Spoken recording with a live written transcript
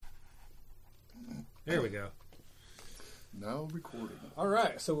There we go. Now recording. All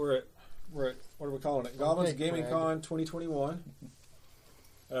right, so we're at what are we calling it? Goblins Gaming Con 2021.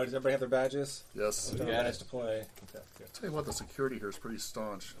 Does everybody have their badges? Yes. Got us to play. Okay, good. Tell you what, the security here is pretty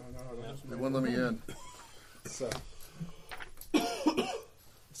staunch. Yeah. They wouldn't let me in. So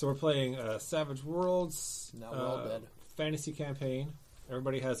we're playing Savage Worlds Now we're all dead. fantasy campaign.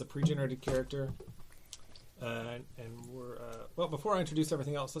 Everybody has a pre-generated character. And we're... well, before I introduce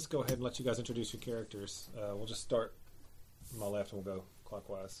everything else, let's go ahead and let you guys introduce your characters. We'll just start on my left and we'll go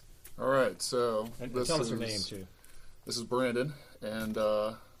clockwise. All right, so... And tell us your name, too. This is Brandon, and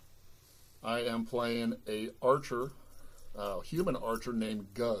I am playing a archer, human archer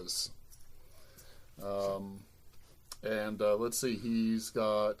named Guz. Let's see, he's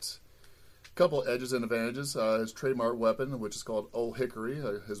got a couple edges and advantages. His trademark weapon, which is called Old Hickory,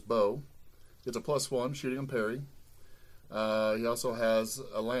 his bow. It's a +1 shooting and parry. He also has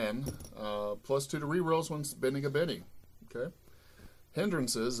a land, +2 to rerolls when bending a Benny. Okay.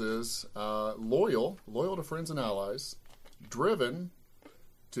 Hindrances is loyal to friends and allies, driven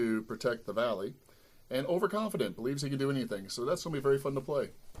to protect the valley, and overconfident, believes he can do anything. So that's going to be very fun to play.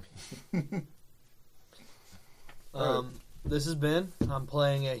 This is Ben. I'm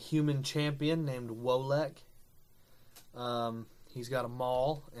playing a human champion named Wolek. He's got a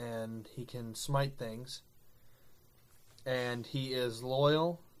maul, and he can smite things. And he is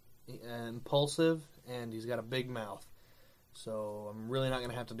loyal, and impulsive, and he's got a big mouth. So I'm really not going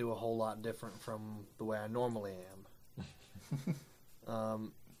to have to do a whole lot different from the way I normally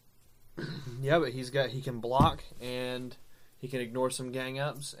am. Yeah, but he can block, and he can ignore some gang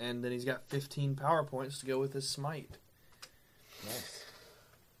ups, and then he's got 15 power points to go with his smite. Nice.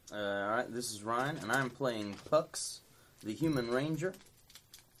 Alright, this is Ryan, and I'm playing Pucks, the human ranger.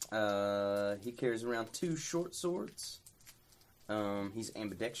 He carries around 2 short swords. He's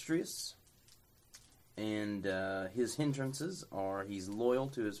ambidextrous. And his hindrances are he's loyal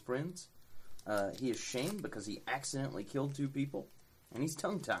to his friends. He is shamed because he accidentally killed 2 people. And he's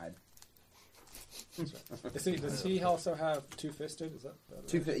tongue-tied. Does he also have two-fisted? Is that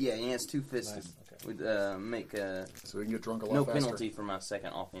Yeah, he has 2-fisted. Nice. Okay. Would make So we can get drunk a lot no faster. penalty for my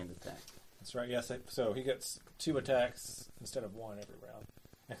second offhand attack. That's right, yes. So he gets 2 attacks instead of 1 every round.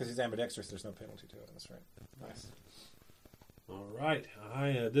 And because he's ambidextrous, there's no penalty to it. That's right. Nice. All right.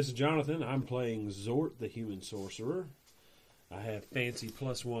 This is Jonathan. I'm playing Zort, the human sorcerer. I have fancy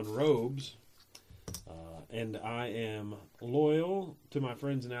 +1 robes. And I am loyal to my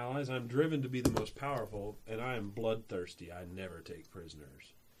friends and allies. I'm driven to be the most powerful, and I am bloodthirsty. I never take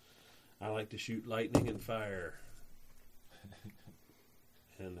prisoners. I like to shoot lightning and fire.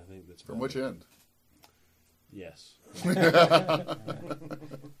 And I think that's From which end? Yes.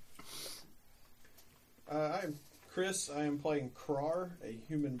 I'm Chris. I am playing Krar, a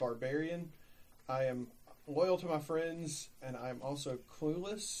human barbarian. I am loyal to my friends, and I'm also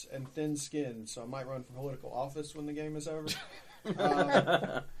clueless and thin-skinned, so I might run for political office when the game is over.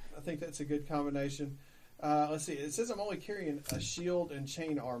 I think that's a good combination. Let's see. It says I'm only carrying a shield and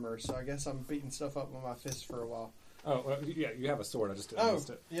chain armor, so I guess I'm beating stuff up with my fists for a while. Oh, yeah, you have a sword. I just missed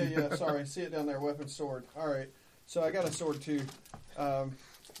it. Yeah, sorry. See it down there, weapon, sword. All right. So I got a sword, too.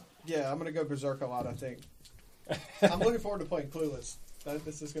 Yeah, I'm going to go berserk a lot, I think. I'm looking forward to playing Clueless.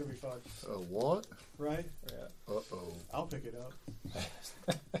 This is going to be fun. What? Right? Yeah. Uh-oh. I'll pick it up.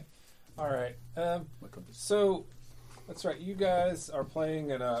 All right. So, that's right. You guys are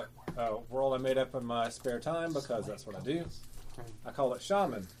playing in a world I made up in my spare time because that's what I do. I call it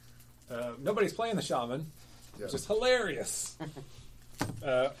Shaman. Nobody's playing the Shaman, which is hilarious.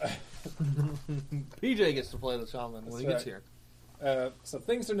 PJ gets to play the shaman when he gets here. So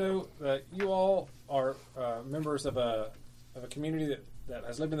things to know, you all are members of a community that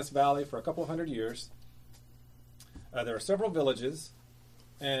has lived in this valley for a couple of 100 years. There are several villages,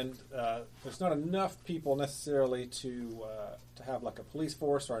 and there's not enough people necessarily to have like a police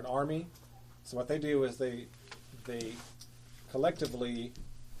force or an army. So what they do is they collectively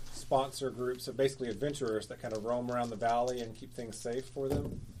sponsor groups of basically adventurers that kind of roam around the valley and keep things safe for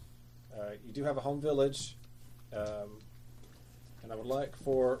them. You do have a home village, and I would like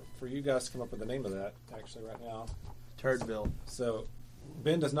for you guys to come up with the name of that actually right now. Turdville. So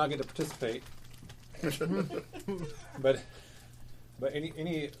Ben does not get to participate, but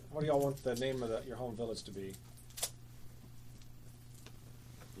any what do y'all want the name of your home village to be?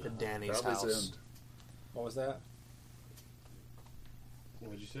 The Danny's Valley's house. End. What was that?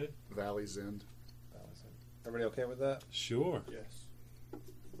 What did you say? Valley's End. Everybody okay with that? Sure. Yes.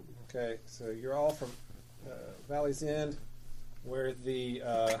 Okay, so you're all from Valley's End, where the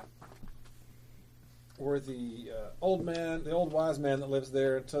where the old man, the old wise man that lives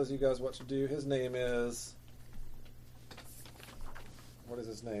there, and tells you guys what to do. His name is. What is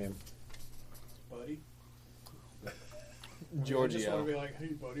his name? Buddy. I just want to Giorgio. be like, hey,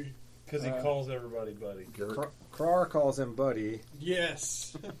 buddy. Because he calls everybody buddy. Garrett. Krar calls him Buddy.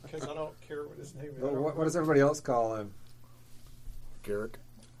 Yes, because I don't care what his name is. I But don't what does everybody else call him? Garrick.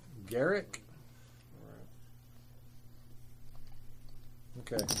 Garrick?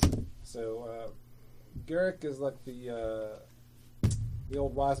 Okay. So, Garrick is like the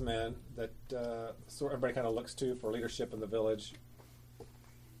old wise man that sort everybody kind of looks to for leadership in the village.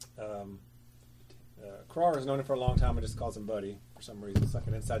 Krar has known him for a long time and just calls him Buddy for some reason. It's like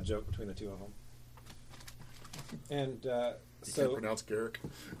an inside joke between the two of them. And You so can't pronounce Garrick.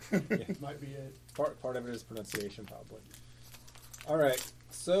 Might be it. part of it is pronunciation, probably. All right.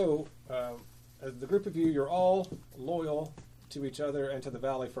 So, as the group of you, you're all loyal to each other and to the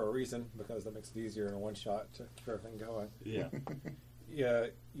valley for a reason, because that makes it easier in a one shot to keep everything going. Yeah. Yeah,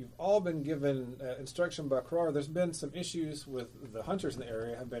 you've all been given instruction by Krar. There's been some issues with the hunters in the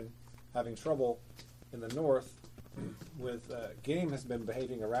area. Have been having trouble in the north with game has been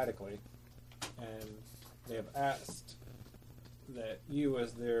behaving erratically, and they have asked that you,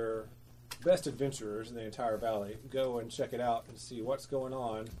 as their best adventurers in the entire valley, go and check it out and see what's going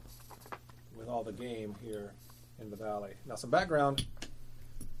on with all the game here in the valley. Now, some background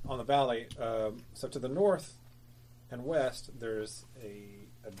on the valley. So to the north and west, there's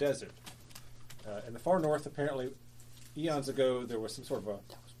a desert. In the far north, apparently, eons ago, there was some sort of a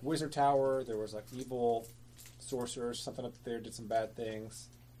wizard tower. There was like evil sorcerers, something up there did some bad things.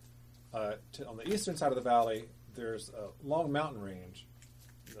 On the eastern side of the valley, there's a long mountain range.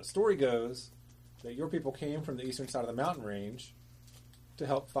 The story goes that your people came from the eastern side of the mountain range to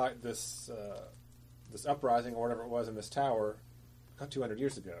help fight this uprising or whatever it was in this tower 200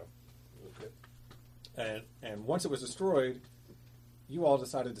 years ago. And once it was destroyed, you all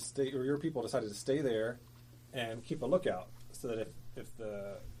decided to stay, or your people decided to stay there and keep a lookout, so that if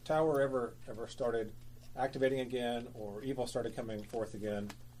the tower ever started activating again or evil started coming forth again,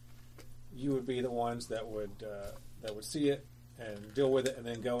 you would be the ones that would see it and deal with it, and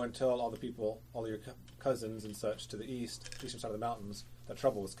then go and tell all the people, all your cousins and such to the eastern side of the mountains, that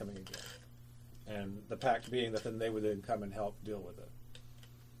trouble was coming again. And the pact being that then they would then come and help deal with it.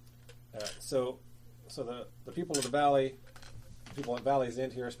 So the people of the valley, people at Valley's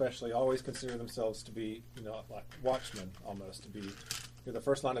End here especially, always consider themselves to be, like watchmen almost, to be you're the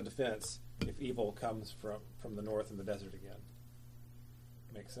first line of defense if evil comes from the north and the desert again.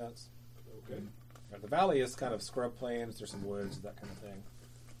 Makes sense? Okay. The valley is kind of scrub plains, there's some woods, that kind of thing.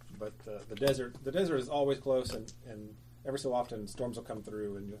 But the desert is always close, and every so often storms will come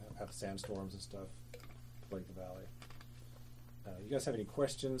through, and you have sandstorms and stuff plague the valley. You guys have any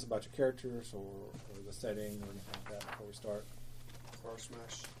questions about your characters or the setting or anything like that before we start? Car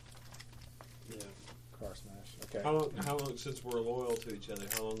smash. Yeah. Car smash. Okay. How long since we're loyal to each other?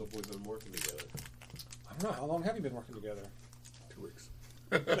 How long have we been working together? I don't know. How long have you been working together? 2 weeks.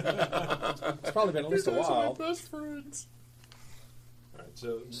 It's probably been at least a You guys are while. my best friends. All right.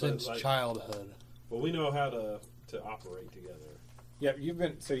 So Since childhood. well, we know how to operate together. Yeah, you've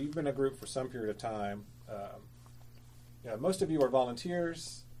been a group for some period of time. Yeah, most of you are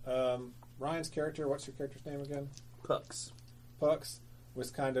volunteers. Ryan's character, what's your character's name again? Pucks. Pucks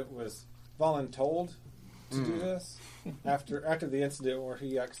was voluntold to do this after the incident where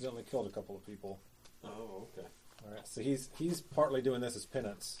he accidentally killed a couple of people. Oh, okay. All right, so he's partly doing this as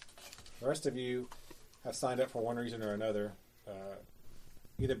penance. The rest of you have signed up for one reason or another,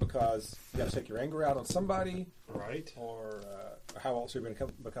 either because you got to take your anger out on somebody, Right. or how else you're going to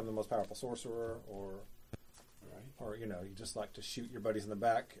become the most powerful sorcerer, or you just like to shoot your buddies in the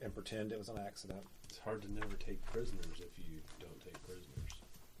back and pretend it was an accident. It's hard to never take prisoners if you don't take prisoners.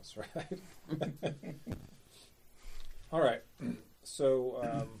 That's right. All right.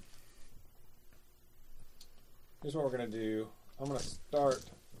 So here's what we're going to do. I'm going to start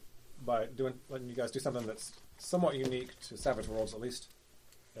by letting you guys do something that's somewhat unique to Savage Worlds, at least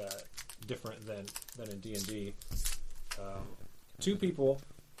different than in D&D. Two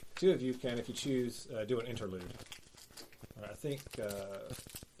of you can, if you choose, do an interlude. I think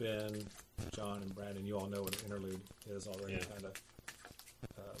Ben, John, and Brandon, you all know what an interlude is already, Yeah. kind of.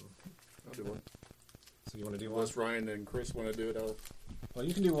 I'll do one. So you want to do one? Unless Ryan and Chris want to do it, Well,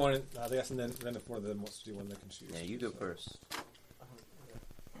 you can do one, I guess, and then if one of them wants to do one, they can choose. Yeah, you go So- first.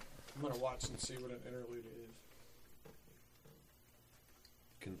 I'm going to watch and see what an interlude is.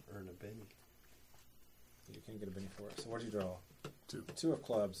 Can earn a penny. You can get a Benny for it. So what do you draw? 2. 2 of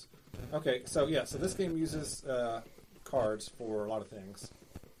clubs. Okay, so this game uses cards for a lot of things.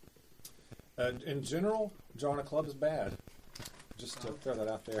 In general, drawing a club is bad. Just to throw that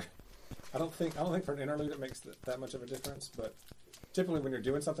out there. I don't think for an interlude it makes that much of a difference. But typically, when you're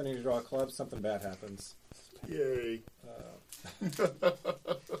doing something and you draw a club, something bad happens. Yay!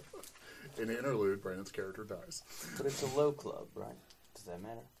 In the interlude, Brandon's character dies. But it's a low club, right? Does that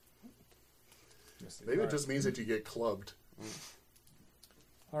matter? Maybe it just means that you get clubbed.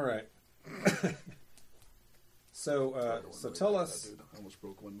 All right. So tell us. I almost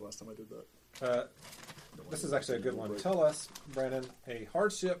broke one last time I did that. This is actually a good one. Tell us, Brandon, a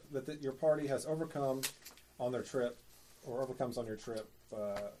hardship that your party has overcome on their trip, or overcomes on your trip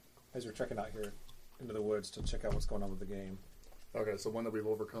as you're trekking out here into the woods to check out what's going on with the game. Okay, so one that we've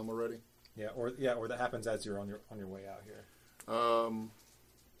overcome already. Or that happens as you're on your way out here.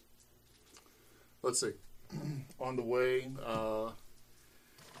 Let's see. On the way,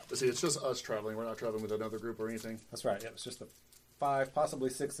 let's see. It's just us traveling. We're not traveling with another group or anything. That's right. Yeah, it's just the 5, possibly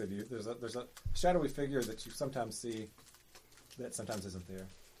 6 of you. There's a shadowy figure that you sometimes see that sometimes isn't there.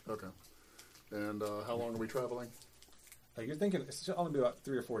 Okay. And how long are we traveling? You're thinking it's only be about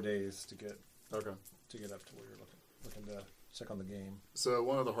 3 or 4 days to get Okay. up to where you're looking to check on the game. So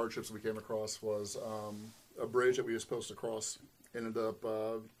one of the hardships we came across was a bridge that we were supposed to cross ended up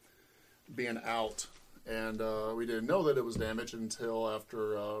being out, and we didn't know that it was damaged until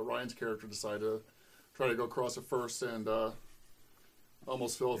after Ryan's character decided to try to go across it first and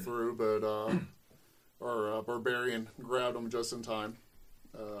almost fell through, but our barbarian grabbed him just in time,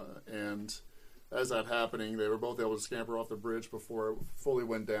 and as that happening, they were both able to scamper off the bridge before it fully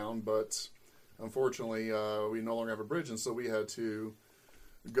went down, but unfortunately, we no longer have a bridge, and so we had to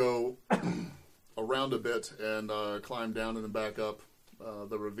go around a bit and climb down and then back up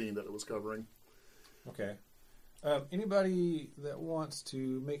the ravine that it was covering. Okay. Anybody that wants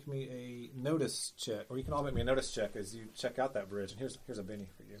to make me a notice check, or you can all make me a notice check as you check out that bridge. And here's a Benny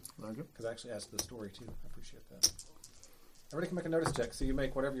for you, Thank you. because I actually asked the story too. I appreciate that. Everybody can make a notice check. So you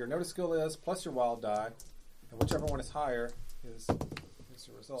make whatever your notice skill is plus your wild die, and whichever one is higher is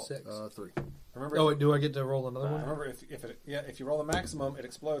your result. 6. 3. Remember, Oh, wait, do I get to roll another one? remember if you roll the maximum, it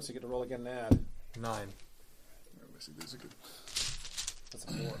explodes. So you get to roll again and add. 9. Let me see. These are good. That's a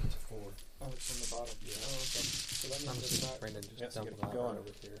 4. It's a 4. Oh, it's on the bottom. Yeah. Oh, okay. So that I'm means it's just not. Brandon just Yeah, so you dumping gotta keep that going.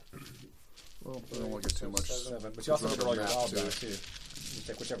 over here. Well, I don't want to get too much. 7, but you also get to roll your wild die Map too. You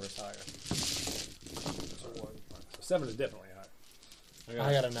take whichever is higher. It's a 1. So 7 is definitely high.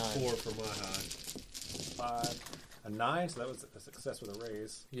 I got a 9. 4 for my high. 5, a 9, so that was a success with a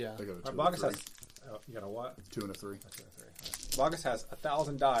raise. Yeah. I got a 2 Right, and Bogus a 3. has. You got a what? 2 and a 3. A 2 and a 3. Right. Bogus has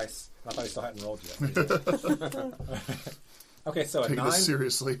 1,000 dice. I thought he still hadn't rolled yet. Okay, so a Taking 9. this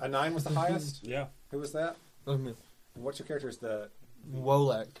seriously. A 9 was the highest. Yeah. Who was that? Um, And what's your character's the?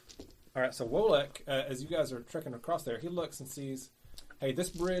 Wolek. All right, so Wolek, as you guys are trekking across there, he looks and sees, hey, this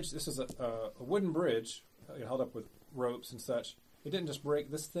bridge. This is a wooden bridge held up with ropes and such. It didn't just break.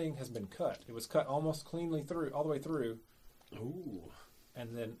 This thing has been cut. It was cut almost cleanly through, all the way through, Ooh.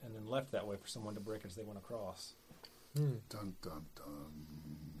 and then left that way for someone to break as they went across. Dun, dun, dun.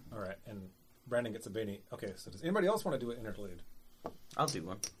 All right, and Brandon gets a Benny. Okay, so does anybody else want to do an interlude? I'll do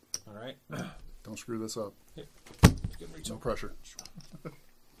one. All right, Don't screw this up. you can reach No over. pressure.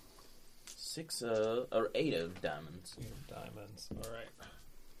 6 or 8 of diamonds. Diamonds. All right,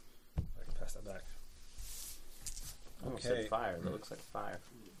 I can pass that back. I almost Okay. said fire. That looks like fire.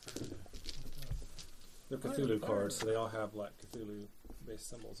 They're Cthulhu cards, so they all have like Cthulhu-based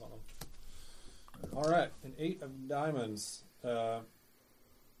symbols on them. All right, an 8 of diamonds.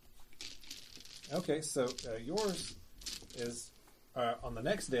 Okay, so yours is on the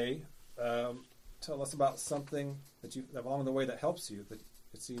next day. Tell us about something that along the way that helps you. That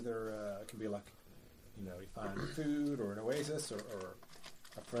it's either it can be like you find food or an oasis or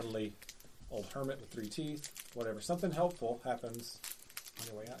a friendly old hermit with 3 teeth. Whatever, something helpful happens on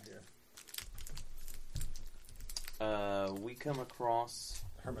your way out here. We come across.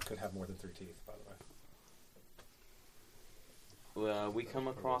 A hermit could have more than 3 teeth, by the way. We come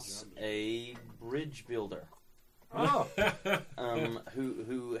across a bridge builder. Oh,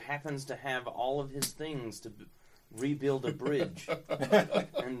 Who happens to have all of his things to rebuild a bridge,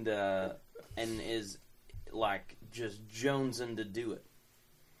 and is like just jonesing to do it.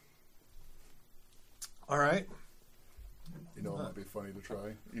 all right. You know, it might be funny to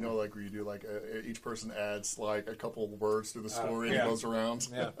try. You know, like where you do like each person adds like a couple of words to the story and yeah. it goes around.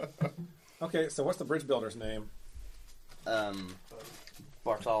 Yeah. Okay, so what's the bridge builder's name?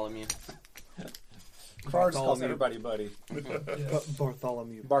 Bartholomew. Cards calls Bartholomew. everybody buddy.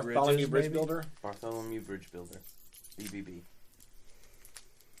 Bartholomew. Bartholomew Bridges, Bridge maybe? Builder. Bartholomew Bridge Builder. BBB.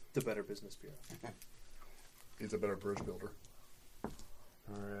 The Better Business Bureau. He's a better bridge builder.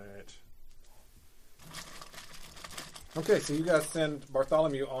 All right. Okay, so you guys send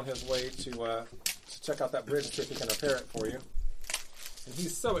Bartholomew on his way to check out that bridge and see if he can repair it for you. And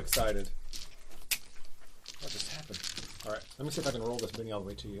he's so excited. What just happened? All right, let me see if I can roll this Benny all the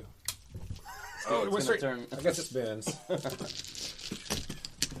way to you. Oh, It went it's straight- gonna turn. I guess it's Ben's.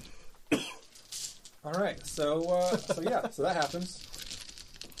 All right, so that happens.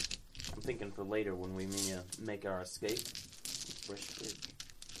 I'm thinking for later when we make our escape. Fresh fruit.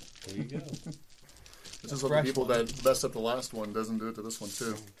 There you go. This is what the fresh people one. that messed up the last one doesn't do it to this one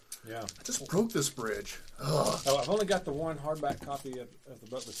too. Yeah. I just broke this bridge. Ugh. Oh, I've only got the one hardback copy of the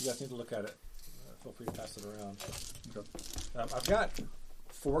book, but you guys need to look at it. Feel free to pass it around. Okay. I've got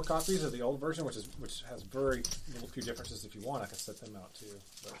 4 copies of the old version, which has very few differences. If you want, I can set them out too.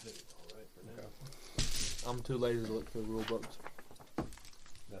 But, okay. I'm too lazy to look through rule books.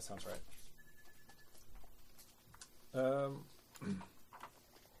 That sounds right.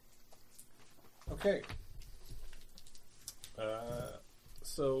 Okay.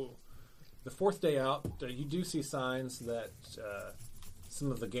 So, the 4th day out, you do see signs that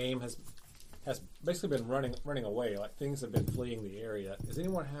some of the game has basically been running away. Like things have been fleeing the area. Does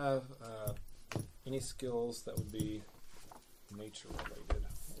anyone have any skills that would be nature related?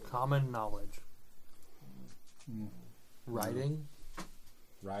 Common knowledge. Writing.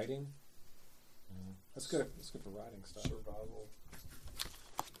 Riding? That's good. That's good for riding stuff.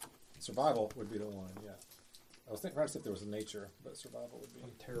 Survival would be the one. Yeah. I was thinking right if there was a nature, but survival would be.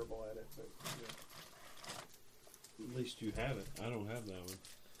 I'm terrible at it, but At least you have it. I don't have that one.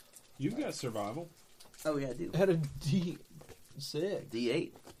 You've got survival. Oh yeah, I do. Had a D6.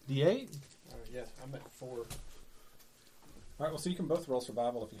 D8. D8? yeah, I'm at 4. All right. Well, so you can both roll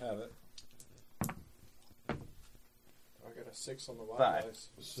survival if you have it. I got a 6 on the wild 5. dice.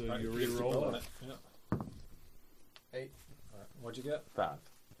 So All right, you keep re-roll rolling it. Yeah. 8. All right. What'd you get? 5.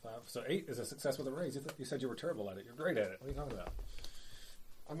 5. So 8 is a success with a raise. You said you were terrible at it. You're great at it. What are you talking about?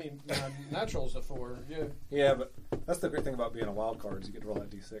 I mean, natural's a 4. Yeah. Yeah, but that's the great thing about being a wild card is you get to roll that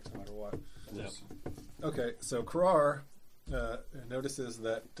d6 no matter what. Yep. Okay, so Karar notices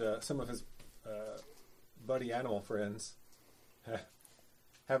that some of his buddy animal friends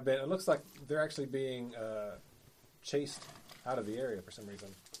have been. It looks like they're actually being chased out of the area for some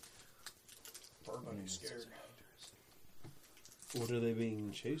reason. Everybody's scared. What are they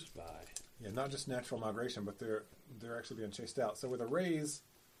being chased by? Yeah, not just natural migration, but they're actually being chased out. So with a raise,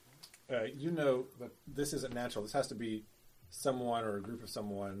 you know that this isn't natural. This has to be someone or a group of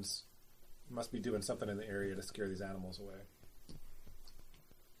someone's must be doing something in the area to scare these animals away.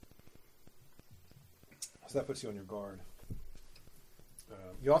 So that puts you on your guard.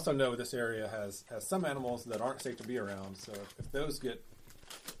 You also know this area has some animals that aren't safe to be around. So if those get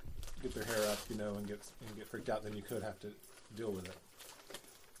their hair up, and get freaked out, then you could have to deal with it.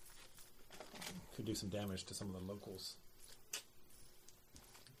 Could do some damage to some of the locals.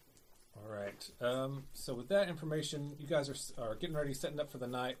 All right. So with that information, you guys are getting ready, setting up for the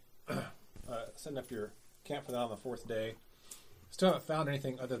night, setting up your camp for that on the 4th day. Still haven't found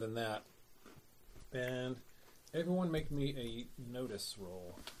anything other than that. And everyone make me a notice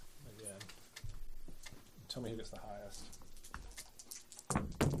roll again. Tell me who gets the highest.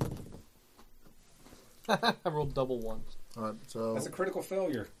 I rolled double ones. All right, so That's a critical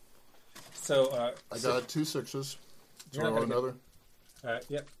failure. So I got 2 6s. You're not Or gonna another.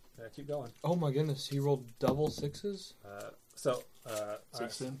 Yep. Keep going. Oh my goodness, he rolled double 6s? So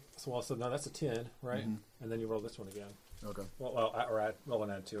 16. So now that's a 10, right? Mhm. And then you roll this one again. Okay, Or add roll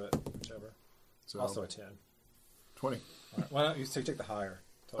and add to it, whichever. so Also a 10. 20. All right. Why don't you take the higher?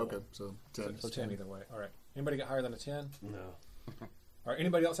 Total. Okay, so 10. So 10 either way. All right. Anybody get higher than a 10? No. All right.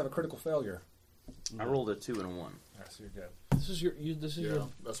 Anybody else have a critical failure? I rolled a 2 and a 1. All right. So you're good. This is your. This is Yeah, your.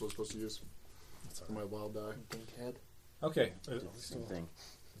 that's what I'm supposed to use That's all for right. my wild die. Dinkhead. Okay. Same thing.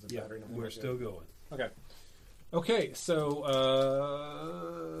 Is the Yeah, battery not we're good? still going. Okay. Okay. So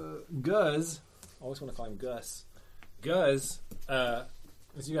Guz, I always want to call him Gus. Guz,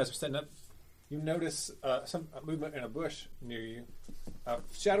 as you guys are setting up, you notice some movement in a bush near you.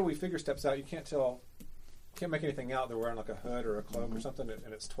 Shadowy figure steps out. You can't tell. Can't make anything out. They're wearing like a hood or a cloak or something,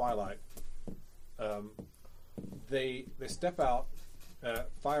 and it's twilight. They step out,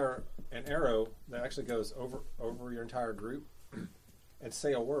 fire an arrow that actually goes over your entire group, and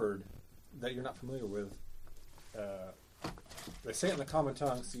say a word that you're not familiar with. They say it in the common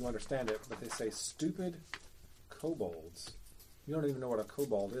tongue, so you understand it, but they say "stupid kobolds." You don't even know what a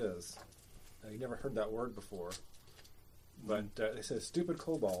kobold is. You never heard that word before. But they say "stupid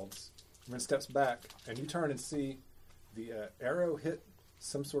kobolds," and then steps back, and you turn and see the arrow hit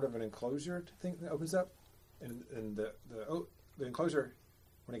some sort of an enclosure thing that opens up, and the enclosure,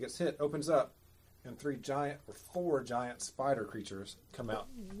 when it gets hit, opens up, and four giant spider creatures come out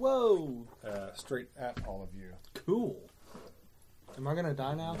Whoa! straight at all of you. Cool. Am I gonna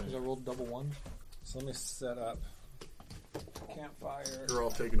die now because I rolled double one? So let me set up campfire. You're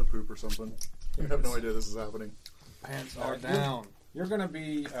all taking a poop or something. You have no idea this is happening. Pants are are down. You're gonna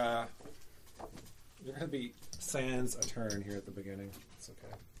be sans a turn here at the beginning. It's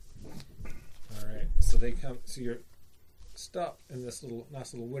okay. All right. So they come. So you're stopped in this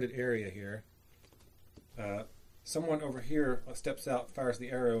nice little wooded area here. Someone over here steps out, fires the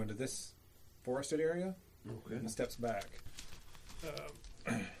arrow into this forested area, and steps back.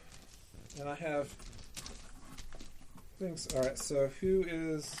 And I have things. All right. So who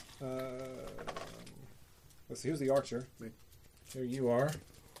is? Let's see. Who's the archer? Me. Here you are.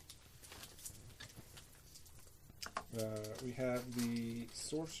 We have the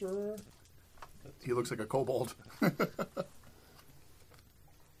sorcerer. He looks like a kobold.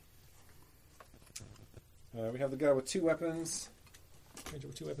 We have the guy with 2 weapons. Ranger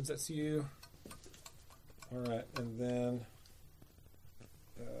with 2 weapons. That's you. All right, and then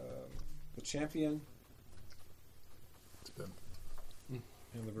the champion It's Ben. and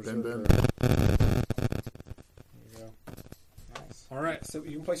the Ben, berserker. Ben. There you go. Nice. All right, so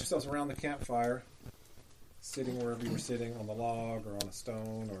you can place yourselves around the campfire, sitting wherever you were sitting, on the log or on a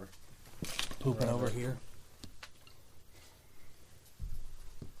stone or Pooping over here.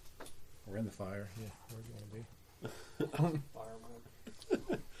 or in the fire. Yeah, wherever you want to be.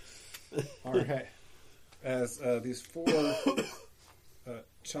 Fireman. All right. As these 4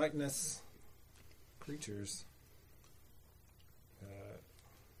 chitinous creatures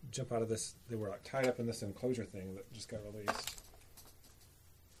jump out of this, they were like tied up in this enclosure thing that just got released.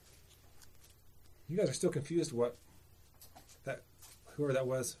 You guys are still confused what whoever that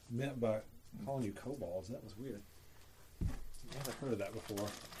was meant by calling you kobolds. That was weird. I haven't heard of that before.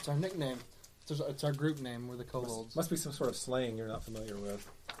 It's our nickname. It's our group name. We're the kobolds. Must be some sort of slang you're not familiar with.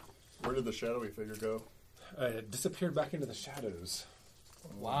 Where did the shadowy figure go? It disappeared back into the shadows.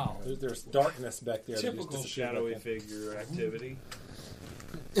 Wow. There's darkness back there. that just Typical disappeared shadowy back in. figure activity.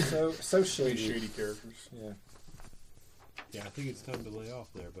 So These shady. shady characters. Yeah. Yeah, I think it's time to lay off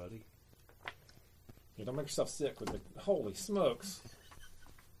there, buddy. Yeah, don't make yourself sick with the holy smokes.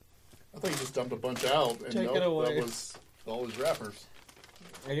 I thought you just dumped a bunch out, and Take nope, it away. that was all his wrappers.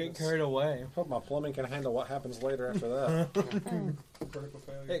 I get carried away. Hope my plumbing can handle what happens later after that. Critical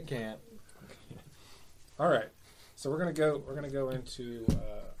failure. It can't. All right. So we're gonna go into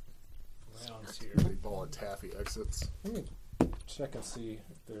rounds here. Big ball of taffy exits. Let me check and see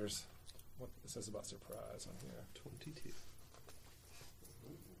if there's what it says about surprise on here. 22.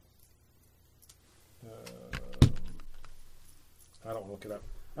 I don't want to look it up.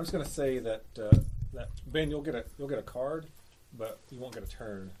 I'm just gonna say that that Ben, you'll get a card, but you won't get a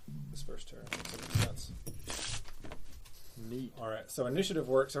turn this first turn. Does that make sense? Neat. All right. So initiative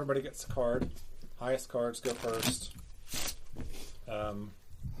works. Everybody gets a card. Highest cards go first.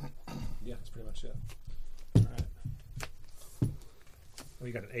 Yeah, that's pretty much it. All right. Oh,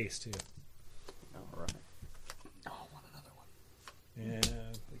 you got an ace too, All right. Oh, I want another one. and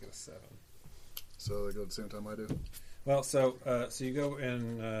they get a 7. So they go at the same time I do. Well, so you go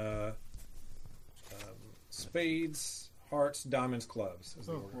in spades, hearts, diamonds, clubs. Is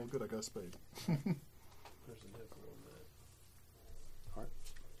the Oh, order. well, good. I got a spade. There's a nickel on that. Heart.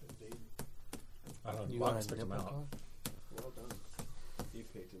 Indeed. I don't know. You Box want a picked them nipple out. card? Well done. You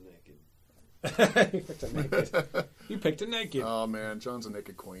picked a naked. You picked a naked. You picked a naked. Oh man, John's a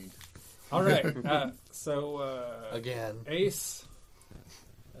naked queen. All right. So Again. ace.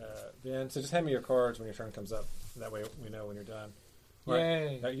 Ben, so just hand me your cards when your turn comes up. That way we know when you're done. All right.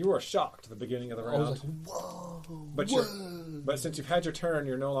 Yay. Now, you were shocked at the beginning of the I round, was like, whoa. but since you've had your turn,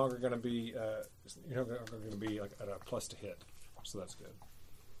 you're no longer going to be going to be like at a plus to hit. So that's good.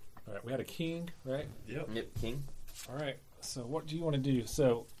 All right. We had a king, right? Yep. Yep, king. All right. So what do you want to do?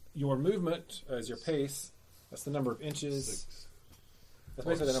 So your movement is your pace. That's the number of inches. 6. That's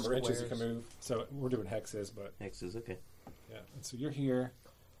basically the number of inches you Squares. can move. So we're doing hexes, but X is okay. yeah. And so you're here,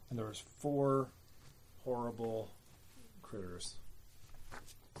 and there's 4 horrible critters.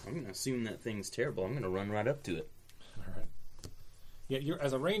 I'm going to assume that thing's terrible. I'm going to run right up to it. All right. Yeah, you're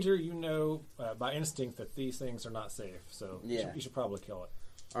as a ranger, you know by instinct that these things are not safe. So Yeah. you should probably kill it.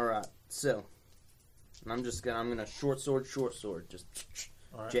 All right, so and I'm gonna short sword, just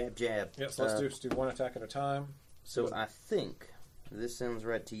All right. jab, jab. Yeah. So let's do one attack at a time. So I think this sounds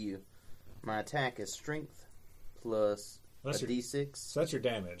right to you. My attack is strength plus That's a your, D6. so that's your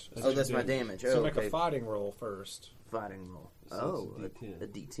damage. Oh, that's my damage. So Oh, make okay. a fighting roll first. Fighting roll. So Oh, it's a D10. a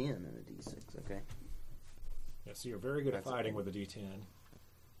D10 and a D6. Okay, Yeah. So you're very good at That's fighting okay. with a D10.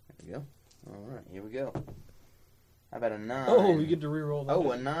 there we go. All right, here we go. How about a 9? Oh, you get to reroll that.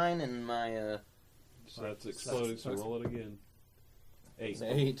 Oh, a 9 and my So that's exploding, so roll it again. 8. It's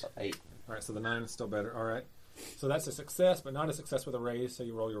 8. 8. All right, so the 9 is still better. All right. So that's a success, but not a success with a raise, so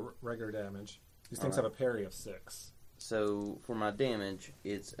you roll your regular damage. These things All have a parry of 6. So for my damage,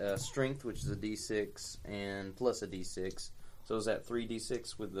 it's strength, which is a d6, and plus a d6. So is that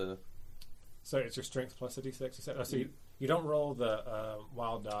 3d6 with the... So it's your strength plus a d6. You said? Oh, so you don't roll the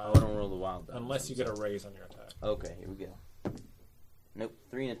wild die Oh, I don't roll the wild die. unless you get a raise on your attack. Okay, here we go. Nope,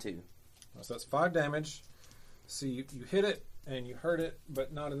 3 and a 2. So that's 5 damage. So you hit it and you hurt it,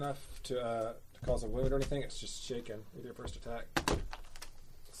 but not enough to cause a wound or anything. It's just shaken with your first attack.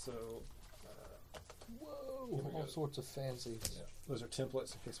 So Whoa, all sorts of fancy. yeah, those are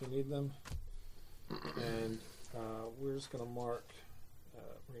templates in case we need them. And we're just going to mark.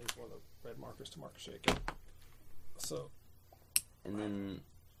 We're going to use one of the red markers to mark shaken. So And then,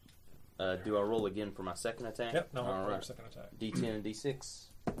 do I roll again for my second attack? yep, no, All roll your right. second attack. D10 and D6.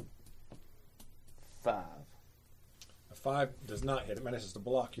 5. A 5 does not hit. It manages to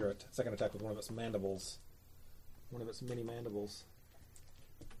block your second attack with one of its mandibles. One of its mini mandibles.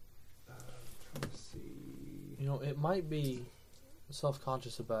 Trying to see. You know, it might be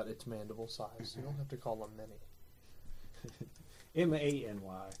self-conscious about its mandible size. You don't have to call them many. Many.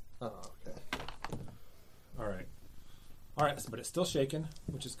 Oh, okay. All right. All right, but it's still shaken,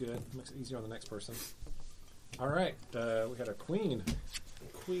 which is good. Makes it easier on the next person. All right, we got a queen.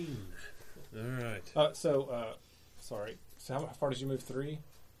 Queen. All right. Sorry. So how far did you move? 3?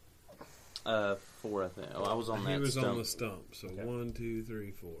 4, I think. Oh, I was on that He was stump. on the stump, so Okay. 1, 2,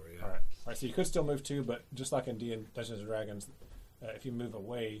 3, 4. Yeah. All right. All right. So you could still move 2, but just like in Dungeons and Dragons, if you move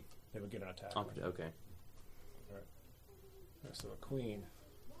away, they would get an attack. Okay. All right, so a queen.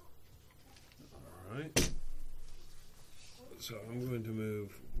 All right. So I'm going to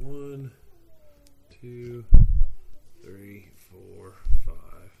move 1, 2, 3, 4, 5,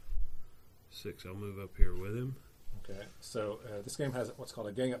 6. I'll move up here with him. Okay. So this game has what's called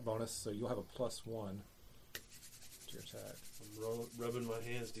a gang up bonus, so you'll have a +1 to your attack. I'm rubbing my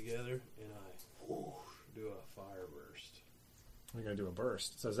hands together, and I do a fire burst. You're going to do a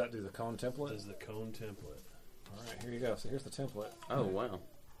burst. So does that do the cone template? Does the cone template. All right. Here you go. So here's the template. Oh, wow.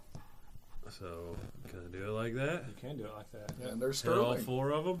 So, can I do it like that? You can do it like that. Yeah. And there's Hit all Sterling.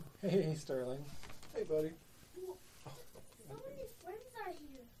 4 of them? Hey, Sterling. Hey, buddy. How many friends are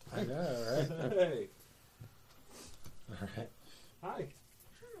here? I know, right? Hey. All right. Hi.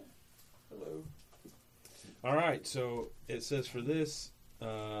 Hello. All right, so it says for this,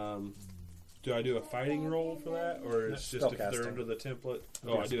 do I do a fighting roll for that, or No, it's just if they're spellcasting. under the template?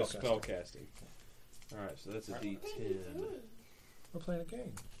 You Oh, do I do a spellcasting. spell casting. All right, so that's a D10. We're playing a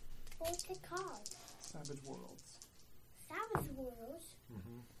game. What's it called? Savage Worlds. Savage Worlds.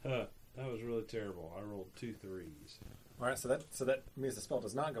 Huh, that was really terrible. I rolled 2 3s. All right. So that means the spell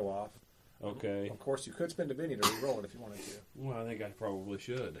does not go off. Okay. Of course, you could spend a Divinity to re-roll it if you wanted to. Well, I think I probably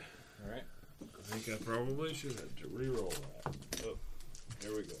should. All right. I think I probably should to re-roll that. Oh,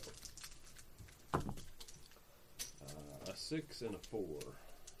 here we go. A 6 and a 4.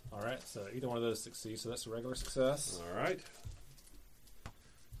 All right. So either one of those succeeds. So that's a regular success. All right.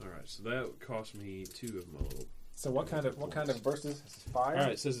 All right, so that cost me 2 of my little. So what kind of burst is this? Fire? All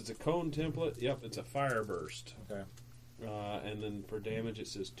right, it says it's a cone template. Yep, it's a fire burst. Okay. And then for damage, it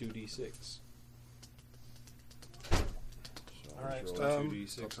says 2d6. So All right, roll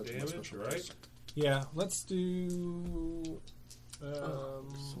 2d6 damage, right? Yeah. Let's do. I'm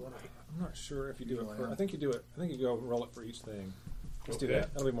not sure if you do it. I think you do it. I think you go roll it for each thing. Let's do Okay.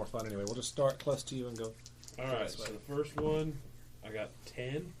 that. That'll be more fun anyway. We'll just start close to you and go. All right, so the first one, I got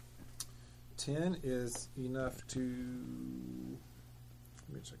 10. 10 is enough to.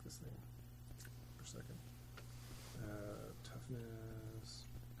 Let me check this thing for a second. Toughness.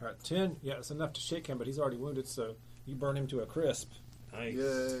 All right, 10. Yeah, it's enough to shake him, but he's already wounded, so you burn him to a crisp. Nice.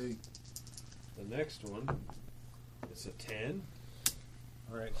 Yay. The next one, it's a 10.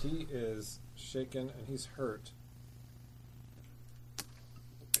 All right, he is shaken and he's hurt.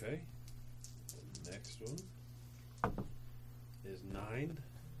 Okay. The next one is 9.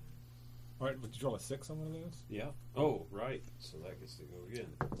 All right, would you roll a 6 on one of those? Yeah. Oh, right. So that gets to go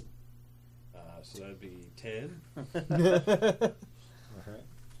again. So that'd be 10. All right.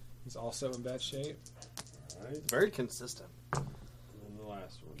 He's also in bad shape. All right. Very consistent. And then the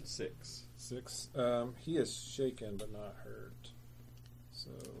last one, 6. 6. He is shaken but not hurt.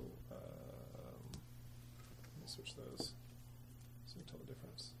 So let me switch those so you can tell the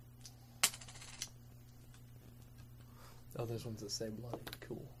difference. Oh, this one's that say bloody.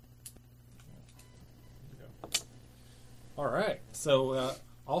 Cool. There you go. All right. So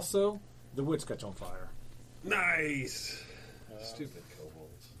also, the woods catch on fire. Nice. Stupid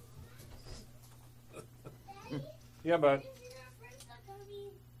kobolds. Yeah, bud. Our friends are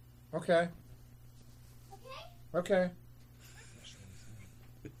coming. Okay. Okay? Okay.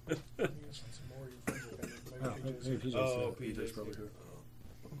 Oh, PJ's probably here.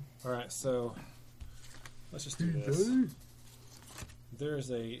 All right, so let's just do this.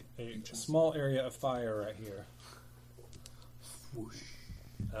 There's a small area of fire right here.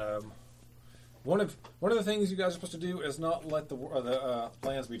 One of the things you guys are supposed to do is not let the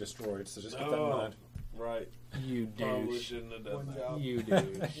lands be destroyed. So just keep that in Oh, mind. right. You Probably douche. shouldn't have done One that. job. You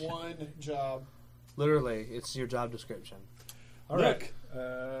douche. One job. Literally, it's your job description. All Look,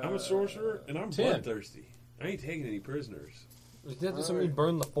 right. I'm a sorcerer and I'm 10. bloodthirsty. I ain't taking any prisoners. That doesn't mean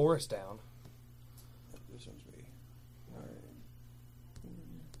burn the forest down. This one's me. Alright. 1,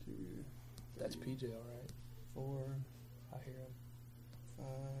 2, That's PJ, all right. 4, I hear him.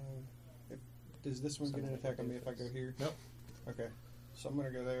 5. Does this one get an attack on me if I go here? Nope. Okay. So I'm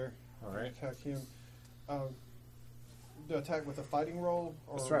going to go there. All right. Attack him. Do I attack with a fighting roll?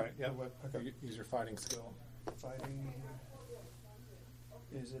 Or That's right. Yeah. Okay. Use your fighting skill. Fighting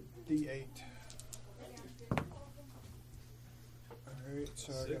is it D8. Alright,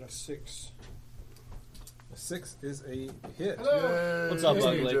 so I got a 6. A 6 is a hit. Yay, What's up,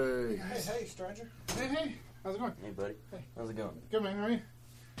 Ugly? PJ. Hey, stranger. Hey, how's it going? Hey, buddy. How's it going? Good, man. How are you?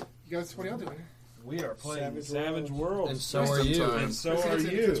 You guys, what are y'all doing? We are playing Savage Savage Worlds. Worlds. And so are System you. time. And so It's- are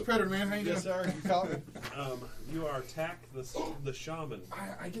it's- you. It's Predator, man. How you Yes, doing? sir. You caught me. You are Tack the Shaman.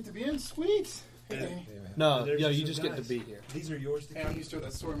 I get to be in. Sweet. Hey, Yeah. Danny. No, There's yeah, you some just get to dice. be here. These are yours to Hey, I'm keep. used to it.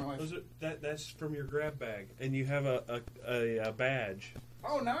 That's the story of my life. Those are, that's from your grab bag, and you have a badge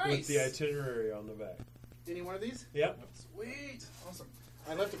Oh, nice. with the itinerary on the back. Any one of these? Yep. Sweet. Awesome.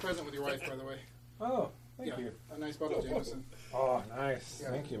 I left a present with your wife, by the way. Oh, thank you. A nice bottle of Jameson. Oh, nice. Yeah.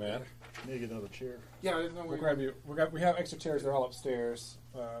 Thank you, man. Need to get another chair. Yeah, I didn't know We'll where grab you. We have extra chairs. They're all upstairs.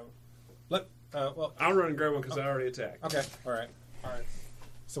 Well, I'll run and grab one because I already attacked. okay. All right.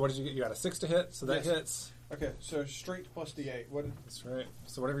 So what did you get? You got a 6 to hit. So that Yes. hits. Okay, so strength plus D8. What? That's right.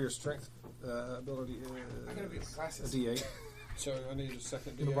 So whatever your strength ability is, I gotta be with a glasses. D8. So I need a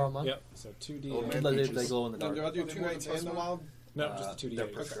second You wanna borrow D8. mine? Yep. So 2 Oh, D8. man. But they glow in the Now, dark. do I do Oh, they 2 want 8s plus and the one? wild? No, just the 2 Their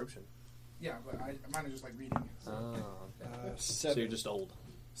D8. prescription. Yeah, but mine is just like reading. Oh, okay. 7. So you're just old.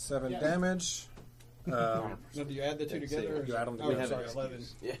 7 Yeah. damage. Now, do you add the two Yeah, together? so or you add them oh, together. sorry, Have an 11.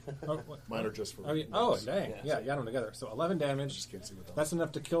 Yeah. Oh, what? Mine are just for. Dang. Yeah, you got them together. So 11 damage. Just can't see what That's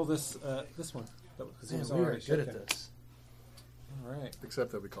enough to kill this one. Because he Man, was we are already good at shaken. this. All right.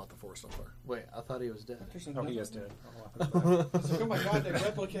 Except that we caught the forest on fire. Wait, I thought he was dead. There's Oh, he another is one. dead. Oh, It's like, oh my god, they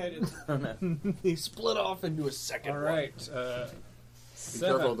replicated. He split off into a second all right. Be 7.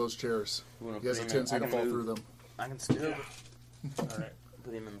 careful of those chairs. You wanna He has a put him in? tendency I to can fall move. through them. I can scoot over. All right.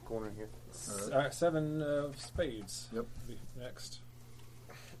 Put him in the corner here. All right. 7 of spades. Yep. Be next.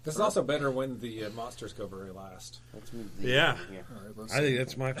 This is also better when the monsters go very last. Let's move these Yeah. over here. All right, let's I think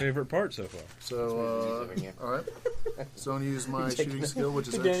that's my favorite part so far. So, over here. all right. So I'm gonna use my Take shooting it. skill, which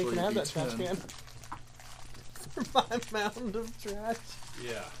is Hey, Danny, actually can I have that trash D10. can? For my mound of trash.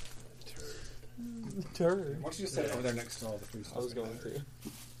 Yeah. Turd. Why don't you just set it over there next to all the food stuff? I was going to.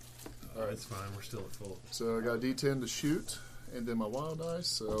 All right, it's fine. We're still at full. So I got a D10 to shoot, and then my wild dice.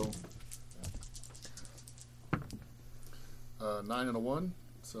 So 9 and a 1,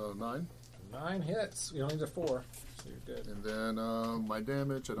 so 9. 9 hits. You don't need a 4, so you're good. And then my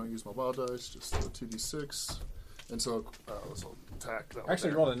damage, I don't use my wild dice, just 2d6. And so let's attack that one Actually,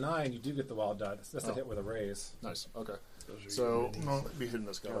 there. roll a 9. You do get the wild die. That's a Oh. hit with a raise. Nice, okay. Those are So your minis. no, be hitting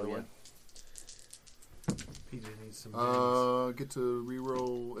this guy Oh, right yeah. away. PJ needs some. minis. Get to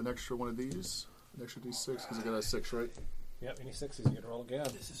re-roll an extra one of these, an extra d6 because I got a 6, right? Yep, any 6s, you get to roll again.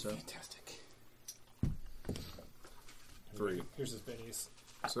 This is So- fantastic. 3. Here's his bennies.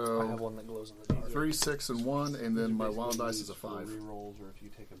 I have So one that glows in the dark. 3, 6, and 1, and then my wild dice is a 5. Rerolls, or if you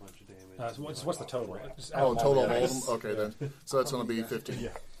take a bunch of damage. What's the total? Just add Oh, them all total of all together. of them? Okay, then. So that's going to be 15.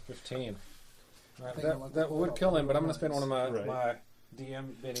 15. All right, think I want that the would total. kill him, but I'm going to spend one of my, Right. my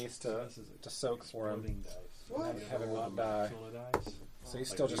DM bennies to soak for him. Exploding dice. Have him not die. On a dice. So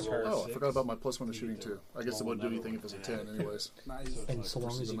he's still just hurt. Oh, I forgot about my +1 to shooting, too. I guess it wouldn't do anything if it's a 10, anyways. Nice. And so long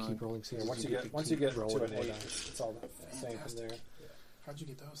as versus you a keep 9. rolling sixes, Once you get get to once keep you get to rolling an more 8, dice. it's all the same from there. How'd you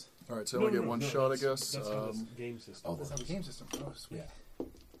get those? All right, so I only get one shot, I that's- guess. That's how this game system Oh, that's how works. the game system. Oh, sweet. Yeah.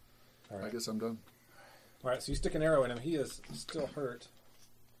 All I right. guess I'm done. All right. So you stick an arrow in him. He is still hurt.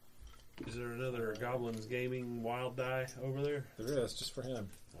 Is there another Goblins Gaming wild die over there? There is just for him.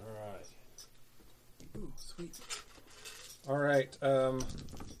 All right. Ooh, sweet. All right. I'm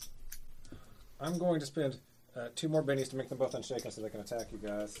going to spend 2 more bennies to make them both unshaken so they can attack you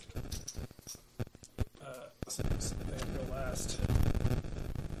guys. 6. They have to go last.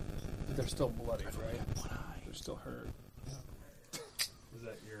 They're still bloody, right? They're still hurt. Is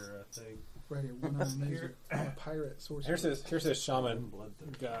that your thing? Right here, one eye laser. I'm a pirate sorcerer. Here's his shaman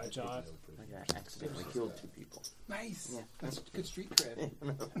guy, John. I accidentally killed 2 people. Nice. Yeah. That's good street cred.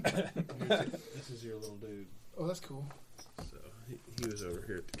 This is your little dude. Oh, that's cool. So he was over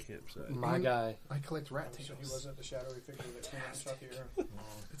here at the campsite. My guy. I collect rat So he tails. wasn't the shadowy figure that came out and shot the arrow.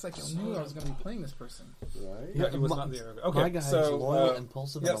 It's like I knew I was going to be playing this person. Yeah, he was my- not the arrow. Okay, My guy so is loyal,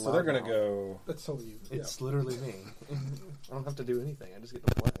 impulsive, yeah, and so they're going gonna go. That's totally you. It's literally me. I don't have to do anything. I just get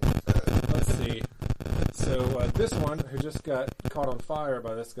to play. Let's see. So this one, who just got caught on fire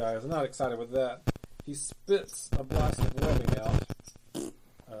by this guy, is not excited with that. He spits a blast of webbing out.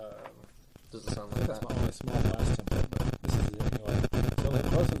 Does it sound I like think that's that? my only small blast template, but this is it anyway. So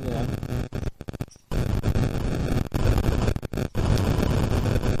let both of them.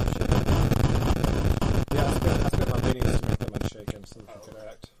 Yeah, I spent my minis to make them unshaken so that they could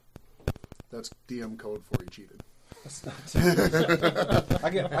act. That's DM code for he cheated. That's not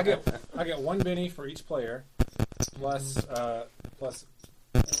I get 1 Benny for each player, plus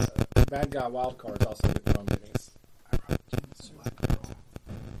bad guy wild cards also get their own bennies.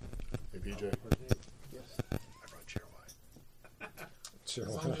 Hey, PJ. Yes. I brought Chair White. Sure.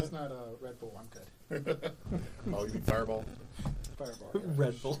 As long as it's not a Red Bull, I'm good. Oh, you mean Fireball? Fireball. Yeah.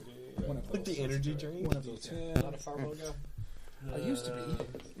 Red Bull. One of Like those. the energy drink? One of those. Yeah. Not a fireball guy. I used to be.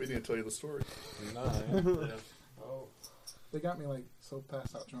 We need to tell you the story. 9. Oh. They got me like so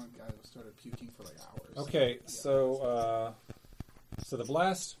passed out drunk, I started puking for like hours. Okay, so the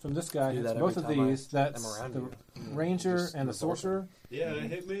blast from this guy Do hits that both of every time these. That's I'm around the you. ranger Just and the revolt. sorcerer. Yeah, it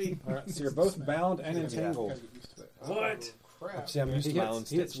hit me. All right, so you're both bound and Yeah. entangled. Gotta get used to it. What? Crap. See, I'm used He to my hits- own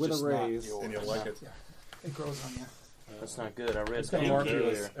he hits sticks, with a just not raise. yours. And you'll like it. It grows on you. That's not good. I read It's going to mark you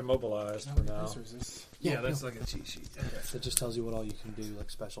earlier. as immobilized How for many now. pincers is this? Yeah, that's like a cheat sheet. It just tells you what all you can do, like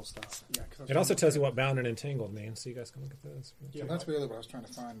special stuff. Yeah, 'cause I was It also trying to- tells you what bound and entangled means, so you guys can look at this. Yeah, that's really what I was trying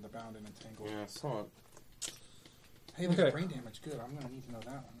to find, the bound and entangled. Yeah, I saw it. Hey, look, Okay. brain damage, good. I'm going to need to know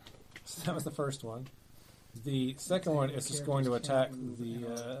that one. So that was the first one. The second one is just going to attack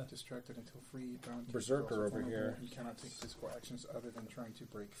the. Distracted until free. Bound to Berserker also over vulnerable. here. You cannot take physical actions other than trying to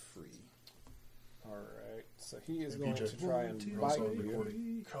break free. All right, so he is Hey, going PJ. to try and We're bite also you.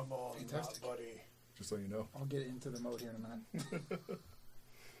 recording, Come on, Fantastic. buddy. just so you know. I'll get into the mode here in a minute.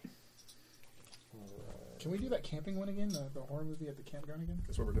 Can we do that camping one again? The horror movie at the campground again?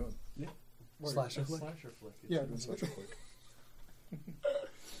 That's what we're doing. What- Slasher flick. Slasher flick. Yeah, Doing Slasher Flick.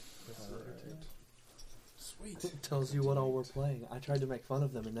 Sweet. It tells you what all we're playing. I tried to make fun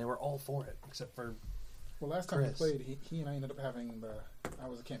of them, and they were all for it, except for Well, last time Chris. we played, he and I ended up having I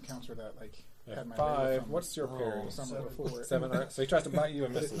was a camp counselor that had my 5. radio from What's your parry? the summer before. 7. All right, so he tries to bite you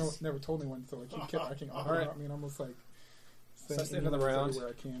and But no, misses. never told me one, so like he kept acting odd All right. about me, and almost like So that's the end of the round. where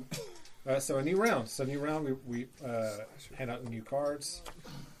I can. So a new round. So new round. We hand out new cards.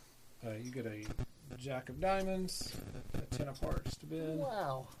 You get a Jack of Diamonds, a 10 of Hearts to Ben.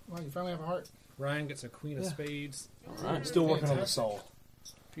 wow. Wow, you finally have a heart. Ryan gets a Queen of Yeah. Spades. All right. Still working on the Fantastic. soul.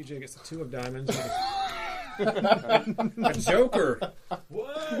 PJ gets a 2 of Diamonds. A Joker,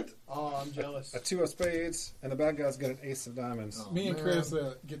 What? Oh, I'm jealous. a 2 of Spades, and the bad guys get an Ace of Diamonds. Oh, Me and man. Chris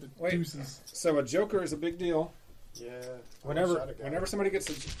get the Wait. deuces. So a Joker is a big deal. Yeah. Whenever I wish I'd have got whenever it. somebody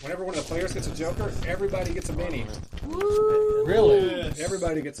gets whenever one of the players gets a Joker, everybody gets a Benny. Really?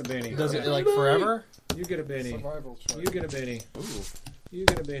 Everybody gets a Benny. Does it like forever? You get a Benny. Survival chart. You get a Benny. Ooh. You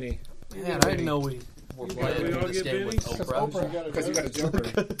get a Benny. Man, I didn't know we were We playing all this get game with bennies? Oprah. Oprah. Because you got a Joker.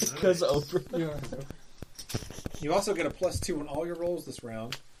 Because Oprah. Yeah. You also get a +2 on all your rolls this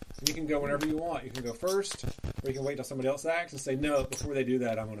round. And you can go whenever you want. You can go first, or you can wait till somebody else acts and say, no, before they do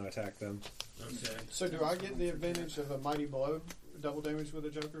that, I'm going to attack them. Okay. So do I get the advantage of a mighty blow, double damage with a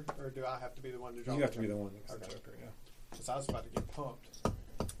Joker, or do I have to be the one to draw? You have to be the one that's Okay. the Joker, yeah. Because I was about to get pumped.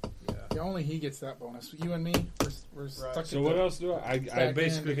 Yeah, only he gets that bonus. You and me, we're stuck Right. So in what the- else do I Back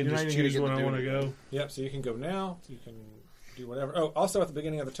basically in. can You're just not even choose gonna when get I to want to do go. anything. Yep, so you can go now. You can do whatever. Oh, also at the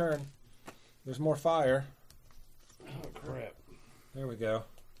beginning of the turn, there's more fire. Oh crap! There we go.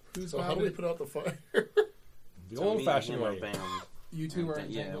 Who's So how do we bounded? put out the fire? The So me and old-fashioned him are way. bound. You two are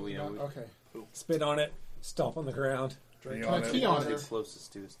Yeah, entangled, we you're are. not? Okay. Spit on it. Stomp on the ground. Drink Can I on key it. on The her?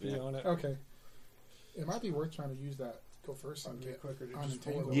 closest to us. Pee on it. Okay. It might be worth trying to use that. Go first and Might be get quicker to just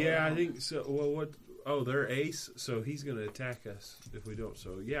unentangled. pull it Yeah, I think so. Well, what? Oh, they're ace, so he's going to attack us if we don't.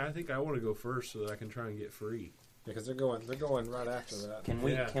 So yeah, I think I want to go first so that I can try and get free. Because they're going right after that. Can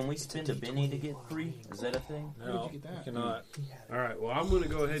we Yeah. can we spend a Benny to get free? Is that a thing? Where No, did you get that? you cannot. All right. Well, I'm going to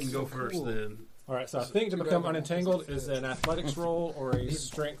go ahead and go first cool. then. All right, so I think to become unentangled is an athletics roll or a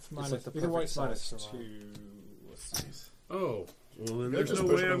strength minus. like the Either way, it's perfect size minus survival. 2. Oh, well then You there's just no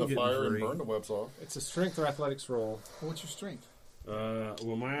push way them I'm in the getting fire free. and burn the webs off. It's a strength or athletics roll. What's your strength?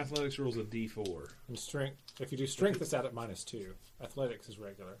 Well, my athletics roll's a D4. And strength. If you do strength, it's out at -2. Athletics is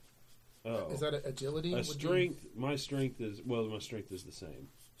regular. Oh, Is that agility? a Would strength? My strength is my strength is the same.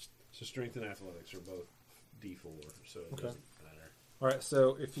 So strength and athletics are both D4, so it Okay. doesn't matter. All right.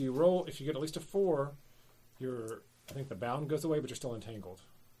 So if you get at least a 4, I think the bound goes away, but you're still entangled.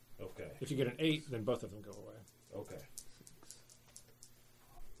 Okay. If you get an 8, then both of them go away. Okay.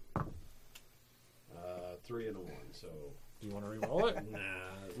 3 and a 1. So Do you want to re-roll it? nah.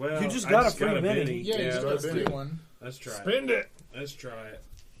 Well, You just I got a free got mini. mini. Yeah, you just got that's a free it. one. Let's try it. Spend it. Let's try it.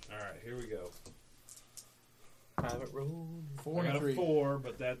 All right, here we go. Private roll. 4 I and got a a 3. 4,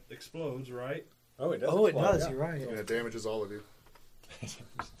 but that explodes, right? Oh, it does. Oh, it explode, does. yeah. You're right. And it damages all of you.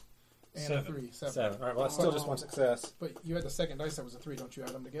 And 7. a 3. 7. 7. All right. Well, that's still just one success. But you had the second dice that was a 3. Don't you add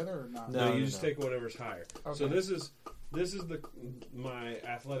them together or not? No. you just take whatever's higher. Okay. So this is my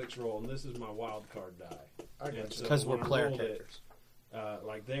athletics roll, and this is my wild card die. I And got so you. Because when we're I player rolled it, characters.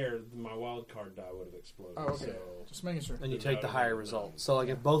 like there, my wild card die would have exploded. Oh, okay. So, Just making sure. And you Then take that the would higher be result. nine. So, like,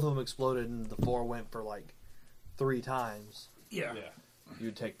 if both of them exploded and the 4 went for, like, 3 times, Yeah. yeah. you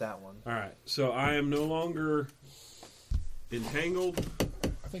would take that one. All right. So I am no longer entangled,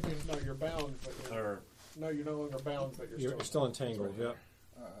 I think you're bound, but or you're no longer bound, but You're still entangled. Yep.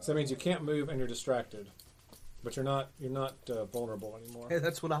 So that means you can't move and you're distracted, but you're not vulnerable anymore. Hey,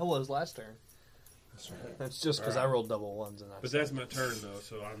 that's what I was last turn. That's right. That's just because I rolled double ones and I. but that's my turn though,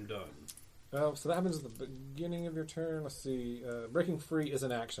 so I'm done. Oh, so that happens at the beginning of your turn. Let's see. Breaking free is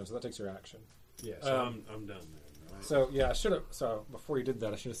an action, so that takes your action. Yeah. So Um, I'm done then. Right? So yeah, I should have. So before you did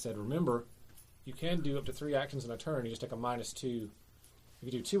that, I should have said, remember, you can do up to 3 actions in a turn. You just take a -2. If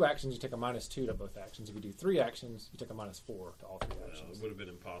you do 2 actions, you take a -2 to both actions. If you do 3 actions, you take a -4 to all 3 actions. it would have been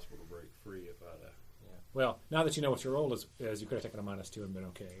impossible to break free if I'd. Yeah. Well, now that you know what your role is, you could have taken a -2 and been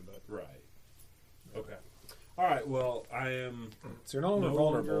okay. But Right. Okay. All right. Well, I am so you're no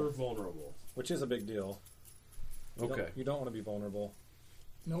longer vulnerable. which is a big deal. You Okay. you don't want to be vulnerable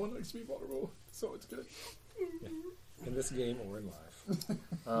No one likes to be vulnerable, so it's good. in this game or in life.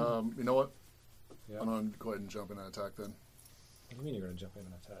 You know what? Yeah. I'm going to go ahead and jump in and attack then. What do you mean you're going to jump in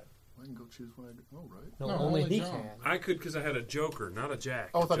and attack? I can go choose when I do. Oh, right. No, No, only only he John. can. I could because I had a joker, not a jack.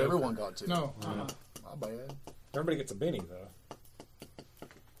 Oh, I thought Joker. everyone got to. No. My bad. Everybody gets a Benny though.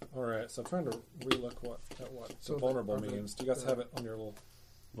 All right, so I'm trying to relook at what So vulnerable are the- means. Do you guys have it on your little?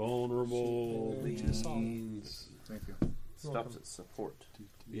 Vulnerable Sheet. means. Thank you. Stops at support.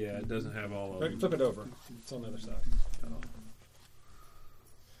 Yeah, it doesn't have all of Wait, them. flip it over. It's on the other side.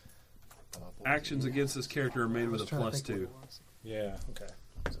 Actions against this character are made with a +2. Yeah. Okay.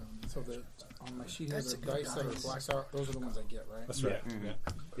 So on my sheet has a dice that are blacks out. Those are the ones I get, right? That's right. Yeah. Mhm. Yeah.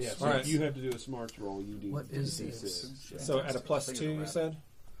 Yeah, so All right. if you have to do a smarts roll. You do. What is D6. this? Yeah. So at a +2, you said.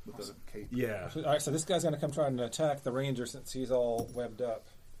 With the cape. Yeah. All right. So this guy's going to come try and attack the ranger since he's all webbed up.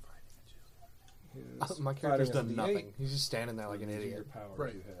 His My fighting character's is done a D8. nothing. He's just standing there like an These are your idiot. powers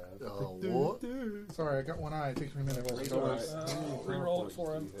Right. you have. What? Sorry, I got one eye. It takes me a minute to read All those. right. How many Reroll it PowerPoints for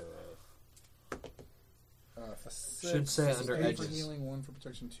do him. you have? Should say This is under 8 for edges. healing, 1 for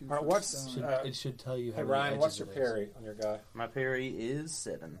protection, 2 All right, for what's- stun. It should tell you how Hey many Ryan, what's edges your it is. parry on your guy? My parry is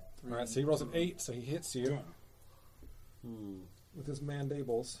 7. All right, so he rolls an 8, so he hits you with his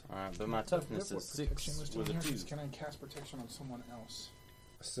mandibles. Alright, but my toughness What is protection 6 was with doing a here? 2. Can I cast protection on someone else?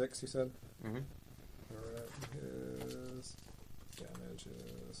 A 6, you said. Mm-hmm. All right, his damage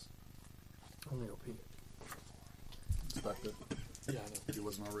is. Only OP. Expected. Yeah, I know. He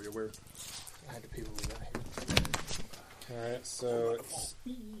wasn't already aware. I had to people we got here. All right, so it's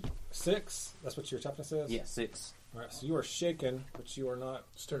 6. That's what your toughness is. Yeah, 6. All right, so you are shaken, but you are not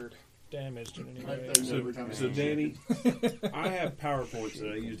Stirred. damaged in any I- way. I- So Danny, I have PowerPoints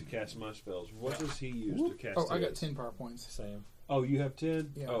that I use to cast my spells. What does he use to cast Oh, I got his? 10 power points. Same. Oh, you have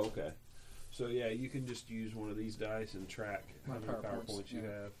 10? Yeah. Oh, okay. So yeah, you can just use one of these dice and track how My many PowerPoints, PowerPoints you yeah.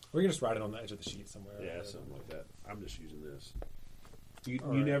 have. We can just write it on the edge of the sheet somewhere. Yeah, something like that. I'm just using this. You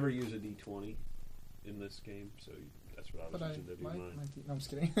All you right. never use a D20 in this game, so that's what I was But I using to do might, mine. no, I'm just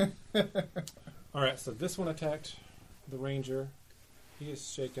kidding. All right, so this one attacked the ranger. He is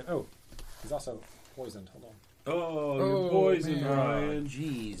shaken. Oh, he's also poisoned. Hold on. Oh, Oh, you're poisoned, man. Ryan.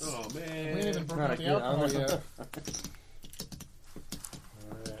 Jeez. Oh we ain't man, even broken Not out a the good alcohol omen. yet.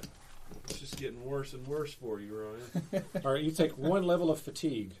 All right. it's just getting worse and worse for you, Ryan. All right, you take 1 level of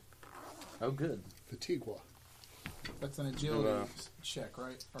fatigue. Oh, good. Fatigue what? That's an agility Wow. check,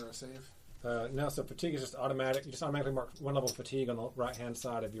 right? Or a save? No, so fatigue is just automatic. You just automatically mark 1 level of fatigue on the right hand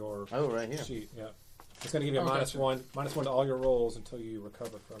side of your Oh, right here. sheet. Yeah. It's going to give you a Oh, minus gotcha. one to all your rolls until you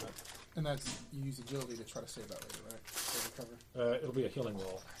recover from it. And that's you use agility to try to save that later, right? To recover. It'll be a healing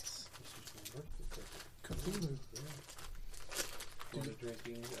roll. Cthulhu.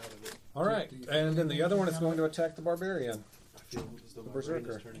 Drinking out of it. All right, do you and then the feel other one is anything going to attack the barbarian. I feel as though The my brain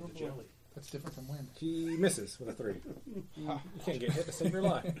berserker. is turning to jelly. That's different from wind. He misses with a 3. You can't get hit to save your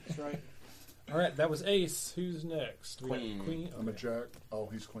life. That's right. All right, that was Ace. Who's next? We got Queen. Queen. I'm a Okay. jack. Oh,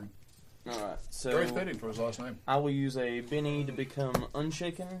 he's queen. Alright, so Very fitting for his last name. I will use a Benny to become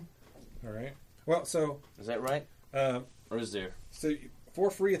unshaken. All right. Well, so Is that right? Or is there? for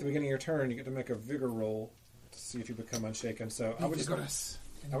free at the beginning of your turn, you get to make a vigor roll to see if you become unshaken. So I would just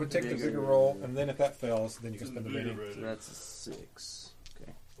I would take the vigor roll, and then if that fails, then you can spend the Benny. So that's a 6.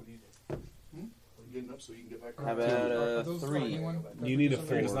 Okay. What are you doing? What are you getting up so you can get back? How about Are those 3? 21 You need a beverages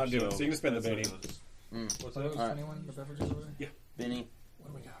 4. It does not do it, so you can spend the that's Benny. nice. What's Are those that? Alright. 21 the beverages over there? Benny. What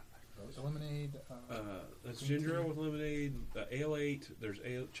do we got? The lemonade. That's ginger ale with lemonade, ale 8, there's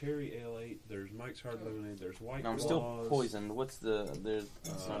cherry ale 8, there's Mike's Hard Lemonade, there's White No, I'm Claws. still poisoned. What's the... There's...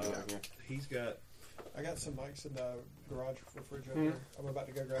 It's not over here. He's got I got some mics in the garage refrigerator. Hmm. I'm about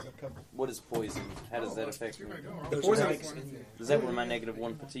to go grab a couple. What is poison? How does that affect me? The poison. Is that where my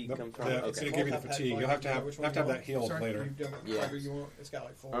 -1 fatigue Nope. comes from? Yeah, it's Okay. going to give you the fatigue. You'll have to have that healed Sorry, later. You've done Yeah. whatever you want. It's got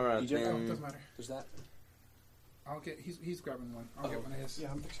like 4. Alright, Oh, then... doesn't matter. There's that. I'll get. He's grabbing one. I'll get one of his.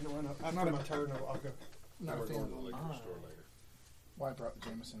 Yeah, I'm fixing to run up. Not After a- my turn, I'll go. Not a we're fan. going to the liquor store later. Well, I brought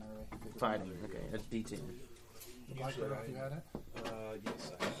Jameson early. Fighting. Okay, that's D10. The black widow, if you had it.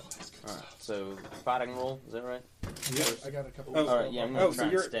 Yes, I have. Alright, so fighting roll, is that right? Yep. I got a couple. Oh, Alright, yeah, I'm Oh, gonna so try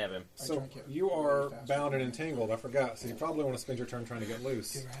and you're- stab him. So drank it you are really fast. bound and entangled. I forgot. So you probably want to spend your turn trying to get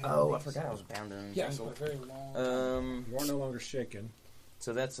loose. Oh, I forgot I was bound and Yes, but entangled. a very long. You are no longer shaken.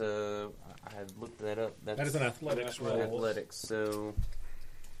 So that's a... I had looked that up. That's That is an athletics roll. athletics, so...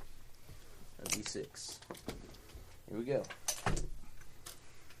 A D6. Here we go.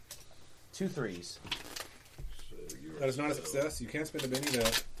 2 3s. That is not a success. You can spend a Benny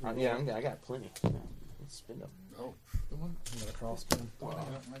to Yeah, I got plenty. Yeah, let's spin them. The one. I'm gonna cross spin. The one thing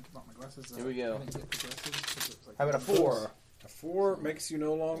I don't like about my glasses. Here we go. I didn't get progressives 'cause it was like How about a 4? A 4 makes you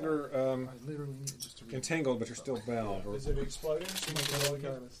no longer I literally need it just to read. entangled, but you're still bound. Or, Is it exploding?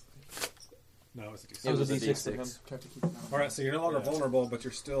 Regardless. no, it's a D6. It was a D6 of D6. Have to keep it down. All right, so you're no longer vulnerable, but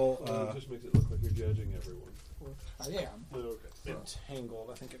you're still It just makes it look like you're judging everyone. I am. Okay. entangled.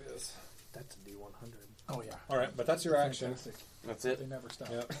 I think it is. That's a D100. Oh yeah. All right, but that's your action. Fantastic. That's They it. never stop.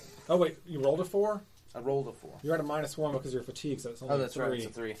 Yep. Oh wait, you rolled a 4. I rolled a 4. You're at a -1 because you're fatigued, so it's only Oh, that's 3. right. It's a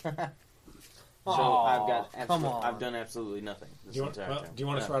 3. So Aw, I've got come absolutely, I've on. done absolutely nothing this Do you want? entire Well, time. do you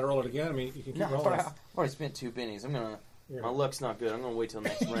want to try to roll it again? I mean, you can keep No, rolling. I've already spent 2 pennies. I'm gonna. You're My gonna, luck's not good. I'm gonna wait till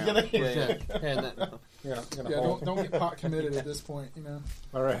next round. Yeah, and that, you're gonna Yeah, hold. don't get pot committed at this point. You know.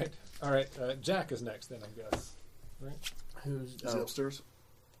 All right. Jack is next, then I guess. who's Is he upstairs?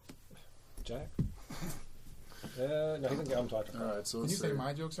 Jack. No, he didn't get. I'm talking. All right, so Can you let's say see.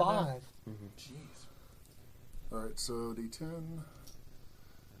 my jokes are bad? 5? Jeez. All right, so D10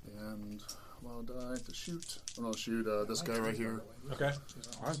 and wild die to shoot. I'm gonna shoot this guy right here. Okay.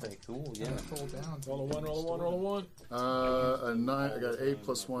 Aren't they cool? Yeah. Fold down. Roll a 1. Roll a 1. Roll a 1. A 9. I got 8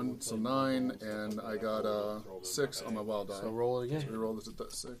 plus 1, so 9, and I got 6 on my wild die. So roll it So again. we roll this at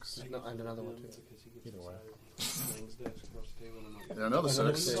that 6. No, and another one too. Either way. Yeah, another 6.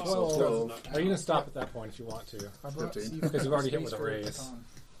 Another So 12. 12. Are you gonna stop at that point if you want to? I brought 15. Steve Because you've already hit Space with a for raise. Catan.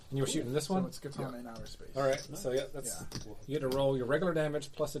 And you were shooting this So one. it's Catan in outer space. All right. So yeah, that's you get to roll your regular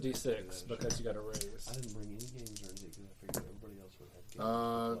damage plus a D6 because you got a I raise. didn't bring any games or anything because I figured everybody else would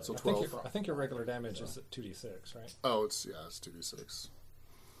have games. So I think 12. I think your regular damage is 2D6, right? Oh, it's 2d6.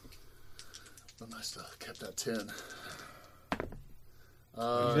 But nice to have kept that 10. You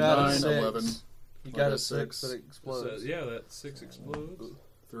got a 9, 6. 11, You got got a 6 6. that explodes. So, yeah, that 6 explodes.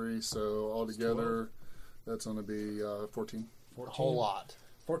 3. So altogether, that's going to be 14. 14. A whole lot.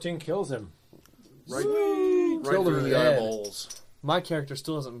 14 kills him. Right, Killed right him through in the the head. eyeballs. My character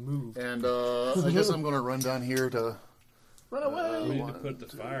still hasn't moved. And I guess I'm going to run down here to run away. We need to put the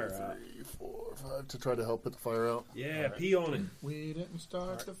fire out. 3, 4, 5 to try to help put the fire out. Yeah, pee on it. We didn't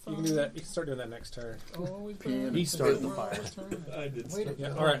start the fire. You can do that. You can start doing that next turn. Always He burning started since the fire. world was turning. I did. Wait a Yeah.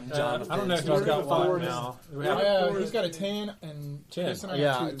 minute. All right. I don't know if he's got Four one is- now. We Yeah, have he's got a 10 and 10. Chris and I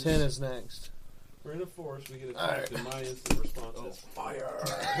Yeah, got 10 is next. We're in a forest. We get attacked, and my instant response is fire.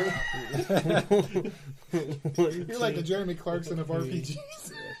 You're like the Jeremy Clarkson of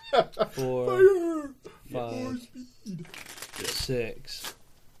RPGs. 4, 5, 6.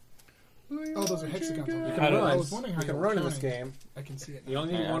 Oh, those are hexagons. You I can run. was wondering how You can were run in this counting. game. I can see it. You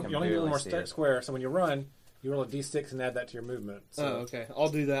only need Yeah, I one. can You only need one barely more see it. square. So when you run, You roll a d6 and add that to your movement. So. Oh, okay. I'll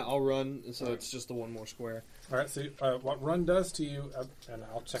do that. I'll run, so it's just the one more square. All right. So what run does to you, and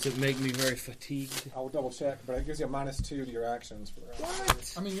I'll check. Does it make me very fatigued? I'll double check, but it gives you a -2 to your actions for the round.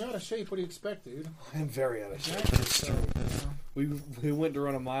 What? I mean, you're out of shape. What do you expect, dude? I'm very out of shape. So, We went to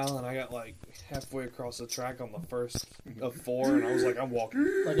run a mile, and I got like halfway across the track on the first of 4, and I was like, I'm walking.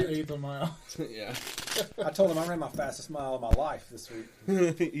 like an eighth of a mile. Yeah. I told him I ran my fastest mile of my life this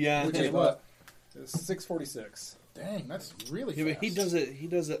week. Yeah. Which is what? It was 6:46. Dang, that's really Yeah, fast. but he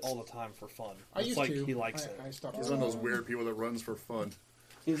does it all the time for fun. I It's used like to. he likes it. I stopped. He's one of those weird people that runs for fun.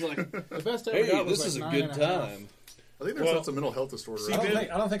 He's like, The best I ever hey, got was this is a like good 9.5. time. I think that's a mental health disorder. See, I Ben-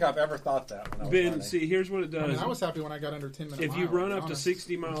 don't think I've ever thought that when I was Ben, running. see, here's what it I does. mean, I was happy when I got under 10 minutes. If you run up to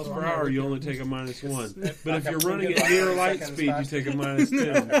 60 miles per I'm hour, not you with only you. take a -1. But Like if you're I'm running getting at like near 30 light seconds speed, you faster. take a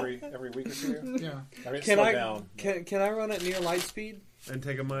 -10 every week or two. Yeah. I mean, Can slow I down. can I run at near light speed? and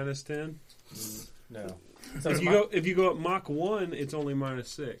take a -10. No. So If you go up Mach 1, it's only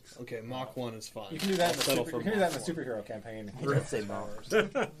 -6. Okay, Mach 1 is fine. you can do that. I'll settle You for can do that in Mach the 1. superhero campaign. Let's say Mach.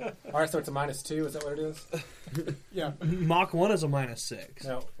 All right, so it's a -2. Is that what it is? Yeah. Mach 1 is a -6.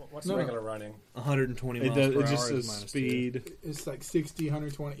 No. What's No. regular running? 120 It miles does. per It just hour is says -2. speed. It's like 60,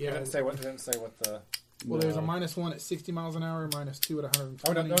 120. It Yeah. didn't say what. It didn't say what the. Well, there's a No. -1 at 60 miles an hour, -2 at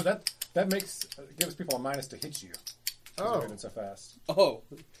 120. Oh no, that gives people a minus to hit you. 'Cause Oh. they're moving so fast. Oh.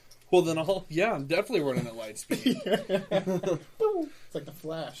 Well, then I'm definitely running at light speed. It's like the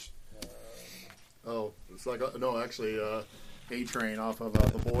Flash. Oh, it's like actually, A-Train off of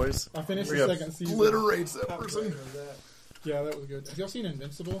The Boys. I finished Where the he second season. obliterates that person. Yeah, that was good. Have y'all seen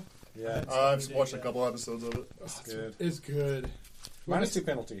Invincible? Yeah, I've watched a couple episodes of it. it's good. It's good. What -2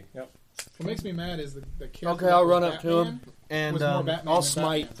 penalty. Yep. makes me mad is the character. Okay, that I'll was run up to Batman him and was more Batman I'll than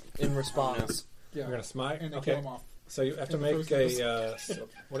smite Batman. in response. Yeah. You're gonna smite. And they Okay. kill him off. So you have to in the make first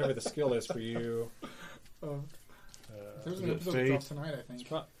whatever the skill is for you. There's Is an it episode faith? drops tonight, I think.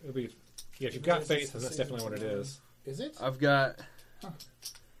 It'll be if you've got faith, then that's definitely what it is. Is it? I've got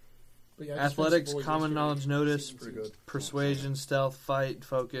But yeah, I just athletics, finished Boys common yesterday. knowledge, notice, Pretty good. persuasion, stealth, fight,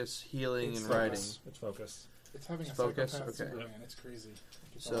 focus, healing, and writing. It's focus. It's having a Focus, psychopath okay. Superman. It's crazy.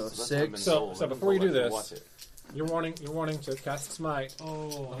 So That's not 6. been So sold. so I can before you go do back and this, watch it. you're wanting to cast smite.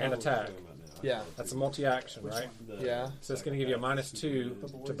 Oh, And attack. Yeah. That's a multi-action, right? Yeah. So it's going to give you a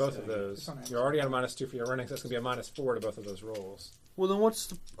 -2 to both of those. You're already at a -2 for your running, so it's going to be a -4 to both of those rolls. Well, then what's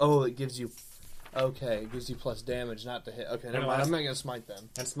the... Oh, it gives you... Okay, it gives you plus damage, not to hit. Okay, never mind. I'm not going to smite them.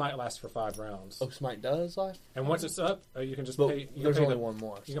 And smite lasts for 5 rounds. Oh, smite does life? And once it's up, you can just But pay. You there's can pay only the, one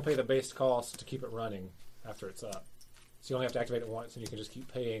more. You can pay the base cost to keep it running after it's up. So you only have to activate it once, and you can just keep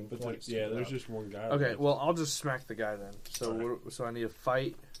paying But points. to yeah, get there's up. just one guy. Okay, well, I'll just smack the guy then. So so I need a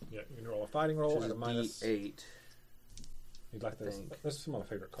fight, Yeah, you can roll a fighting roll which is at a a minus. D8. You'd like this? think. This is some of my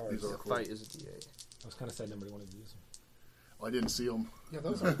favorite cards. These are The cool. fight is a D8. I was kind of sad nobody wanted to use them. I didn't see them. Yeah,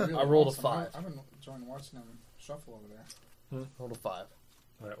 those are really I rolled a awesome. 5. I've been enjoying watching them shuffle over there. Roll a 5.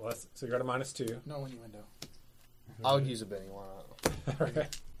 All right, well, so you're at a -2. No innuendo. I'll use a Benny. Why not? All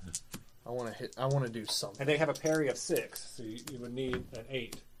right. I want to hit. I want to do something. And they have a parry of 6, so you would need an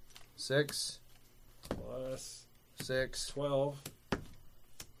 8 6, plus 6. 12,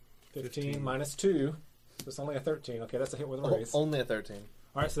 15 -2. So it's only a 13. Okay, that's a hit with a raise. Only a 13.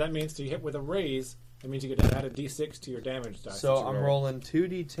 All right, so that means to hit with a raise, that means you get to add a d6 to your damage dice. So that you I'm roll. rolling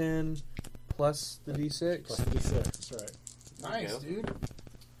 2d10 plus the d6. Plus the d6. That's right. Nice, go. dude.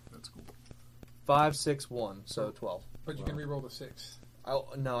 That's cool. 5, 6, 1. So 12. But you can re-roll the 6. Oh,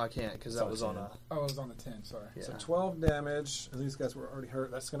 no, I can't because that was on a. Oh, it was on the 10. Sorry. Yeah. So 12 damage, and these guys were already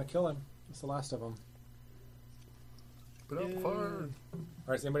hurt. That's going to kill him. That's the last of them. Put out fire. All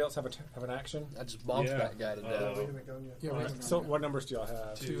right, does anybody else have an action? I just bonked Yeah. that guy to death. Yeah, All we right, haven't so gone what numbers do y'all have?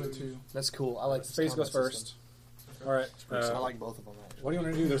 yet. 2 and 2. That's cool. I like this Space goes combat first. system. All right. I like both of them. Actually. What do you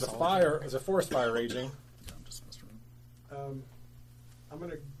want to do? There's a fire. There's a forest fire raging. Yeah, I'm just messing around. I'm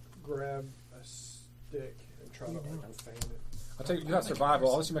gonna grab a stick and try to like fan it. I'll tell you, you got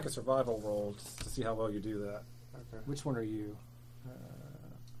survival. I'll let you make a survival roll to see how well you do that. Okay. Which one are you?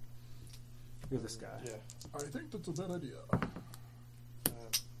 You're this guy. Yeah. I think that's a bad idea.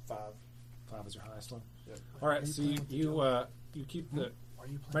 5. 5 is your highest one. Yep. All right, so you keep the Are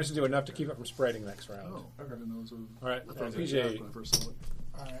you manage to do enough to keep it from spreading next round. Oh, I didn't know it was a... All right, I thought it was a PJ. when I first saw it.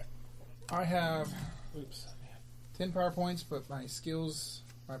 Alright. I have Oops. 10 power points, but my skills,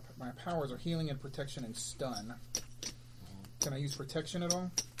 my powers are healing and protection and stun. Can I use protection at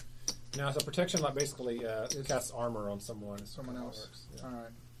all? Now, so protection like basically casts armor on someone. is Someone how it else. works. Yeah.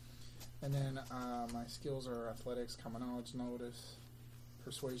 Alright. And then my skills are athletics, common knowledge, notice,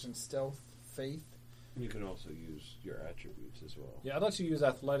 persuasion, stealth, faith. You can also use your attributes as well. Yeah, I'd let you use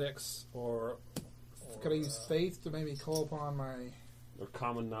athletics or Could I use faith to maybe call upon my Or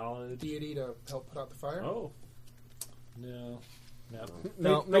common knowledge. deity to help put out the fire? Oh, No. No,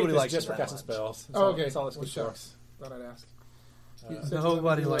 Faith nobody is likes just you for that casting much. spells. Oh, okay. That's all it's Well, good for. shucks. Thought I'd ask. Uh, You said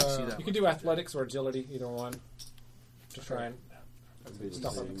Nobody you likes wanna you do, that You can do athletics or agility, either one, to try and it'd be the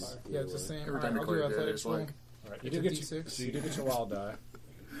Stop on the same fire. Yeah, it's the either way. same. Every Alright, time you I'll call do your deity, athletics it's roll. like, All right, It's you a do get D6. you do get your wild die.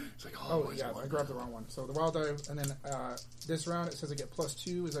 it's like, Oh, is yeah, it I like grabbed that? the wrong one. So the wild die, and then this round it says I get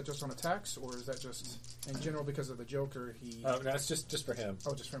 +2. Is that just on attacks, or is that just in general because of the Joker? Oh, no, it's just for him.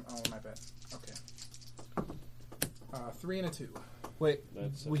 Oh, just from. Oh, my bad. Okay. 3 and a 2. Wait,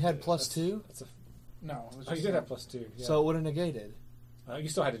 That's we had okay. +2, That's a, No, it was oh, you just did have +2. Yeah. so it would have negated. You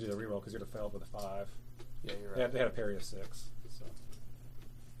still had to do the reroll because you'd have failed with a 5. Yeah, you're They had a parry of 6. So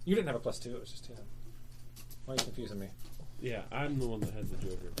you didn't have a +2. It was just him. Why are you confusing me? Yeah, I'm the one that had the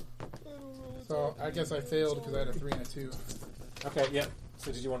Joker. So I guess I failed because I had a 3 and a 2. Okay, yeah.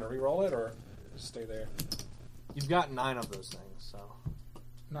 So did you want to reroll it or just stay there? You've got 9 of those things, so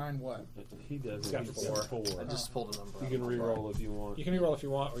 9 what? He does. He's got He's four. four. I just pulled a number. You out can of my butt. re-roll if you want. You can reroll if you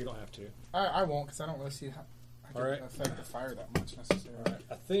want, or you don't have to. I won't because I don't really see how I can Alright. affect the fire that much necessarily. All right.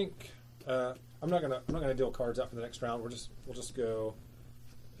 I think I'm not gonna deal cards out for the next round. We'll just go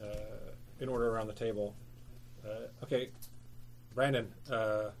in order around the table. Okay, Brandon.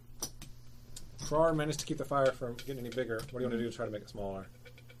 Krar managed to keep the fire from getting any bigger. What do you want to do to try to make it smaller?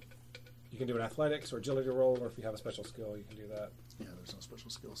 You can do an athletics or agility roll, or if you have a special skill, you can do that. Yeah, there's no special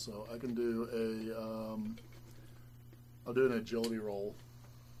skill, so I can do I'll do an agility roll.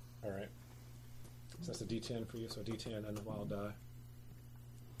 All right. So that's a D10 for you. So a D10 and a wild die.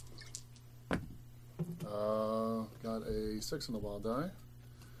 Got a 6 on the wild die.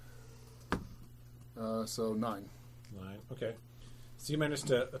 So 9. 9. Okay. So you managed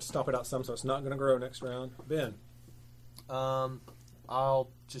to stop it out some, so it's not going to grow next round. Ben, I'll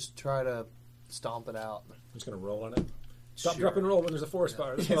just try to stomp it out. I'm just going to roll on it. Stop, Sure. drop, and roll when there's a forest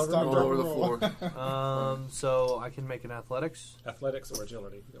fire. That's Yeah, what I stop, remember. All drop, over the roll. floor. So I can make an athletics. Athletics or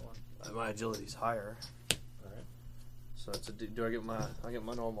agility. Go on. My agility's higher, All right. so it's a. Do I get my? I get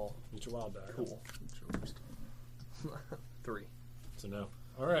my normal. Get your wild die. Cool. 3. So no.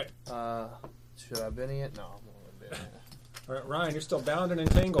 All right. Should I Benny it? No, I'm not gonna Benny it. All right, Ryan, you're still bound and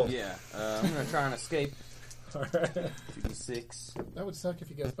entangled. Yeah, I'm gonna try and escape. All right. 2d6. That would suck if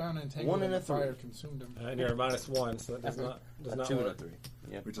you got bound and entangled 1 and and the a 3. fire consumed him. And you're a -1, so that does not 2 and a work. 3.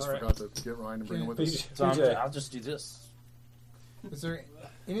 Yep. We just All right. forgot to get Ryan to bring him with us. So PJ. I'll just do this. Is there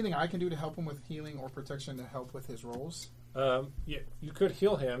anything I can do to help him with healing or protection to help with his rolls? Yeah, you could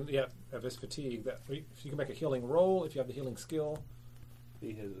heal him. Yeah, of his fatigue. That if you can make a healing roll, if you have the healing skill.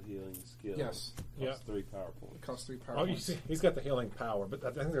 He has a healing skill. Yes. Plus Yeah. 3 power It points. costs 3 power Oh, you points. see, he's got the healing power, but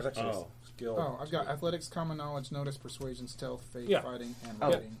I think there's actually Oh. a skill. Oh, I've got athletics, common knowledge, notice, persuasion, stealth, faith, Yeah. fighting, and Oh.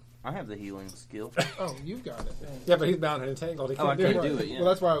 writing. I have the healing skill. Oh, you've got it. Yeah, but he's bound and entangled. He Oh, I can't can't do it. do it. Yeah. Well,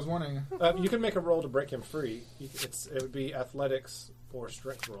 that's why I was wondering. You can make a roll to break him free. It would be athletics or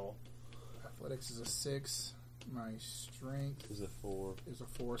strength roll. Athletics is a 6. My strength Is a 4. is a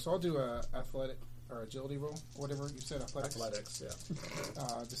 4. So I'll do a athletic or agility roll, whatever you said. Athletics. Athletics,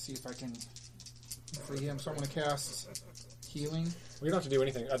 yeah. To see if I can free him. So I'm going to cast healing. Well, you don't have to do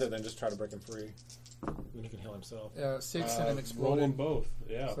anything other than just try to break him free. Then he can heal himself. 6 and an Roll them exploded. both.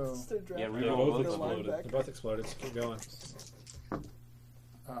 Yeah. So Yeah, They reroll both both of them. exploded. They both exploded. So keep going.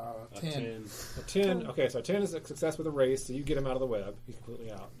 A 10. A 10. Okay, so a 10 is a success with a raise, so you get him out of the web. He's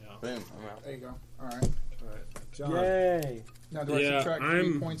completely out now. Boom, I'm out. There you go. All right. All right, John. Yay! Now, do I Yeah, subtract 3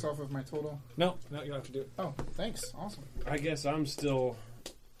 I'm- points off of my total? No, you don't have to do it. Oh, thanks. Awesome. I guess I'm still.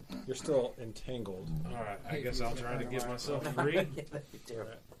 You're still entangled. All right. I Hey, guess you I'll can try to find get a myself way. free. All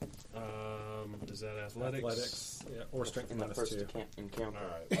right. Is that athletics? Athletics, yeah, or strength In the first -2. encounter. All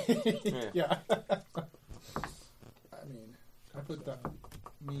right. Yeah. Yeah. I mean, I put that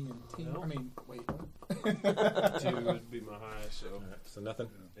me and team. No. I mean, wait. 2 would be my highest. So All right, so nothing.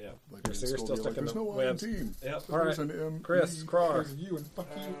 yeah. Like in So you're school, still be stuck in there's the no I in webs. team. Yep. All right, There's an M, Chris, E. Krar. There's you and fuck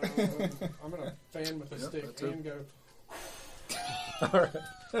you. I'm gonna fan with a Yep, stick that's it. and go. All right.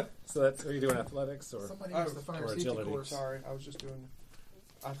 So that's are you doing athletics or Somebody Oh, needs the fire or safety agility. course. Sorry, I was just doing.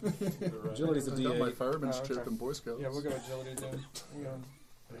 agility's a I got my D8? fireman's Oh, chip okay. in Boy Scouts. Yeah, we'll go agility then. Hang on.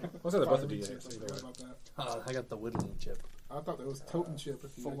 What's that? Both a Fireman D8. chip, So I either forgot way. about that. I got the whittling chip. I thought that was totem chip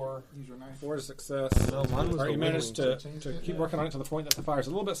if you use your knife. 4 is success. No, mine was All right, the you managed to, whittling chip. keep working on it to the point that the fire's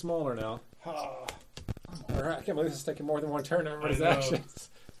a little bit smaller now. All right, I can't believe this is taking more than one turn. Everybody's I know. actions.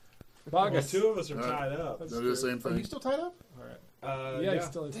 Well, Bogus. 2 of us are All right. tied up. That's They'll do the true. same Are you thing. still tied up? All right. Yeah. Yeah, he's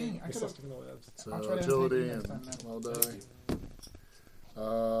still, Dang, I he's still could've- sticking the webs. So I'll try to agility entangle you and next time, well die.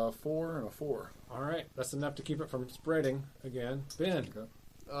 4 and a 4. All right, that's enough to keep it from spreading again. Ben. Okay.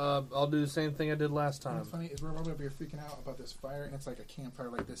 I'll do the same thing I did last And time. what's funny is we're all over here freaking out about this fire, and it's like a campfire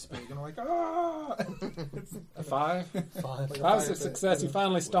like this big, and we're like, ah! A 5? Five. Like a 5's fire a pit. success. You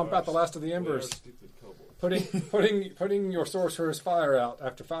finally stomp out the last of the embers. Stupid kobold. Putting your sorcerer's fire out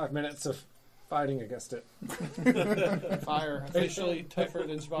after 5 minutes of fighting against it. Fire officially tougher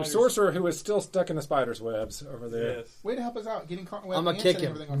than The spiders. sorcerer who is still stuck in the spider's webs over there. Yes. Way to help us out, getting caught in web I'ma and kick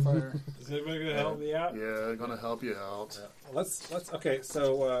setting him. everything on fire. Is anybody going to help me out? Yeah, gonna help you out. Let's okay.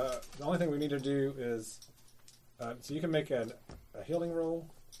 So the only thing we need to do is so you can make a healing roll,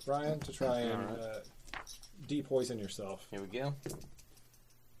 Brian, to try and de-poison yourself. Here we go.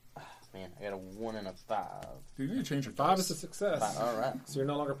 Ah, man, I got a 1 and a 5. Dude, you need to change your 5 dice. is a success. All right. So you're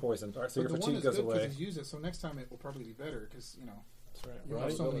no longer poisoned. All right, so But your the one fatigue is goes good because away. he's used it, so next time it will probably be better because, That's right. you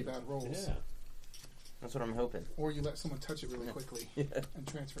have so many bad rolls. Yeah. That's what I'm hoping. Or you let someone touch it really quickly Yeah. and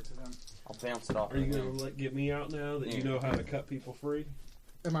transfer it to them. I'll bounce it off. Are you right going now. to get me out now that you Yeah. know how to cut people free?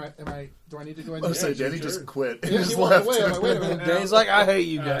 Do I need to go I ahead was and say Yeah, Danny sure. just quit. Yeah, He just he walked left. away. I'm like, wait a minute. Danny's like, I hate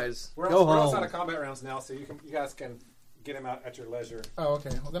you guys. We're Go outside home. of combat rounds now, so you guys can get him out at your leisure. Oh,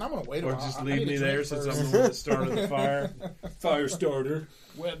 okay. Well, then I'm going to wait a Or while. just I leave need me to there drink since first. I'm the one that started the fire? Fire starter.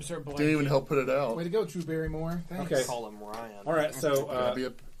 Webs are blank. Didn't even help put it out. Way to go, Drew Barrymore. Thanks. Okay. Call him Ryan. All right, so Can I be a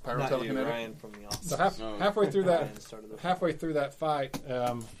Not pyro you, telekinetic? Ryan from the office. so No. halfway through that Ryan started the halfway through that fight,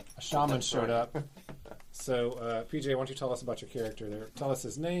 a shaman showed up. So, PJ, why don't you tell us about your character there? Tell us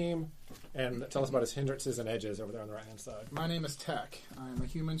his name, and tell us about his hindrances and edges over there on the right-hand side. My name is Tech. I'm a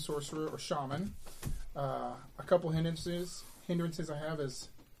human sorcerer or shaman. A couple hindrances I have is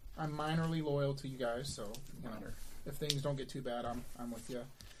I'm minorly loyal to you guys, so if things don't get too bad, I'm with you.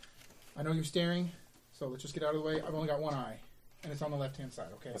 I know you're staring, so let's just get out of the way. I've only got one eye, and it's on the left-hand side.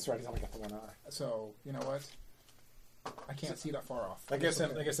 Okay, That's right, he's only got the one eye. so you know what? I can't see that far off. That gives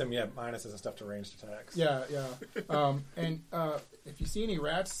It's him, okay. minuses and stuff to ranged attacks. Yeah. And if you see any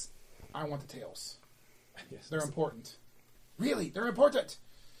rats, I want the tails. Yes. They're important. Really, they're important.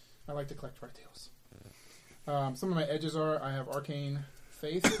 I like to collect rat tails. Some of my edges are I have arcane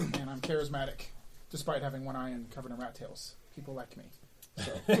faith and I'm charismatic, despite having one eye and covered in rat tails. People like me.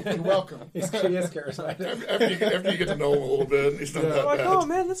 So you're welcome. He is charismatic. After you get to know him a little bit, he's not Yeah. that like, bad. oh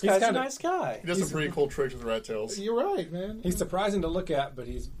man, this He's guy's a kinda- nice guy. He does some pretty cool tricks with rat tails. You're right, man. He's surprising to look at, but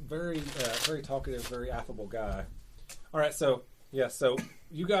he's very talkative, very affable guy. All right, so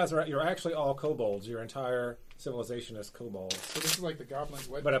you guys you're actually all kobolds. Your entire civilization is kobolds. So this is like the Goblin's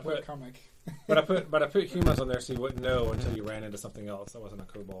web But I put- comic. But I put humans on there so you wouldn't know until you ran into something else that wasn't a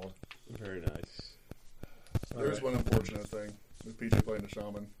kobold. Very nice. There's Alright. one unfortunate thing with PJ playing the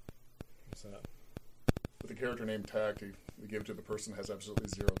shaman. What's that? With the character named Tact, we give it to the person who has absolutely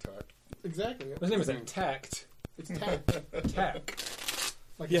zero tact. Exactly. His name is Tact. It's tack. Tack.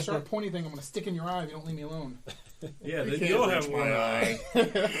 Like a sharp pointy thing I'm going to stick in your eye if you don't leave me alone. Yeah, You then can't you'll reach have my one eye.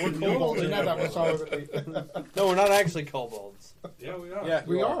 We're kobolds. You're not that much taller than me. No, we're not actually kobolds. Yeah, we are. Yeah,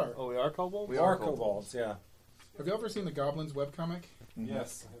 We you are. Oh, we are kobolds? We are kobolds. Yeah. Have you ever seen the Goblin's webcomic?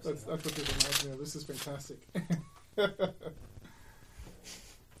 Yes. That's what this reminds me of. This is fantastic.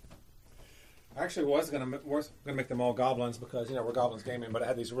 I actually was gonna make them all goblins because we're goblins gaming, but I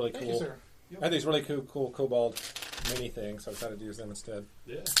had these really Thank you, cool. sir. I had these really cool kobold mini things, so I decided to use them instead.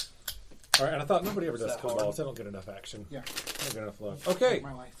 Yeah. All right, and I thought nobody ever does that hard? kobolds; they don't get enough action. Yeah. They don't get enough love. Okay,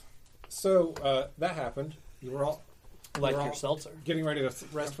 My life. so that happened. You were all Like We're your all- seltzer. getting ready to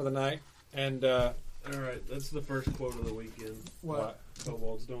rest for the night, and All right, that's the first quote of the weekend. What?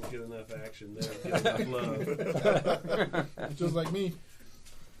 Kobolds don't get enough action. They don't get enough love. Just like me.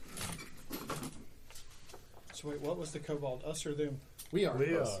 So wait, what was the kobold? Us or them? We are.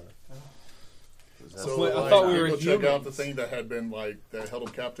 We are. So Wait, I like, thought we you were go check out humans. the thing that had been that held him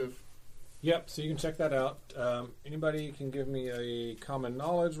captive. Yep, so you can check that out. Anybody can give me a common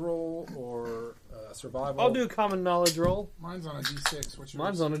knowledge roll or survival. I'll do a common knowledge roll. Mine's on a D6. What's yours?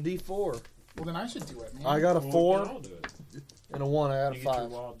 Mine's on a D4. Well, then I should do it, man. I got a Well, we 4 can all do it. and a 1 out You of get your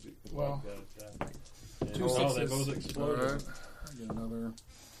 5. wild Well, attack. And two they sixes. both exploded. Alright. I get another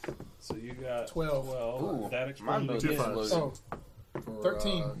So you got 12. 12. Ooh, That mine exploded both again. fives. Oh, for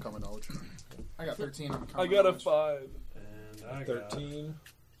 13. common knowledge. I got 13 on the I common got a knowledge. 5. And I 13,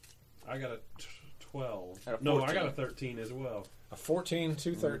 got a 12. Got a No, I 14. got a 13 as well. a 14,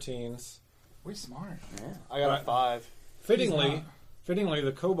 two 13s. We smart. Yeah. I got Right. a 5. Fittingly,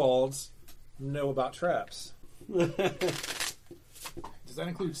 the kobolds know about traps. Does that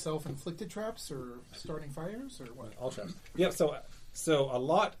include self-inflicted traps or starting fires or what? All traps. Yep. So a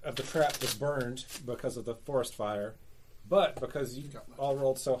lot of the trap was burned because of the forest fire, but because you all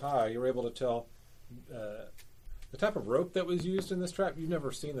rolled so high, you were able to tell the type of rope that was used in this trap. You've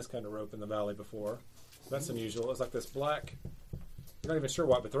never seen this kind of rope in the valley before. That's unusual. It's like this black You're not even sure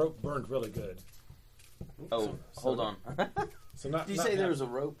what, but the rope burned really good. Oh, hold on. So not. Did you not say half- there was a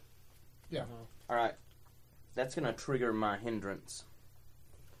rope? Yeah. All right. That's going to trigger my hindrance.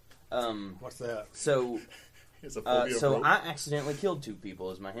 What's that? So It's a phobia of rope. I accidentally killed 2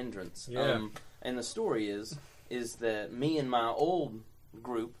 people as my hindrance. Yeah. And the story is that me and my old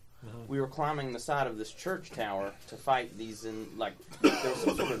group, we were climbing the side of this church tower to fight these there was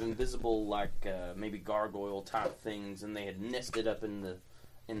some sort of invisible maybe gargoyle type things, and they had nested up in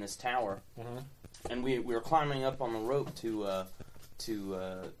this tower, and we were climbing up on the rope to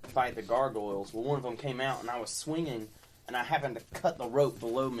fight the gargoyles. Well, one of them came out, and I was swinging, and I happened to cut the rope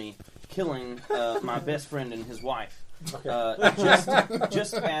below me, killing my best friend and his wife.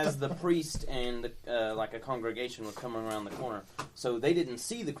 Just as the priest and a congregation were coming around the corner. So they didn't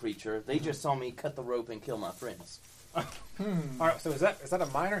see the creature. They just saw me cut the rope and kill my friends. All right. So is that a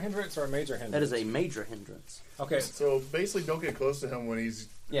minor hindrance or a major hindrance? That is a major hindrance. Okay. So basically, don't get close to him when he's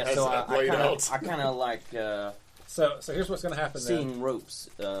has So that I laid out. kind of like So here's what's going to happen. Then seeing ropes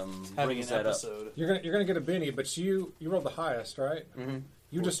Having brings an that up. episode. you're gonna get a Benny, but you rolled the highest, right? Mm-hmm.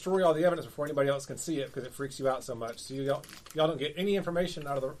 You destroy all the evidence before anybody else can see it because it freaks you out so much. So y'all don't get any information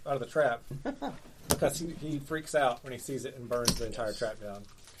out of the trap because he freaks out when he sees it and burns the entire trap down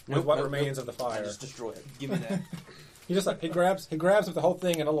with what remains of the I fire. just destroy it. Give me that. He just he grabs up the whole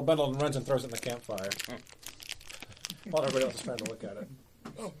thing in a little bundle and runs and throws it in the campfire while everybody else is trying to look at it.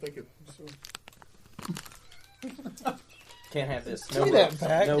 Oh, thank you. Can't have this. Give me that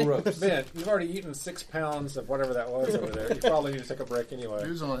back. No ropes. Ben, you've already eaten 6 pounds of whatever that was over there. You probably need to take a break anyway.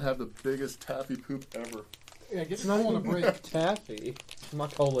 You're gonna have the biggest taffy poop ever. Yeah, get your on a break. Taffy. My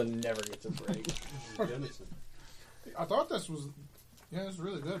colon never gets a break. Venison. I thought this was, it's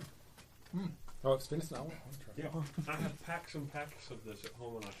really good. Oh, it's finished now. Yeah, I have packs and packs of this at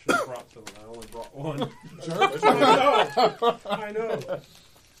home, and I should have brought some, and I only brought one. I know.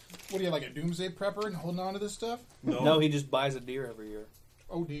 What are you, like a doomsday prepper and holding on to this stuff? No, he just buys a deer every year.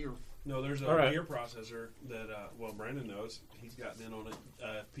 Oh dear. No, there's a All right. deer processor that, Brandon knows. He's gotten in on it.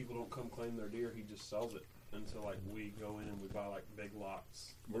 If people don't come claim their deer, he just sells it. And so, we go in and we buy, big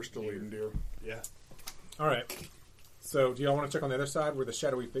lots. We're still eating deer. Yeah. All right. So, do y'all want to check on the other side where the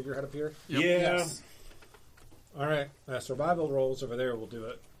shadowy figure had appeared? Yeah. Yes. All right. Survival rolls over there will do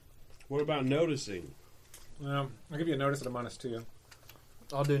it. What about noticing? I'll give you a notice at a -2.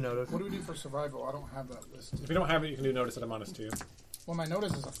 I'll do notice. What do we do for survival? I don't have that list. If you don't have it, you can do notice at a -2. Well, my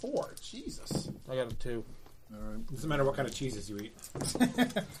notice is a 4. Jesus. I got a 2. All right. Doesn't matter what kind of cheeses you eat.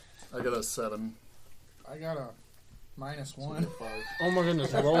 I got a 7. I got a -1. Oh my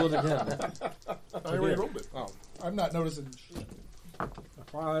goodness, roll it again. I already rolled it. I'm not noticing shit. A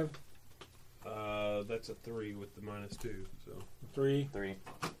 5, That's a 3 with the -2. So 3. 3.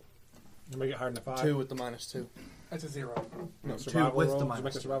 You make it higher than a 5. 2 with the -2. That's a 0. No, 2 survival with roll. the Did you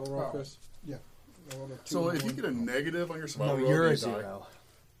make a -2. survival roll, Oh. Chris? So if you get a negative on your survival No, roll, you're you a die. 0.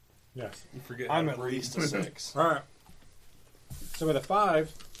 Yes. you forget. I'm how at to least a 6. All right. So with a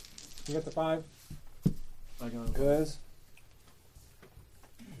 5, you get the 5. I got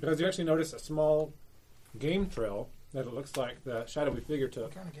Because you actually notice a small game trail that it looks like the shadowy figure took.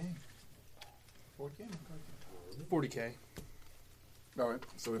 What kind of game? Board game? 40K. All right.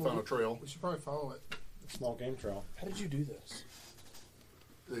 So we found a trail. We should probably follow it. A small game trail. How did you do this?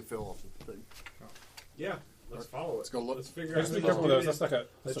 They fell off the thing. Yeah, let's follow it. Let's go look. Let's figure Just out. be who careful with those those. That's like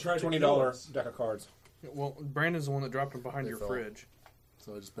They a tried to $20 kill us. deck of cards. Well, Brandon's the one that dropped them behind They your fell. fridge.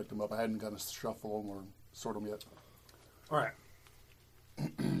 So I just picked them up. I hadn't kind of shuffle them or sort them yet. All right.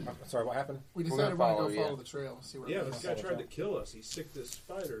 Sorry, what happened? We We're decided gonna we're going to follow, go follow the trail. See where Yeah, it this goes. guy tried to kill us. He sicked his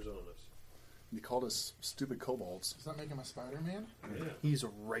spiders on us. He called us stupid kobolds. Does that make him a Spider-Man? Yeah. He's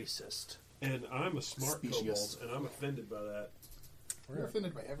racist. And I'm a smart Specious. kobold, and I'm offended by that. We're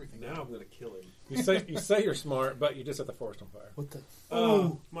offended by everything. Now I'm going to kill him. You say you're smart, but you just set the forest on fire. What the?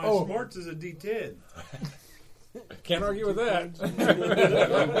 My smarts is a D10. Can't argue with that.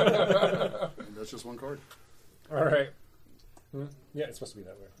 And that's just one card. All right. Yeah, it's supposed to be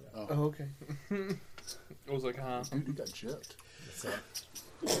that way. Yeah. Oh, okay. I was like, huh? Dude, you got gypped.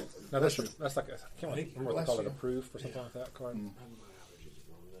 Now that's like a, I can't remember what they Bless call it, you. a proof or something like that card.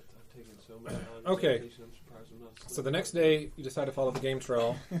 I've taken so many Okay. medication, I'm surprised I'm not So the next day, you decide to follow the game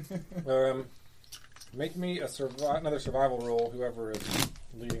trail. Make me another survival roll, whoever is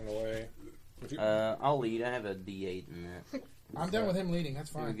leading the way. Would you- I'll lead. I have a D8 in that. I'm done with him leading.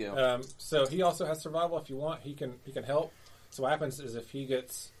 That's Here we fine. go. so he also has survival. If you want, he can help. So what happens is if he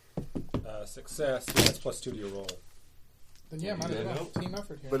gets success, he gets +2 to your roll. Then yeah, might as Yeah, well. no. Team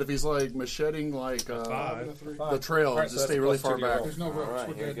effort here. But if he's like macheting like 5. the trail, All right, just so stay that's really +2 far to your back. roll. There's no All ropes. right,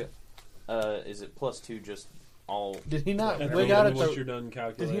 We're here we good. go. Is it +2 just all. Did he not At wig the out end, at once the? you're done Did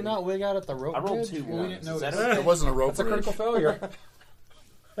calculating. he not wig out at the rope I rolled bridge? 2 Well, we ones. didn't Is that notice. It wasn't a rope That's a critical bridge. failure.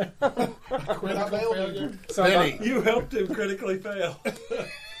 Critical failure. So Benny. You helped him critically fail.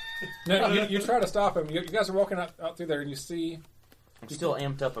 no, you try to stop him. You guys are walking out through there, and you see. I'm still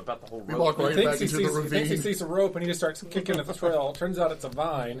amped up about the whole We rope. walk He right thinks back he into the sees, he thinks he ravine. sees a rope, and he just starts kicking at the trail. Turns out it's a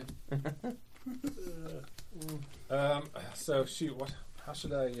vine. So shoot, what? How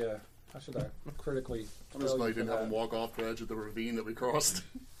should I critically? I'm just fail glad you you didn't for have him that? walk off the edge of the ravine that we crossed.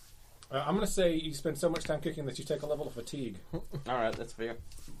 I'm going to say you spend so much time kicking that you take a level of fatigue. All right, that's fair.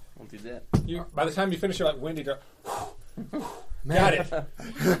 We'll do that. By the time you finish, you're like windy. Got it.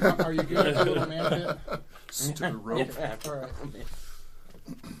 Are you good at the little man pit? Stupid rope. Yeah. All right.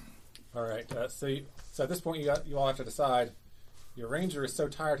 All right. So at this point, you all have to decide. Your ranger is so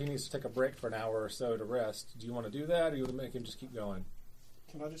tired he needs to take a break for an hour or so to rest. Do you want to do that, or do you want to make him just keep going?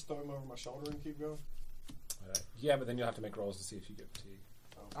 Can I just throw him over my shoulder and keep going? Yeah, but then you'll have to make rolls to see if you get fatigue.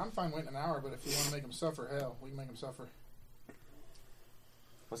 I'm fine waiting an hour, but if you want to make him suffer, hell, we can make him suffer.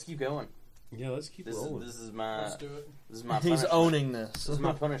 Let's keep going. Yeah, let's keep rolling. This is my Let's do it. this is my He's punishment. owning this. This is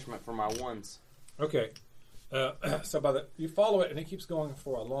my punishment for my ones. Okay. So you follow it, and it keeps going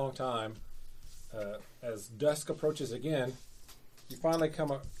for a long time. As dusk approaches again, you finally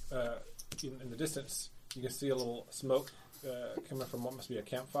come up in the distance. You can see a little smoke coming from what must be a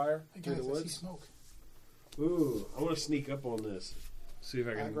campfire Hey through guys, the I see woods. smoke. Ooh, I want to sneak up on this. See if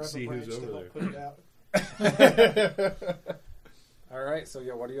I I can grab see a branch who's to over help there. put it out. All right. So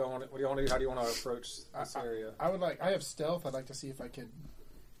yeah, what do you want to do? How do you want to approach this area? I have stealth. I'd like to see if I could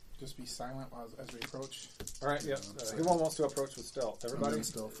just be silent as we approach. All right. Yeah. Who wants to approach with stealth? Everybody.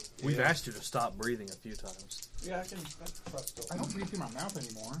 Stealth. We've asked you to stop breathing a few times. Yeah, I can trust it. I don't breathe through my mouth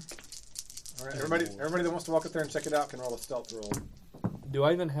anymore. All right. Everybody that wants to walk up there and check it out can roll a stealth roll. Do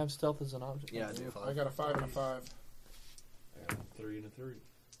I even have stealth as an object? Yeah, I do. I got a 5 and a 5. 3 and a 3.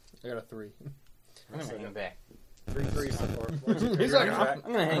 I got a 3. I'm gonna hang back. 3 so far. He's like, I'm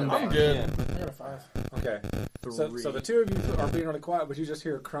gonna hang back. I'm good. I got a 5. Okay. So the two of you are being really quiet, but you just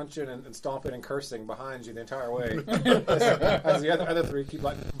hear crunching and stomping and cursing behind you the entire way. as the other three keep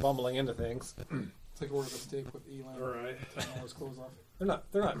like bumbling into things. It's like order the steak with Elon. All right. Taking all his clothes off. They're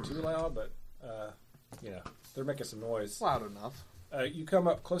not too loud, but they're making some noise. Loud enough. You come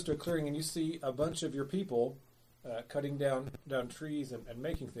up close to a clearing and you see a bunch of your people cutting down trees and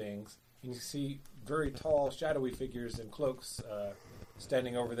making things. And you see very tall, shadowy figures in cloaks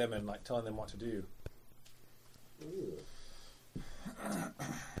standing over them and like telling them what to do.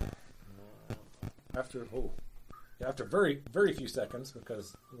 After very, very few seconds,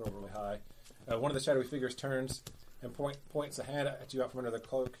 because you roll really high, one of the shadowy figures turns and points a hand at you out from under the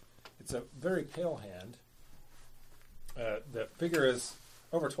cloak. It's a very pale hand. The figure is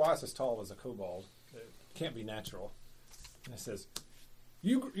over twice as tall as a kobold. It can't be natural. And it says,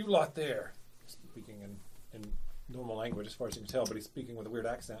 "You lot there," speaking in normal language as far as you can tell, but he's speaking with a weird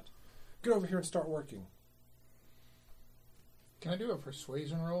accent. "Get over here and start working." Can I do a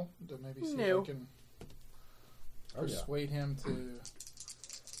persuasion roll to maybe see No. if I can Oh, yeah. persuade him to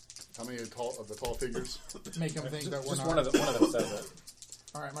How many of the tall figures? make him think that we're Just not? one of them says it.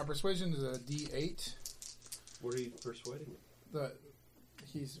 All right, my persuasion is a D8. What are you persuading?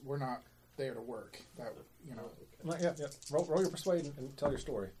 We're not there to work. That Yeah. Roll your persuade and tell your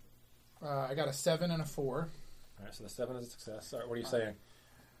story. I got a 7 and a 4. All right, so the 7 is a success. Sorry, what are you saying?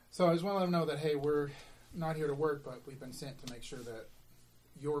 So I just want to let them know that hey, we're not here to work, but we've been sent to make sure that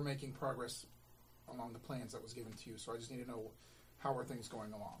you're making progress along the plans that was given to you. So I just need to know how are things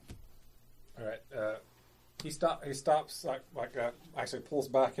going along. All right. He stops actually pulls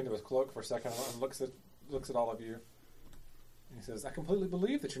back into his cloak for a second and looks at all of you. And he says, "I completely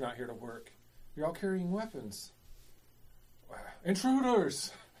believe that you're not here to work. You're all carrying weapons.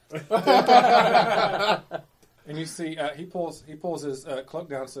 Intruders!" And you see he pulls his cloak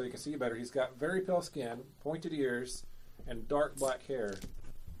down so you can see better. He's got very pale skin, pointed ears, and dark black hair.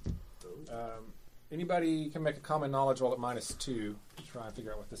 Anybody can make a common knowledge roll at -2 to try and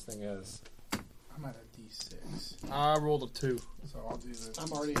figure out what this thing is. I'm at a D6, I rolled a 2. so I'll do this. I'm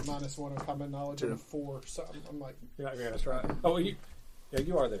already at -1 on common knowledge and a 4, so I'm like, You're not going to try. Oh, you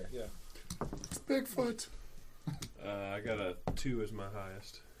are there. Yeah. Bigfoot. I got a 2 as my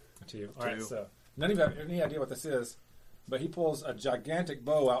highest. To you. All right. So none of you have any idea what this is, but he pulls a gigantic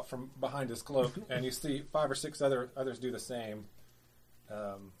bow out from behind his cloak, and you see 5 or 6 others do the same.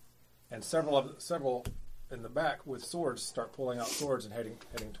 And several in the back with swords start pulling out swords and heading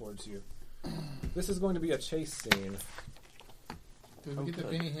towards you. This is going to be a chase scene. Did we get the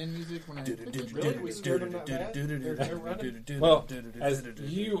Benny Hinn music when I... Really? We scared them that bad? They're running? Well, as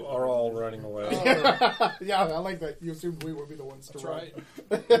you are all running away, Yeah, I like that. You assumed we would be the ones to That's run.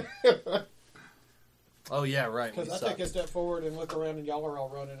 right. Oh yeah, right. Because I take a step forward and look around and y'all are all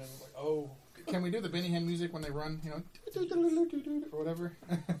running and like, oh. Can we do the Benny Hinn music when they run? You know, or whatever.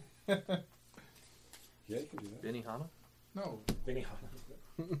 yeah, you can do that. Benny Hanna? No. Benny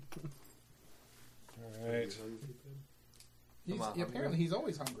All right. Apparently he's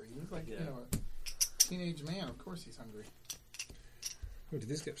always hungry. He's like, Yeah. you know, a teenage man. Of course he's hungry. Oh, did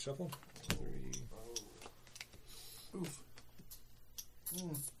these get shuffled? 3. Oof.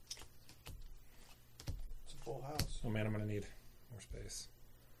 It's a full house. Oh man, I'm gonna need more space.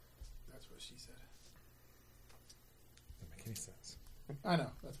 That's what she said. Doesn't make any sense. I know.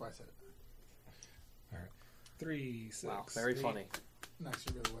 That's why I said it. All right. 3, 6. Wow, very funny. No, she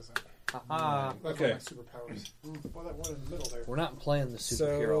really wasn't. Haha. That's Okay. one of my superpowers. Well, that one in the middle there. We're not playing the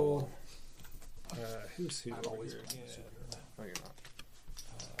superhero. So, who's who? I'm over always here? playing Yeah. No, you're not.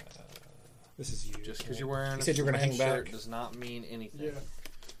 This is you. Just because right? you're wearing You said you were gonna Superman hang shirt back. does not mean anything. Yeah.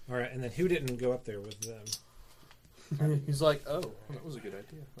 All right, and then who didn't go up there with them? He's like, oh, that was a good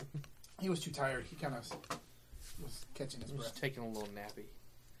idea. He was too tired. He kind of was catching his He was breath. taking a little nappy.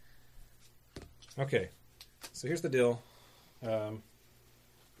 Okay, so here's the deal. Get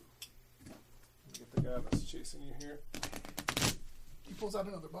the guy that's chasing you here. He pulls out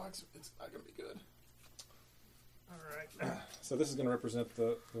another box. It's not going to be good. All right. So this is going to represent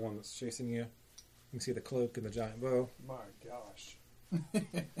the one that's chasing you. You can see the cloak and the giant bow. My gosh.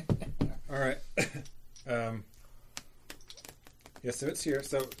 All right. Yeah, so it's here.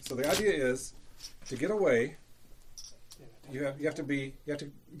 So the idea is to get away. You have to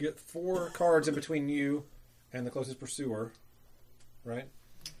get 4 cards in between you and the closest pursuer, right?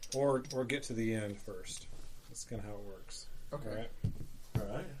 Or get to the end first. That's kind of how it works. Okay. All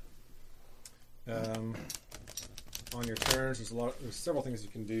right. On your turns, there's several things you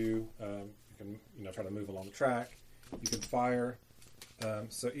can do. You can try to move along the track. You can fire.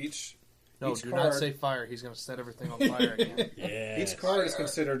 So each No, each do card, not say fire. He's going to set everything on fire again. Yeah. Each card is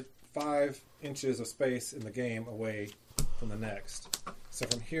considered 5 inches of space in the game away from the next. So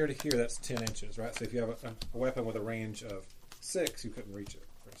from here to here, that's 10 inches, right? So if you have a weapon with a range of 6, you couldn't reach it,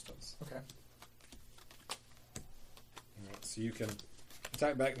 for instance. Okay. All right, so you can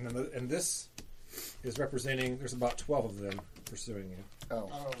attack back, and this is representing. There's about 12 of them pursuing you. Oh.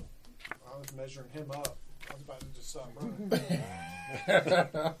 Oh, I was measuring him up. I was about to just stop running.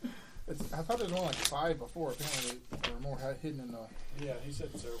 I thought there was only like 5 before. Apparently, there were more hidden in the Yeah, he said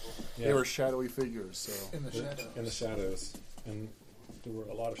several. They were shadowy figures, so. shadows. In the shadows, and there were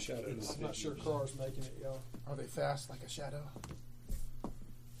a lot of shadows. I'm not sure Crar's making it, y'all. Are they fast like a shadow?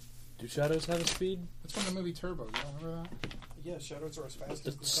 Do shadows have a speed? It's from the movie Turbo. You don't remember that? Yeah, shadows are as fast The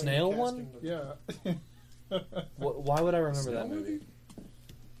as the snail thing one? casting them. Yeah. Why would I remember that movie?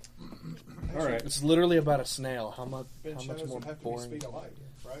 All right. It's literally about a snail. How much? Ben, How much shadows more would have to be boring? speed of light,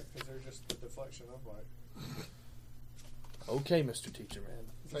 right? Because they're just the deflection of light. Okay, Mr. Teacher Man.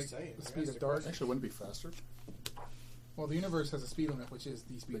 It's Just like saying, the man, speed that's of the dark. Actually, wouldn't it be faster? Well, the universe has a speed limit, which is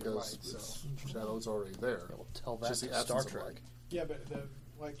the speed of light. Because So its shadow's already there. Yeah, we'll tell It's that just the to Star absence of Trek. light. Yeah, but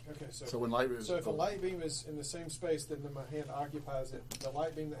okay, So when light is so if a light beam is in the same space that my hand occupies it, the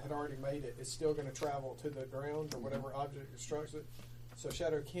light beam that had already made it is still going to travel to the ground or whatever object obstructs it. So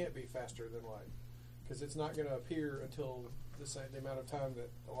shadow can't be faster than light because it's not going to appear until the amount of time that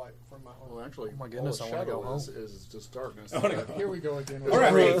the light from my Well, arm. actually, Oh my goodness, all I a wanna shadow go is just darkness. here we go again. It's All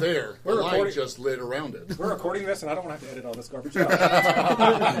right. right there. The We're light recording- just lit around it. We're recording this, and I don't want to have to edit all this garbage out.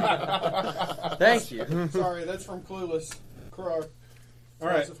 Thank you. Sorry, that's from Clueless. Crar. All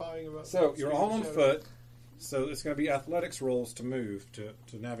right. Specifying about So the you're speed all of on shadow. foot. So it's going to be athletics rolls to move to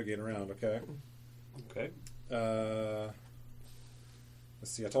navigate around. Okay. Okay. Let's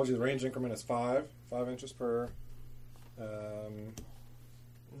see. I told you the range increment is 5 inches per.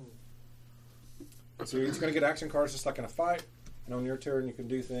 So you're going to get action cards just like in a fight, and on your turn you can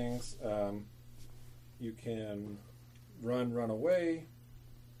do things. You can run away,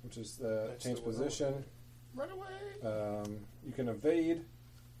 which is That's change the one I position. Run away! You can evade.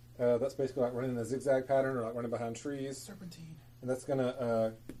 That's basically like running in a zigzag pattern or like running behind trees. Serpentine. And that's going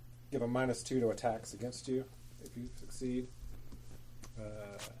to give a -2 to attacks against you if you succeed.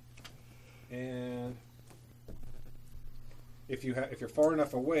 And if you're far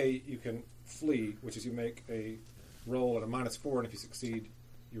enough away, you can flee, which is you make a roll at a -4, and if you succeed,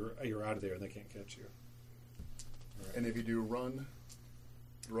 you're out of there and they can't catch you. And if you do run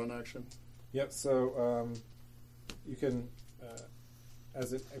action, Yep. So you can,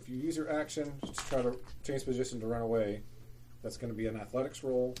 if you use your action to try to change position to run away, That's going to be an athletics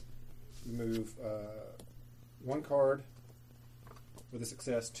roll. You move 1 card with a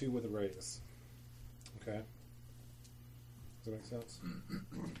success, 2 with a raise. Okay. Does that make sense?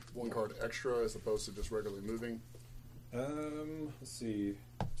 1 card extra as opposed to just regularly moving. Let's see.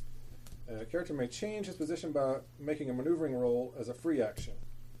 A character may change his position by making a maneuvering roll as a free action.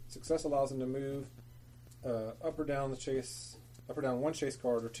 Success allows him to move up or down 1 chase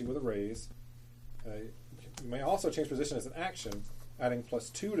card or 2 with a raise. You may also change position as an action, adding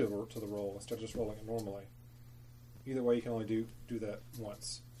 +2 to the roll instead of just rolling it normally. Either way, you can only do that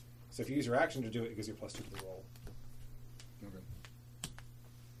once. So if you use your action to do it, it gives you +2 to the roll. Okay.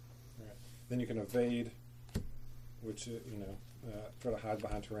 All right. Then you can evade, which try to hide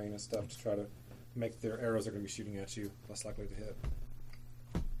behind terrain and stuff to try to make their arrows they're going to be shooting at you less likely to hit.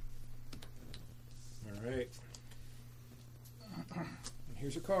 All right. And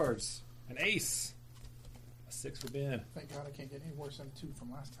here's your cards. An ace. A 6 for Ben. Thank God I can't get any worse than a 2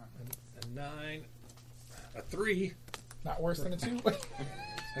 from last time. A 9. A 3. Not worse than a 2?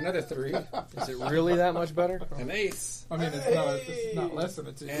 Another 3. Is it really that much better? An ace. I mean, it's not less than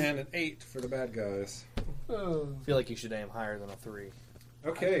a 2. And an 8 for the bad guys. Oh, I feel like you should aim higher than a 3. I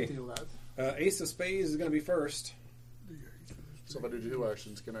Okay. can feel that. Ace of spades is going to be first. So if I do 2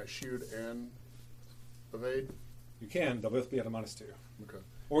 actions, can I shoot and evade? You can. They'll both be at a -2. Okay.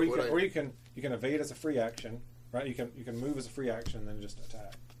 Or you Would can you can evade as a free action, right? You can move as a free action and then just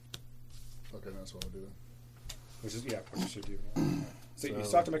attack, Okay, that's what I'll do then. which is what you should do. So you So-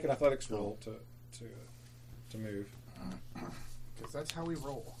 still have to make an athletics roll to move. Because that's how we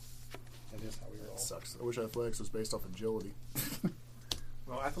roll. That is how we roll. Sucks. I wish athletics was based off agility.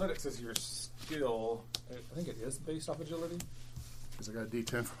 Well, athletics is your skill. I think it is based off agility. Because I got a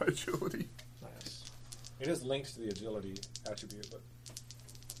D10 for agility. Nice. It is linked to the agility attribute, but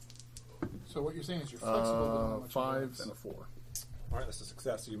So what you're saying is you're flexible with how much you 5 use. and a 4. all right, that's a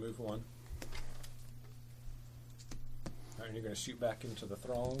success. So you move 1. All right, and you're going to shoot back into the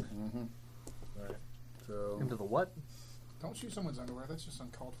throng. Mm-hmm. All right. So Into the what? Don't shoot someone's underwear. That's just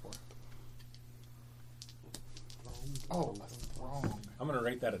uncalled for. Oh, wrong. I'm going to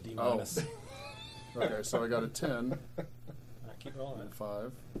rate that a D-. Oh. okay, so I got a 10 All right, keep rolling. and a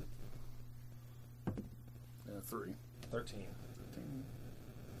 5 and a 3. 13.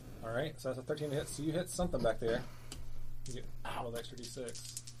 All right, so that's a 13 to hit. So you hit something back there. You get roll the extra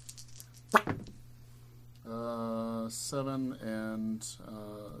D6. 7 and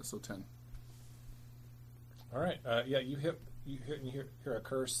so 10. All right, yeah, you hit, and you hear a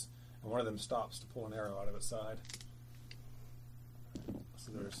curse, and one of them stops to pull an arrow out of its side.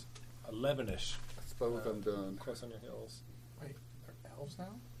 So there's 11-ish That's both of them done. close on your heels. Wait, they're elves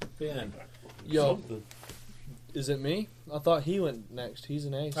now? Ben. Yo, Something. is it me? I thought he went next. He's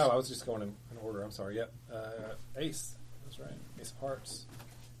an ace. Oh, I was just going in order. I'm sorry. Yep. Ace. That's right. Ace of Hearts.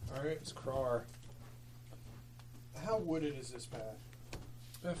 All right. It's Krar. How wooded is this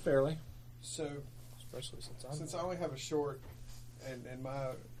path? Fairly. So, Especially since I only have a short, and in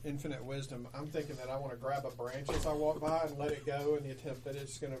my infinite wisdom, I'm thinking that I want to grab a branch as I walk by and let it go in the attempt that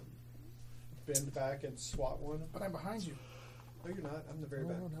it's going to bend back and swat one. But I'm behind you. No, you're not. I'm the very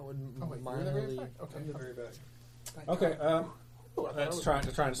back. Oh, that would Oh, wait, you're in the very mildly. back? Okay. I'm the very back. Thank Okay. God. Ooh, I thought I That's was-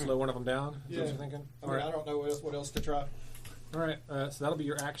 try and slow one of them down. Is Yeah. what you're thinking? I mean, I don't know what else to try. All right. So that'll be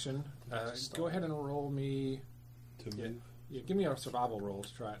your action. Go ahead and roll me. To Yeah. move. Yeah, give me a survival roll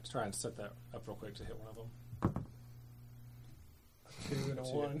to try and set that up real quick to hit one of them. 2 and a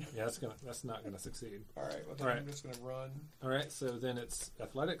 1. Yeah, that's not gonna succeed. All right. Well, then All right. I'm just going to run. All right, so then it's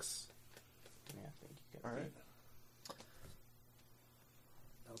athletics. Yeah, I think you got All it. right.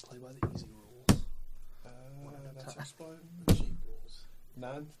 Gotta play by the easy rules. That's explode. Cheap rules.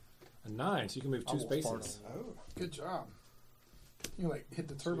 9. A 9, so you can move 2 Almost spaces. Oh. Good job. You like hit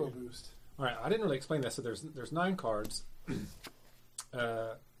the turbo boost. All right, I didn't really explain this. So there's 9 cards.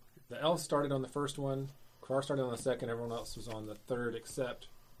 The elves started on the first one. Krar started on the second. Everyone else was on the third, except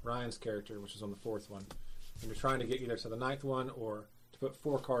Ryan's character, which is on the fourth one. And you're trying to get either to the 9th one or to put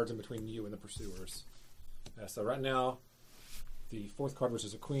 4 cards in between you and the pursuers. So right now, the 4th card, which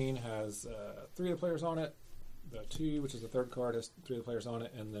is a queen, has 3 of the players on it. The 2, which is the 3rd card, has 3 of the players on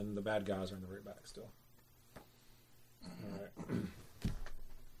it, and then the bad guys are in the very back still. All right.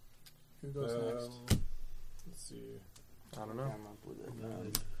 Who goes next? Let's see. I don't know. Come up with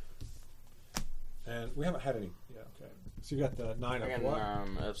it. And we haven't had any. Yeah, okay. So you got the 9 I of got what?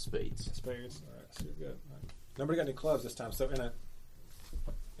 9 of spades. Spades. All right, so you're good. All right. Nobody got any clubs this time. So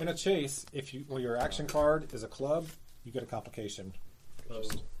in a chase, if your action card is a club, you get a complication.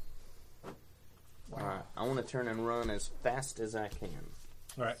 Closed. Alright, I want to turn and run as fast as I can.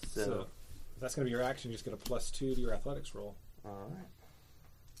 All right. So So- that's going to be your action. You just get a +2 to your athletics roll. All right.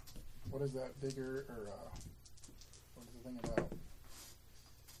 What is that vigor or what is the thing about?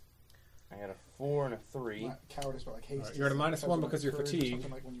 I got a 4 and a 3. Not cowardice, but like haste. Right, you're at a -1 That's because you're courage or fatigued.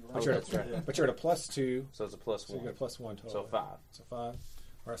 something like when you run. But you're, that's right. but you're at a +2, So it's a plus so you 1. get a +1 total. So 5. So 5. All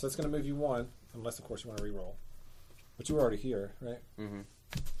right, so it's going to move you 1, unless, of course, you want to re-roll. But you were already here, right? Mm-hmm.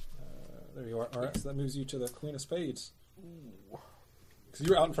 There you are. All right, so that moves you to the Queen of Spades. Because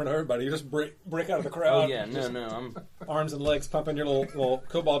you're out in front of everybody. You just break out of the crowd. Oh, yeah. No, no. I'm Arms and legs pumping, your little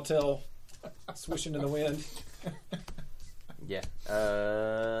kobold tail swishing in the wind. Yeah.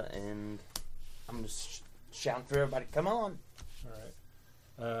 And I'm just shouting for everybody, come on. All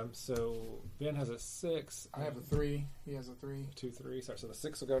right. So Ben has a 6. I have a 3. He has a 3. 2, 3. Sorry, so the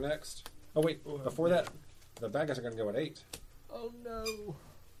 6 will go next. Oh, wait. Before that, the bad guys are going to go at 8. Oh no!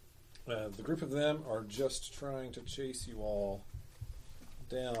 The group of them are just trying to chase you all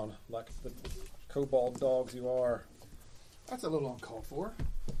down like the kobold dogs you are. That's a little uncalled for.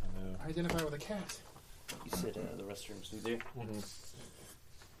 I know. Identify with a cat. You said the restrooms through there.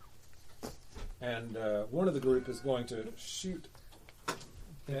 And one of the group is going to shoot. I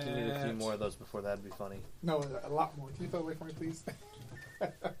think you need a few at- more of those before that'd be funny. No, a lot more. Can you throw it away from me, please?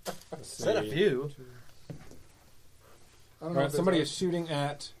 Let's Said a see. few. I All don't know right, if somebody there's is shooting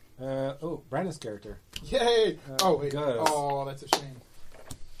at. Brandon's character. Yay! Oh wait. Gus. Oh, that's a shame.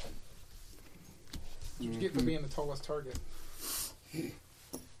 What'd you get for being the tallest target?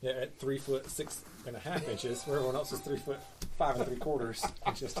 Yeah, at 3'6.5" inches, where everyone else is 3'5 3/4"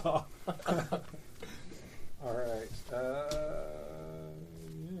 inches tall. All right.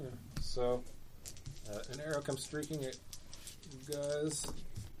 Yeah. So an arrow comes streaking at you guys.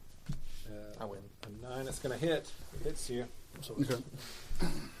 I win. A 9. It's going to hit. It hits you. Okay.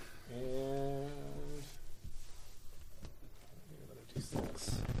 And another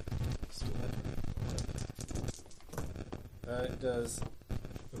D6. It does. Oh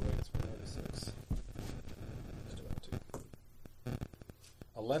wait, it's another D6. Just about 2.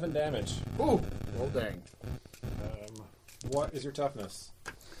 11 damage. Ooh! Well, dang. What is your toughness?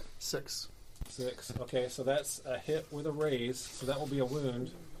 6. 6. Okay, so that's a hit with a raise, so that will be a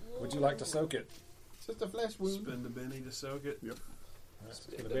wound. Would you like to soak it? It's just a flesh wound. Spend a Benny to soak it. Yep. All right,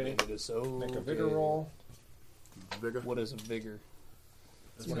 so Benny, So make a vigor roll. Vigor. What is a vigor?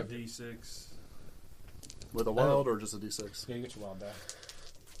 That's a D6. With a wild or just a D6? Yeah, you get your wild die.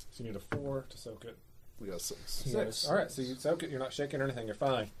 So you need a 4 to soak it. We got 6. 6. Yes. All right, so you soak it. You're not shaking or anything. You're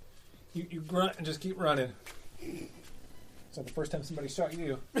fine. You grunt and just keep running. So the first time somebody shot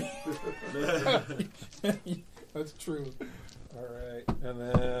you. That's true. All right, and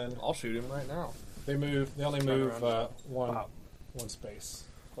then I'll shoot him right now. they move. They only Turn move around. one space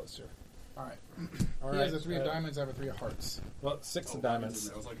closer. All right. All He right. has a 3 of diamonds. I have a 3 of hearts. Well, 6 of diamonds.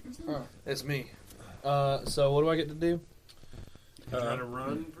 I was like, Oh, It's me. So what do I get to do? You gotta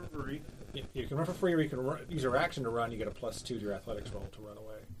run for free. You can run for free, or you can use your action to run. You get a +2 to your athletics roll to run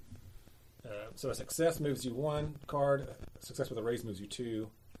away. So a success moves you 1 card. A success with a raise moves you 2.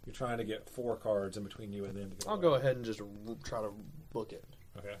 You're trying to get 4 cards in between you and them. To get I'll away. go ahead and just try to book it.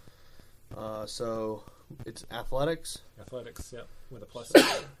 Okay. So it's athletics. Athletics, yep, with a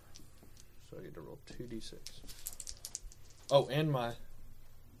 +2. So I get to roll 2d6. Oh, and my.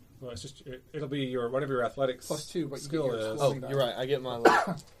 Well, it's just it'll be your whatever your athletics +2, but you skill get your is. Oh, die. you're right. I get my like,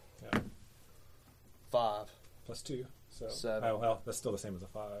 Yeah. 5. +2. So 7. oh well, that's still the same as a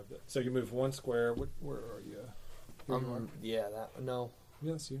 5. So you move 1 square. Where are you? Here you are. Yeah, that. No.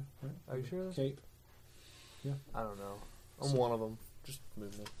 Yeah, that's you. Right? Are you sure? Kate, I don't know. I'm one of them. Just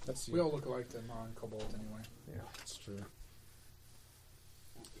move me. that's you. We all look alike to non-kobold anyway. That's true.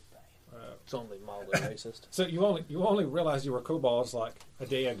 It's only mildly racist. So you only realized you were kobolds like a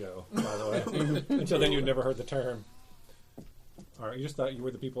day ago, by the way. Until then, you'd never heard the term. All right, you just thought you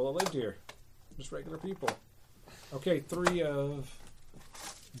were the people that lived here, just regular people. Okay, 3 of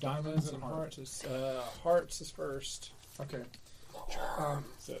diamonds and hearts. Hearts is first. Okay.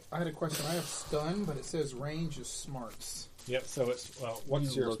 So, I had a question. I have stun, but it says range is smarts. yep. So it's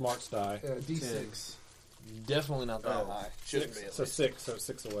what's You your look- smarts die? D6. Definitely not that Oh. high. Shouldn't 6. be. At So least. 6. So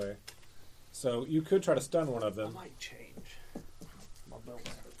 6 away. So you could try to stun one of them. might change. My belt.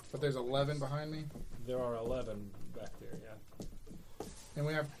 But there's 11 behind me. There are 11 back there. Yeah. And do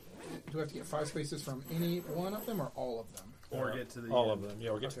we have to get 5 spaces from any one of them or all of them? Or get to the all end. of them. Yeah,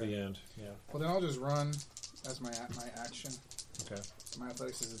 or get to Okay. the end. Yeah. Well, then I'll just run as my action. Okay. My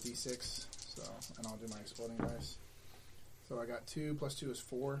athletics is a D6, so and I'll do my exploding dice. So I got 2 + 2 is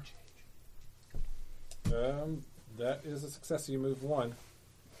 4. That is a success. So you move 1.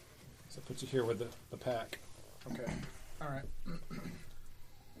 So it puts you here with the pack. Okay. All right.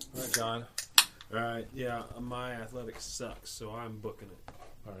 All right, John. All right, yeah, my athletics sucks, so I'm booking it.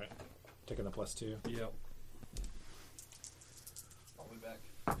 All right. Taking the +2. Yep. I'll be back.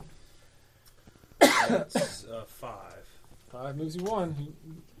 That's 5. 5 moves you 1.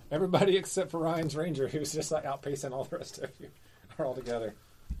 Everybody except for Ryan's Ranger, who's just like outpacing all the rest of you, are all together.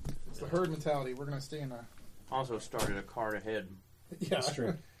 It's the herd mentality. We're gonna stay in a. Also started a card ahead. Yeah, That's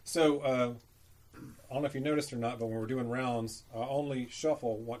true. So, I don't know if you noticed or not, but when we're doing rounds, only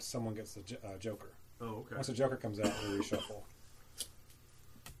shuffle once someone gets the Joker. Oh, okay. Once the Joker comes out, we reshuffle.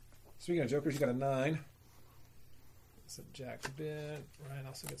 Speaking of Jokers, you got a 9. It's a Jack's bit. Ryan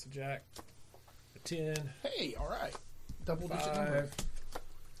also gets a Jack. A 10. Hey, all right. Double digit number. 5.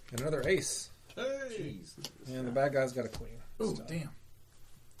 And another ace. Hey! And the bad guy's got a queen. Ooh, this time. damn.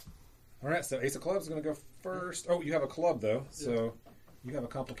 All right, so Ace of Clubs is going to go first. Oh, you have a club, though, so you have a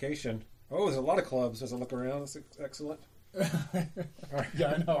complication. Oh, there's a lot of clubs as I look around. That's excellent.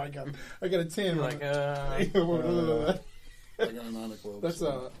 Yeah, I know. I got a 10. Like, I got a 9 of clubs. That's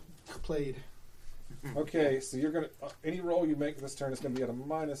played. Okay, so you're going to... any roll you make this turn is going to be at a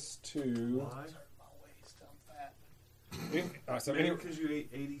 -2. Why? So Maybe any, because you ate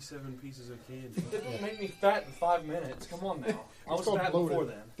 87 pieces of candy. It didn't make me fat in 5 minutes. Come on now. I was called fat bloated. before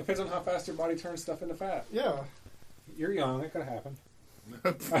then. depends on how fast your body turns stuff into fat. Yeah. You're young. It could happen.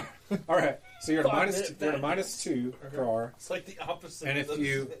 All right, so you're at a -2, Krar. It's like the opposite. And of if those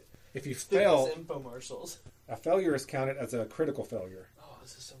you fitness fail, infomercials. a failure is counted as a critical failure. Oh,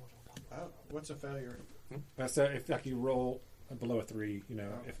 this is so much more. What's a failure? So if like you roll below a 3, you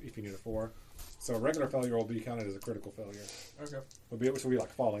know, if you need a 4. So a regular failure will be counted as a critical failure. Okay. Which will be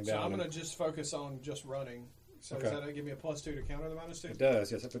like falling So down. I'm going to just focus on just running. So Okay. does that going to give me a +2 to counter the -2? It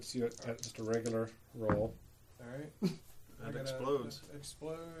does, yes. It puts you at just a regular roll. All right. That explodes.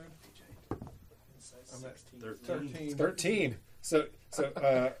 Explode. I'm at 13. 13. So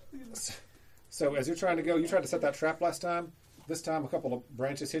as you're trying to go, you tried to set that trap last time. This time, a couple of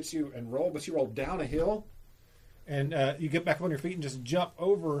branches hit you and roll, but you roll down a hill, and you get back up on your feet and just jump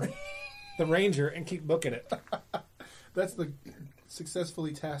over the ranger and keep booking it. That's the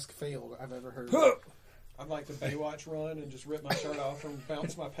successfully task failed I've ever heard. I'd like to Baywatch run and just rip my shirt off and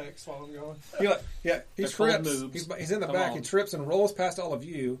bounce my pecs while I'm going. He They're called trips. noobs. He's in the Come back. on. He trips and rolls past all of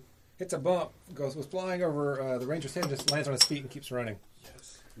you, hits a bump, was flying over the ranger's head, and just lands on his feet and keeps running.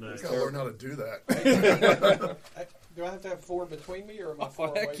 Nice. Gotta learn how to do that. Do I have to have 4 between me, or am I 4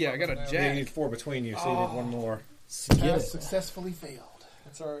 heck away yeah, from I got it a now? jack. Yeah, you need 4 between you, so you need one more. Task successfully failed.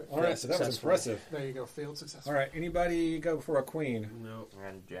 That's all right. All right, so that was Successful. impressive. There you go. Failed successfully. All right, anybody go for a queen? No. I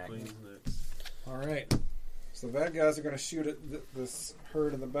got a jack. Queen's next. All right. So the bad guys are going to shoot at this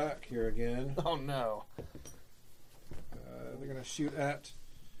herd in the back here again. Oh no. They're going to shoot at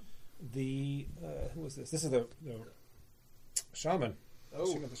the who is this? This is the shaman. Oh,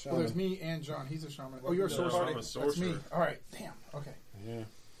 Shooting at the Well, shaman. there's me and John. He's a shaman. Oh, you're a No, sorcerer. I'm a That's me. sorcerer. All right. Damn. Okay. Yeah.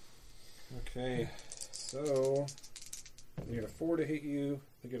 Okay. So they get a 4 to hit you.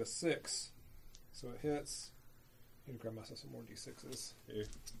 They get a 6, so it hits. I need to grab myself some more d6s. Here.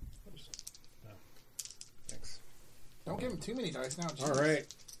 No. Thanks. Don't give him too many dice now. All jeez.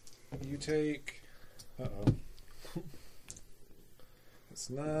 right. You take. Uh-oh. That's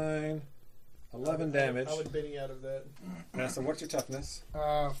 9, 11 damage. I would Benny out of that. Now, so what's your toughness?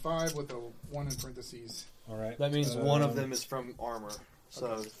 5 with a 1 in parentheses. All right. That means one of them is from armor.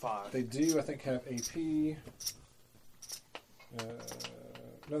 So 5. They do, I think, have AP.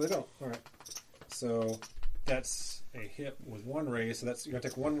 No, they don't. All right. So that's a hit with 1 raise. So that's you're gonna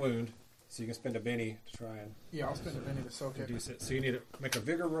take 1 wound. So you can spend a Benny to try and Yeah, I'll spend a penny to soak it. reduce it. So you need to make a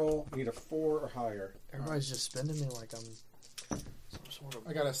vigor roll. You need a 4 or higher. Everybody's just spending me like I'm some sort of.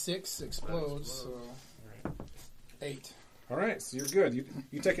 I got a 6 explodes, so All right. 8. All right. So you're good.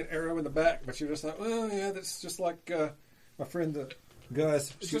 You take an arrow in the back, but you're just like, well, yeah, that's just like my friend the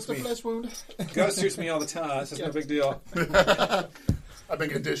Gus It's shoots just a me. flesh wound. Gus shoots me all the time. It's just no big deal. I've been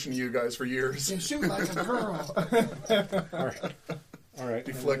conditioning you guys for years. You shoot like a girl. All right. All right.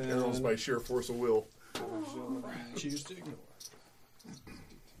 Deflect and arrows then- by sheer force of will. Choose to ignore.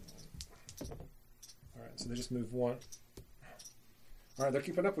 All right, so they just move 1. All right, they're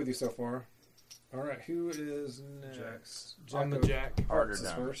keeping up with you so far. All right, who is next? I'm the Jacko jack. Harder Hearts is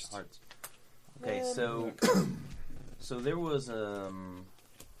down. first. Hearts. Okay, so so there was I'm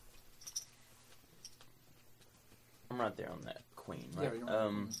right there on that queen, right? Yeah, you're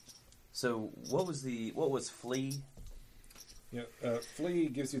on So what was flee? Yeah, flee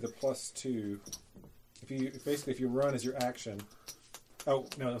gives you the +2. If you run as your action. Oh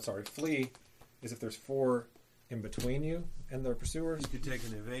no, I'm sorry. Flee is if there's 4 in between you and the pursuers. You could take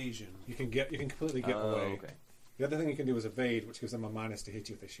an evasion. You can completely get Oh, away. okay. The other thing you can do is evade, which gives them a minus to hit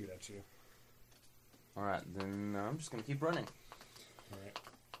you if they shoot at you. All right, then I'm just gonna keep running. All right.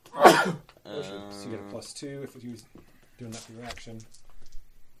 Um, So you get a +2 if you doing that for your action.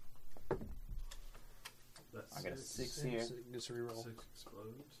 That's I got a 6 here. Just reroll. 6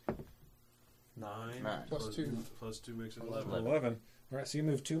 explodes. 9. 9. Plus 2. Plus 2 makes it 11. 11. All right, so you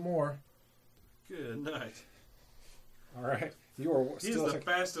move 2 more. Good night. All right. You are He's still... the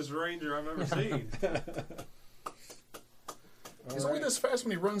fastest ranger I've ever seen. All He's right. only this fast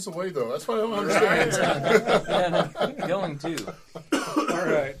when he runs away, though. That's what I don't understand. Yeah, no, going too. All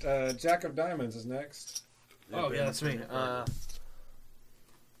right. Jack of Diamonds is next. Oh, yeah, that's me.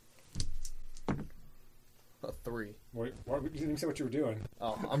 A 3. Wait, you didn't even say what you were doing.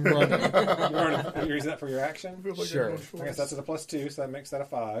 Oh, I'm running. You're using that for your action? Sure. I guess that's a +2, so that makes that a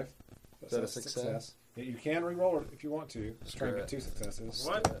 5. Is that a success? Yeah, you can re-roll it if you want to. Just try and Screw get 2 successes.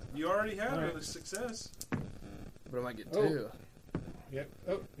 What? You already had Alright. a success. But I might get Oh. 2. Yep.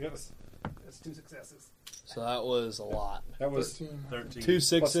 Oh, yeah, that's 2 successes. So that was a lot. That was 13. 13. 2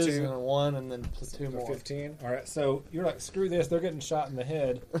 6s 2. and a 1, and then plus 2 so more. 15. All right, so you're like, screw this. They're getting shot in the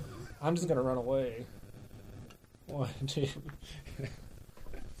head. I'm just going to run away. 1, 2.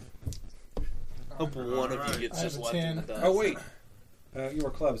 Hope one of Alright. you gets I just have a left in 10. the dust. Oh, wait. You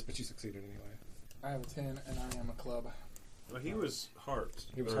were clubs, but you succeeded anyway. I have a 10, and I am a club. Well, he was hearts.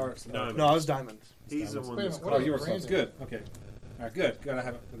 He was Or hearts. diamonds. No, I was diamonds. He's the one Wait a that's minute, what Oh, are you were Brandon. clubs. Good. Okay. All right, good. Good. I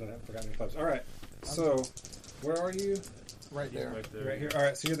haven't forgotten any clubs. All right. So, where are you? Right there. right there. Right here. All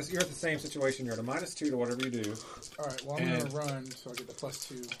right. So you're at the same situation. You're at a -2 to whatever you do. All right, well, I'm And- going to run, so I get the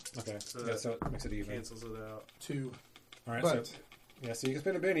 +2. Okay. So yeah, that so it makes it even. Cancels it out. 2. All right. But So yeah. So you can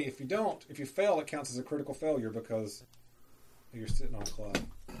spend a Benny. If you fail, it counts as a critical failure because you're sitting on a club.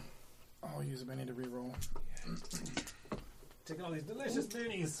 I'll use a Benny to reroll. Taking all these delicious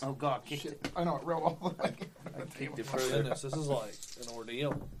bennies. Oh God, kicked Shit, it. I know it rolled all the way. I kicked it Oh, further. goodness, this is like an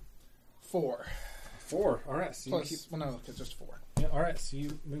ordeal. 4. 4. All right. So you Plus, keep. well, no, it's just 4. Yeah, all right. So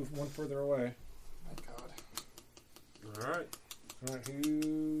you move 1 further away. Thank God. All right. All right.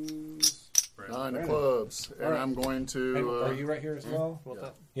 Who's? 9 Brandon. of clubs. And All right. I'm going And to... are you right here as well? What Yeah.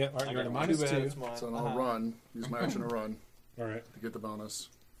 that? Yeah. All right. I You're at a got too bad -2. it's mine. So I'll run. Use my action to run All right. to get the bonus.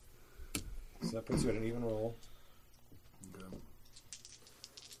 So that puts you at an even roll. Okay.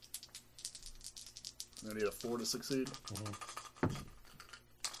 I need a 4 to succeed. 4.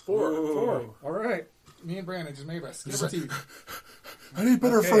 4. All right. Me and Brandon just made by skin of our teeth. I need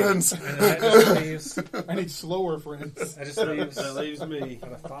better Okay. friends. And that just leaves. I need slower friends. That just leaves. That leaves me.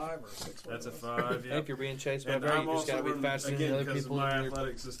 At a 5 or 6. That's a 5. Yeah. If you're being chased by a And bear, I'm you just also gotta be running faster than again the other because people. my in your-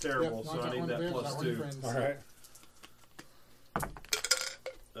 athletics is terrible, Yep, so one's I not need one that bear, not plus one 2. friends. All right.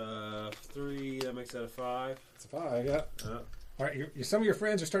 3. That makes that a 5. It's a 5. Yeah. All right. Some of your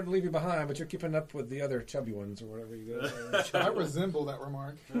friends are starting to leave you behind, but you're keeping up with the other chubby ones or whatever you go. I resemble that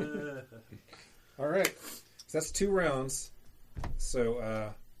remark. All right. So that's 2 rounds.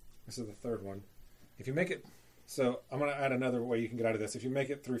 So this is the third one. If you make it, so I'm going to add another way you can get out of this. If you make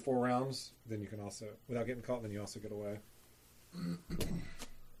it through 4 rounds, then you can also, without getting caught, then you also get away.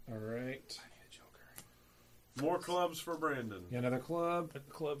 All right. More clubs for Brandon. Yeah, another club. A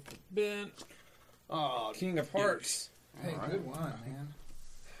club for Ben. Oh, King of Hearts. Hey, good one, man.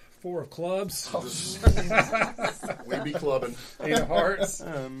 4 of clubs. We be clubbing. 8 of hearts.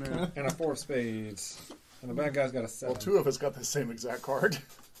 Oh man. And a 4 of spades. And the bad guy's got a 7. Well, 2 of us got the same exact card.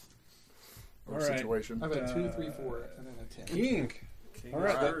 Or All right. situation. I've had 2, 3, 4, and then a 10. King. King All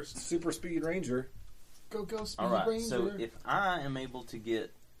right. That first. super speed ranger. Go, speed All right. ranger. So if I am able to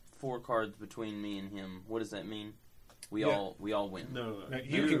get 4 cards between me and him, what does that mean? We Yeah. all win. No, No,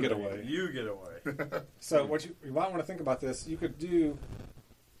 you can get away. You get away. So what you might want to think about this. You could do.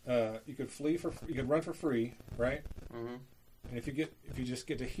 You could flee for. You could run for free, right? Mm-hmm. And if you just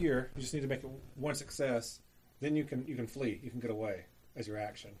get to here, you just need to make it 1 success. Then you can flee. You can get away as your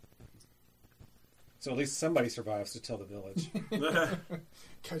action. So at least somebody survives to tell the village.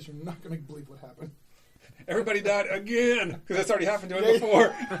 Guys, you're not going to believe what happened. Everybody died again because that's already happened to him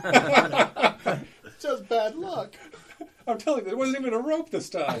before. Just bad luck. I'm telling you, there wasn't even a rope this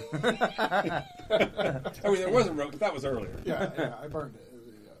time. I mean, there was a rope, but that was earlier. Yeah, I burned it.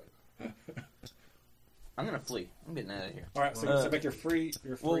 I'm gonna flee. I'm getting out of here. All right, so make your free.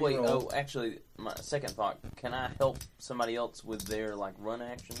 Well, wait. roll. Oh, actually, my second thought: can I help somebody else with their like run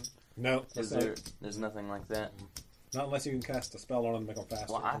action? No, Is that's there? There's nothing like that. not unless you can cast a spell on them to make them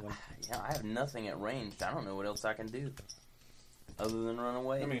faster. Well, than them. I have nothing at range. I don't know what else I can do other than run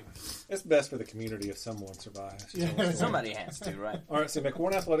away. I mean, it's best for the community if someone survives. Yeah. somebody has to, right? All right, so make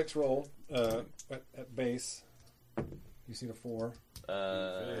 1 athletics roll at base. You see the 4.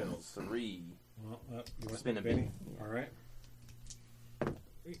 Fails. 3. Well, you want Spin a Benny? bit. All right.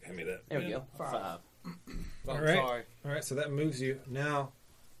 Hand me that. There we pen. go. 5. Oh, All right. Sorry. All right, so that moves you. Now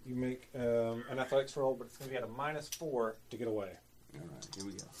you make an athletics roll, but it's going to be at a -4 to get away. All right, here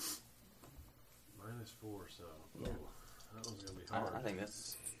we go. -4, so. Yeah. Oh, that one's going to be hard. I think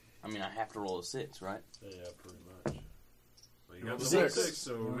that's. I mean, I have to roll a 6, right? Yeah, pretty much. Well, you got the 6. 6,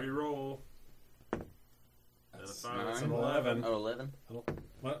 so re-roll. And a 5, that's an 9. 11. Oh, 11?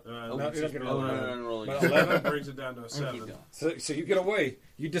 What? Oh, No, you don't get a oh, roll. no, roll But again. 11 brings it down to a Keep 7. going. So you get away.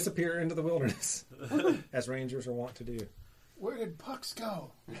 You disappear into the wilderness, as rangers are wont to do. Where did Pucks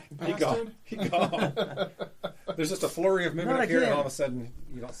go? He gone. He gone. There's just a flurry of movement Not up here, and again. all of a sudden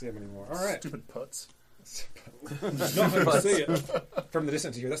you don't see him anymore. All right. Stupid putts. That's not how you say it from the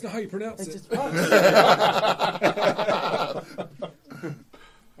distance here. That's not how you pronounce it.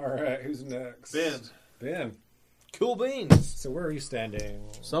 All right, who's next? Ben. Cool beans. So where are you standing?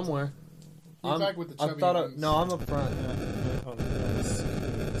 Somewhere. He's back with the I chubby thought ones. no, I'm up front. On the list.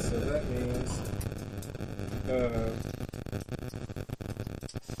 So that means,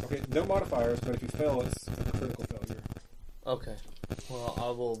 okay, no modifiers, but if you fail, it's a critical failure. Okay. Well, I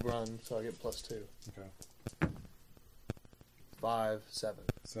will run, so I get +2. Okay. 5, 7.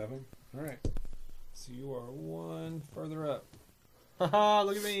 7. All right. So you are 1 further up. Haha!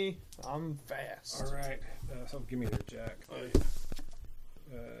 Look at me. I'm fast. All right. So give me there, Jack.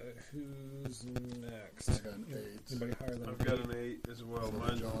 Who's next? I got an 8. Anybody higher than I've got an 8 as well.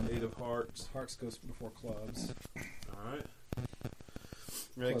 Mine's an 8 of hearts. Hearts goes before clubs. Alright.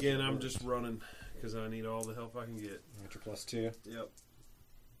 Again, I'm just running because I need all the help I can get. Got your +2. Yep.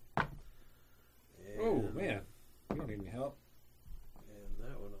 Oh And- man, you don't need any help. And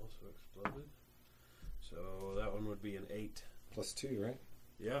that one also exploded. So that one would be an 8. +2, right?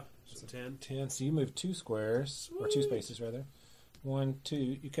 Yeah, so 10. 10. So you move 2 squares, or 2 spaces rather. 1, 2.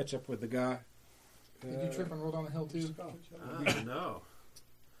 You catch up with the guy. Did you trip and roll down the hill too? No.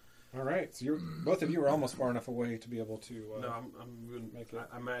 All right. So both of you are almost far enough away to be able to. No, I'm good. make it.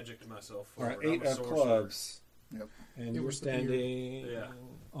 I magicked myself All right. forward. I'm 8 a of sorcerer. clubs. Yep. And It you were was the beard. standing Yeah.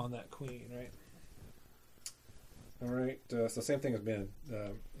 on that queen, right? All right. So same thing as Ben.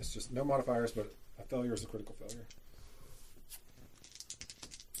 It's just no modifiers, but a failure is a critical failure.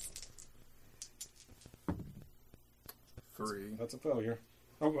 3. That's a failure.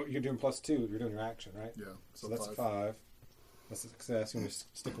 Oh, well, you're doing +2. You're doing your action, right? Yeah. So that's 5. That's a success. You want to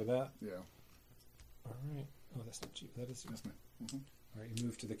stick with that? Yeah. All right. Oh, that's not you. That is you. Yes, ma'am. Mm-hmm. All right. You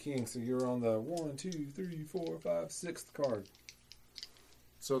move to the king. So you're on the 1, 2, 3, 4, 5, 6th card.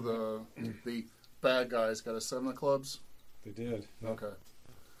 So the bad guys got a 7 of clubs. They did. Yep. Okay.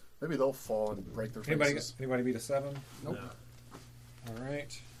 Maybe they'll fall and break their Anybody faces. beat a 7? Nope. No. All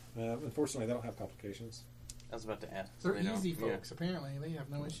right. Unfortunately, they don't have complications. I was about to ask. They're They don't. easy Yeah. folks. Apparently, they have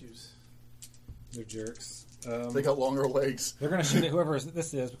no issues. They're jerks. They got longer legs. They're going to shoot at whoever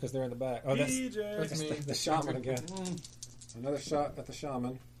this is because they're in the back. Oh, that's That's me. the shaman again. Another shot at the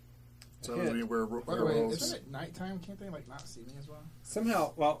shaman. So Hit. I mean, we're By the way, werewolves. isn't it nighttime? Can't they like not see me as well?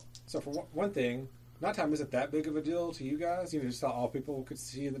 Somehow, well, so for one thing, nighttime isn't that big of a deal to you guys. You just thought all people could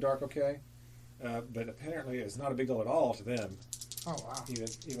see in the dark okay. But apparently it's not a big deal at all to them. Oh wow!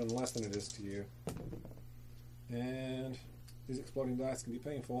 Even less than it is to you. And these exploding dice can be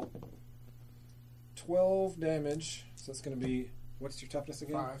painful. 12 damage. So it's going to be, what's your toughness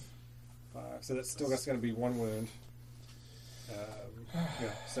again? 5. 5. So that's still going to be 1 wound. Yeah,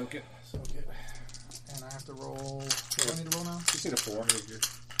 soak it. So good. And I have to roll. What do I need to roll now? You see the 4.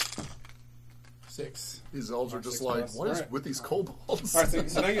 6. These elves are Mark just 6 like, plus. what is Alright. with these kobolds? All right,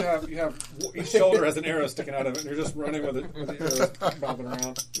 so now you have each shoulder has an arrow sticking out of it, and you're just running with the arrows bobbing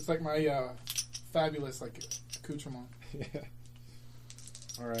around. It's like my fabulous accoutrement. Yeah.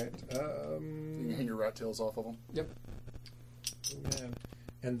 All right. You can hang your rat tails off of them. Yep. Man.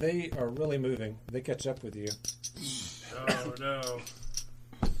 And they are really moving. They catch up with you. Oh, no.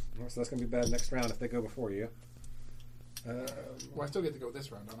 So that's going to be bad next round if they go before you. Well, I still get to go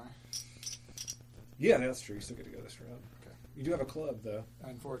this round, don't I? Yeah, that's true. You still get to go this round. Okay. You do have a club, though.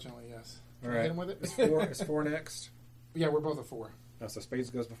 Unfortunately, yes. All Can I right. hit him with it? It's 4 next. Yeah, we're both a 4. Oh, so spades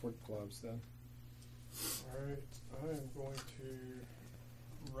goes before clubs then. Alright, I am going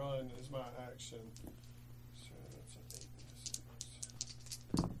to run as my action. So that's an 8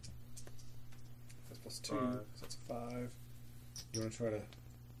 and a 6. That's plus 2. 5. So that's 5. You want to try to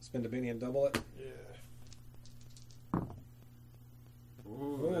spend a penny and double it? Yeah.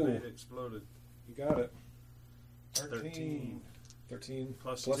 Ooh, Ooh. that 8 exploded. You got it. 13. 13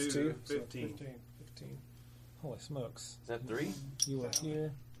 Plus 2. 2, So 15. 15. Holy smokes. Is that 3? You were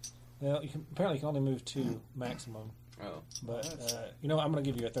here. Well, apparently you can only move 2 maximum. Oh. But, I'm going to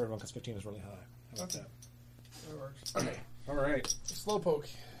give you a third one because 15 is really high. How about Okay. that? That works. Okay. All right. Slowpoke.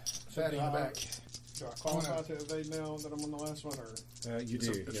 Fatty in the back. Do I qualify to evade now that I'm on the last one, or You It's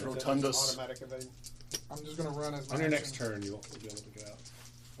do. a- it's yeah. real- is that Rotundus. just automatic evade? I'm just going to run as my On your action. next turn, you'll be able to get out.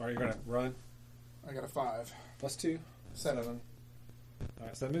 All right, you're going to run. I got a 5. +2. 7. All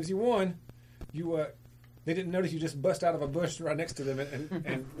right, so that moves you 1. You they didn't notice you just bust out of a bush right next to them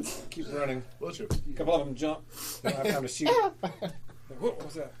and keep running. Bless you. A couple of them jump. They don't have time to shoot. What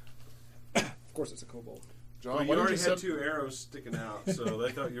was that? Of course, it's a kobold. John, Well, you why didn't already you had set... 2 arrows sticking out, so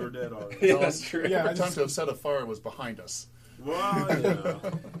they thought you were dead already. Yeah, that's true. Yeah, I Every time just, to have set a fire was behind us. Well, yeah.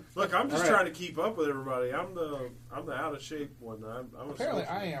 Look, I'm just All right. trying to keep up with everybody. I'm the out of shape one. I'm a apparently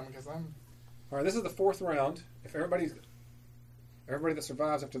social. I am because I'm. All right, this is the 4th round. If everybody that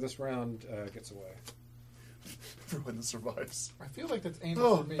survives after this round gets away. Everyone that survives. I feel like that's aimed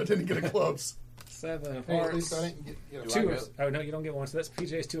Oh, for me. I didn't get a clubs. 7 of Hey, at hearts. least I didn't get a 2 five. of, oh no, you don't get one. So that's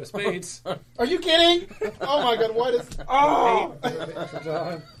PJ's 2 of spades. Are you kidding? Oh my god, what is. Oh! 8 for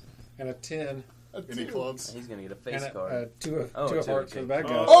John, and a 10, Any clubs? He's gonna get a face and card. a 2 of Oh, 2 of two, hearts okay. for the bad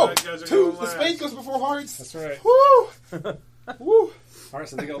guy. Oh, Oh! bad guys are 2! going The last. spade goes before hearts! That's right. Woo! Woo! All right,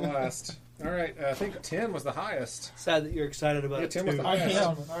 so they go last. All right, I think 10 was the highest. Sad that you're excited about Yeah, it Tim too. was the I highest.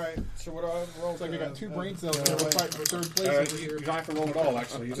 am. All right. So what do I roll? It's like I got 2 to, brain cells that are fighting for 3rd place over You here. don't have to roll at all,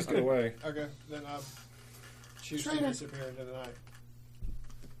 actually. You just get away. Okay, then I choose to Traitor. disappear into the night.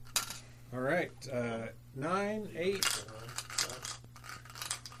 All right, 9, 8, I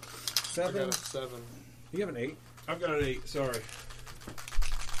 7. got a 7. You have an 8. I've got an 8. Sorry.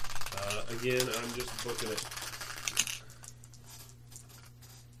 Again, I'm just booking it.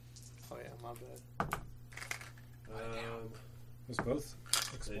 Oh yeah, my bad. Was both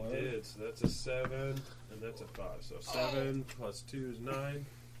They explode? did. So that's a 7, and that's a 5. So 7 plus 2 is 9.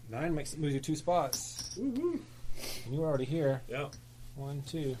 9 moves you 2 spots. And you were already here. Yeah. 1,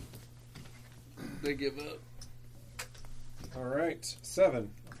 2. They give up. All right, 7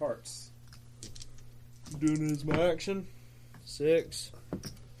 of hearts. Doing it as my action. 6.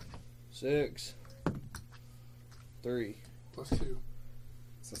 6. 3. Plus 2.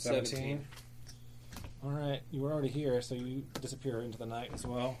 So 17. 17. All right, you were already here, so you disappear into the night as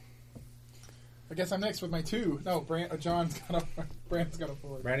well. I guess I'm next with my 2. No, John's got a. Brandon's got a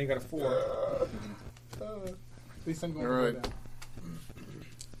 4. Brandon got a 4. At least I'm going All to right. go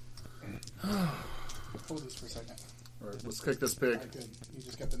down. Hold this for a second. All right, let's kick this pig. Alright, good. You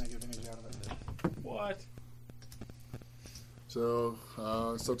just got the negative energy out of it. What? So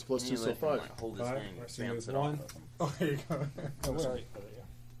it's plus 2, You so let him, 5. like, hold his Five. hand and Right, so you bounce move it one. off of him. Oh, there you go. Oh, where are you? Oh, there you go.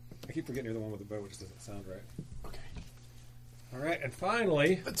 I keep forgetting you're the one with the bow, which doesn't sound right. Okay. All right, and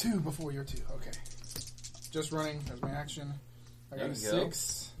finally, A 2 before your 2. Okay. Just running as my action. I got There a you go.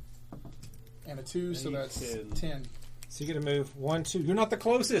 6 and a 2, so Eight, that's 10. 10. so you get to move 1, 2. You're not the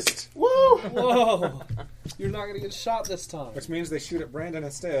closest, Woo! Whoa! You're not gonna get shot this time. which means they shoot at Brandon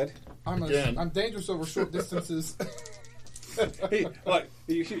instead. Again. I'm dangerous over short distances. Hey, like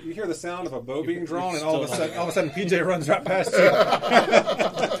you hear the sound of a bow being drawn, and still all of a sudden, PJ runs right past you.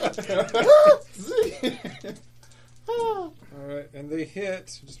 All right, and they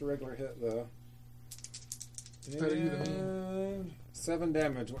hit just a regular hit though. Better you than me. And 7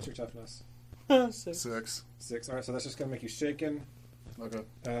 damage. What's your toughness? 6. 6. All right, so that's just going to make you shaken. Okay.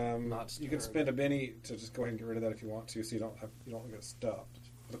 Not You can scared. spend a Benny to just go ahead and get rid of that if you want to, so you don't get stopped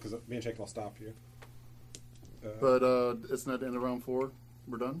because being shaken will stop you. But isn't that the end of round 4?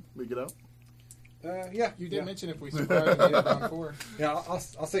 We're done? We get out? Yeah, You did yeah. mention if we survive and get round 4. Yeah, I'll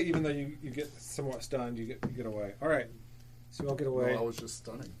say even though you get somewhat stunned, you get away. All right, so you won't get away. No, I was just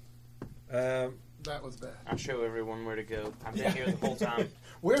stunning. That was bad. I'll show everyone where to go. I've been here the whole time.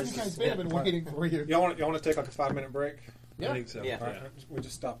 Where have This you guys is- been? I've been waiting for you. y'all want to take like a 5-minute break? Yeah. I think so. Yeah. All right, we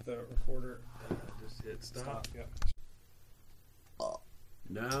just stop the recorder. Just hit stop. Yeah.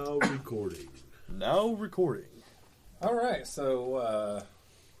 Now recording. Now recording. All right, so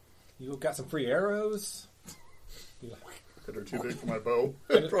you got some free arrows. They're too big for my bow.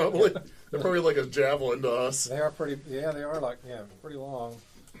 Probably. They're probably like a javelin to us. They are pretty. Yeah, they are pretty long.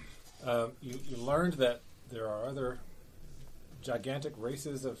 You learned that there are other gigantic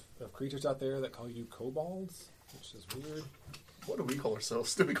races of creatures out there that call you kobolds, which is weird. What do we call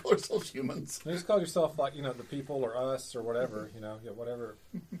ourselves? Do we call ourselves humans? You just call yourself like the people or us or whatever.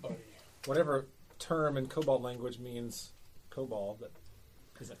 Whatever term in kobold language means kobold that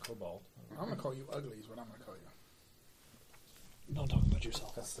isn't kobold. I'm going to call you ugly is what I'm going to call you. Don't talk about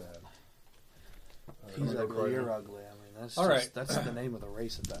yourself. That's sad. He's I'm gonna go ugly. cry You're now. ugly. I mean, that's All just, right. that's the name of the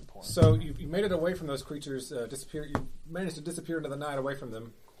race at that point. So you made it away from those creatures. Disappear. You managed to disappear into the night away from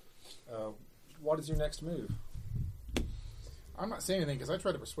them. What is your next move? I'm not saying anything because I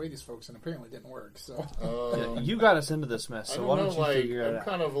tried to persuade these folks and apparently it didn't work. So Yeah, you got us into this mess, I so don't why know, don't you like, figure it I'm out?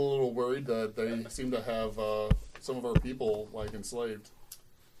 kind of a little worried that they seem to have some of our people, like, enslaved.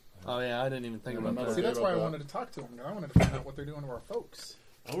 Oh yeah, I didn't even think Yeah, about I'm not that. see, that's why I about that. wanted to talk to them. I wanted to find out what they're doing to our folks.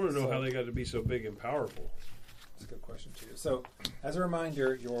 I want to know how they got to be so big and powerful. That's a good question too. So, as a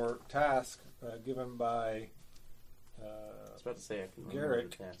reminder, your task given by I was about to say I can remember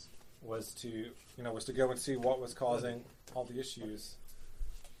Garrick. the task. was to go and see what was causing all the issues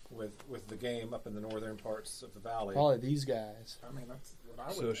with the game up in the northern parts of the valley. Probably these guys. I mean, that's what I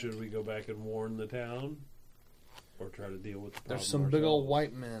would. So think. should we go back and warn the town, or try to deal with the problem There's some big old ourselves?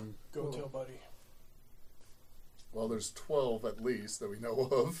 white men. Go tell Buddy. Well, there's 12 at least that we know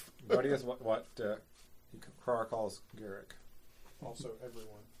of. Buddy is what Krar calls Garrick. Also,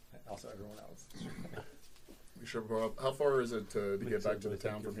 everyone. Also, everyone else. We should go up. How far is it to get Makes back to the everybody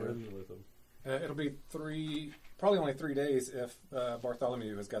town think from you're here? friends with them. It'll be probably only 3 days if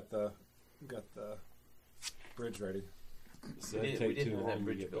Bartholomew has got the bridge ready. So We that'd did- we take did too have that long to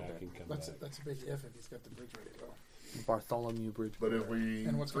bridge get built back there. and come That's back. that's a big if he's got the bridge ready to go. Bartholomew Bridge. But if we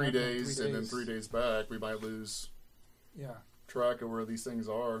And what's 3 gonna happen in days 3 and then days? 3 days back, we might lose Yeah. track of where these things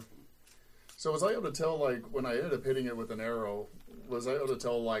are. So was I able to tell, like, when I ended up hitting it with an arrow, was I able to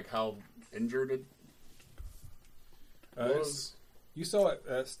tell, like, how injured it was? You saw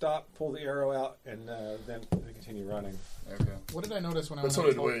it stop, pull the arrow out, and then continue running. Okay. What did I notice when I But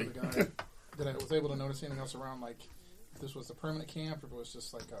went so and did talked we. to the guy? That I was able to notice anything else around, like if this was the permanent camp or if it was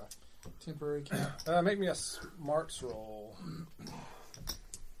just like a temporary camp? Make me a smarts roll.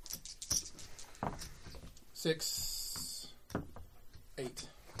 6, 8,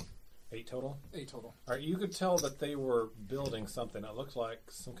 8 total. 8 total. All right, you could tell that they were building something. It looked like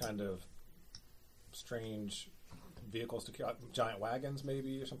some kind of strange vehicles to giant wagons,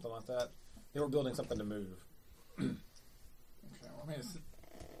 maybe, or something like that. They were building something to move. Okay, well, I mean, it's,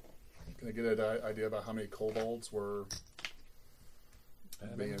 Can I get an idea about how many kobolds were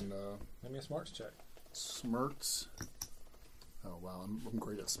being Give me a smarts check. smarts? Oh, wow. I'm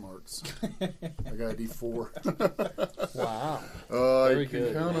great at smarts. I got a D4. Wow. I Very can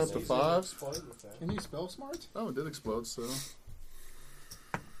good. count up It's to easy 5. explode with that. can you spell smart? Oh, it did explode, so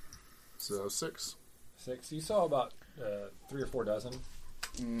 6. 6. You saw about 3 or 4 dozen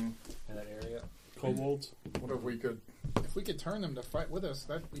Mm, in that area. Kobolds? what if we could If we could turn them to fight with us,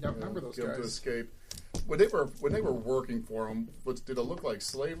 that we'd outnumber those get them to guys. escape? When they were working for them, did it look like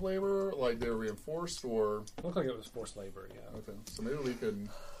slave labor, like they were reinforced, or It looked like it was forced labor, yeah. okay? So maybe we could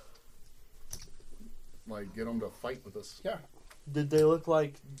like get them to fight with us. Yeah, Did they look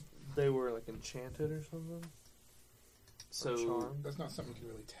like they were like enchanted or something? So Charmed? that's not something you can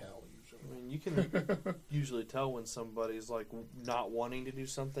really tell usually. I mean, you can usually tell when somebody's like not wanting to do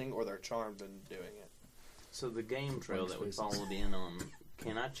something or they're charmed and doing it. So the game trail that we Spaces. followed in on,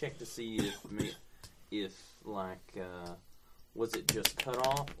 can I check to see if was it just cut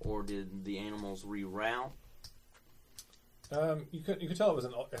off or did the animals reroute? You could tell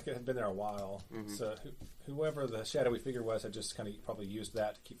it had been there a while. Mhm. So whoever the shadowy figure was had just kind of probably used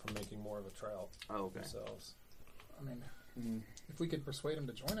that to keep from making more of a trail Oh, okay. themselves. I mean, Mm. if we could persuade them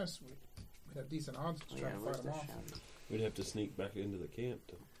to join us, we'd have decent odds to try Yeah, to where's fight them the off. shadow? We'd have to sneak back into the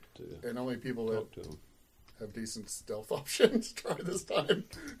camp to And only people that talk to them. have decent stealth options try this time.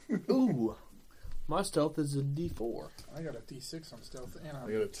 Ooh, my stealth is a D4. I got a D6 on stealth and I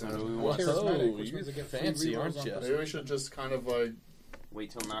I'm got a So do 10. we I'm want to charismatic, Whoa, which you're means I get fancy, free aren't rerolls on ya? persuasion. Maybe we should just kind of like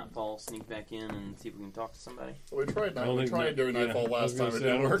wait till nightfall, sneak back in, and see if we can talk to somebody? we tried I don't we think tried that- during yeah, nightfall I was last gonna time. It say,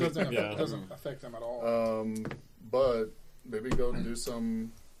 I didn't don't work. Doesn't, Yeah. doesn't affect them at all. But maybe go and do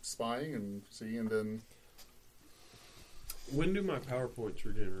some spying and see, and then When do my PowerPoints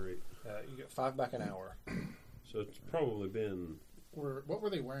regenerate? You get 5 back an hour. So it's probably been What were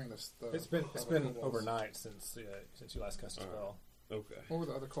they wearing? It's been other kobolds? overnight since you last cast a spell. okay. What were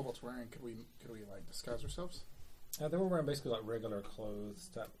the other kobolds wearing? Could we like disguise ourselves? They were wearing basically like regular clothes,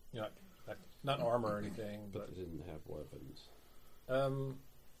 type, like not armor or anything, But but they didn't have weapons.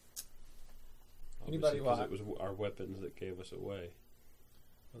 Anybody- Because it was our weapons that gave us away.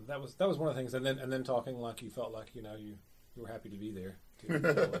 that was one of the things. And then talking like you felt like you were happy to be there. Too.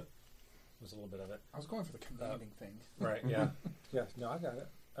 So was a little bit of it. I was going for the commanding thing. Right, yeah. Yeah, no, I got it.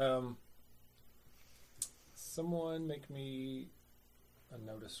 Someone make me a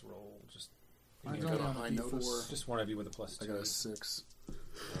notice roll. Just Mine's got only a on high the notice. D4. just one of you with a +2. I got a 6.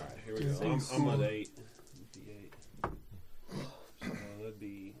 Alright, here we go. I'm at 8. D8. So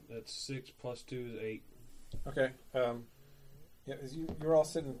that's 6 plus 2 is 8. Okay. Yeah, as you're all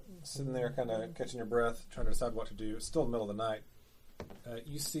sitting there, kind of catching your breath, trying to decide what to do. It's still the middle of the night.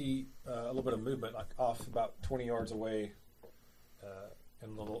 You see a little bit of movement, like off about 20 yards away in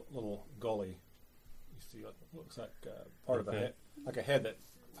a little gully. You see what looks like part of a Okay. head, like a head that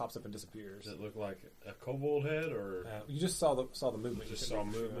pops up and disappears. Does it look like a kobold head, or You just saw the movement. Just You couldn't saw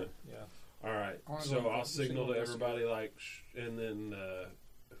make sure. movement. Yeah. all right? I wanna So go I'll signal to investigate. everybody, like, and then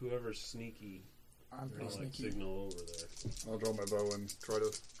whoever's sneaky, I'm I'll pretty like sneaky. signal over there. I'll draw my bow and try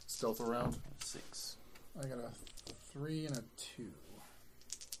to stealth around. 6. I got a 3 and a 2.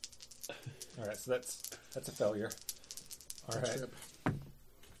 All right. So that's a failure. All Good right. trip.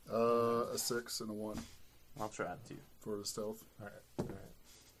 A 6 and a 1 I'll try to. for the stealth. All right. All right.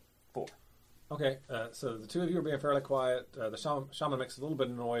 4. Okay, so the two of you are being fairly quiet. The shaman makes a little bit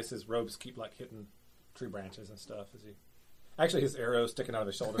of noise. His robes keep like hitting tree branches and stuff. Actually, his arrows sticking out of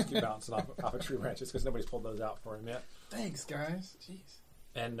his shoulders keep bouncing off of tree branches because nobody's pulled those out for him yet. Thanks, guys. Jeez.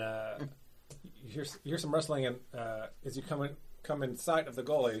 And you hear some rustling, and as you come in sight of the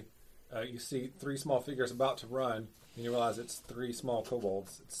gully, you see 3 small figures about to run, and you realize it's 3 small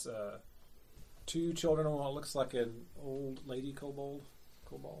kobolds. It's 2 children and what looks like an old lady kobold.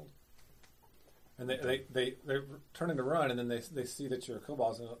 And they're turning to run, and then they see that you're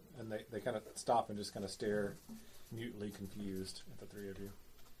kobolds, and they kind of stop and just kind of stare, mutely confused at the 3 of you.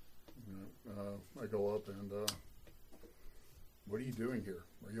 I go up and, what are you doing here?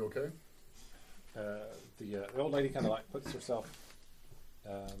 Are you okay? The old lady kind of like puts herself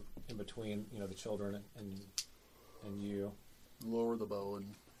in between, the children and you, Lower the bow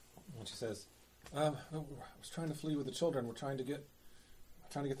and and she says, "I was trying to flee with the children. We're trying to get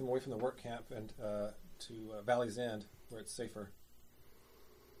them away from the work camp and to Valley's End, where it's safer."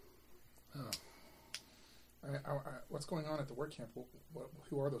 What's going on at the work camp?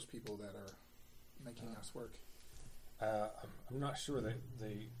 Who are those people that are making us work? I'm not sure.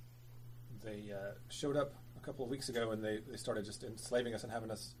 They showed up a couple of weeks ago, and they started just enslaving us and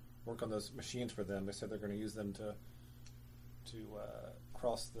having us work on those machines for them. They said they're going to use them to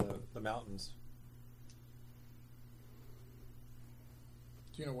cross the mountains.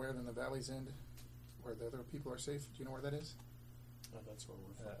 Do you know where in the Valley's End, where the other people are safe? Do you know where that is? That's where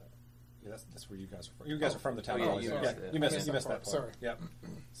we're from. Yeah, that's where you guys are from. You guys are from the town. yeah, y'all are you from. missed it. You I missed missed that that part. part. Sorry. Yeah.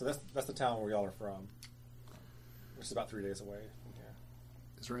 So that's the town where y'all are from, which is about 3 days away from here.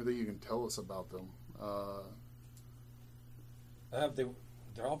 is there anything you can tell us about them?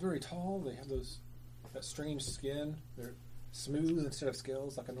 They're all very tall. They have that strange skin. They're smooth instead of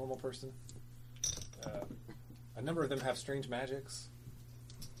scales, like a normal person. A number of them have strange magics.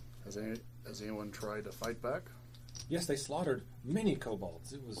 Has anyone tried to fight back? Yes, they slaughtered many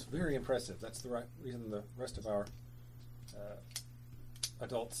kobolds. It was very impressive. That's the reason the rest of our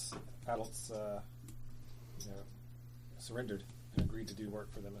adults, surrendered and agreed to do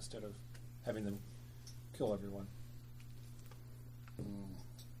work for them instead of having them kill everyone.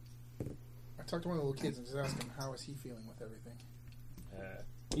 I talked to one of the little kids and just asked him how is he feeling with everything.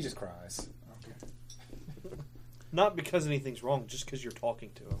 He just cries. Okay. Not because anything's wrong, just because you're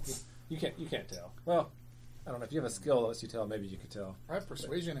talking to him. You can't tell. Well, I don't know if you have a skill that lets you tell. Maybe you could tell. I have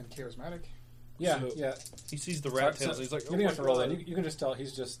persuasion and charismatic. Yeah, So- yeah. He sees the rat tails. So He's like, you oh don't my have to roll God. in. You can just tell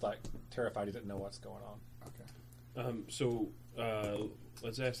he's just like terrified. He didn't know what's going on. Okay. So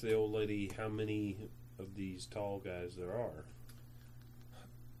let's ask the old lady how many of these tall guys there are.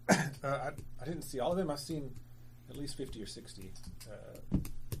 I didn't see all of them. I've seen at least 50 or 60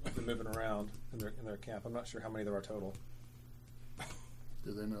 of them moving around in their camp. I'm not sure how many there are total.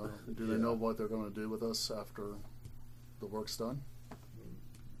 Do they know? Do they know what they're going to do with us after the work's done?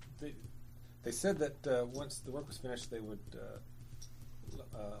 They said that once the work was finished, they would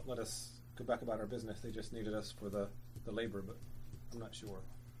let us go back about our business. They just needed us for the labor, but I'm not sure.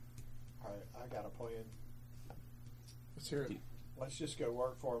 I got a plan. Let's hear it. Let's just go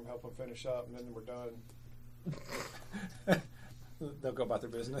work for them, help them finish up, and then we're done. They'll go about their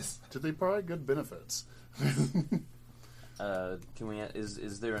business. Do they provide good benefits? Can we?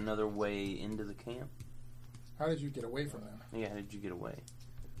 Is there another way into the camp? How did you get away from them? Yeah, how did you get away?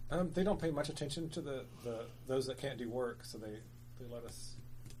 They don't pay much attention to those that can't do work, so they let us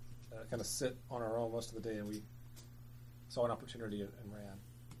kind of sit on our own most of the day, and we saw an opportunity and ran.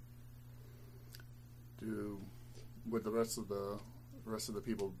 With the rest of the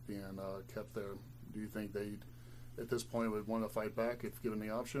people being kept there, do you think they, at this point, would want to fight back if given the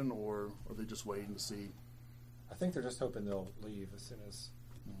option, or are they just waiting to see? I think they're just hoping they'll leave as soon as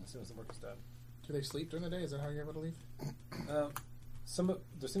the work is done. Do they sleep during the day? Is that how you're able to leave?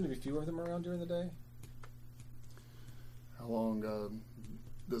 There seem to be fewer of them around during the day. How long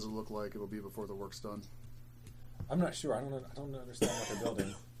does it look like it'll be before the work's done? I'm not sure. I don't understand what they're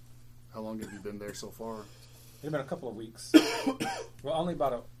building. How long have you been there so far? It's been a couple of weeks. Well, only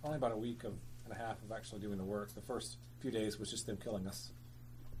about a week and and a half of actually doing the work. The first few days was just them killing us.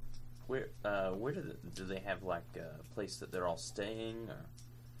 Where do they have like a place that they're all staying?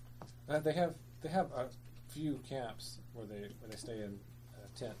 Or? They have a few camps where they stay in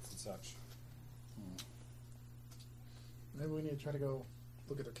tents and such. Maybe we need to try to go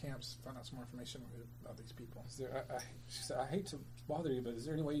look at their camps, find out some more information about these people. Is there, she said, I hate to bother you, but is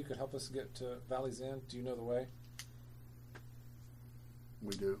there any way you could help us get to Valley's End? Do you know the way?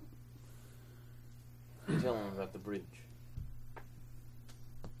 We do. Tell them about the bridge.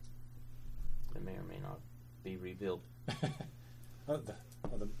 It may or may not be rebuilt. The bridge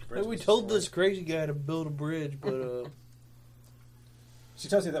Hey, we was told destroyed. this crazy guy to build a bridge, but She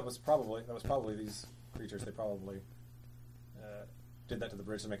tells you that was probably these creatures. They probably did that to the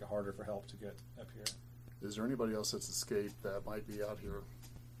bridge to make it harder for help to get up here. Is there anybody else that's escaped that might be out here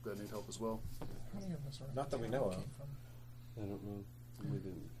that need help as well? How many of us are Not that we know of. came from? I don't know. We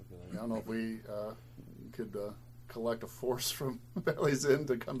didn't. I don't know if we could collect a force from Valley's End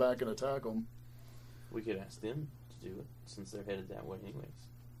to come back and attack them. We could ask them to do it since they're headed that way, anyways.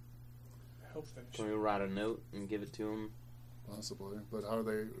 Help finish. Can we write a note and give it to them? Possibly, but how are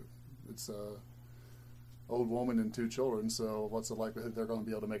they? It's a old woman and 2 children. So what's the likelihood they're going to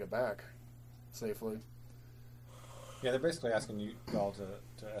be able to make it back safely? Yeah, they're basically asking you all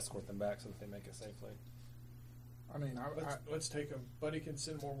to escort them back so that they make it safely. I mean, Let's take them. Buddy can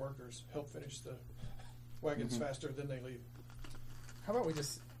send more workers. Help finish the wagons faster than they leave. how about we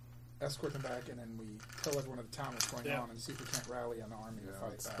just escort them back and then we tell everyone in the town what's going Yeah. on and see if we can't rally an army to Yeah,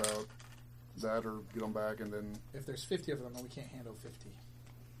 fight it's back. about that or get them back, and then If there's 50 of them, then we can't handle 50.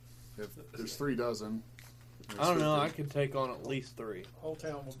 if there's 3 dozen. I don't know. I 50. could take on at least 3. Whole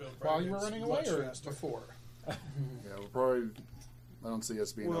town will build While you were wagons running away much or faster. before? Yeah, we'll probably. I don't see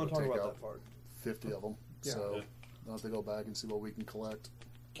us being We able don't to talk take about out that part. 50 of them. Yeah. So Yeah. I'll have to go back and see what we can collect.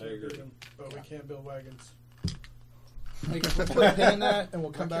 Can't beat them, but we can't build wagons. Hey, we'll put a pin in that and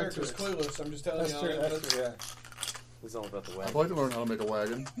we'll come My back to character's it. clueless. I'm just telling That's you. true. That's true. Yeah. It's all about the I'd wagon. like to learn how to make a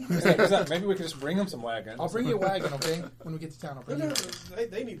wagon. Maybe we could just bring them some wagons. I'll bring you a wagon, okay? When we get to town, I'll No, bring no, you no, a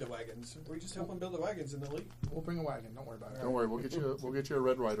wagon. they need the wagons. We just help them build the wagons and they'll leave. We'll bring a wagon. Don't worry about it. Don't worry, we'll get you a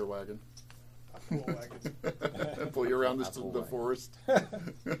Red Rider wagon. I pull wagons. Pull you around That's the all right. forest.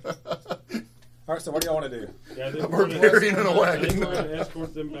 All right. So what do y'all want to do? Yeah, A barbarian in a I think we're wagon. going to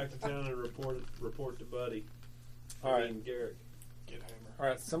escort them back to town and report to Buddy. All right. And Garrick. Get hammer. All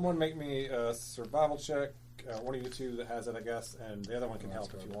right. Someone make me a survival check. One of you two that has it, I guess, and the other one can Oh,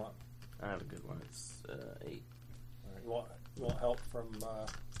 help that's if good. you want. I have a good one. It's 8. All right, you want help from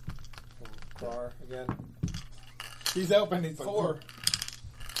Krar again? He's helping. He's 4,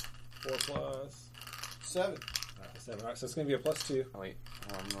 4 plus 7. 7. All right. So it's going to be a +2. Oh, wait.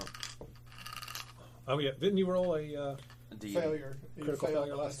 I'm not. Oh yeah. Didn't you roll a? A D. Failure. You Critical failed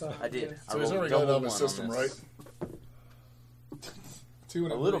failure last time. I did. I So he's rolled already got it double on his one system, this. right? 2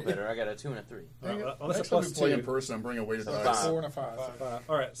 and A a little 3. better. I got a 2 and a 3. All right, well, that's a Next time we play in +2. person, I'm bringing a weighted So dice. that's a 4 and a 5.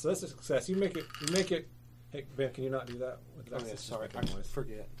 All right. So that's a success. You make it. Hey Ben, can you not do that? With Oh, that? yeah, It's just sorry. making I noise.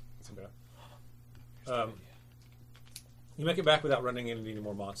 forget. It's okay. You make it back without running into any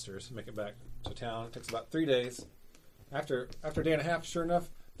more monsters. You make it back to town. It takes about 3 days. After a day and a half, sure enough,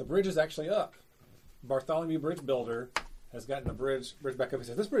 the bridge is actually up. Bartholomew Bridge Builder has gotten the bridge back up. He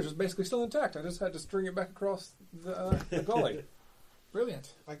says, "This bridge is basically still intact. I just had to string it back across the gully."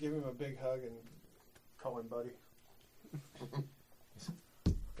 Brilliant. I give him a big hug and call him Buddy.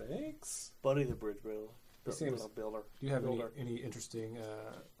 Thanks. Buddy the bridge builder. He seems- builder. Do you have Builder. any interesting?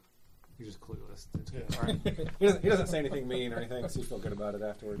 He's just clueless. It's good. All right. He doesn't say anything mean or anything, so you feel good about it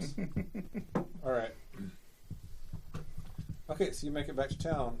afterwards. All right. Okay, so you make it back to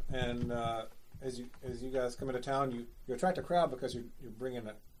town, and as you guys come into town, you attract a crowd because you're bringing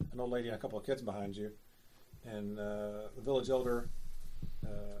an old lady and a couple of kids behind you, and the village elder,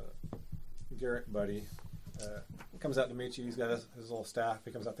 Garrett Buddy, comes out to meet you. He's got his little staff. He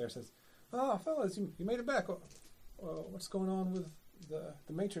comes out there and says, "Oh, fellas, you made it back. What's going on with the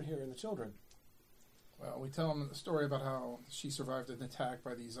matron here and the children?" Well, we tell him the story about how she survived an attack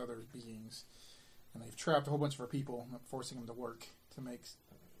by these other beings, and they've trapped a whole bunch of her people, forcing them to work to make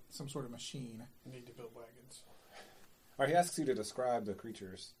some sort of machine. Need to build wagons. All right, he asks you to describe the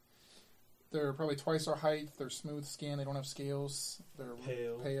creatures. They're probably twice our height. They're smooth skin. They don't have scales. They're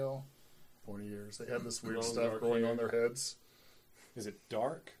pale. 20 years. They have this weird Long, stuff dark growing hair. on their heads. Is it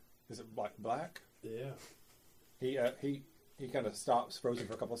dark? Is it black? Yeah. He kind of stops, frozen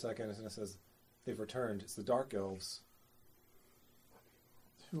for a couple of seconds, and says, "They've returned. It's the Dark Elves.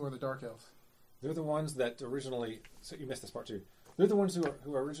 Who are the dark elves? They're the ones that originally." So you missed this part too. They're the ones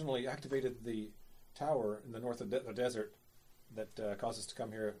who originally activated the tower in the north of the desert that caused us to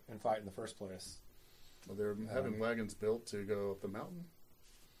come here and fight in the first place. Well, they're having wagons built to go up the mountain.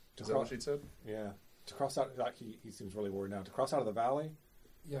 Is that Cro- what she said? Yeah, to cross out. Like he seems really worried now. To cross out of the valley.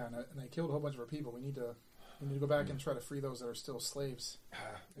 Yeah, and they killed a whole bunch of our people. We need to go back and try to free those that are still slaves.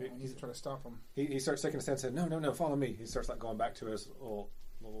 We need to try to stop them. He starts taking a stance and said, no, follow me. He starts like going back to his little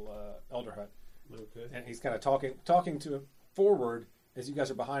elder hut. Okay. And he's kind of talking to him forward as you guys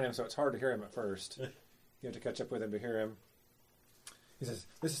are behind him, so it's hard to hear him at first. You have to catch up with him to hear him. He says,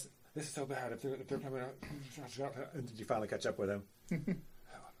 this is so bad. If they're coming out, and did you finally catch up with him?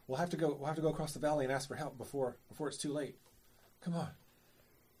 We'll have to go across the valley and ask for help before it's too late. Come on.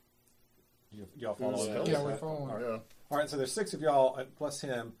 Y'all follow him? Yeah, we're following. All right. Yeah. All right, so there's 6 of y'all plus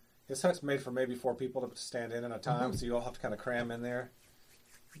him. His hut's made for maybe 4 people to stand in at a time, so you all have to kind of cram in there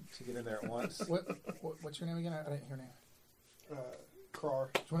to get in there at once. What's your name again? I didn't hear your name. Krar.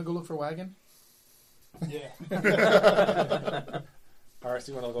 Do you want to go look for a wagon? Yeah. All right,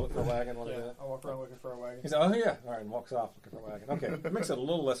 so you want to go look for a wagon? Want to do Yeah. that? I walk around looking for a wagon. He said, "Oh yeah." All right, and walks off looking for a wagon. Okay, it makes it a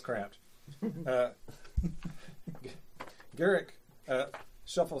little less cramped. Garrick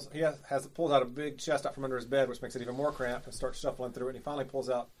shuffles. He pulls out a big chest out from under his bed, which makes it even more cramped, and starts shuffling through it. And he finally pulls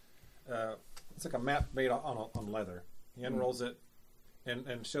out. It's like a map made on leather. He unrolls it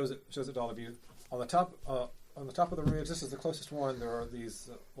and shows it to all of you. On the top of the ridge, this is the closest one. There are these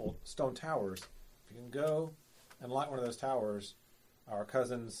little stone towers. If you can go and light one of those towers, our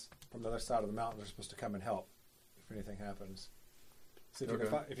cousins from the other side of the mountain are supposed to come and help if anything happens. So if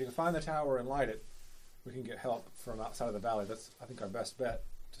you can find the tower and light it, we can get help from outside of the valley. That's, I think, our best bet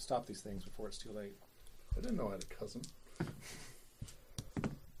to stop these things before it's too late. I didn't know I had a cousin.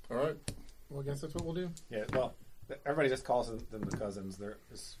 All right. Well, I guess that's what we'll do. Yeah, well, everybody just calls them the cousins.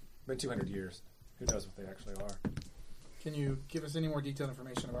 It's been 200 years. Who knows what they actually are? Can you give us any more detailed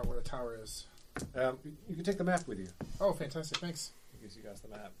information about where the tower is? You can take the map with you. Oh, fantastic. Thanks. It gives you guys the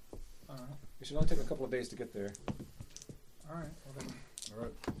map. All right. It should only take a couple of days to get there. All right. Well, then All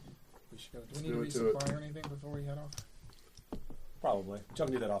right. we should go. Do Let's we need do it to to it. resupply or anything before we head off? Probably. But y'all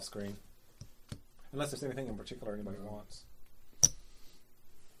can do that off screen. Unless there's anything in particular anybody wants.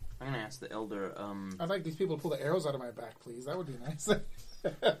 I'm gonna ask the elder. I'd like these people to pull the arrows out of my back, please. That would be nice. I'm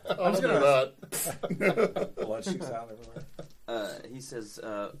just gonna gonna- do that. Blood shoots out everywhere. He says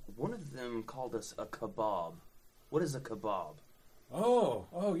one of them called us a kebab. What is a kebab?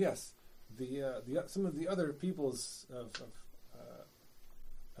 Oh, yes. The some of the other peoples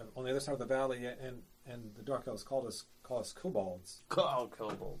on the other side of the valley and the Dark Elves call us kobolds.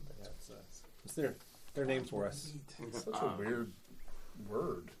 Kobold. Yeah, it's their name for us. It's such a weird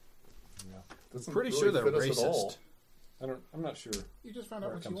word. Yeah. Doesn't Pretty really sure they're fit us at all. racist. I'm not sure. You just found out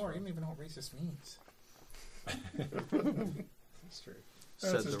Where what it you comes are. from. You don't even know what racist means. It's true.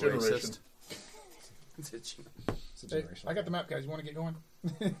 Said That's the his generation. racist. It's a Hey, generation. I got the map, guys. You want to get going?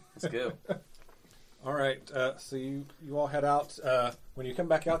 Let's go. All right. So you all head out. When you come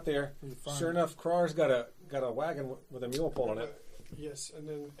back out there, Pretty fun. sure enough, Krar's got a wagon with a mule pulling it. Yes, and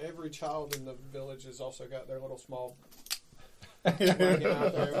then every child in the village has also got their little small wagon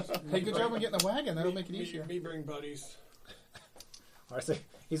out there. Hey, good job on getting the wagon. That'll make it easier. Me bring buddies. All right, so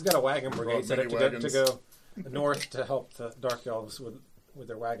he's got a wagon brigade Brought set up many to wagons. go north to help the Dark Elves with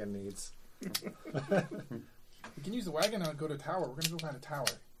their wagon needs. We can use the wagon and go to the tower. We're going to go find a tower.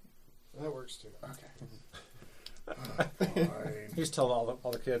 That works too. Okay. Fine. He just told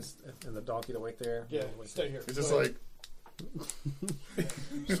all the kids and the donkey to wait there. Yeah, Wait stay here. He's just like,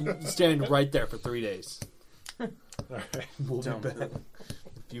 Standing right there for 3 days. All right. We'll Don't be back. move.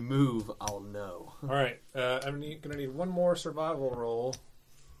 If you move, I'll know. All right. I'm going to need one more survival roll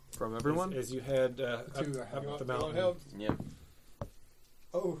From everyone? as you head up Two I have. You the want, you want mountain. help? Yep.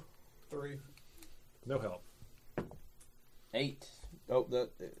 Oh, 3. No help. 8 Oh, that.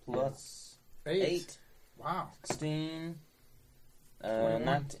 plus 8. Wow. 16.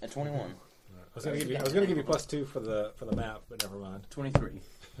 21. 21. I was going to give you +2 for the map, but never mind. 23.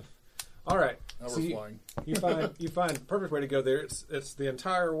 All right. now So we're flying. you find the perfect way to go there. It's the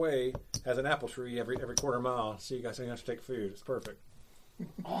entire way has an apple tree every quarter mile, so you guys don't have to take food. It's perfect.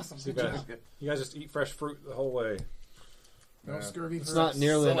 Awesome. So Good you guys, job. you guys just eat fresh fruit the whole way. No Yeah. scurvy It's for not us.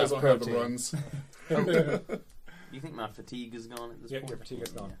 nearly Some enough of them have the protein. runs. You think my fatigue is gone at this Yeah, point? your fatigue is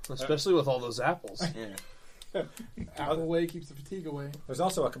gone. Especially with all those apples. Yeah. Apple away keeps the fatigue away. There's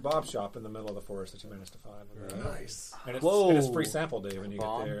also a kebab shop in the middle of the forest that you managed to find. Nice. And it's, Whoa. and it's free sample day when you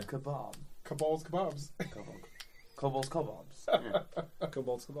get there. Kebab. Kabal's kebabs. Kobolds kebabs. Yeah.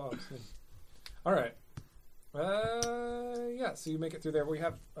 Kobolds kebabs. Yeah. All right. Yeah. So you make it through there. We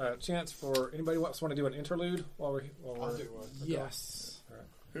have a chance for anybody else want to do an interlude while we're I'll do one. Yes.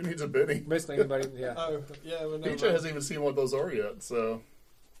 Who needs a Benny? Basically anybody. Yeah. Oh, yeah. Well, no, PJ hasn't even seen what those are yet, so.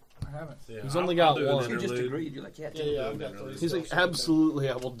 I haven't. Yeah, He's only I'll got do an one. You just interlude. agreed. You're like, yeah, Yeah, I've do got it. three. He's like, spells. absolutely,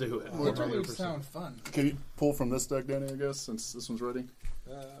 I will do it. Interludes 100%. sound fun. Can you pull from this deck, Danny, I guess, since this one's ready?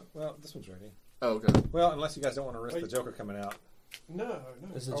 Well, this one's ready. Oh, okay. Well, unless you guys don't want to risk Wait. the Joker coming out. No.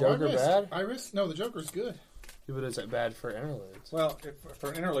 Is the Oh, Joker I risked. bad? I risked. No, the Joker's good. Yeah, but is it bad for interludes? Well,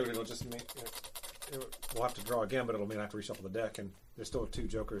 for an interlude, it'll just mean we'll have to draw again, but it'll mean I have to reshuffle the deck, and there's still 2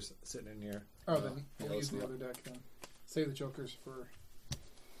 Jokers sitting in here. Oh, then we'll yeah, use the let's other deck then. Save the Jokers for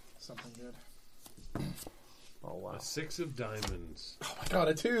something good. Oh, wow. A 6 of diamonds. Oh my god,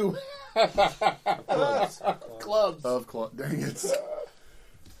 a 2! Clubs. Of club. Dang it.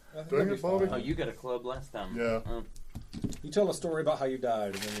 I think Dang that'll it, be Bobby. fine. Oh, you got a club last time. Yeah. You tell a story about how you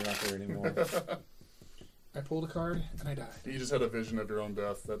died, and then you're not there anymore. I pulled a card and I died. You just had a vision of your own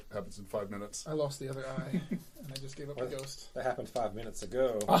death that happens in 5 minutes. I lost the other eye and I just gave up the ghost. That happened 5 minutes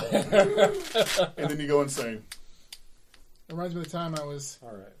ago. And then you go insane. It reminds me of the time I was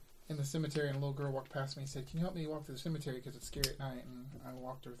All right. in the cemetery and a little girl walked past me and said, "Can you help me walk through the cemetery because it's scary at night?" And I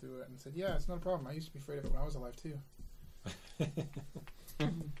walked her through it and said, "Yeah, it's not a problem. I used to be afraid of it when I was alive too."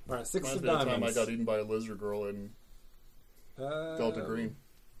 All right, 6 Reminds of me of the time I diamonds. got eaten by a lizard girl in Delta Green.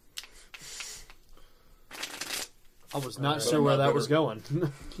 I was not Alright. sure But where I'm not that was bitter. going.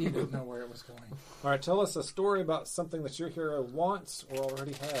 He didn't know where it was going. All right, tell us a story about something that your hero wants or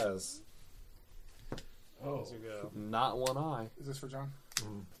already has. Oh. As you go. Not one eye. Is this for John?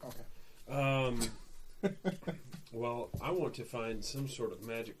 Mhm. Okay. Well, I want to find some sort of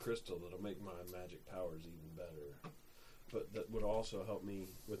magic crystal that'll make my magic powers even better, but that would also help me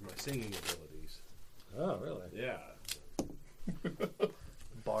with my singing abilities. Oh, really? Yeah.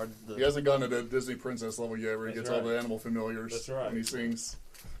 Bard the. He hasn't gone to the Disney princess level yet where he That's gets all right. the animal familiars That's right. when he sings.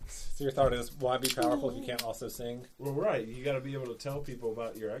 So your thought is, why be powerful if you can't also sing? Well, right. You got to be able to tell people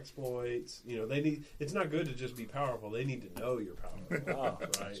about your exploits. You know, they need. It's not good to just be powerful. They need to know you're powerful. Oh, right.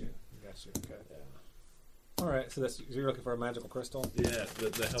 got you. Okay. All right, so you're looking for a magical crystal? Yeah,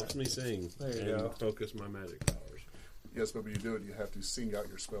 that helps me sing. There you and go. focus my magic powers. Yes, but when you do it, you have to sing out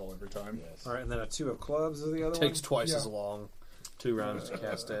your spell every time. Yes. All right, and then a 2 of clubs is the other Takes one? twice Yeah. as long. 2 rounds to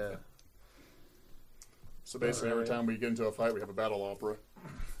cast it. So basically, every time we get into a fight, we have a battle opera.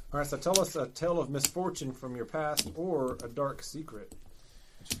 All right, so tell us a tale of misfortune from your past or a dark secret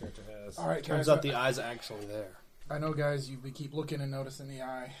that your character has. All right, Turns guys. out the eye's actually there. I know, guys, we keep looking and noticing the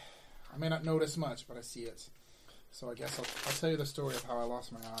eye. I may not notice much, but I see it. So I guess I'll tell you the story of how I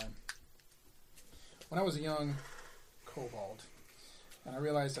lost my eye. When I was a young kobold, and I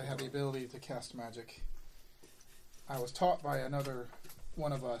realized I had the ability to cast magic, I was taught by another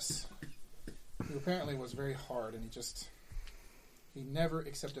one of us, who apparently was very hard, and he never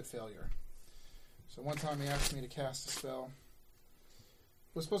accepted failure. So one time he asked me to cast a spell.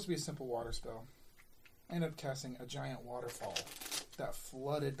 It was supposed to be a simple water spell. I ended up casting a giant waterfall that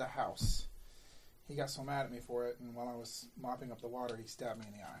flooded the house. He got so mad at me for it, and while I was mopping up the water, he stabbed me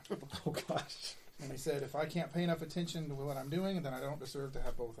in the eye. Oh, gosh. And he said, if I can't pay enough attention to what I'm doing, then I don't deserve to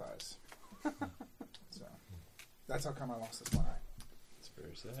have both eyes. So, that's how come I lost this one eye. It's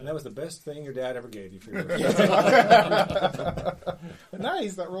very sad. And that was the best thing your dad ever gave you for your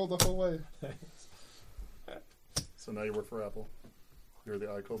Nice, that rolled the whole way. So now you work for Apple. You're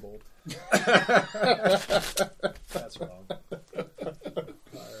the eye kobold. That's wrong. All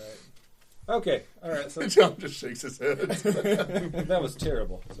right. Okay. All right. So John just shakes his head. that was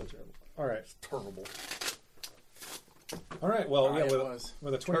terrible. So terrible. All right. Terrible. All right. Well, yeah. It With, was.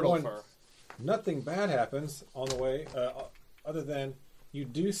 with a Turtle 21, fur. nothing bad happens on the way, other than you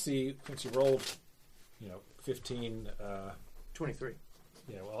do see, since you rolled, 15. 23.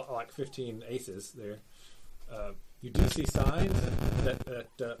 Yeah, well, like 15 aces there. You do see signs that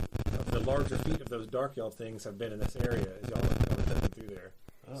of the larger feet of those dark elf things have been in this area as y'all are stepping through there.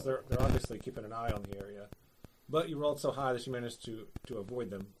 Oh. So they're obviously keeping an eye on the area. But you rolled so high that you managed to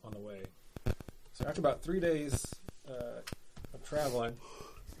avoid them on the way. So after about 3 days of traveling,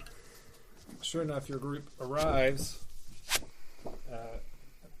 sure enough, your group arrives at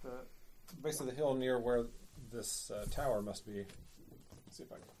the base of the hill near where this tower must be. Let's see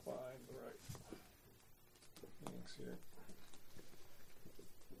if I can find the right things here.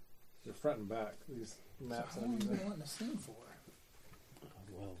 They're front and back. These maps. How long have you been wanting to sing for?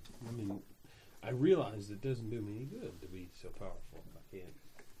 Well, I mean, I realize it doesn't do me any good to be so powerful if I can't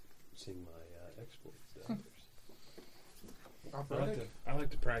sing my exploits to others. Operatic? I like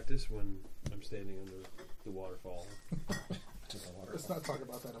to practice when I'm standing under the waterfall. Let's not talk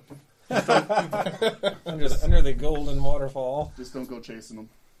about that up here. under the golden waterfall. Just don't go chasing them.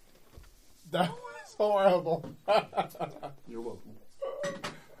 That was horrible. You're welcome.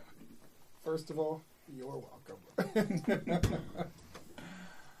 First of all, you're welcome.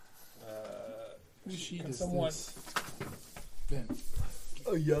 Whose sheet is someone- this? Ben,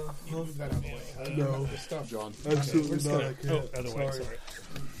 Oh yeah. you move that out of the way. No. The stuff. John. Absolutely just not. gonna- I can't. Oh, other way. Sorry. Sorry.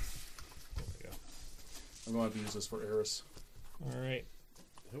 I'm going to have to use this for Eris. All right.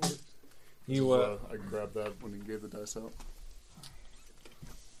 That works. You I grabbed that when he gave the dice out.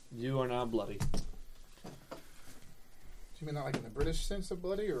 You are now bloody. Do you mean that like in the British sense of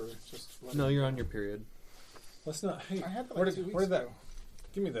bloody, or just bloody? No, you're on your period. let's not. Hey, I had that where like did 2 weeks where did that? ago.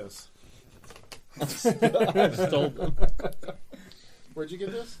 Give me those. Stole them. Where'd you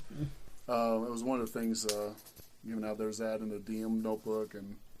get this? It was one of the things given out. There's that in the DM notebook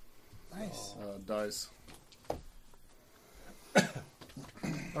and Nice. dice.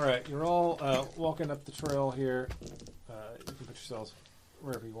 All right, you're all walking up the trail here. You can put yourselves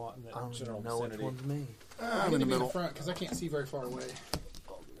wherever you want in I the don't general even know which vicinity. one's me. I need to be in the front because I can't see very far away.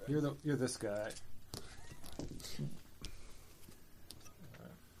 You're this guy.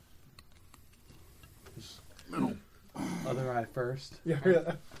 Other eye first. Yeah.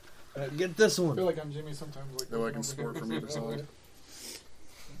 Get this I one. feel like I'm Jimmy sometimes. Like Though I can over score here. from either side.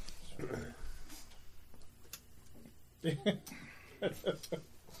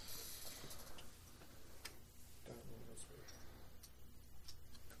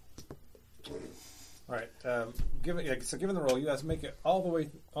 All right. Given the roll, you guys make it all the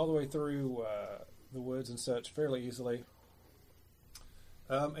way through the woods and such fairly easily.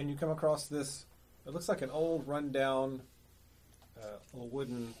 And you come across this. It looks like an old, rundown, little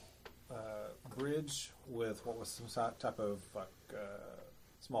wooden bridge with what was some type of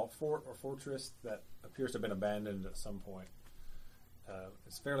small fort or fortress that appears to have been abandoned at some point.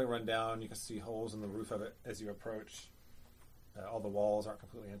 It's fairly run down. You can see holes in the roof of it as you approach. All the walls aren't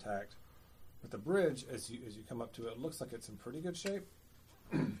completely intact. But the bridge, as you come up to it, looks like it's in pretty good shape.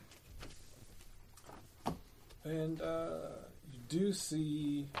 And you do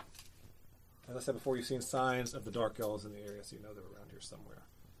see, as I said before, you've seen signs of the dark elves in the area, so you know they're around here somewhere.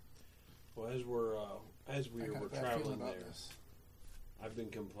 Well, as we I got were a bad feeling traveling about there, this. I've been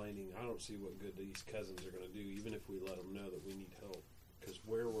complaining. I don't see what good these cousins are going to do, even if we let them know that we need help. Because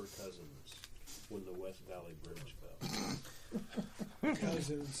where were cousins when the West Valley Bridge fell?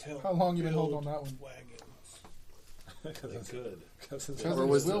 Cousins help. How long you been build holding on that one? Wagons. They could. Cousins Where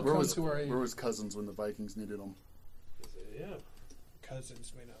was will come to our aid. where was Cousins when the Vikings needed them? Yeah.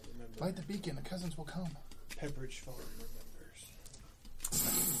 Cousins may not remember. Light the beacon. The cousins will come. Pepperidge Farm remembers.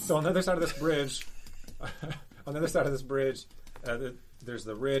 So on the other side of this bridge, there's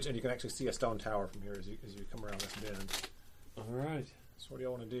the ridge, and you can actually see a stone tower from here as you come around this bend. All right. So what do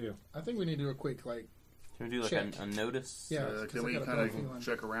y'all want to do? I think we need to do a quick Can we do like Check. a notice? Yeah. Can we kind of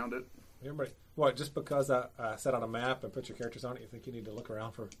check around it? Everybody, what? Just because I set on a map and put your characters on it, you think you need to look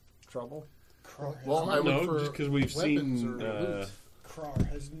around for trouble? Crar has, Well, I would No, for just because we've weapons seen. or loot.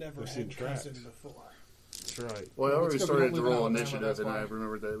 Crar has never We've seen had cousin tracks. before. That's right. Well, I already Let's go, we started don't to live in roll Alabama, initiative, that's and I why.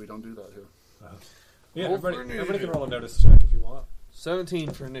 remembered that we don't do that here. Yeah, Roll for everybody can initiative. roll a notice check if you want.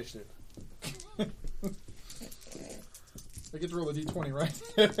 17 for initiative. I get to roll a d20, right?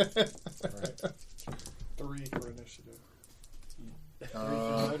 All right. 3 for initiative. 3 for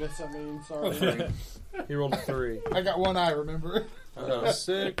Uh, notice, I mean, sorry. He rolled a 3. I got one eye, remember?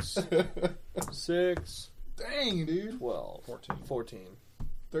 6. 6. Dang, dude. 12. 14.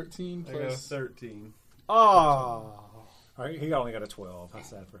 13 I got a plus. 13. Ah. All right, he only got a 12. How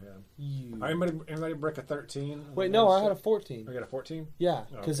sad for him. You. All right, anybody break a 13? Wait, no, I had a 14. You got a 14? Yeah,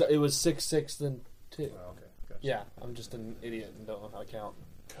 Oh, because okay. it was 6, 6, then 2. Oh, okay. Gotcha. Yeah, I'm just an idiot and don't know how to count.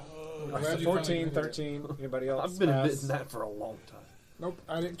 All right, Glad so you 14, finally did it. 13. Anybody else? I've been pass? admitting that for a long time.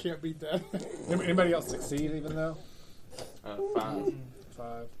 Nope, can't beat that. Anybody else succeed even though? 5.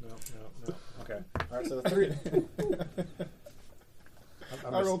 5? No. Okay. All right, so the 3.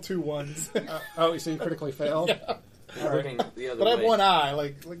 I rolled 2 1s. Oh, so you critically failed? All right. Looking the other But I have way. one eye.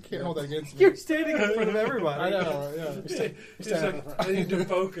 Like can't hold that against me. You're standing in front of everybody. I know, yeah. He's like, I need to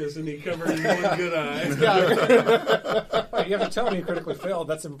focus, and he covered his one good eye. Wait, you have to tell me you critically failed.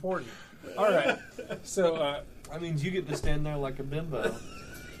 That's important. All right. So, That means you get to stand there like a bimbo.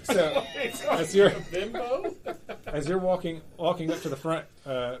 as you're Bimbo? as you're walking up to the front,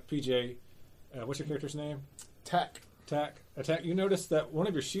 PJ, what's your character's name? Tack. Attack. You notice that one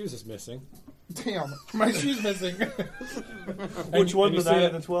of your shoes is missing. Damn, my shoe's missing. Which one you was see that it?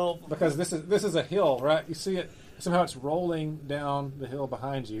 in the 12? Because this is a hill, right? You see it somehow it's rolling down the hill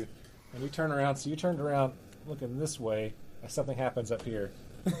behind you, and you turn around. So you turned around looking this way, and something happens up here.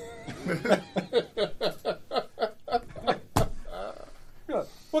 You're like,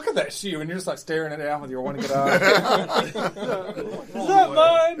 look at that shoe, and you're just like staring it down with your one good eye. Is that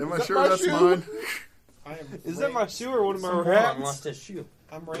mine? It Am I sure that's mine? I am. Is that my shoe or one of my Someone rats? lost his shoe.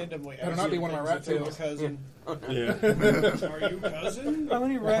 I'm randomly. Better not be one of my rat asking tails. things that my cousin. Yeah. Are you cousin? How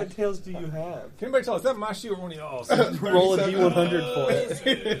many rat tails do you have? Can anybody tell? Is that my shoe or one of y'all's? Roll a D100 for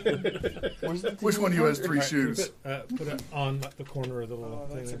it. Which one of you has 3 shoes? Put it on like the corner of the little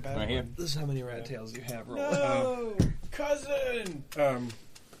Oh, that's a thing. bad Right here. one. This is how many rat tails you have. Roll. No, cousin.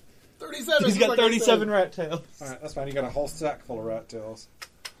 37. He's got like I 37 said. rat tails. All right, that's fine. You got a whole sack full of rat tails.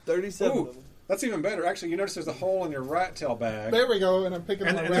 37 Ooh. of them. That's even better. Actually, you notice there's a hole in your rat tail bag, There we go, and I'm picking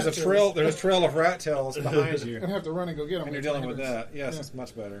and, up my and rat there's a tails. trail. There's a trail of rat tails behind I'm you, gonna have to run and go get them. and you're dealing with that. Yes, Yeah. it's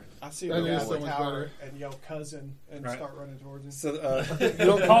much better. I see That the is guy so in the much tower better. and yell cousin and Right. start running towards him. So, You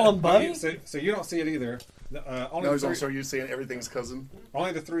don't call him buddy? so you don't see it either. Only, No, he's the also three, you saying everything's cousin.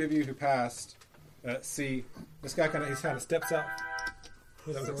 only the 3 of you who passed see this guy. He kind of steps out.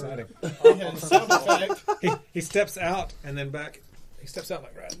 Ooh, that was exciting. He had sound effect. He steps out and then back. He steps out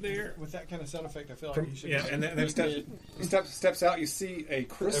like right there. With that kind of sound effect, I feel like he should. Yeah, and then he steps out. You see a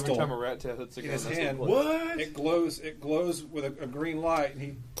crystal Every time a rat tail hits the in ground, his that's hand. what it What? It glows with a green light,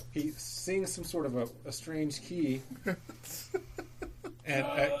 and he sings some sort of a strange key, and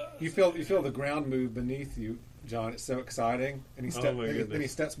you feel the ground move beneath you, John. It's so exciting, and my then goodness. he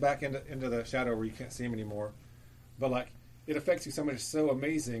steps back into the shadow where you can't see him anymore. But like it affects you so much, so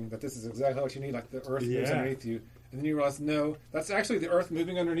amazing that this is exactly what you need. Like the earth moves Yeah. underneath you, and then you realize, no, that's actually the earth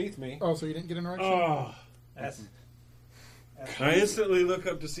moving underneath me. Oh, so you didn't get an erection? Oh. That's I instantly look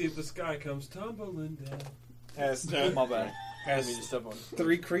up to see if the sky comes tumbling down. as My bad. I as mean to step on.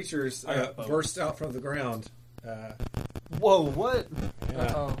 3 creatures I got both. burst out from the ground. Whoa, what?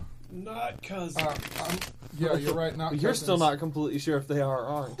 Yeah. Oh, Not cousin. yeah, you're right. Not You're cousins. still not completely sure if they are or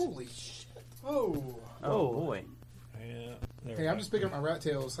aren't. Holy shit! Oh, Oh boy. Yeah. there Hey, we I'm go. just picking up my rat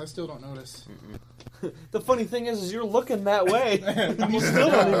tails. I still don't notice. The funny thing is you're looking that way. You still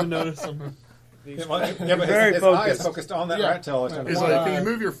don't even notice them. Yeah, but Very his eye is focused. focused on that Yeah. rat tail. Yeah. He's One like, can eye. you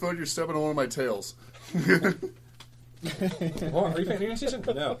move your foot? You're stepping on one of my tails. Are you paying attention?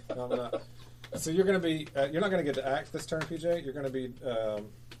 No, I'm not. So you're going to be. You're not going to get to act this turn, PJ. You're going to be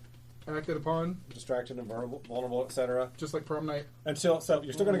Acted upon, distracted and vulnerable, etc. just like prom night. Until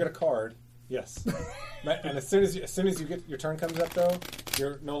you're still going to get a card. Yes. And as soon as you get your turn comes up, though,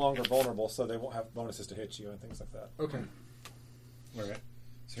 you're no longer vulnerable, so they won't have bonuses to hit you and things like that. Okay. All right.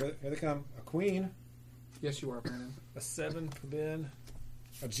 So here they come. A queen, Yes, you are, Brandon. a 7 for Ben,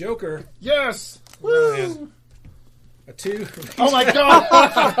 a joker, Yes. Ryan, a 2 for Oh my god!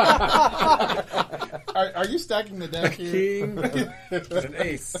 are you stacking the deck here? king, and an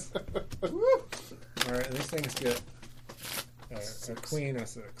ace. All right, and these things get a queen and a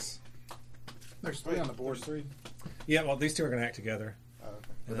 6. There's 3 on the board. There's 3. Yeah, well, these two are going to act together.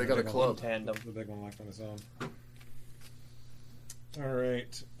 But they got a club. Tandem. The big one, like on his own. All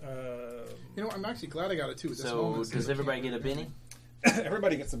right. You know, I'm actually glad I got it too. At this So moment, does everybody get a Benny?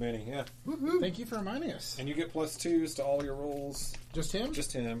 Everybody gets a Benny, yeah. Thank you for reminding us. And you get +2s to all your rolls. Just him?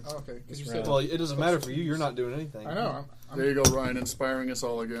 Just him. Oh, okay. 'Cause This you round. said, Well, it doesn't matter for you. You're not doing anything. I know. I'm There you go, Ryan, inspiring us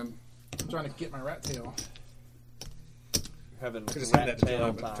all again. trying to get my rat tail. Having Could just hand rat that to tail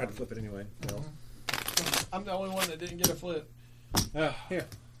John, but time. try to flip it anyway. No. I'm the only one that didn't get a flip. Here.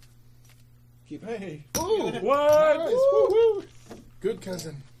 Keep it. Hey, Ooh, What? nice. Woo-hoo. Good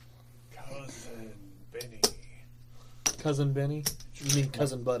cousin. cousin Benny. Cousin Benny? You mean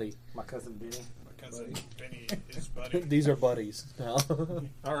cousin Buddy? My cousin Benny. My cousin Benny is buddy. These are buddies now.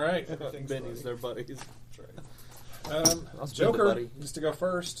 All right. Everything's Benny's buddy. their buddies. Um, I'll spend the Joker, buddy. just to go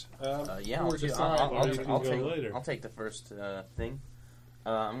first. Yeah, Or I'll, just I'll, side. I'll, You can I'll go take, later. I'll take the first thing.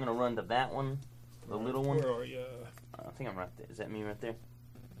 I'm going to run to that one, the little one. Where are you? I think I'm right there. Is that me right there?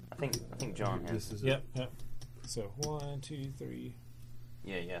 I think John has. This is Yep. So 1, 2, 3.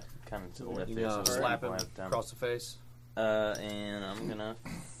 Yeah, kind of to the left You there. know, So slap people him have time. across the face. And I'm gonna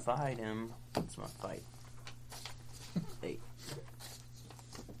fight him. What's my fight? 8.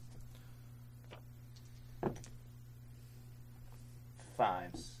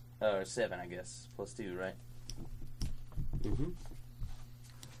 Fives. Or 7, I guess. +2, right? Mm-hmm.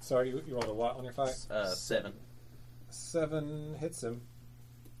 Sorry, you rolled a what on your fight? 7. 7 hits him.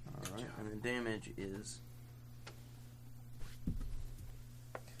 Alright, and the damage is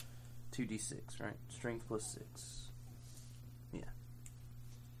 2d6, right? Strength +6. Yeah.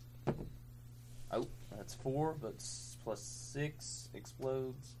 Oh, that's 4, but +6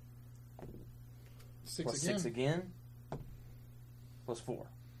 explodes. 6 +6 again. again. +4.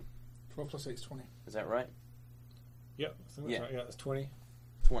 12 plus 8 is 20. Is that right? Yep. So Yeah. yeah, it's 20.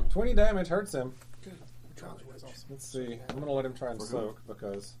 20. 20 damage hurts him. Good. Your trials were awesome. Let's see. I'm going to let him try and For who? soak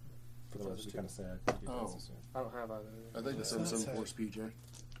because for the rest, it'd be kind of sad. Oh. I don't have either. I think this is That's some it. horse PJ.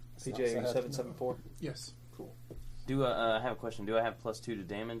 not PJ, sad. 774. Yes. Do I have a question? Do I have +2 to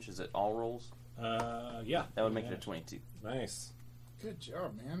damage? Is it all rolls? Yeah. That would make it Yeah. a 22. Nice. Good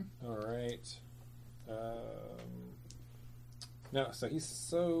job, man. All right. No, so he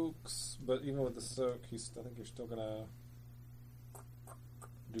soaks, but even with the soak, I think you're still gonna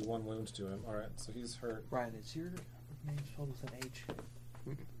do 1 wound to him. All right, so he's hurt. Ryan, is your name spelled with an H?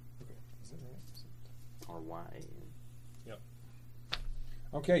 Is it right? Or Y.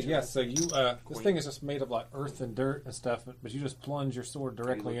 Okay, yes. So you, this thing is just made of like earth and dirt and stuff, but you just plunge your sword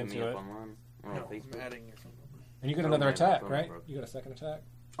directly Are you looking into me it, up online? Or on Facebook? I'm adding your phone number. and you get Oh, another man, attack, my phone right? broke. You got a second attack.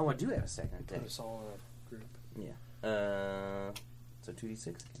 Oh, I do have a second attack. Put us all in a group. Yeah. So 2d6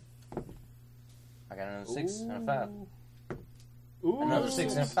 again. I got another 6 and a 5. Ooh. Another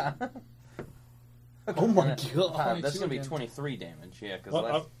 6 and a 5. Oh my And a god. 5. That's 22 going to be again. 23 damage. Yeah, because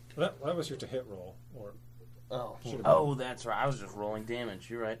Well, that was your to hit roll, or Oh. should have Oh, that's right. I was just rolling damage.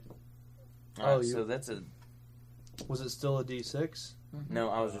 You're right. Oh, Alright, you- so that's a... Was it still a D6? No,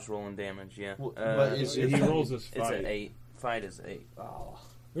 I was just rolling damage, yeah. Well, but is He it- rolls his It's fight. an 8. Fight is 8. Oh.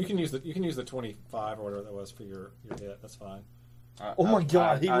 You can use the 25 or whatever that was for your hit. That's fine. Oh my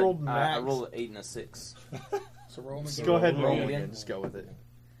God, he rolled I max. rolled an 8 and a 6. So roll So again. Go ahead and roll roll again. again. Just go with it.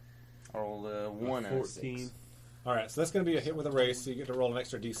 I rolled a 1 and a 6. All right, so that's going to be a hit with a race. So you get to roll an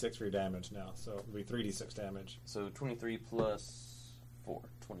extra d6 for your damage now. So it'll be 3d6 damage. So 23 plus 4.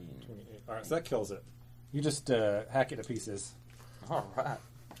 20. 28. All right, so that kills it. You just hack it to pieces. Alright.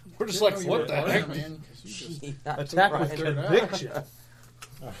 We're just Didn't like, know what you the were heck? Iron Man, 'cause you just- Attack with Right. conviction.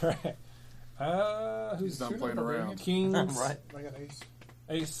 All right. Who's He's not Shooting playing for around. Kings? I'm right. I got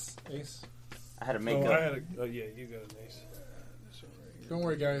ace. Ace. I had to Oh, make I up. had a, yeah, you got an ace. Don't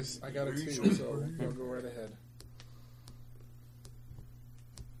worry, guys. I got it too, so I'll go right ahead.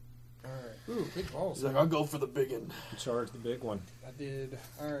 Alright. Ooh, big balls. He's like, I'll go for the big one. You charge the big one. I did.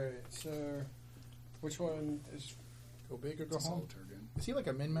 Alright, so which one is go big or go home? Solitaire game. Is he like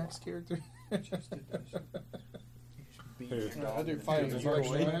a min-max character? Who? I do fighting. Is he like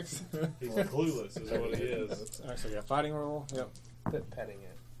min-max? He's clueless, is what he is. Actually, yeah, fighting roll. Yep. Pit petting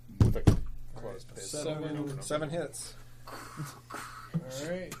it. With a closed fist. Seven hits.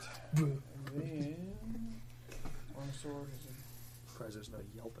 Alright. And then long sword is Surprised there's no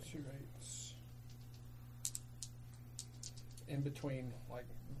yelping. 2 8s. In between, like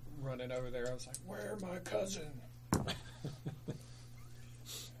running over there, I was like, "Where my cousin?"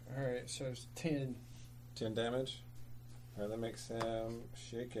 Alright, so it's 10. 10 damage. All right, that makes him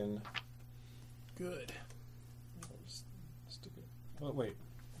shaken. Good. Stupid. Oh, wait.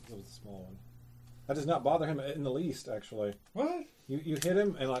 That was a small one. That does not bother him in the least, actually. What? You hit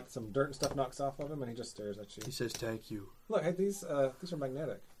him, and like some dirt and stuff knocks off of him, and he just stares at you. He says, thank you. Look, hey, these are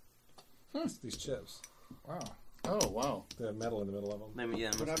magnetic. These chips. Wow. Oh, wow. The metal in the middle of them. Maybe,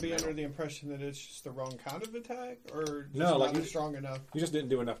 yeah, Would I must be be under metal. the impression that it's just the wrong kind of attack, or just No, like not you- strong enough? You just didn't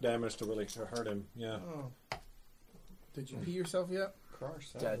do enough damage to really hurt him. Yeah. Oh, Did you pee yourself yet?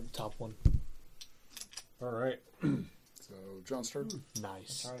 crush. Dad, top one. All right. So, John's turn.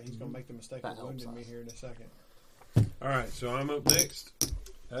 Nice. Sorry, he's gonna make the mistake That of wounding helps me us. here in a second. Alright, so I'm up next.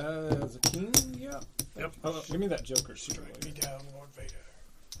 The king. Yeah. Yep. Oh, give me that Joker. Strike me down, Lord Vader.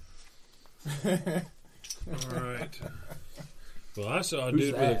 Alright. Well, I saw a Who's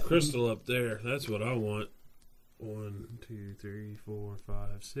dude with that? a crystal up there. That's what I want. 1, 2, 3, 4,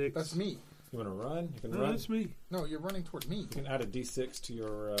 5, 6. That's me. You want to run? You can No, run. that's me. No, you're running toward me. You can add a d6 to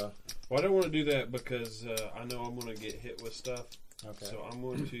your. Well, I don't want to do that because I know I'm going to get hit with stuff. Okay. So I'm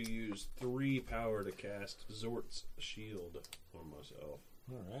going to use 3 power to cast Zort's Shield on myself.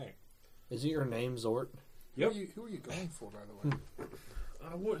 All right. Isn't your name Zort? Yep. Who are you going for, by the way?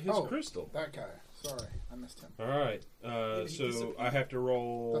 I want his Oh. crystal. That guy. Sorry, I missed him. All right. So I have to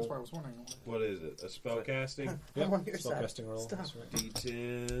roll. That's why I was wondering. What is it? A spell casting? Yeah. I'm on your side. Spellcasting roll. Stop. That's right.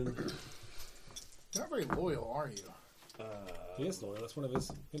 D10. You're not very loyal, are you? He is loyal. That's one of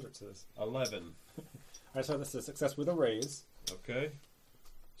his hindrances. 11. All right, so this is a success with a raise. Okay.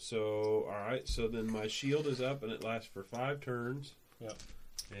 So, all right. So then my shield is up and it lasts for 5 turns. Yep.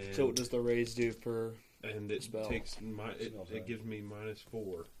 And, So what does the raise do for... and it spell? takes it Spell, right. gives me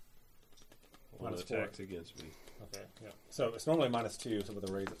 -4 on -4. attacks against me. Okay. Yeah. So it's normally -2. So with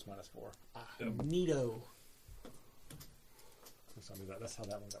a raise, it's -4. Yep. Neato. Let's not do that. That's how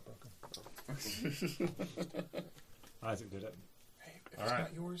that one got broken. Isaac did it. Hey, if All it's right.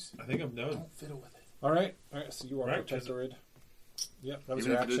 not yours, I think I'm done. don't fiddle with it. All right. All right. So you are Right, protected. Yep. That was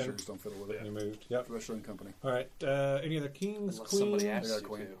Even your if it is action. yours, don't fiddle with it. Yeah. You moved. Yep. Wrestling company. All right. Any other kings, Unless queens? somebody asks Yeah, you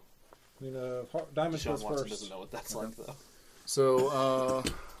queen. to. Queen of diamonds Sean goes Watson first. doesn't know what that's like, though. So,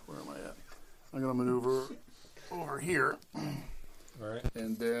 where am I at? I'm going to maneuver over here. All right.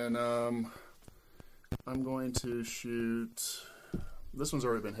 And then I'm going to shoot. This one's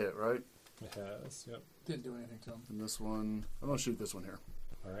already been hit, right? It has. Yep. Didn't do anything to him. And this one, I'm going to shoot this one here.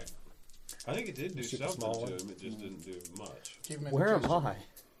 All right. I think it did do Shoot the something small to one. him. It just didn't do much. Gave him Where am indigestion.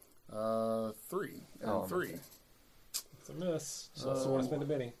 I? 3 and Oh, 3. It's a miss. So that's the one to spend a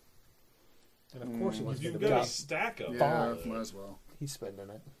Benny. And of course, you want to You've spend a got Benny. a stack of Yeah, them. might as well. He's spending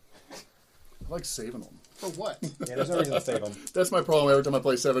it. I like saving them. For what? Yeah, there's no reason to save them. That's my problem every time I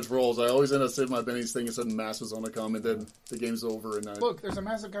play Savage Rolls. I always end up saving my bennies thinking sudden mass is going to come, and then the game's over, and I... Look, there's a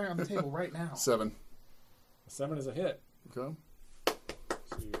massive guy on the table right now. 7. 7 is a hit. Okay. So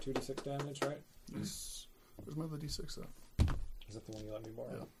you're 2d6 damage, right? Yes. Where's my other D6 at? Is that the one you let me borrow?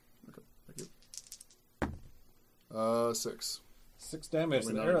 Yeah. Okay. Thank you. 6. 6 damage.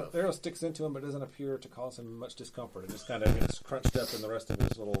 Probably The not arrow, enough. the arrow sticks into him, but doesn't appear to cause him much discomfort. It just kind of gets crunched up in the rest of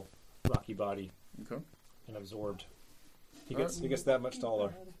his little rocky body Okay. and absorbed. He All gets right. he gets that much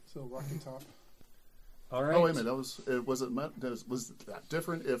taller. So rocky top. All right. Oh, wait a minute. Was that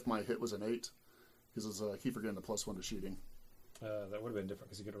different if my hit was an 8? Because I keep forgetting the +1 to shooting. That would have been different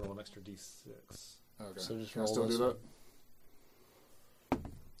because you get to roll an extra d6. Okay. So just Can I roll still this do that?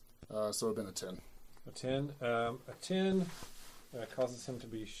 So it would have been a 10. A 10. A 10 causes him to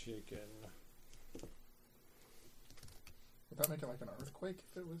be shaken. Would that make it like an earthquake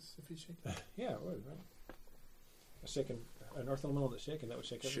if he's shaking? Yeah, it would, right? A shaken, an earth elemental that's shaken, that would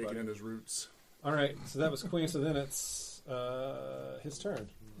shake everybody. Shaking in his roots. All right, so that was Queen. So then it's his turn,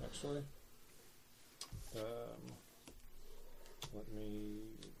 actually. Let me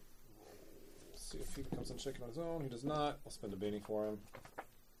see if he becomes unshaken on his own. He does not. I'll spend a Benny for him.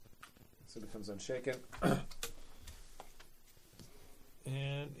 So he becomes unshaken.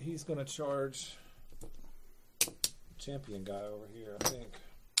 And he's going to charge champion guy over here, I think.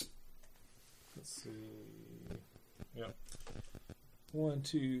 Let's see. Yeah. 1,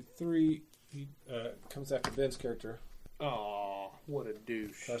 2, 3. He comes after Ben's character. Oh, what a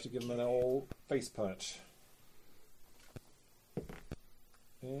douche. Tries to give him an old face punch.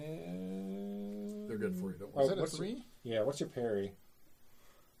 And They're good for you, don't Oh, Was that a what's 3? yeah, what's your parry?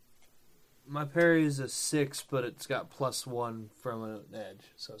 My parry is a 6, but it's got +1 from an edge,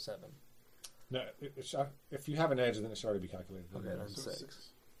 so 7. No, if you have an edge, then it should already be calculated. Okay, then So 6.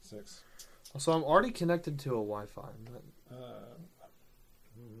 6. So I'm already connected to a Wi-Fi. Uh, I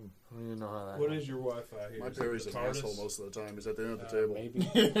don't even know how that What happens. is your Wi-Fi here? My Is it parry's the an TARDIS? asshole most of the time. He's at the end of the table. maybe.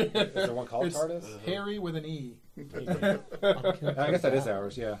 Is there one called It's TARDIS? Harry with an E. I guess that is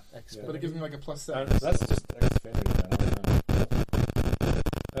ours, yeah. Xfinity. But it gives me like a +7. That's just Xfinity, then. I don't know.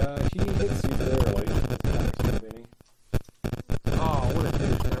 He hits you barely. Benny. Oh, what a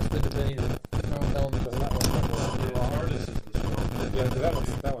douche. That's the divinity. No, Does not look like The that. TARDIS is the strongest. Yeah, that one's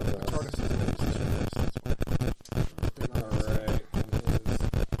the us. TARDIS is big All on this. right.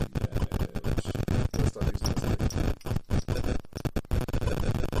 Let's stop using this thing.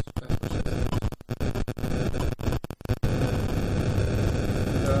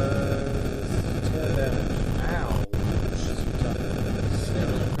 Ow.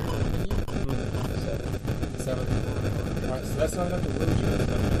 Seven. All right, so that's not enough to lose you.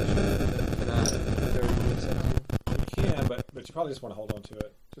 Can I 30 seconds? You can, but you probably just want to hold on to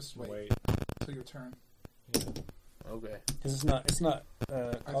it. Just and wait till your turn. Yeah. Okay. Because it's not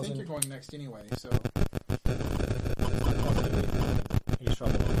I causing think you're going next anyway, so any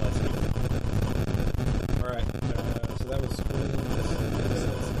trouble with that. All right, so that was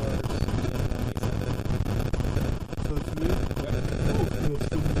So it's me?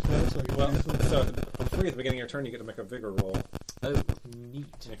 well. So for free at the beginning of your turn, you get to make a vigor roll, Oh, neat.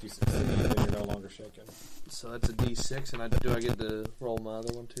 and if you succeed, then you're no longer shaken. So that's a D6, and do I get to roll my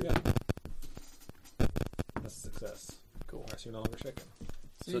other one too? Yeah. That's a success. Cool. All right, so you're no longer shaken.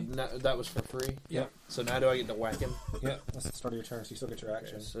 So that was for free? Yeah. So now do I get to whack him? Yeah, that's the start of your turn, so you still get your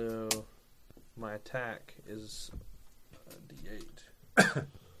action. Okay, so my attack is a D8.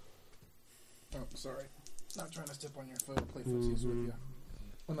 oh, sorry. Not trying to step on your foot, play footsies with you.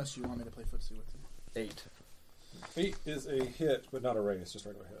 Unless you want me to play footsie with you. 8. 8 is a hit, but not a raise, just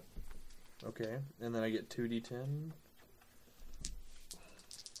regular hit. Okay, and then I get 2D10.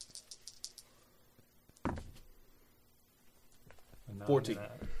 A 9 14. and a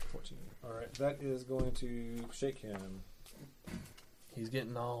 14. All right, that is going to shake him. He's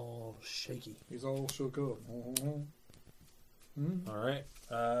getting all shaky. He's all shook up. All right,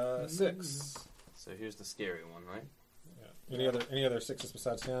 6. So here's the scary one, right? Yeah. Any other 6s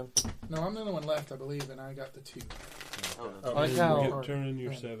besides him? No, I'm the only one left, I believe, and I got the 2. Oh, Oh, I like You how. get turn in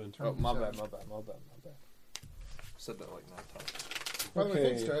your 7. Oh, my bad. Said that like 9 times. By the way,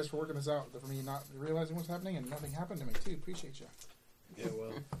 Okay. thanks guys for working this out. For me not realizing what's happening and nothing happened to me too. Appreciate you. Yeah,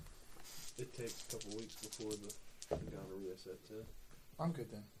 well, it takes a couple weeks before the gonorrhea sets in. I'm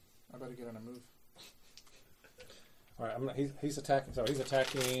good then. I better get on a move. All right, he's attacking. So he's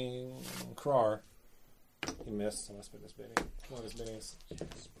attacking Krar. He missed. So I spent this Benny. One of his bennies.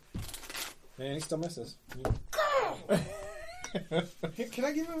 And he still misses. Hey, can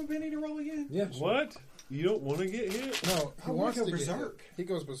I give him a Benny to roll again? Yeah. Sure. What? You don't want to get hit? No, he I wants wanna to go get berserk. hit. He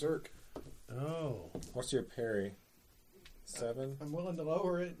goes berserk. Oh. What's your parry? 7. I'm willing to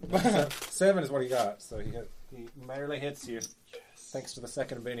lower it. 7 is what he got. So he barely hits you. Yes. Thanks to the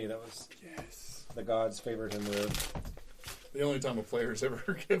second Benny that was the gods favored him with. The only time a player's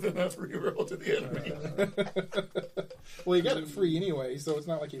ever given a free roll to the enemy. Well, he got it free anyway, so it's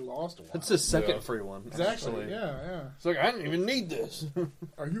not like he lost one. It's his second Yeah. free one. Exactly. actually. Yeah. It's like, I didn't even need this.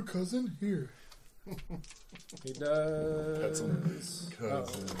 Are you cousin? Here. He does.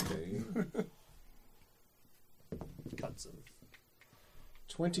 Cousin. Okay. Cutscene.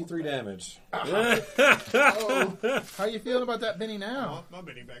 23 damage. Oh, how you feeling about that Benny I now? want my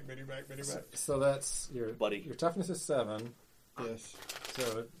Benny back, Benny back, Benny back. So that's your Buddy. Your toughness is 7. Yes.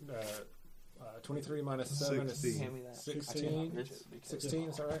 So 23 minus 7 is 16. Hand me that. 16. 16,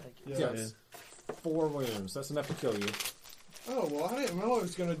 is that right? Yeah. Yeah, it's 4 wounds. That's enough to kill you. Oh, well, I didn't know it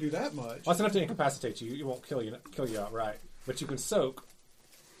was going to do that much. Well, that's enough to incapacitate you. It won't kill you outright. But you can soak.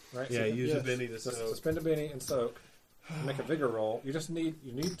 Right? Yeah, So, use yes. a Benny to so soak. spend a Benny and soak. Make a vigor roll. You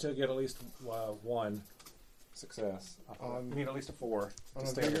need to get at least 1 success. You need at least a 4 On to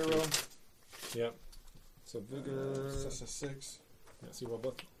a stay on bigger your roll. feet. Yep. So vigor. That's a 6. Yeah, so you roll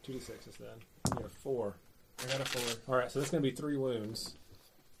both 2d6s then. You get a 4. I got a 4. All right, so that's going to be 3 wounds.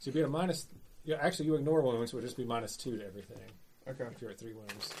 So you'd be at a minus. Yeah, actually, you ignore wounds, so it would just be -2 to everything Okay. if you're at 3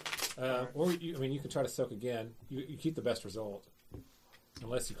 wounds. Or you can try to soak again. You keep the best result,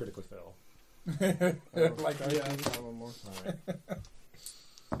 unless you critically fail. Like I Yeah, do. I'm trying one more. All right. Hey,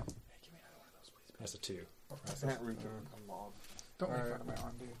 give me another one of those, please. That's a 2. Don't make Alright. fun of my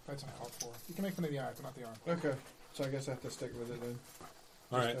arm, dude. That's uncalled for. You can make fun of the eye, but not the arm. Okay. So I guess I have to stick with it then.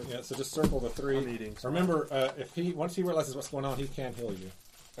 All right, yeah. So just circle the 3. I'm eating. Remember, once he realizes what's going on, he can heal you.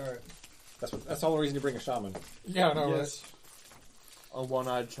 All right. That's all the reason you bring a shaman. Yeah, no, Yes. A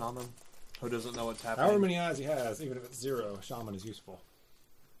one-eyed shaman who doesn't know what's happening. However many eyes he has, even if it's 0, a shaman is useful.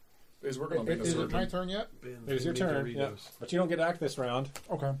 He's working on being a Is it surgeon. my turn yet? Ben, It is your hand me turn, Doritos. yeah. But you don't get to act this round.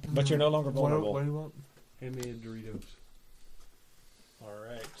 Okay. But you're no longer vulnerable. What do you want? Hand me a Doritos. All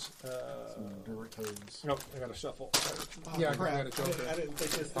right. Doritos. Nope, I got to shuffle. Oh, Yeah, I crap. got a Joker. I didn't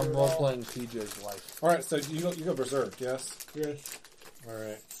think this through I'm at role all. playing TJ's life. All right, so you go berserk, yes? Yes. All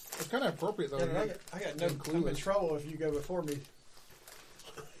right. It's kind of appropriate, though. Yeah, I got no clue. I'm in trouble if you go before me.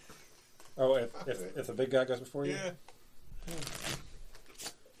 Oh, if the big guy goes before you? Yeah.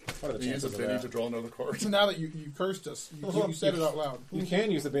 What are the You use a chances of Benny that? to draw another card. So now that you cursed us, you said it out loud. You can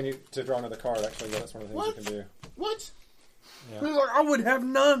use the Benny to draw another card, actually. Yeah, that's one of the things What? you can do. What? He's like, I would have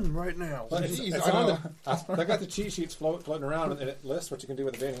none right now. Well, it's Jeez, on I know. I got the cheat sheets floating around, and it lists what you can do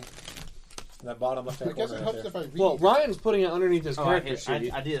with the Benny. In that bottom I left-hand guess corner it right helps there. if I read. Well, Ryan's putting it underneath his Oh, character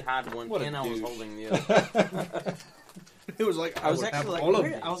sheet. I did hide one What a pen. I was douche. holding the other. It was like, I was would have actually all of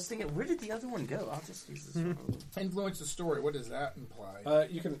like, these. I was thinking, where did the other one go? I'll just use this one. Influence the story. What does that imply?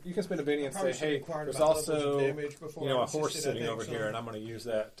 You can spend a Benny and say, Probably should hey, inquire there's about levels of also damage before a I horse insisted, I sitting think, over so. here, and I'm going to use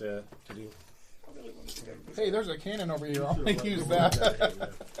that to do. Hey, there's a cannon over here. I'll use that.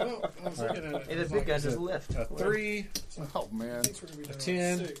 Oh, I was looking at it. Hey, the big guy just left. A 3, Oh man. Thinks we're gonna be done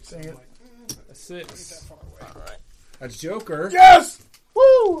 10, around 6. I'm like, a ain't 6, that far away. a Joker, Yes!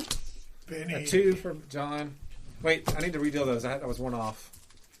 Woo! Benny. a 2 from John. Wait, I need to redeal those. I was one off.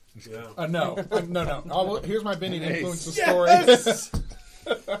 Yeah. No. Here's my Benny to Nice. influence the Yes! story.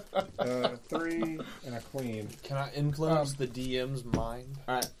 3 and a queen. Can I influence the DM's mind?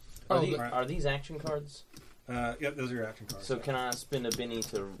 All right. Oh, Are these action cards? Yep, those are your action cards. So can I spend a Benny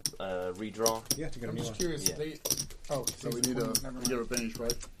to redraw? Yeah, to get a I'm new just one. curious. Yeah. If they. Oh, So we need to Never give mind. a finish,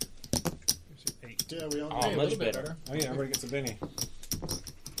 right? Yeah, we all Oh, Hey, a much little bit better. Oh yeah, everybody gets a Benny.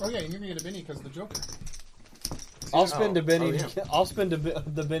 Oh yeah, you're gonna get a Benny because of the Joker. I'll spend a Benny. Oh, yeah. I'll spend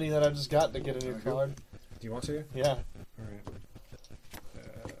the Benny that I just got to get a new card. Do you want to? Yeah. All right.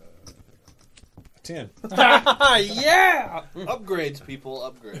 A 10. Yeah! Upgrades, people.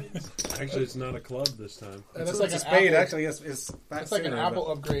 Upgrades. Actually, it's not a club this time. And that's It's like a an spade. apple. Actually, it's It's like an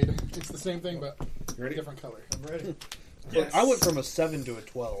apple upgrade. It's the same thing, but You ready? different color. I'm ready. Look, I went from a 7 to a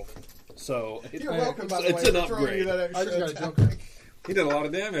 12. So You're welcome, by the it's way, an for throwing you upgrade. that extra I just got a attack. Joker. He did a lot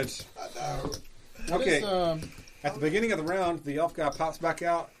of damage. What Okay. is, At the beginning of the round, the elf guy pops back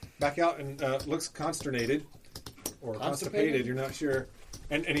out, and looks consternated or constipated. You're not sure,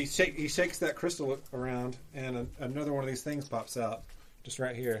 and he shakes that crystal around, and another one of these things pops out. just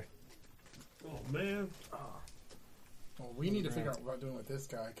right here. Oh man. Well, we need to figure out what we're doing with this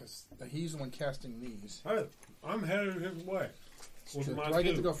guy because he's the one casting these. I'm headed his way. What's Do my I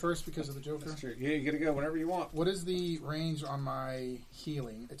get to do? go first because of the Joker? That's true. Yeah, you get to go whenever you want. What is the range on my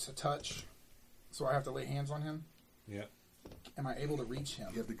healing? It's a touch, so I have to lay hands on him. Yeah. Am I able to reach him?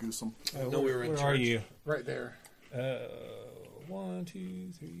 You have to goose him. No, we were in Where are church. you? Right there. 1, 2,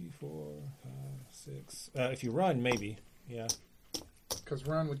 3, 4, 5, 6. If you run, maybe. Yeah. Because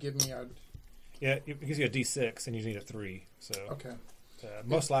run would give me a... Yeah, it gives you a D6, and you need a 3. So Okay.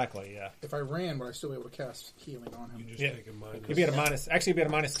 most likely, yeah. If I ran, would I still be able to cast healing on You him? just Yeah. take a minus. You'd be at a minus. Actually, you'd be at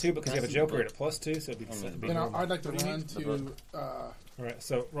a -2 because you have a That's Joker good. at a +2, so it'd be the same. Then I'd like to What do you run need? The to... All right,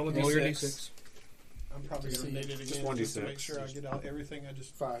 so roll a Roll your D6. I'm probably going to need it Just again one just to D6. make sure I get out everything. I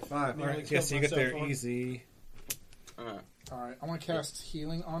just 5. 5. All Nearly right, yeah, so you get killed there myself on. easy. Alright, I want to cast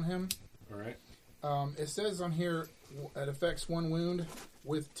healing on him. All right. It says on here, it affects 1 wound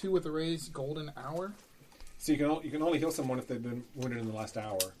with 2 with the raised golden hour. So you can only heal someone if they've been wounded in the last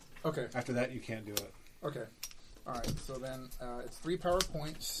hour. Okay, After that, you can't do it. okay. Alright, so then it's 3 power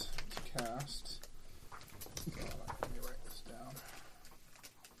points to cast. So, let me write this down.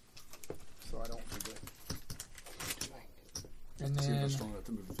 So I don't forget. And See if they're then strong enough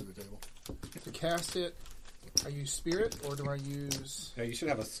to move it through the table. to cast it, I use spirit or do I use... Yeah, you should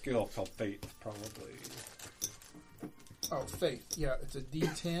have a skill called Fate, probably. Oh, faith. Yeah, it's a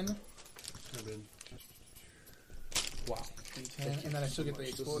D10. Wow. D10, and then I still get the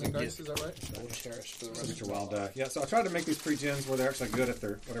exploding dice, is that right? Get your wild die. Yeah, so I tried to make these pre-gens where they're actually good at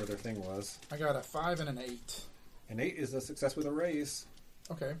their whatever their thing was. I got a 5 and an 8. An 8 is a success with a raise.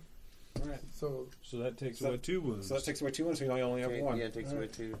 Okay, All right. so So that takes So away 2 wounds. So that takes away 2 wounds, so you only have 1. Yeah, it takes All away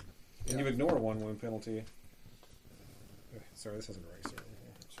right. 2. And you ignore 1 wound penalty. Sorry, this isn't a race.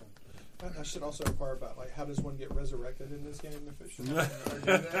 I should also inquire about like how does one get resurrected in this game if it should.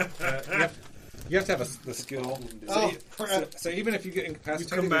 You have to have the skill. Oh, So even if you get You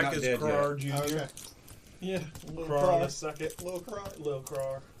incapacitated, come back you're not as dead Crar yet. Jr. Okay. Yeah, Little Crar Crar. the second. Little Crar. Little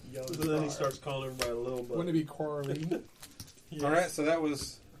Crar. Young So then he Crar. starts calling everybody little, but wouldn't it be Coralie? Yes. All right, so that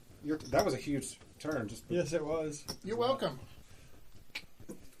was a huge turn. Just Yes, it was. You're welcome.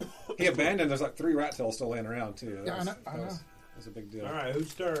 he abandoned. There's like 3 rat tails still laying around too. That Yeah, was, I know. That was a big deal. all right,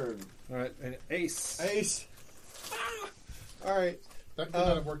 whose turn? All right, and Ace. Ace. All right. That could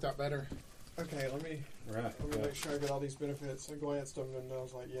not have worked out better. Okay. Let me Right. yeah. make sure I get all these benefits. I glanced them and I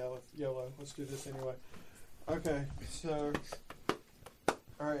was like, yeah, YOLO. Let's do this anyway. Okay. So.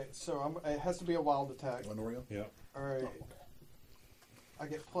 All right. So it has to be a wild attack. Lendorio? Yeah. All right. I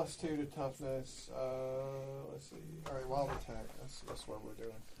get +2 to toughness. Let's see. All right, wild attack. That's what we're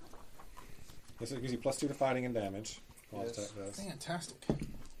doing. This gives you +2 to fighting and damage. Wild Yes. attack does. Fantastic.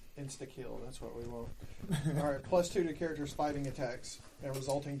 Insta kill. That's what we want. All right, +2 to character's fighting attacks and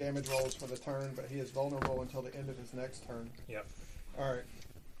resulting damage rolls for the turn, but he is vulnerable until the end of his next turn. Yep. All right.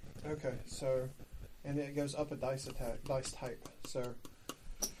 Okay. So, and it goes up a dice type. So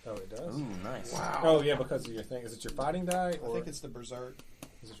Oh, it does. Ooh, nice. Wow. Oh yeah, because of your thing. Is it your fighting die, I or think it's the berserk.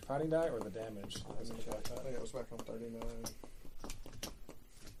 is it your fighting die or the damage? I think it was back on 39.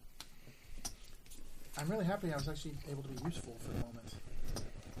 I'm really happy I was actually able to be useful for a moment.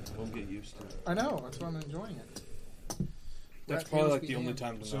 We'll get used to it. I know, that's why I'm enjoying it. That's Rat probably tails like be the only damned.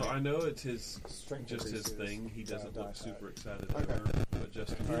 time So tonight. I know it's his Strength just his increases, thing. He doesn't die look type. super excited Okay. over it, but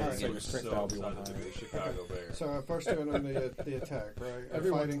just All right, he so your was strength so die will be excited to 100. be a Chicago Bear. So I'm first doing on the attack, right?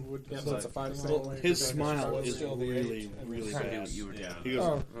 Everyone Fighting. would. Yeah, so it's a fighting So- roll. His Okay, smile so it's is still the really, 8, and really Trying to do bad. what you were doing. Yeah. He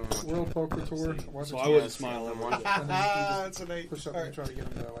goes, Oh, World Poker Tour. Watch so it. I wouldn't smile ever. And then you Ah, just it's an 8. push up All and right. try to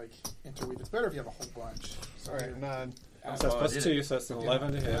get them to like interweave. It's better if you have a whole bunch. So All right, 9. So that's +2, so it's an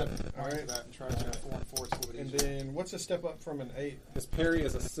 11 to hit. All right, that and try to get 4 and 4. It's a little bit And easier. then what's a step up from an 8? His parry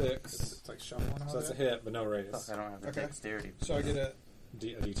is a 6, It's like shuffling all so that's a that. hit, but no raise. Fuck, I don't have the Okay. dexterity. So I get a. A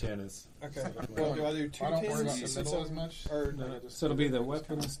D10 is. Okay. Well, do I do 2 I don't worry about 10s the since middle as I'm- much. Or I just- So it'll be the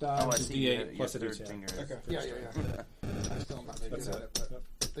weapons die, Oh, I which is see. D8 plus a your D10. finger. Okay. Yeah. I'm still not very That's good at it,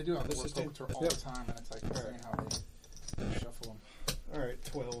 but they do it on the This World is Poker 10. Tour all Yep. the time, and it's like insane how they shuffle them. All right,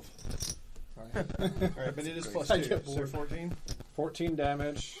 12. Right? All right, but it is +2, I get so bored. 14. 14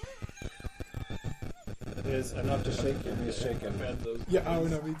 damage is enough to shake him. He's shaken. Yeah, oh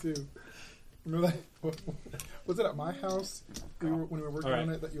no, me too. Remember that? Was it at my house when we were working All right. on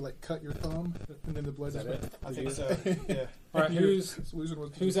it that you like cut your thumb and then the blood Is that just it? I think so. Yeah. All right, who's solution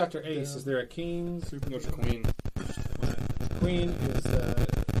was who's after Ace? Is there a king? super There's a queen. Queen is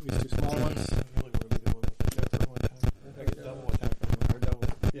these 2 small ones.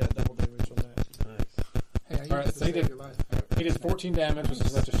 Yeah, double damage on that. Nice. Hey, I used All right, to so he save did- your life. He did 14 damage, which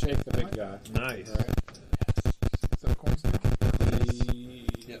is enough to shake the big guy. Nice. All right. Is that a coin stick?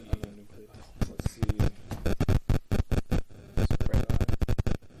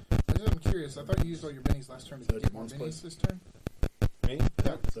 I thought you used all your bennies last turn to So get more Mon's bennies place. this turn. Me?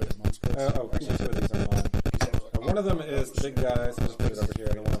 Yeah. So Mon's place. Oh, actually, two of these are mine. One of them is the big guy, so I'll just put it over here,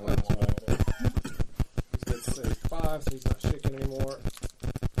 and then one of them is mine. It's a 5, so he's not shaking anymore.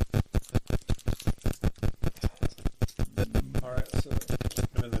 Alright, so.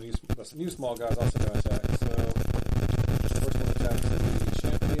 And then the new small guy's also going to attack. So, first one attacks the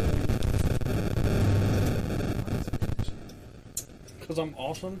champion. Because I'm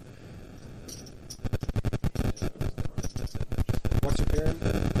awesome. What's your parry? 6.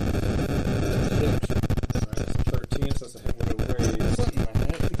 Alright, so 13, so that's a hit with a raise. What in the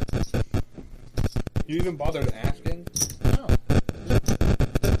heck? You even bothered asking? No.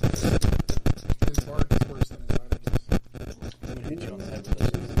 His bark is worse than his bite, I guess. I'm going to hit you on the head with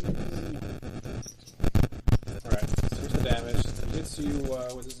this. Alright, so here's the damage. He hits you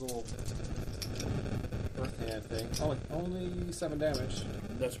with his little earth hand thing. Only 7 damage.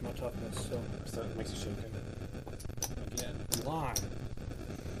 That's my toughness, so. So it makes you shaken. Again. Why?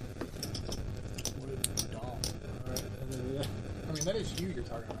 Alright, and then I mean, that is you you're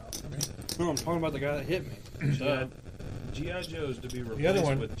talking about. I mean, No, I'm talking about the guy that hit me. G.I. Joe's to be other replaced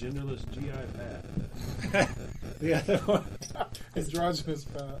one- with genderless G.I. Pat. the other one. androgynous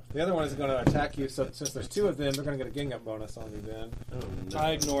path. The other one is going to attack you. So since there's 2 of them, they're going to get a gang up bonus on you then. Oh, no.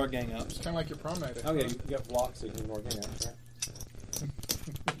 I ignore gang ups. It's kind of like your prom night. Oh yeah, you get blocked so you can ignore gang ups, right?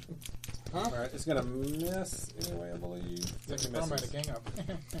 Huh? All right, it's going to miss anyway, I believe. It's like your prom night at gang up.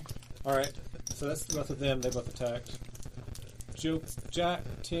 All right, so that's both of them. They both attacked. Jack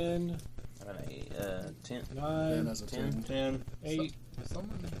 10, I got a 10. 9, Dan has a 10. 10. 8.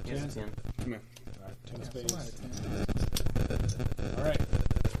 Someone, He has a 10. Come here. All right, 10 yeah, spades. someone had a 10. All right,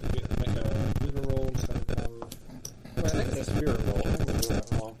 make a leader roll. It's going to come. Well, I think it's a spirit roll. I think we're doing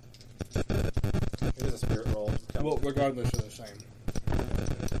that wrong. It is a spirit roll. Well, regardless, they're the same.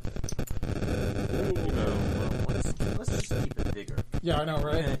 Let's just keep it bigger. Yeah, I know,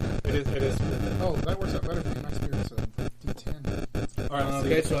 right? It is. Oh, that works out better for me. My spirit's a D10. All right,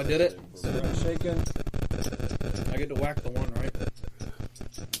 Okay, so I did it. So we're gonna shaken. I get to whack the one, right?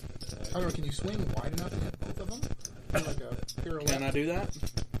 I don't know, can you swing wide enough to hit both of them? Like a pirouette? Can I do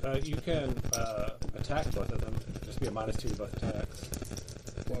that? You can attack both of them. Just be a -2 to both attacks.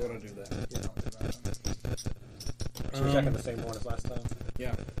 Why would I do that? Yeah, don't do that then. So we're attacking the same one as last time.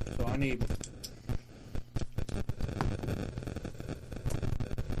 Yeah. So I need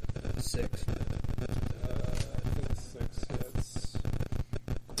 6. I think 6 hits.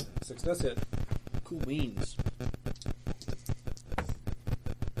 6 does hit. Cool beans.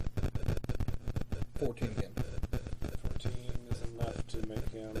 14 again. 14 is enough to make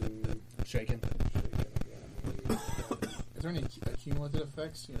him Shaken. shaken again. Is there any cumulative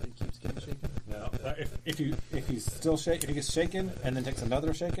effects? You know, he keeps getting shaken. Now, if he's still if he gets shaken and then takes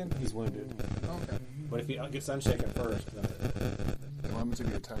another shaken, he's wounded. Oh, okay. But if he gets unshaken first, then What happens if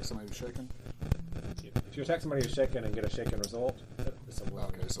you attack somebody who's shaken? if you attack somebody who's shaken and get a shaken result, it's a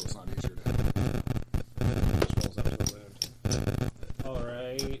wound. Okay, so it's not easier to hit. Just rolls up to the wound. All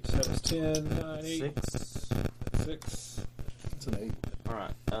right, so that was 10, 9, 8, 6. 6. It's an 8.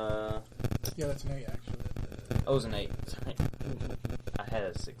 Alright. Yeah, that's an 8, actually. Oh, it was an 8. Sorry. I had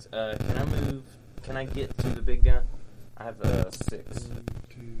a 6. Can I move? Can I get to the big guy? I have a 6. 1,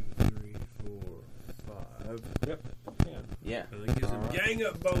 2, 3, 4, 5. Yep. Yeah. Yeah. And it gives him gang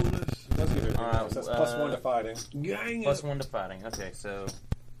up bonus. Let's give it a Alright, so that's +1 to fighting. Gang Plus up. 1 to fighting. Okay, so.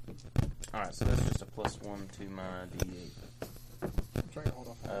 Alright, so that's just a +1 to my D8. I'm trying to hold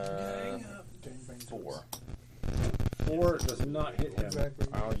off. Gang bang 4. 4 does not hit him. Exactly.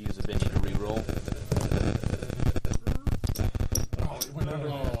 I'll use a Benny to reroll. Oh, it went under.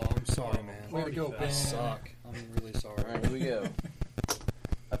 Oh, I'm sorry, man. Way to go, I Ben. suck. I'm really sorry. Alright, here we go.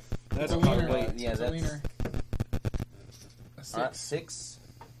 That's a a wiener. Wait, yeah, It's a that's. wiener. A 6. Alright, 6.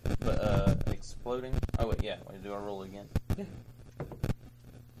 But, exploding. Oh, wait, yeah. Wait, do I roll again? Yeah.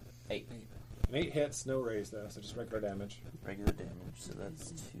 8. An 8 hits, no raise though, so just regular damage. Regular damage, so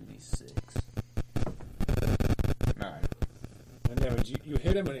that's 2d6. 9. And damage, you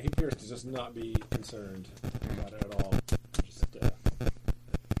hit him and he appears to just not be concerned about it at all. Just,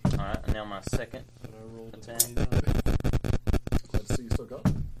 Alright, and now my second. And I rolled a Attack. 29. Glad to see you still got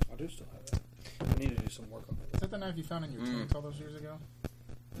it. I do still have that. I need to do some work on it. Is that the knife you found in your tent all those years ago?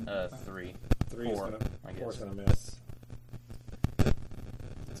 3. 3 is 4, gonna, I 4 is guess. gonna miss.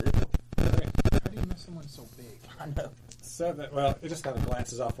 That's it. Okay. How do you miss someone so big? I know. 7, well, it just kind of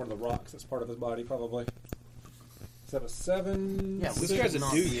glances off one of the rocks that's part of his body, probably. So that was 7, Yeah, we This guy's should a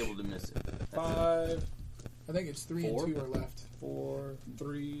not douche. be able to miss it. That's 5, I think it's 3 4? and 2 are left. 4,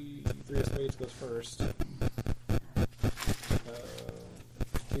 3. 3 of spades goes first.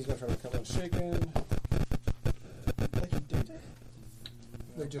 He's going to try to come unshaken. Like he did it?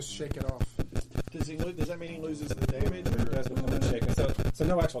 They just shake it off. Does that mean he loses the damage? He Or? does become unshaken. So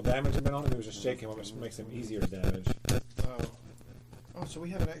no actual damage has been on him. He was just shaking him, which makes him easier to damage. Oh, so we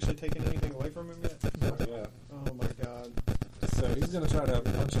haven't actually taken anything away from him yet? Yeah. Oh my god. So he's going to try to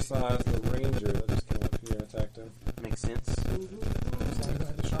punch-size the ranger that just came up here and attacked him. Makes sense. So I'm going to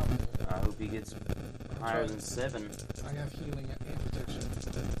have to shop it. I hope he gets higher than 7. I have healing and protection.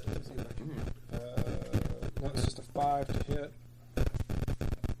 Let's see if I can- Mm. No, it's just a 5 to hit.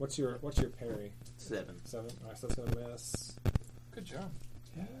 What's your parry? 7. 7. Alright, so that's going to miss. Good job.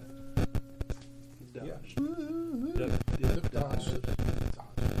 Dodge. Dip, dodge.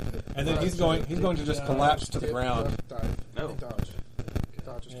 And then he's going to just collapse to the Dip, ground. duck, dive. Oh. Dodge.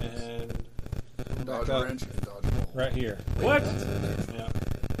 Dodge is close. And Dodge back up wrench and dodge ball. right here. What? Yeah.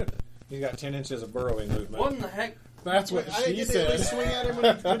 He's got 10 inches of burrowing movement. What in the heck? That's what I didn't she get to at least said. swing at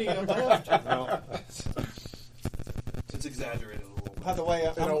him when he left. No. It's exaggerated a little bit. By the way,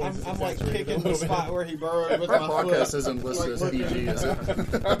 always is I'm like exaggerated a kicking the little bit. spot where he burrowed with Our my podcast foot. isn't listed as Like, PG, is it?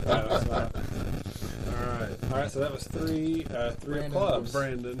 That's not. Alright. Alright, so that was 3 of Brandon. clubs.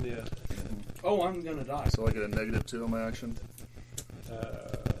 Brandon, yeah. Oh, I'm gonna die. So I get a -2 on my action.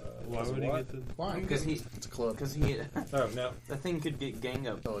 Why would he get the... Why? Because he, It's a club. because he, Oh, no. the thing could get gang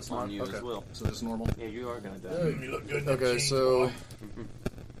up Oh, it's on not? you Okay. as well. So just normal. Yeah, you are gonna die. You look good. Okay, so Mhm.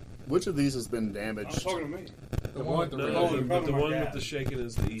 which of these has been I'm damaged? talking to me. The one with the No, red. Oh, but probably the my one with dad. the shaking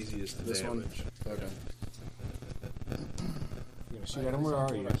is the easiest to This one? damage. Okay. You're going to shoot at him? Where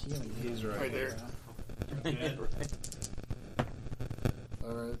are you? He's right there. Right.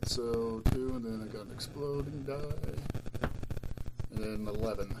 Alright, so 2, and then I got an exploding die. And then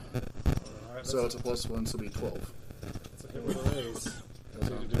 11. Alright, So it's a +1, so it'll be 12. that's a hit with a raise.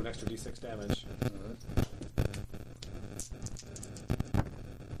 So you do an extra d6 damage. Alright.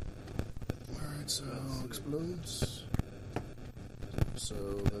 Alright, so explodes. So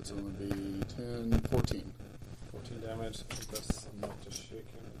that's going to be 10, 14. 14 damage. I think that's enough to shake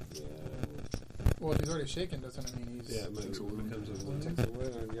him again. Well, if he's already shaken, doesn't it mean he's... Yeah, it Takes a wound. becomes a wound. Takes a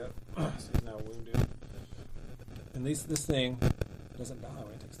wound, yep. So he's now wounded. And this thing doesn't die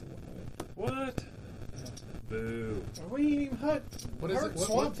when it takes the one wound. What? Boo. We ain't even hut. What is it?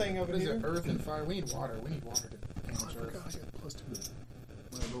 Swamp thing over What is here. it? Earth and fire. We need water. We need water to Oh, damage I forgot I Earth. got +2.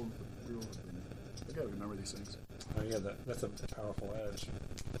 When I rolled the thing. I gotta remember these things. Oh, yeah, that's a powerful edge.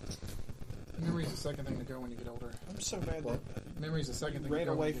 Memory's the second thing to go when you get older. I'm so mad that Memory's the second you thing ran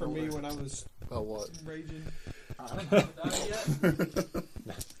to go away when you from get me older. when I was Oh, what? raging. I don't know.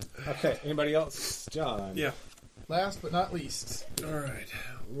 Okay, anybody else? John? Yeah. Last but not least, Alright.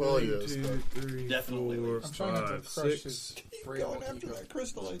 Well, 1, yes, 2, 3, Definitely 4, I'm trying not to 5, crush 6. his Keep frail going after ego. that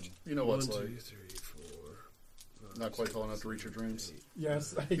crystal edge. You know 1, what's 2, like. 3, 4. Not quite tall enough to reach your dreams.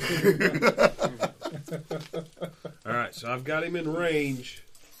 Yes, I do. Alright, so I've got him in range.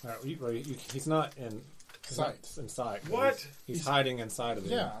 All right, he's not in Sight. In sight. What? He's hiding inside of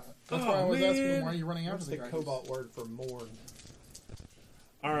you. Yeah, that's Oh, why I was asking man. him, why are you running What's after the the guy? cobalt word for mourn?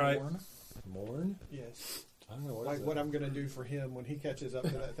 Alright. Born? Mourn? Yes. I don't know what Like is what it? I'm going to do for him when he catches up to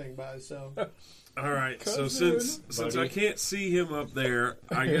that thing by himself. Alright, so Cousin. since Buddy. I can't see him up there,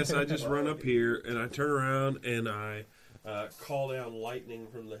 I guess I just run up here and I turn around and I call down lightning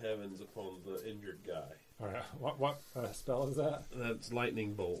from the heavens upon the injured guy. All right. What spell is that? That's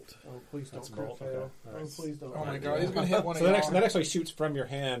lightning bolt. Oh, please don't That's crit bolt, fail. okay. All Oh, right. please don't. Oh my crit god, he's fail. gonna hit one So of that y'all. actually shoots from your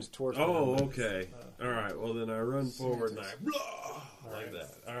hand towards. Oh, him. okay. Alright, well then I run forward and I blah, like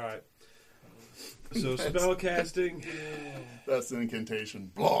that. Alright. So spell casting. That's the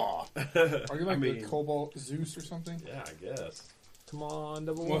incantation. Blah! Are you like I mean- the Cobalt Zeus or something? Yeah, I guess. Come on,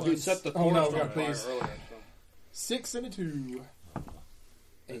 double Well, one. he set the Oh, no, torch on God, fire please. earlier. 6 and a 2.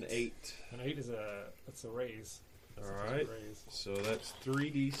 An 8. An 8 is a raise. Alright. Raise. So that's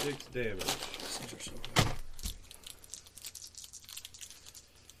 3d6 damage.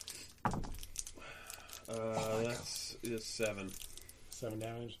 That's 7. 7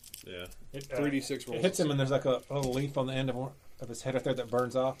 damage. Yeah. It, 3d6 rolls. It hits him, and there's like a little leaf on the end of his head right there that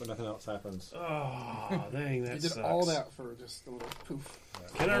burns off, but nothing else happens. Oh, dang, that He did sucks. all that for just a little poof.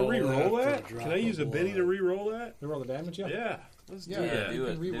 Can I All re-roll that that? for a drop Can I use a of Benny to blood. re-roll that? We roll the damage, yeah. Yeah. Let's Yeah. do Yeah, that. do You it,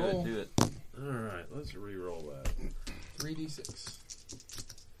 can do re-roll. it, do it. Alright, let's re-roll that. 3d6.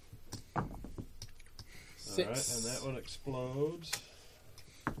 Alright, 6. and that one explodes.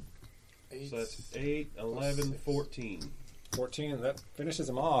 8. So that's 8, 11, 6. 14. 14. That finishes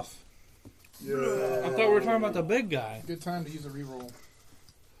him off. Yeah. I thought we were talking about the big guy. Good time to use a reroll.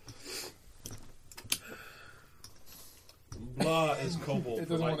 Blah is cobalt. It for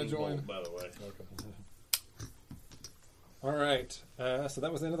doesn't wanna lightning join. bolt, by the way. All right. So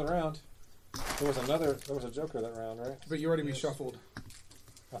that was the end of the round. There was a joker that round, right? But you already reshuffled.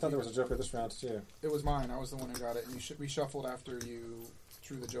 I thought there was a joker this round too. It was mine. I was the one who got it, and you reshuffled after you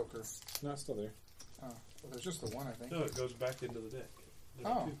drew the Joker. No, it's still there. Oh, well, there's just the one, I think. No, it goes back into the deck.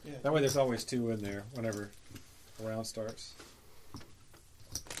 Oh, Yeah. That way, there's always 2 in there whenever a round starts.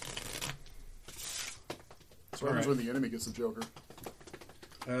 So what happens when the enemy gets the Joker?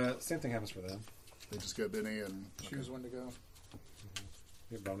 Same thing happens for them. They just get Benny and choose when to go.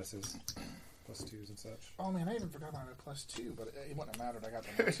 You have bonuses, +2s and such. Oh man, I even forgot I had a +2, but it wouldn't have mattered. I got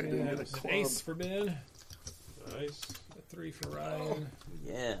the next And one. an ace for Ben. Nice. A 3 for Ryan.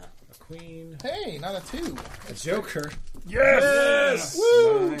 Yeah. A queen. Hey, not a 2. A joker. Yes!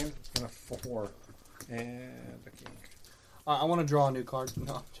 Woo! 9 and a 4. And a king. I want to draw a new card.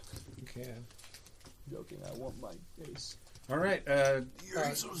 No, I'm You can. joking. I want my ace. All right.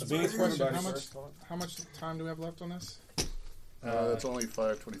 So Beans for everybody. How much time do we have left on this? it's only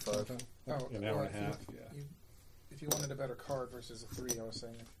 5:25. Oh, An hour well, and a half. Yeah. If you wanted a better card versus a 3, I was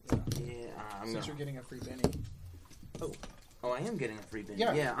saying. Yeah, Since you're getting a free Benny. Oh, I am getting a free bin.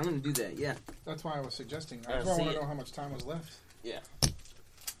 Yeah. Yeah, I'm going to do that, yeah. That's why I was suggesting. I That's why I see want to it. know how much time was left. Yeah.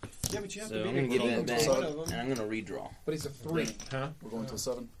 Yeah, but you have So to I'm be going to give able that to back, one of them. and I'm going to redraw. But he's a 3. Huh? We're going till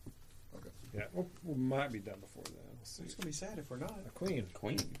 7. Yeah. We might be done before then. We'll see. It's going to be sad if we're not. A queen.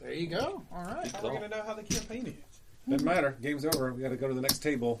 Queen. There you go. All right. How are we going to know how the campaign is? Doesn't matter. Game's over. We got to go to the next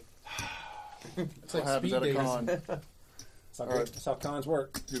table. It's What like happens speed at a dating. con? That's how cons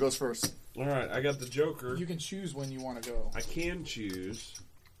work. Who goes first? All right, I got the Joker. You can choose when you want to go. I can choose.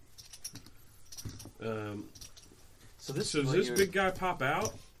 So this So is does what this you're- big guy pop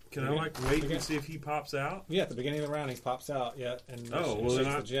out? Can I wait Okay. and see if he pops out? Yeah, at the beginning of the round, he pops out. Yeah, and Oh, well, then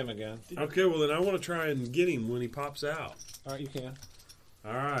shakes I- the gym again. Okay, well then I want to try and get him when he pops out. All right, you can.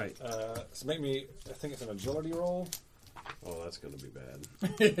 All right. So make me. I think it's an agility roll. Oh, that's going to be bad.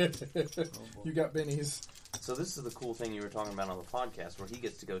 You got Benny's. So this is the cool thing you were talking about on the podcast, where he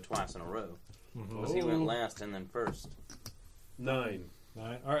gets to go twice in a row. Mm-hmm. Because he went last and then first. 9.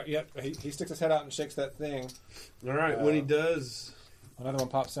 9. All right. Yep. He sticks his head out and shakes that thing. All right, when he does. Another one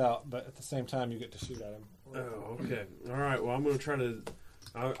pops out, but at the same time, you get to shoot at him. Oh, okay. All right, well, I'm going to try to.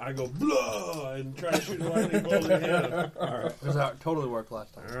 I go blah and try to shoot a lightning bolt in him. All right. Because that totally worked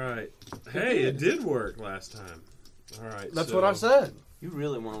last time. All right. Hey, it did work last time. All right. That's so- what I said. You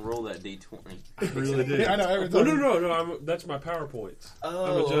really want to roll that D20. I really did. I know, every No, time. no. That's my PowerPoints. Oh,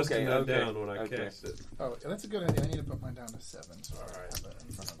 I'm adjusting okay, that okay, down when I okay. cast it. Oh, that's a good idea. I need to put mine down to 7. So All I right. have that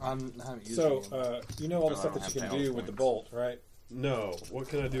in front of me. I haven't used So it. you know all the No, I stuff don't that you have can balance do with the points. bolt, right? No. What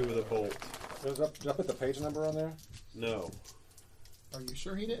can I do with a bolt? Did I put the page number on there? No. Are you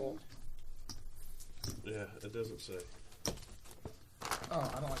sure he didn't? Yeah, it doesn't say.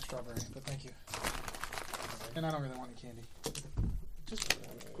 Oh, I don't like strawberry, but thank you. And I don't really want any candy. Just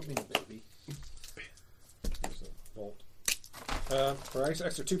quit being a baby. There's a bolt. For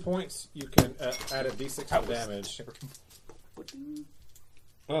extra 2 points, you can add a d6 to the damage.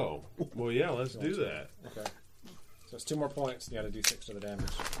 Oh, well, yeah, let's do that. Okay. So it's 2 more points, and you add a d6 to the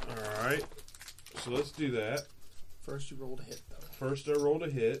damage. All right. So let's do that. First, you rolled a hit, though. First, I rolled a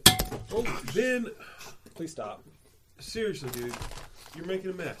hit. Oh, then, Please stop. seriously, dude, you're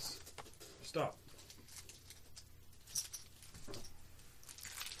making a mess. Stop.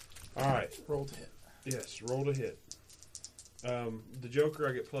 All right. Rolled a hit. Yes, rolled a hit. The Joker,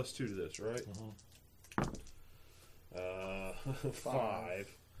 I get +2 to this, right? 5.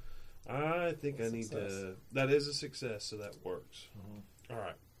 I think I need to. That is a success, so that works. All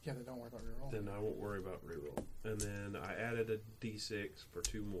right. Yeah, then don't worry about reroll. Then I won't worry about reroll. And then I added a d6 for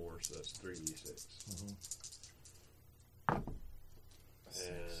 2 more, so that's 3d6. And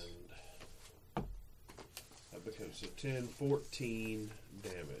that becomes so 10, 14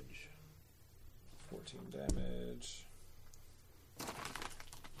 damage. 14 damage.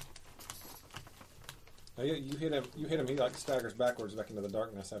 Now you hit him. You hit him. He like staggers backwards back into the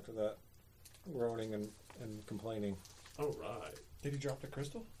darkness after that, groaning and complaining. All right. Did he drop the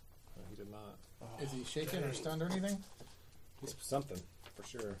crystal? No, he did not. Is he shaken or stunned or anything? He's something for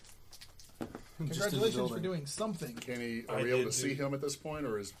sure. Congratulations for doing something. Can he? I Are we able did to see do- him at this point,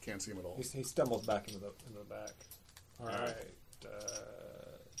 or can't see him at all? He stumbles back into the back. All right.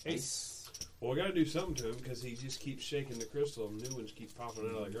 Ace. Well, we got to do something to him because he just keeps shaking the crystal and new ones keep popping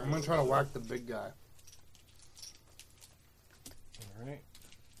out of the ground. I'm going to try to whack the big guy. All right.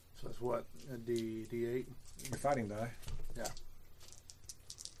 So that's what? A D8? Your fighting die. Yeah.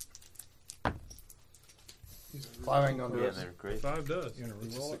 5 ain't going to do Yeah, it. they're great. 5 does. You want to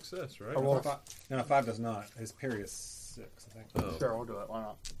It's a reroll it? success, right? I roll. No, 5 does not. His parry is 6, I think. Oh. Sure, I'll do it. Why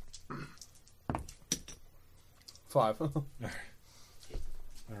not? 5. All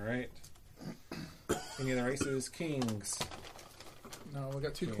right. Any other races? Kings. No, we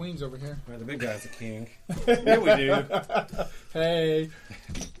got 2 Okay. queens over here. All right, the big guy's a king. Yeah, we do. Hey,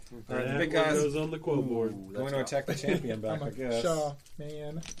 All right, the That big one guy's goes on the quote board. going to attack the champion back, I'm I a guess. Shaw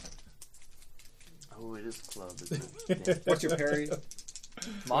man. Oh, it is club, isn't it? Yeah. What's your parry?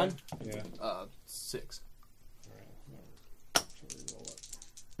 Mine? Yeah. 6.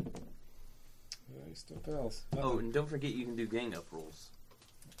 Yeah, he still fails. Oh, and don't forget you can do gang up rolls.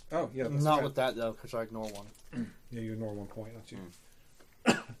 Oh, yeah. That's Not right. with that, though, because I ignore 1. Yeah, you ignore 1 point, don't you?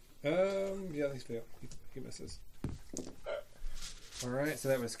 Yeah, he's failed. He misses. All right, so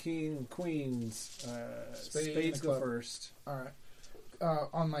that was king, queens. Spade Spades and go club. first. All right.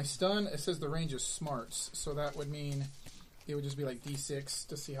 On my stun, it says the range is smarts, so that would mean it would just be like D6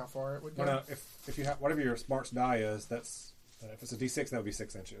 to see how far it would go. Well, no, if you have whatever your smarts die is, that's if it's a D6, that would be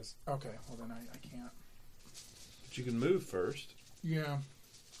 6 inches. Okay, well then I can't. But you can move first. Yeah.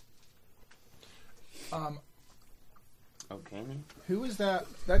 Okay. Who is that?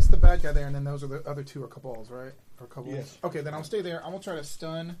 That's the bad guy there, and then those are the other 2 are cabals, right? Or cabals? Yes. Okay, then I'll stay there. I'm gonna try to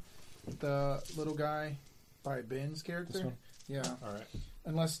stun the little guy by Ben's character. This one? Yeah. All right.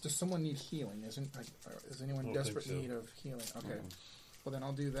 Unless, does someone need healing? Is anyone in I don't desperate think so. need of healing? Okay. Mm. Well, then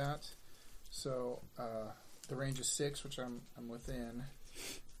I'll do that. So the range is 6, which I'm within,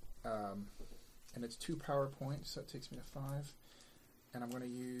 and it's 2 power points. So that takes me to 5. And I'm going to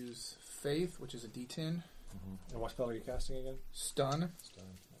use Faith, which is a D10. And what spell are you casting again? Stun. Stun.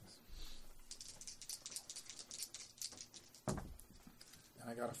 Nice. And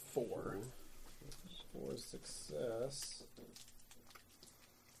I got a 4. 4 is success.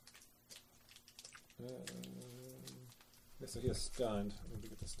 So he is stunned. Let me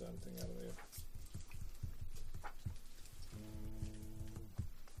get the stun thing out of there.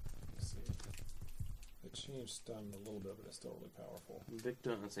 Let's see. It changed stun a little bit, but it's still really powerful. It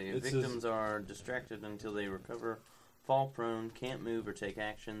says- Victims are distracted until they recover, fall prone, can't move or take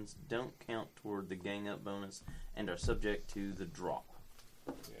actions, don't count toward the gang up bonus, and are subject to the drop.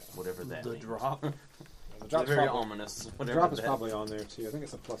 Yeah. Whatever that The means. drop. The It's drop's very probably, ominous. the Whatever drop is that- probably on there too. I think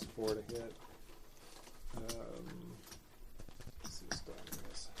it's a +4 to hit. Let's see, stun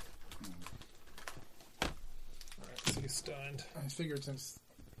is. Alright, so he's stunned. I figured since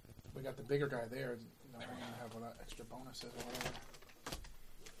we got the bigger guy there, we're going to have all that extra bonuses or whatever.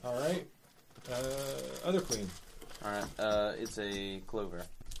 Alright. Other queen. Alright, it's a clover.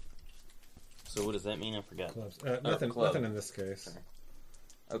 So what does that mean? I forgot. Clubs. Oh, Nothing, club. nothing in this case. Sorry.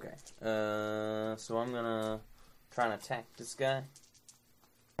 Okay. So I'm gonna try and attack this guy.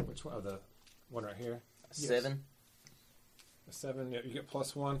 Which one? Oh, the one right here. A 7. A 7. Yeah, you get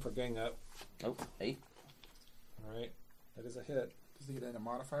 +1 for gang up. Oh, 8. Alright. That is a hit. Does he get any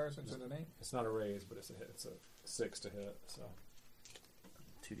modifiers since it's an 8? It's not a raise, but it's a hit. It's a 6 to hit. So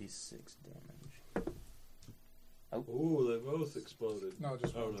 2d6 damage. Oh, they both exploded. No,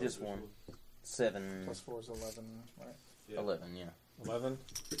 just Oh, one. no, Just one. 7. Plus 4 is 11, right? Yeah. 11, yeah. 11.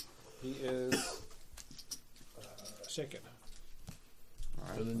 He is shaken.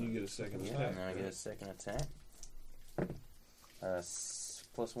 Alright. And then you get a second Yeah, attack. and then I get a right? second attack.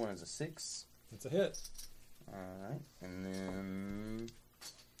 +1 is a 6. It's a hit. Alright. And then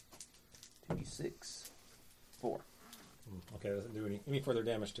 2d6. 4. Okay, doesn't do any further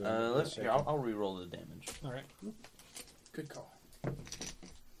damage to him. Let's here, I'll re-roll the damage. Alright. Good call.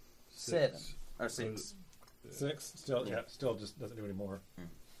 7. Or 6. 6. Still, Yeah. still just doesn't do any more.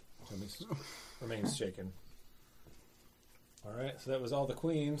 So he remains shaken. Alright, so that was all the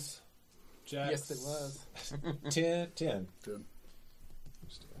queens. Jacks. Yes, it was. 10. Good.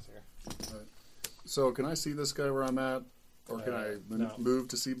 Just do this here. So can I see this guy where I'm at? Or can I no. move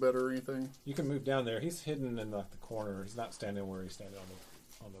to see better or anything? You can move down there. He's hidden in the corner. He's not standing where he's standing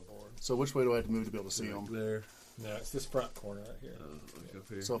on the board. So which way do I have to move to be able to see Like him? there. No, it's this front corner right here. Like up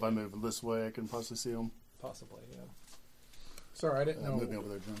here. So if I move this way, I can possibly see him. Possibly, yeah. Sorry, I didn't know Move me over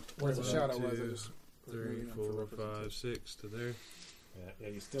there, Jim. where the One, shadow was. two, I just was 3, moving him for 4, 5, representation. 6 to there. Yeah,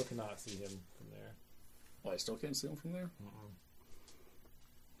 you still cannot see him from there. Oh, I still can't see him from there?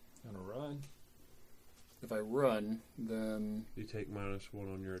 Gonna run. If I run, then... You take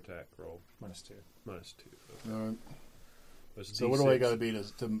 -1 on your attack roll. -2. -2. Alright. That's So what do I D6. got to be to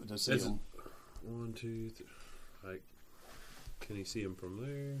see That's him? 1, 2, 3. Like, can you see him from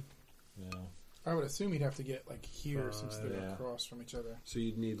there? No. I would assume he'd have to get like here since they're Yeah. across from each other. So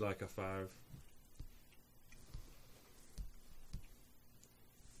you'd need like a 5.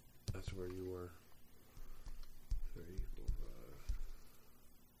 That's where you were. 3, 4, 5.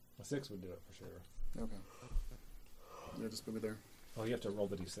 A 6 would do it for sure. Okay. Yeah, just put me there. Oh, you have to roll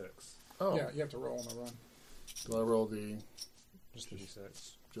the d6. Oh. Yeah, you have to roll on the run. Do I roll the Just the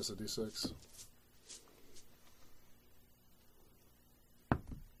d6. just a d6?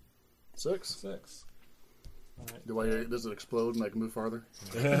 6. 6. All right. Does it explode and I can move farther?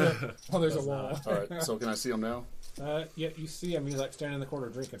 Oh, there's a wall. All right. So can I see him now? Yeah, you see him. He's like standing in the corner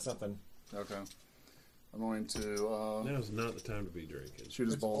drinking something. Okay. I'm going to Now's not the time to be drinking. shoot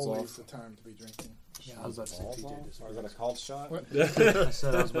his It's balls always off. the time to be drinking. Yeah, I was about to say Balls PJ off? Or is disagrees. that a called shot? What? I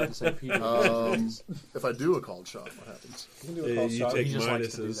said I was about to say PJ disagrees. If I do a called shot, what happens? You can do a called You shot. take He just likes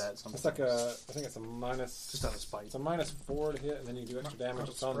to do minuses. that It's sometimes. like a, I think it's a minus. Just out of spite. It's a -4 to hit, and then you do extra damage. Out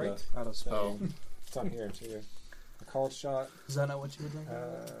of It's on the. spite? Out of spite. Oh, It's on here too. A called shot. Is that not what you would drink?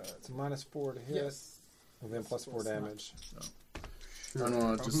 It's a -4 to hit, Yes. and then +4 It's not. damage. I don't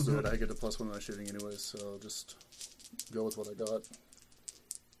know. Just do it. I get a +1 when I'm shooting anyway, so I'll just go with what I got.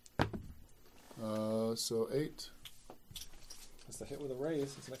 So 8. It's a hit with a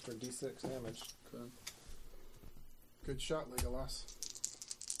raise. It's an extra d6 damage. Okay. Good shot, Legolas.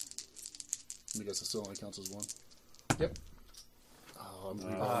 I guess it still only counts as 1. Yep. Oh, I'm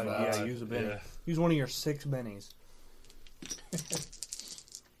Yeah, use a Benny. Yeah. Use one of your 6 bennies.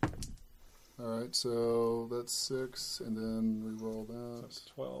 All right, so that's 6, and then we roll that. That's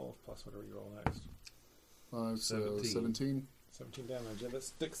 12 plus whatever you roll next. 5, so 17. 17. 17 damage. If it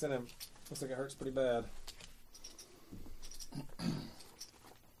sticks in him, looks like it hurts pretty bad.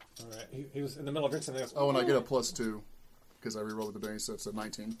 Alright, he was in the middle of drinking something else. Oh, and I get a +2 because I rerolled with the base, so it's a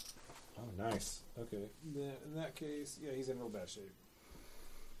 19. Oh, nice. Okay. Then in that case, yeah, he's in real bad shape.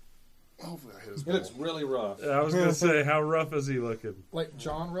 Hopefully I hit his It looks ball. really rough. I was going to say, how rough is he looking? Like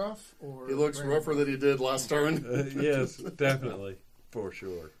John Ruff? Or He looks Brandon rougher than he did last turn. Yes, definitely. For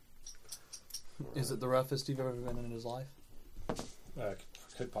sure. Is it the roughest you've ever been in his life?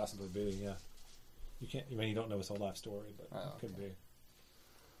 Could possibly be, yeah. You can't. I mean, you don't know his whole life story, but Oh, it could be.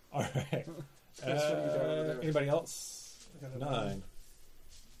 All right. what do you got over there? Anybody else? 9.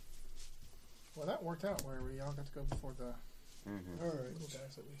 Well, that worked out where we all got to go before the Mm-hmm. All right. little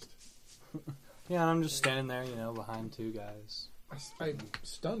guys at least. Yeah, and I'm just standing there, behind 2 guys. I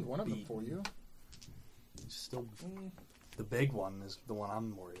stunned one of them for you. Still, the big one is the one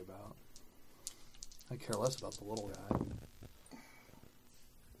I'm worried about. I care less about the little guy.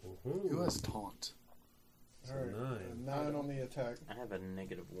 Who has taunt? All right. 9. 9 on the attack. I have a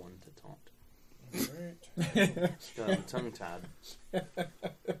 -1 to taunt. All right. I'm tongue tied.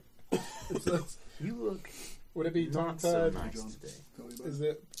 You look Would it be not tongue so tied? nice today. Is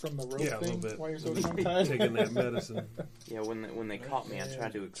it from the rope Yeah, a little thing? bit. Why you're so tongue tied? Taking that medicine. Yeah, when they caught me, I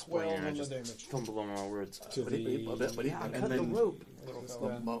tried to explain, 12 and I on the just damage. fumbled on my words. To the. Yeah, I And cut the then- rope. Little They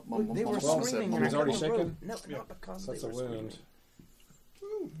fella. They were Well, screaming, he and I was cut already the rope. shaken? No, Yeah. not because So that's they a were wound. screaming.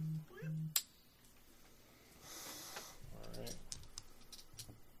 Alright.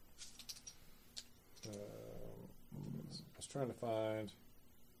 I was trying to find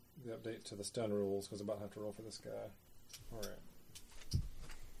the update to the stun rules because I'm about to have to roll for this guy. Alright.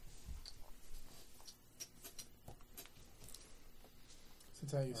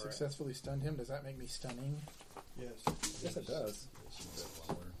 Since I right. successfully stunned him, does that make me stunning? Yes. Yes, it does.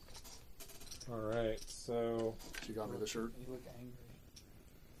 Alright, so. She got me the shirt. You look angry.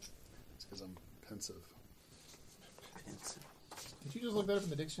 It's because I'm pensive. Did you just look that up in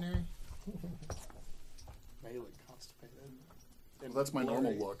the dictionary? Now you look constipated. Well, that's my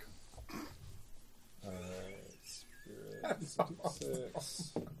normal look. Alright, Spirit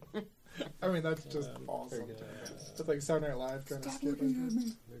 6. I mean, that's just awesome. It's like Saturday Night Live trying to skip it.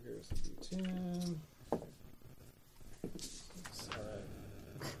 Vigorous D10. Alright.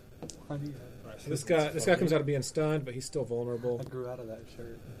 How do you Alright, so this guy comes out of being stunned, but he's still vulnerable I grew out of that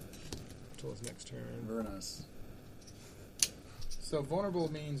shirt. until his next turn. Very nice. So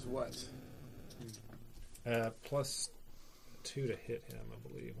vulnerable means what? +2 to hit him, I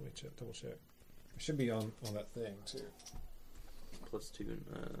believe. Let me double check. It should be on that thing too. +2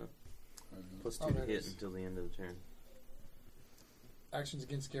 Plus Oh, to there it hit is. until the end of the turn. Actions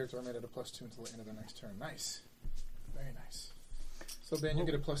against character are made at a +2 until the end of the next turn. Nice. Very nice. So Ben, you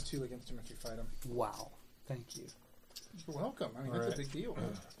get a +2 against him if you fight him. Wow. Thank you. You're welcome. I mean, that's Alright. a big deal.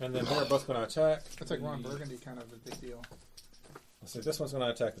 And then they're both going to attack. That's like Ron Burgundy kind of a big deal. Let's see, this one's going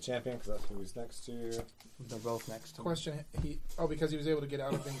to attack the champion because that's who he's next to. They're both next to me. Question: because he was able to get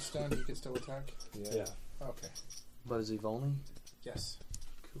out of being stunned, he could still attack. Yeah. Okay. But is he Volney? Yes.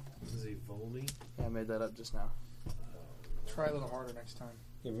 Cool. Is he Volney? Yeah, I made that up just now. Try a little harder next time.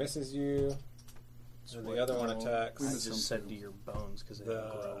 He misses you. And the other one attacks. We I miss just him said too. to your bones because they The,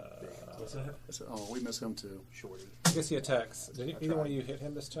 grow big. What's that? I said, oh, we miss him too. Shorty. I guess he attacks. Did either tried. one of you hit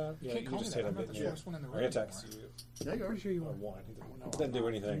him this time? You Yeah, can't you call me just that. hit him, I'm not the didn't you? shortest one in the Or room he attacks anymore. you. Yeah, you are. Pretty sure you won. He No, didn't do I'm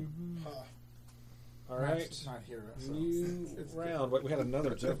anything. Mm-hmm. All right. Matt's not here. So New it's- round. Wait, we had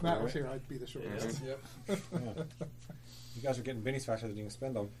another If joke. Matt was Right? here, I'd be the shortest. Yep. Yeah. You guys are getting bennies faster than you can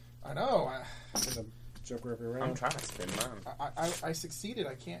spend them. I know. Send a joker every I'm round. trying to spin mine. I succeeded.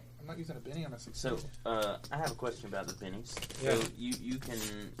 I can't. I'm not using a Benny. I'm a So, succeed. I have a question about the pennies. Yeah. So you can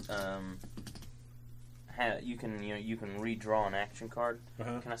you can redraw an action card.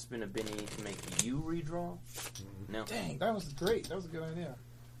 Uh-huh. Can I spin a Benny to make you redraw? No. Dang, that was great. That was a good idea.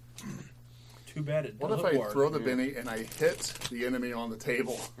 Too bad it What if doesn't I work. throw the Benny and I hit the enemy on the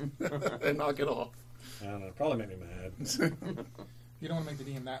table and knock it off? I don't know. Probably make me mad. You don't want to make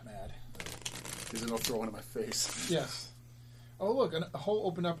the DM that mad. He's enough throwing in my face. Yes. Oh look, a hole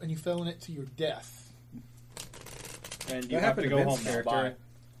opened up and you fell in it to your death. And you That have happened to to go Ben's home now. character. Bye.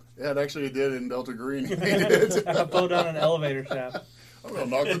 Yeah, it actually did in Delta Green. He did. I fell down an elevator shaft. I'm going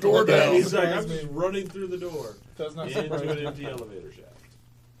to knock the door down. He's like, I'm just running through the door Does not into surprise an me. empty elevator shaft.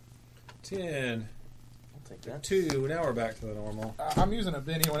 10. I'll take that. 2. Now we're back to the normal. I'm using a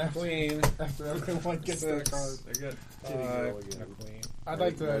Benny when Queen. after everyone gets their 6. card. I got titty 5. girl And again. a queen. I'd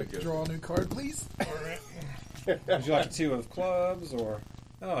like Very to good. draw a new card, please. Would you like a 2 of clubs or...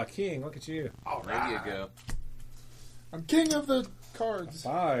 Oh, a king. Look at you. There you go. I'm king of the cards.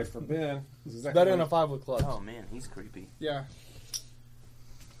 5 for Ben. This is exactly Better than what- a 5 with clubs. Oh man, he's creepy. Yeah.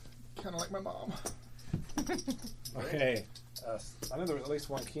 Kind of like my mom. Okay. I know there was at least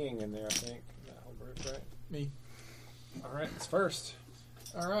one king in there, I think. That whole group, right? Me. All right, it's first.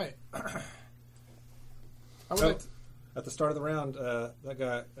 All right. I would So, like to, at the start of the round, that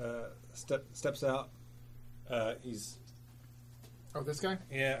guy steps out. He's this guy?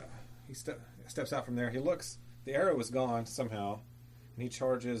 he steps out from there. He looks. The arrow is gone somehow, and he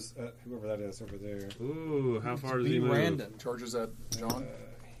charges whoever that is over there. Ooh, how far does Be he move? random. Charges at John.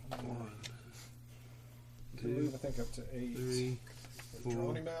 He can move, I think, up to 8. 3, Drawing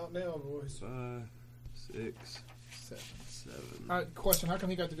 4, him out now, boys. 5, 6, 7. 7. Question, how come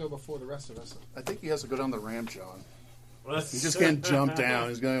he got to go before the rest of us? I think he has to go down the ramp, John. He He just can't jump down.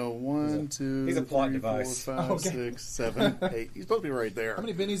 He's going to go 1, 2, he's a plot 3, 4, device. 5, Okay. 6, 7, 8. He's supposed to be right there. How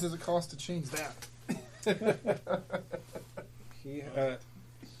many bennies does it cost to change that?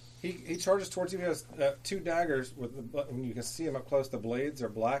 He charges towards you. He has 2 daggers with when you can see him up close. The blades are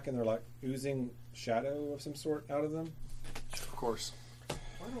black and they're like oozing shadow of some sort out of them. Of course.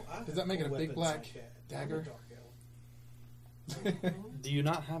 Why don't I Does have that make it a cool big weapons black like that? dagger? I'm a dark elf. Do you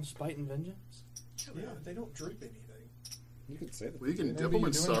not have spite and vengeance? Yeah, they don't drip anything. You could say that. Well, you can Maybe dip him you're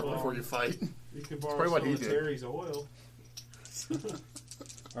in doing stuff it wrong. before you fight. You can probably borrow what some he of did. Terry's oil.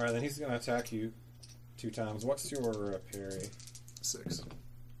 All right, then he's going to attack you 2 times. What's your parry? 6. 6.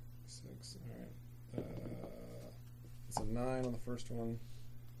 All right. It's a 9 on the first one,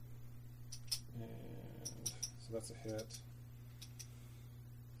 and so that's a hit.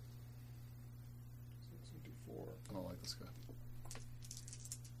 So do 4. I don't like this guy.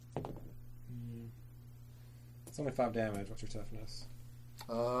 It's only 5 damage. What's your toughness?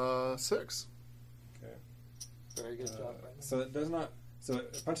 6. Okay. Very good job, Brandon. So it does not. So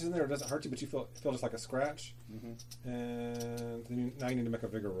it punches in there. It doesn't hurt you, but you feel just like a scratch. Mm-hmm. And then now you need to make a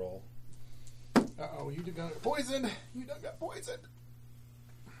vigor roll. Uh-oh, you done got poisoned. You done got poisoned.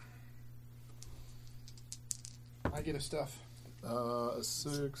 I get a stuff. A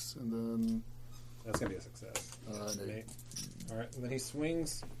 6, and then That's gonna be a success. an 8. All right. And then he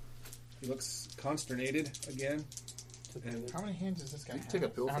swings. He looks consternated again, and How many hands does this guy You can have? take a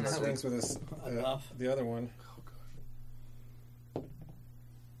pill I for don't that. know. swings with his Enough. the other one. Oh, gosh.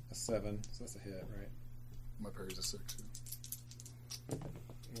 A 7. So that's a hit, right? My parry's a 6.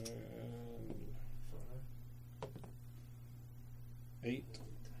 And 8.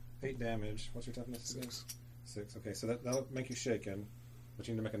 8 damage. What's your toughness again? 6. 6. Okay, so that'll make you shaken, but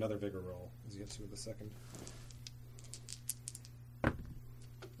you need to make another vigor roll as you get to the second.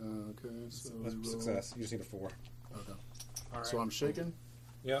 Okay, so That's we roll- success. You just need a 4. Okay. All right. So I'm shaken.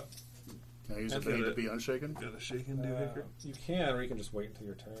 Yep. Can I use a And Benny get to it. be unshaken? Got a shaken do Hickory? You can, or you can just wait until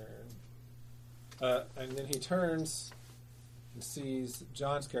your turn. And then he turns and sees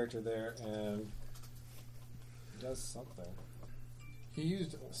John's character there and does something. He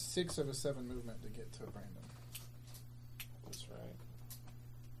used 6 of his 7 movement to get to Brandon. That's right.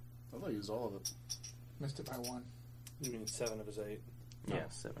 I thought I used all of it. Missed it by 1. You mean 7 of his 8. Yeah,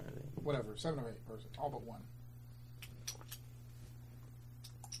 7 of 8. Whatever, 7 of 8 person. All but 1.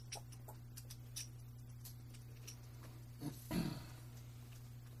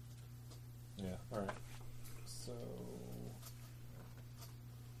 Yeah. All right. So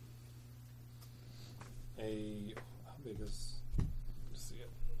how big is? Let's see it.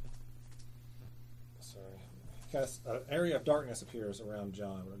 Sorry. cast an area of darkness appears around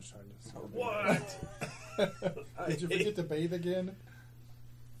John. But I'm just trying to. What? Did you forget to bathe again?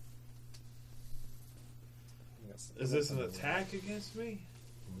 Is this an attack against me?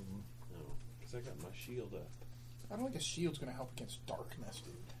 No, because I got my shield up. I don't think a shield's going to help against darkness,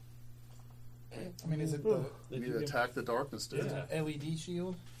 dude. I mean, is it the You need to attack the darkness, dude. Yeah. LED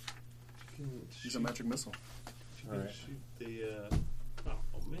shield? You can Use a magic missile. you can Alright. shoot the. Oh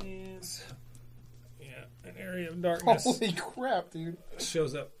man! Yeah, an area of darkness Holy crap, dude.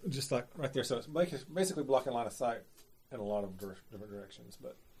 shows up just like right there. So it's basically blocking line of sight in a lot of different directions,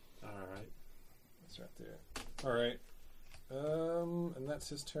 but All right. it's right there. All right, and that's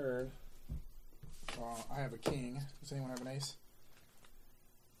his turn. I have a king. Does anyone have an ace?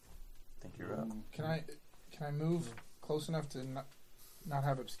 I think you're up. Can I move close enough to not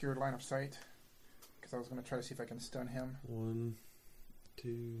have obscured line of sight? Because I was going to try to see if I can stun him. 1,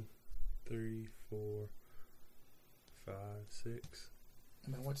 2, 3, 4, 5, 6.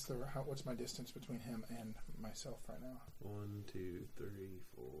 And then what's my distance between him and myself right now? 1, 2, 3,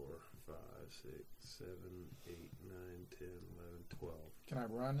 4, 5, 6, 7, 8, 9, 10, 11, 12. Can I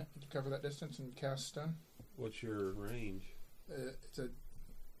run to cover that distance and cast stun? What's your range?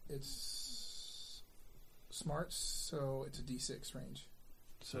 It's smart, so it's a D6 range.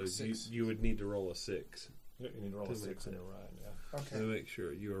 So Six. you would need to roll a 6. You need to roll To a make 6 in that. your ride. Yeah. Okay. To make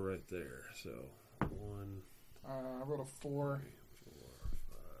sure you are right there. So 1, I rolled a 4. 3, 4,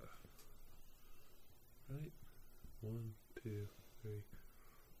 5. Right? 1, 2, 3,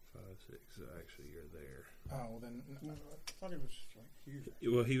 5, 6. So actually, you're there. Oh, then I thought it was like here.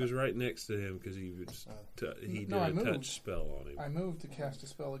 Well, he was right next to him because he was he did No, I a moved. touch spell on him. I moved to cast a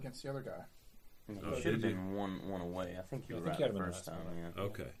spell against the other guy. You Oh, should have did you? been one away. I think you I were think right you had the him in the first last time. one. Yeah.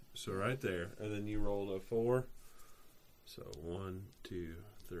 Okay, so right there, and then you rolled a 4. So 1, 2,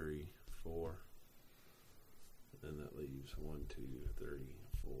 3, 4, and that leaves 1, 2, 3,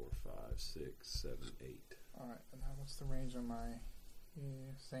 4, 5, 6, 7, 8. All right, and now what's the range on my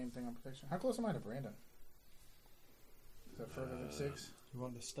same thing on protection? How close am I to Brandon? Is that further than 6? You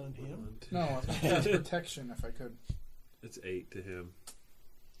wanted to stun him? 1, 2. No, I was going to cast protection if I could. It's 8 to him.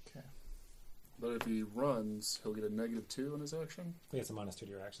 Okay. But if he runs, he'll get a -2 in his action. I think it's a -2 to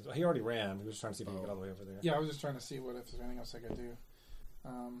your actions. Well, he already ran. He was just trying to see if he could get all the way over there. Yeah, I was just trying to see if there's anything else I could do. I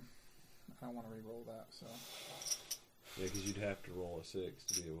don't want to re-roll that, so. Yeah, because you'd have to roll a 6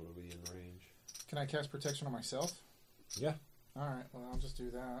 to be able to be in range. Can I cast protection on myself? Yeah. All right, well, I'll just do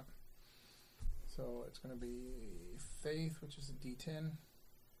that. So it's going to be Faith, which is a D10. And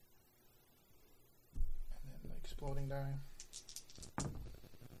then the exploding die.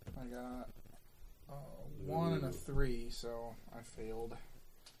 I got a 1 and a 3, so I failed.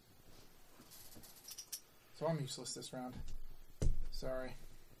 So I'm useless this round. Sorry.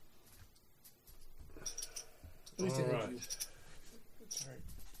 At least it hit Alright. you. It's alright.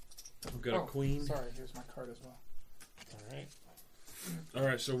 We've got a queen. Sorry, here's my card as well. All right. All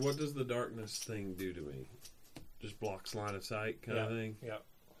right, so what does the darkness thing do to me? Just blocks line of sight kind of thing? Yeah.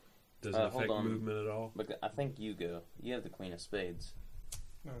 Does it Hold affect on. movement at all? But I think you go. You have the Queen of Spades.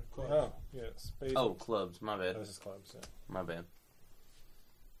 No, clubs. Oh, yeah. Spades. Oh, clubs. My bad. Oh, this is clubs. Yeah. My bad.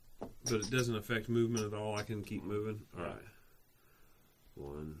 But it doesn't affect movement at all? I can keep moving? All right.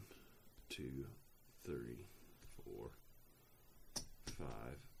 1, 2, 3, 4, 5,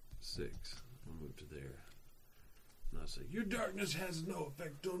 6. I'll move to there. And I'll say, your darkness has no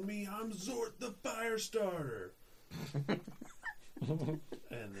effect on me. I'm Zort the Fire Starter. And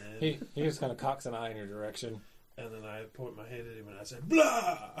then He just kind of cocks an eye in your direction. and then I point my hand at him and I say,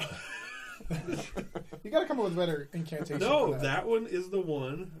 blah! You got to come up with better incantation. No, for that one is the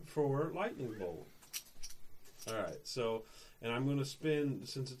one for lightning bolt. All right, so, and I'm going to spend,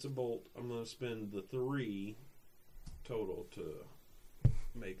 since it's a bolt, I'm going to spend the 3 total to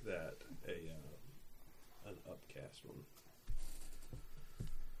make that an upcast one.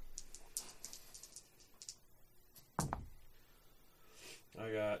 I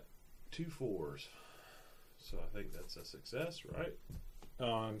got 2 4s, so I think that's a success, right?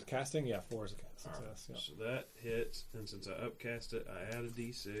 On casting, yeah, 4 is a All right, success. Yeah. so that hits, and since I upcast it, I add a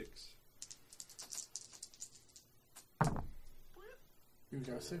d6. You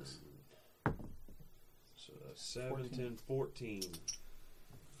got 6. So that's 7, 14. 10, 14.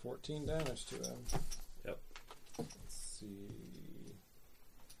 14 damage to him. Yep. Let's see.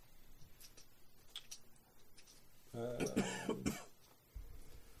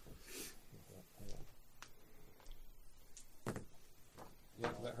 Yeah,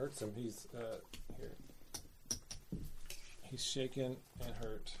 that hurts him. He's here. He's shaken and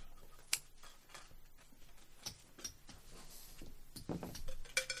hurt.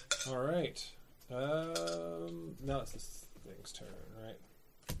 All right. Now it's this thing's turn, right?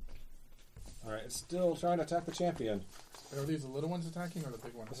 All right, it's still trying to attack the champion. Are these the little ones attacking or the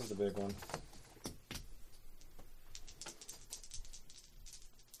big ones? This is the big one.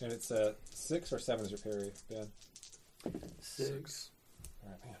 And it's 6 or 7 is your parry, Ben. 6. All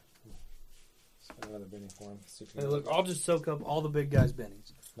right, man. Spend another Benny for him. See if he Hey, can- look, I'll just soak up all the big guys'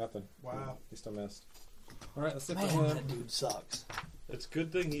 bennies. Nothing. Wow. He still missed. All right, let's sit for Man, him. that dude sucks. It's a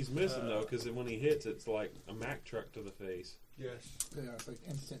good thing he's missing though, because when he hits, it's like a Mack truck to the face. Yes. Yeah, it's like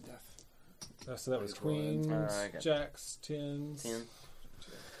instant death. So that was Page one. queens, Alright, got jacks, tens. 10.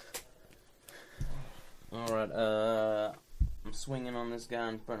 Alright, I'm swinging on this guy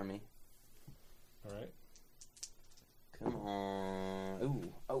in front of me. All right. Come on.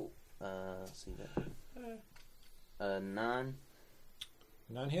 Ooh. Oh. See that. 9.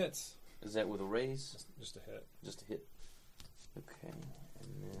 9 hits. Is that with a raise? Just a hit. Just a hit. Okay.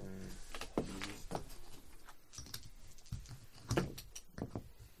 And then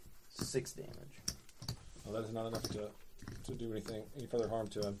 6 damage. Well, that is not enough to do any further harm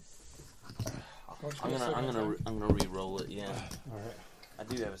to him. Don't you I'm get a second attack? gonna re-roll it. Yeah. All right. I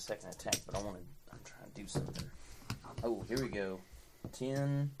do have a second attack, but I'm trying to do something. Oh, here we go.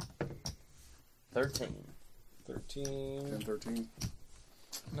 10, 13. 13. 10, 13.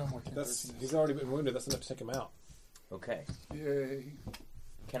 No more 10, That's 13. he's already been wounded. That's enough to take him out. Okay. Yay.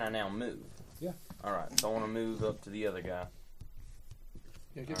 Can I now move? Yeah. Alright, so I want to move up to the other guy.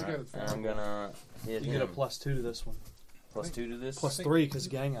 Yeah, get the guy Alright, that's and I'm gonna hit You him. get a +2 to this one. +2 to this? +3 because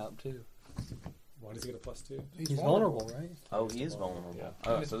gang up, too. Why does he get a +2? He's vulnerable, right? Oh, he is vulnerable. Yeah.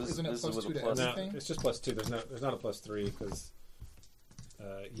 Oh, And so this isn't it is with +2 a to plus. No, everything? it's just +2. There's not a +3 because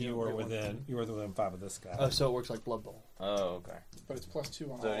you were within 5 of this guy. Oh, so it works like Blood Bowl. Oh, okay. But it's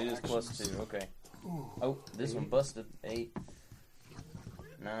 +2 on So all it is actions. +2. Okay. Oh, this one busted. 8,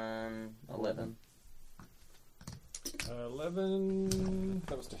 9, 11. 11.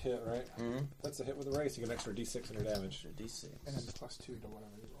 That was to hit, right? Mm-hmm. That's a hit with a race. You get an extra D6 on your damage. D6. And then +2 to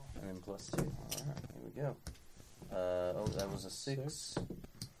whatever you roll. And then +2. Alright, here we go. Oh, that was a 6.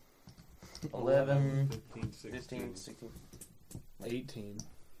 11, 15, 16. 15, 16, 18.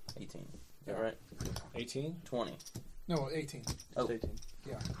 18. Is that right? 18. 20. No, 18. Oh. 18.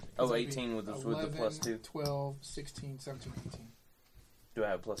 Yeah. Oh, That'd be 18 with the 11, +2. 12, 16, 17, 18. Do I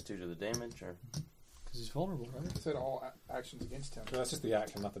have +2 to the damage or Because he's vulnerable, right? It said all actions against him. No, that's just the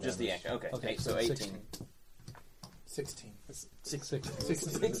action, not the just the damage. action? Okay. Okay, So 18. 16. 16.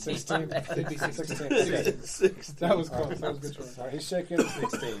 16. It'd be 16. 16. That was close. That was a good choice. Sorry, he's shaken.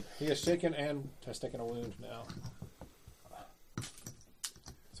 16. He is shaken and has taken a wound now.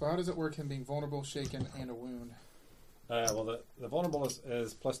 So how does it work, him being vulnerable, shaken, and a wound? Well, the vulnerable is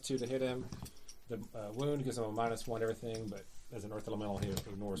 +2 to hit him. The wound gives him a -1 everything, but as an earth elemental, he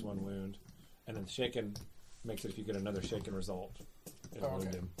ignores 1 wound. And then shaken makes it if you get another shaken result, it'll Oh, okay.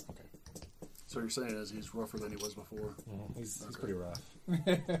 wound him. Okay. So you're saying is he's rougher than he was before? He's pretty rough.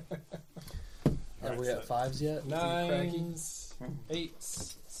 Are we at 5s yet? 9s,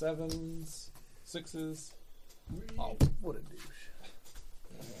 8s, 7s, 6s. Oh, what a douche.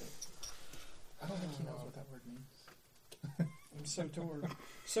 I don't think he knows what that word means. I'm so torn.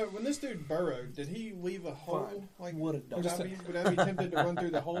 So when this dude burrowed, did he leave a hole? Fine. Like, What a would I be tempted to run through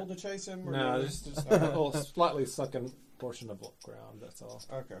the hole to chase him? Or No, did just it a little slightly sunken portion of ground, that's all.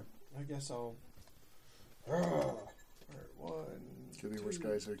 okay. I guess I'll. Alright, 1. Could be worse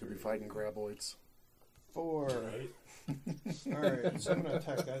guys who could be fighting graboids. 4. Right? Alright, so I'm gonna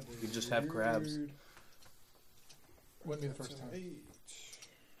attack that dude. You just have crabs. Wouldn't be the first time. 8.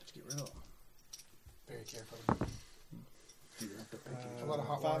 Just get rid of him. Very carefully. A lot of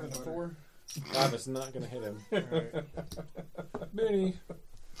hot 5 water and a and 4. 5 is not going to hit him. Alright. Benny.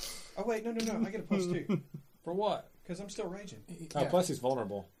 Oh wait, no, I get a +2 For what? because I'm still raging. Oh, Yeah. plus he's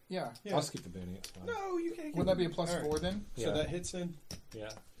vulnerable. Yeah. Yeah. I'll just keep the Benny, it's fine. No, you can't. Wouldn't that be a Alright. +4 then? Yeah. So that hits then.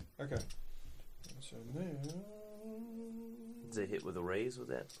 Yeah. Okay. So now. Does it hit with a raise with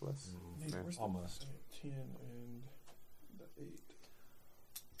that plus? Hey, No. where's the- Almost. 10 and the 8.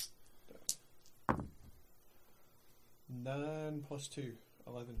 9 plus 2,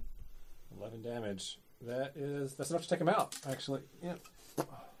 11. 11 damage. That's enough to take him out, actually. Yeah.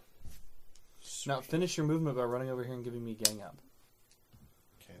 Now, finish your movement by running over here and giving me gang up.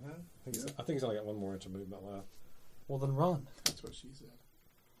 Can I? I think he's only got 1 more inch of movement left. Well, then run. That's what she said.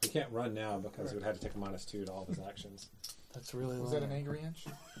 He can't run now because he would have to take a -2 to all of his actions. That's really Was low. that an angry inch?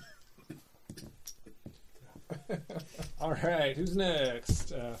 All right, who's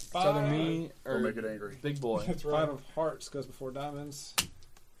next? It's either 5. me Or or make it angry. Big Boy. That's 5 of hearts goes before diamonds.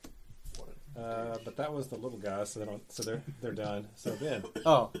 But that was the little guys, so they're done. So Ben,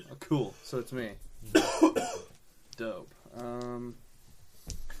 Oh, cool. So it's me. Dope.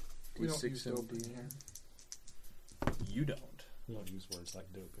 We don't D6 use and dope in D- here. You don't. We don't use words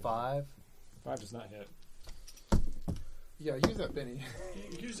like dope. 5. 5 does not hit. Yeah, use that Benny.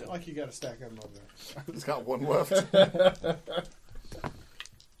 Use it like you got a stack of them over there. It's got one left.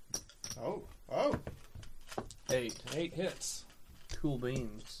 Oh. 8. 8 hits. Cool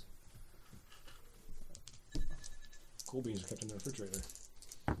beans. Cool beans are kept in the refrigerator.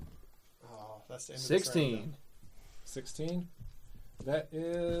 Oh, that's the end of the 16. 16. That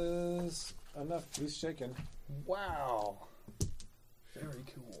is enough. He's shaken. Wow. Very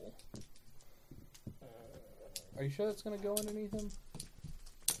cool. Are you sure that's going to go underneath him?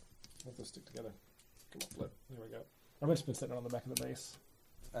 Let those stick together. Come on, flip. There we go. I've just been sitting on the back of the base.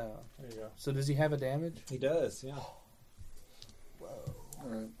 Oh. There you go. So does he have a damage? He does, yeah. Whoa. All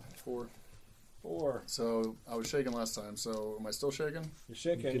right, 4. 4. So I was shaking last time. So am I still shaking? You're You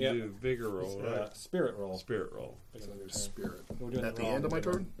shaking. can Yeah. do vigor roll, right? Spirit roll. Spirit roll. Beginning of your turn. Spirit. We're doing At it the wrong. end of my We're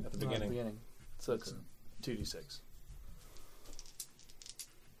doing turn? it At the No, beginning. beginning. So it's Okay. 2d6.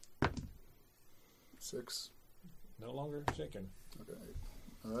 6. No longer shaken. Okay.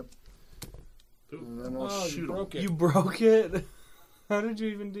 All right. Ooh. And then I'll Oh, shoot you him. broke it. You broke it? How did you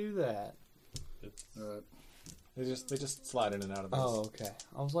even do that? All right. They just slide in and out of those Oh, okay.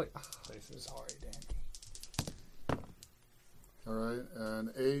 I was like, spaces. sorry, Danny. All right.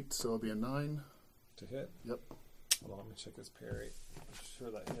 And 8. So it'll be a 9. To hit? Yep. Hold on, let me check this parry. I'm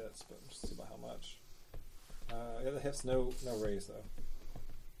sure that hits, but let's see by how much. Yeah, that hits. No raise though.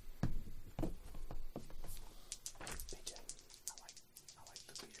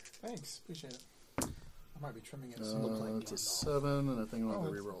 Thanks, appreciate it. I might be trimming it. soon. It's a 7, and I think I'll have to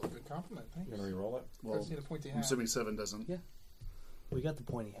that's re-roll a it. good compliment. Thanks. You gonna re-roll it? I Well, just need a pointy I'm hat. assuming 7 doesn't. Yeah. We got the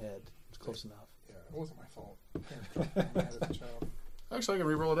pointy head. It's close enough. Yeah, it wasn't my fault. Parents dropped my head as a child. Actually, I can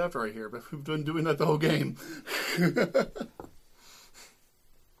re-roll it after I hear, but we've been doing that the whole game.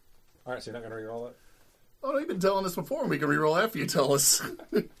 All right, so you're not gonna re-roll it. Oh, you've been telling us before, and we can re-roll after you tell us.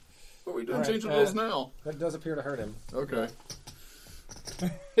 What are we doing? All right, Change the rules now. That does appear to hurt him. Okay.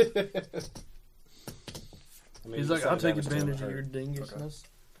 I mean, He's you like, said I'll take damage to him, advantage it of your hurt. dingusness.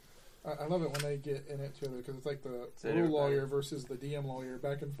 I love it when they get in it together because it's like the that rule everybody? lawyer versus the DM lawyer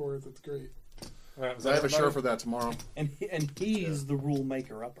back and forth. It's great. All right, was I that have a everybody? shirt for that tomorrow. And he's the rule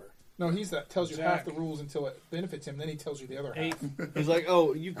maker upper. No, he's that tells you Jack. half the rules until it benefits him. Then he tells you the other half. He's like,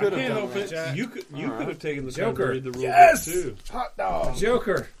 oh, you could I have can't done help that. it. You could have taken the time Joker. to read the rule Yes! book too. Hot dog.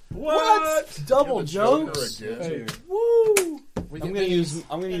 Joker. What? Double The Joker jokes. again. Dude. Woo! We I'm get gonna these.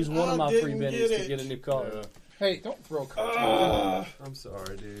 use one of my free didn't bennies get to it. get a new car. Yeah. Hey, don't throw cards. I'm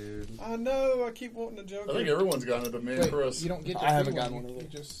sorry, dude. I know. I keep wanting a Joker. I think everyone's gotten it, but me and Wait, Chris. you don't get the I free haven't one. gotten one You either.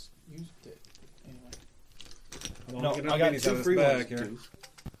 just used it. Anyway. No, I got 2 free ones. here.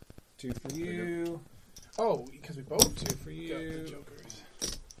 2 for you. Oh, because we both Two for got the you. jokers.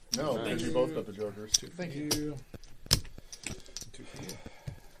 No, Nice. because we both got the Jokers. Thank you. 2 for you.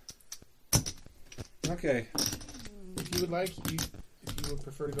 Okay. If you would like, if you would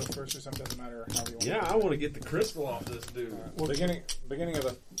prefer to go first or something, doesn't matter how you want. Yeah, I want to get the crystal off this dude. Beginning of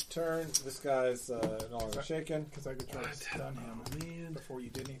the turn, this guy's no longer shaken. Because I could try to stun him Man. before you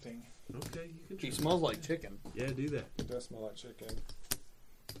did anything. Okay, you can. He try. smells like chicken. Yeah, do that. It does smell like chicken.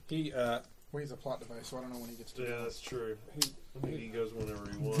 He Well, he's a plot device, so I don't know when he gets to. Yeah, that's true. I think he goes whenever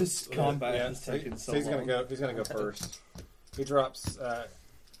he wants. This combat yeah, has taken so he's long. gonna go. He's gonna go first. He drops.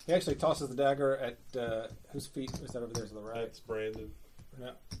 He actually tosses the dagger at whose feet is that over there to the right? That's Brandon.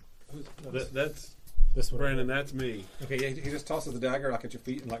 No, no, That's this one. Brandon. That's me. Okay, yeah, he just tosses the dagger like at your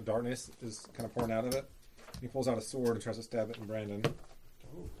feet, and like darkness is kind of pouring out of it. He pulls out a sword and tries to stab it in Brandon.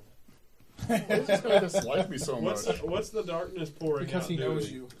 Why does this guy dislike me so much? What's the darkness pouring Because out he knows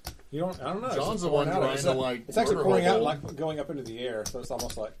doing? you. You don't. I don't know. it's John's just the one pouring out. trying It's to, not- like, It's actually murder pouring out, Hole. like going up into the air. So it's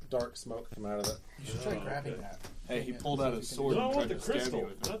almost like dark smoke coming out of it. You should try Oh, grabbing okay. that. Hey, he Yeah, pulled see out if his you can sword No, I and want tried the to stab crystal, you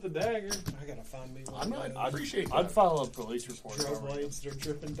with it. not the dagger. I gotta find me one. I'm not. I appreciate that. I'd file a police report. if I Drill were you. blades that are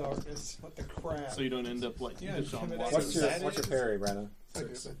dripping darkness. What the crap? So you don't end up like Yeah, Deshaun coming Watson. out. What's your parry, Brandon?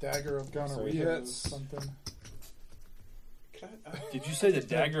 It's like a dagger of So he gonorrhea or hits. something. Can I Did you say the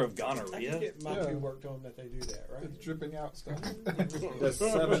dagger of I can gonorrhea? get my Yeah. two worked on that they do that, right? It's dripping out stuff. Does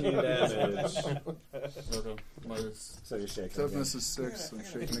 70 damage. Okay. My So you're shaking. toughness is I 6. gotta- I'm I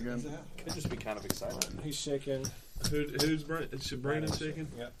gotta shaking figure again. this out. Could just be kind of excited. Again. He's shaking. Who's Brandon? Should Brandon shaking?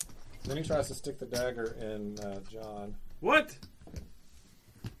 Yep. Then he tries to stick the dagger in John. What?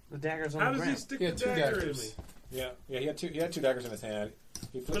 The dagger's on How the does he ground. stick He the had two dagger in daggers. me? Yeah, he had two daggers in his hand.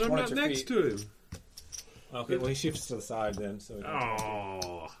 He flips But I'm one not at your next feet. to him. Okay, well he shifts to the side then. So he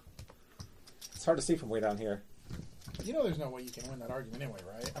Oh. It's hard to see from way down here. You know, there's no way you can win that argument anyway,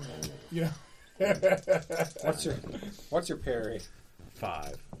 right? I mean, you know. What's your parry?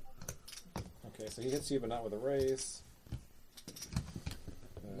 5. Okay, so he hits you, but not with a raise.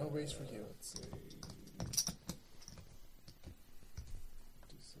 No raise for you. Let's see.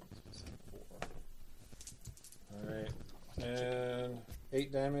 D6 4. All right, and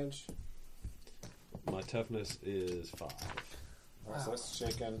 8 damage. My toughness is 5. All right, so that's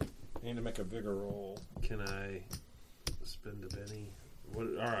shaken. You need to make a bigger roll. Can I spend a penny? What?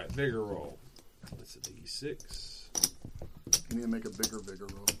 All right, bigger roll. That's a D6. You need to make a bigger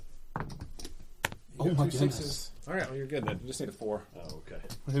roll. Oh You got my 2 goodness. sixes. All right, well you're good then. You just need a 4. Oh, okay.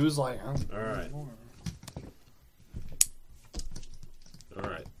 He was like, All right. All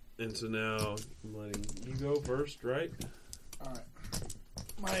right. And so now I'm letting you go first, right? All right.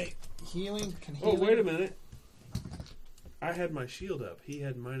 My healing can heal. Oh, wait a minute. I had my shield up. He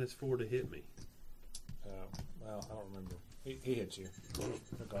had -4 to hit me. Well, I don't remember. He hit you.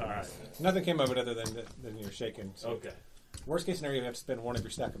 All right. Nothing came of it other than you're shaken. So Okay. worst case scenario, you have to spend one of your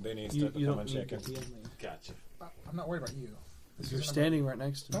stack of bennies to you become don't unshaken. need to heal me. Gotcha. I'm not worried about you. You're standing right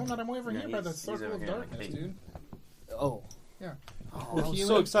next to me. No, I'm not. I'm over No, here by the he's circle over of here in the darkness, cave. dude. Oh. Yeah. Oh, With I was so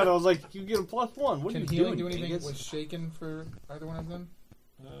healing- excited. I was like, you get a +1. What are Can you healing doing, do anything dingus? with shaken for either one of them?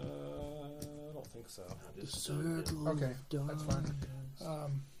 I don't think so. I just Okay, that's fine. 1, 2, 3, 4,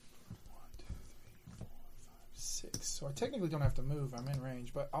 5, 6. So I technically don't have to move. I'm in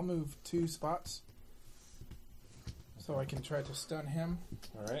range, but I'll move 2 spots so I can try to stun him.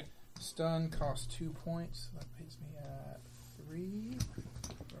 All right. Stun costs 2 points. That puts me at 3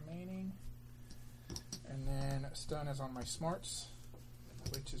 remaining. And then stun is on my smarts,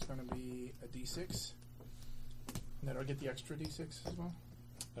 which is going to be a D6. And then I'll get the extra D6 as well.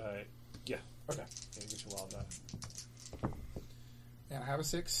 Yeah. Okay. Yeah, you get your wild die. And I have a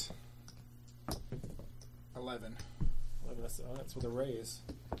 6. 11. 11, that's with a raise.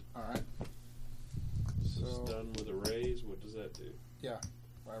 Alright. So So, done with a raise. What does that do? yeah.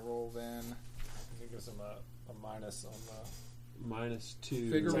 If I roll then. It gives him a minus on the. -2.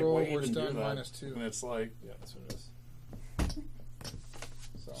 Figure It's like, roll why or even do stun that? -2. And it's like, Yeah, that's what it is.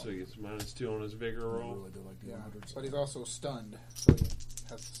 So he gets -2 on his vigor I roll. really do like the Yeah. 100s. But he's also stunned. So he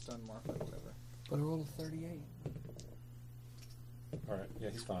has the stun mark or whatever. But I rolled a 38. All right. Yeah,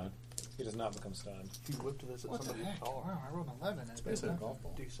 he's fine. He does not become stunned. He whipped this at What the somebody's heck? car. Wow, I rolled an 11. And it did basically a nothing. golf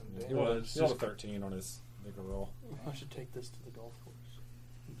ball. Decent He damage. Well, rolled, it's he rolled a just- 13 on his bigger roll. I should take this to the golf course.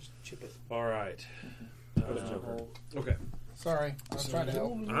 And just chip it. All right. Put a joker. Okay. Sorry, I was trying to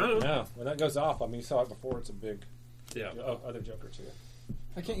help. I don't know. No, when that goes off, I mean, you saw it before. It's a big Yeah. other joker too.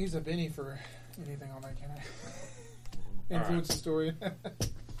 I can't use a Benny for anything on that, can I? All Influence the story.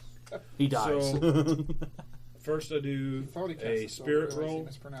 He dies. So first I do He thought he cast a it, so I spirit realized he roll.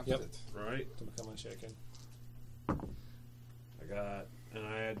 mispronounced Yep. it. Right. To become unshaken. I got, and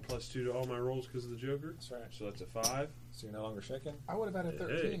I add +2 to all my rolls because of the Joker. That's right. So that's a 5. So you're no longer shaken. I would have had a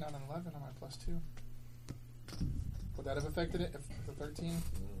 13 Hey. on an 11 on my +2. Would that have affected it if the 13?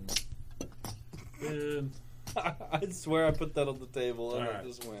 And I swear I put that on the table and Alright. it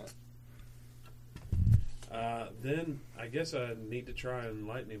just went. then I guess I need to try and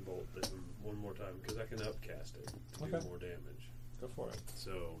lightning bolt them one more time because I can upcast it to do Okay. more damage. Go for it.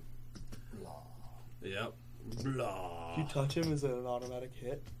 So, yep, blah. If you touch him, is it an automatic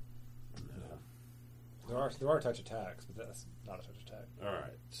hit? No. There are touch attacks, but that's not a touch attack. All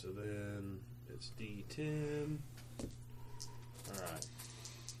right, so then it's D10. All right,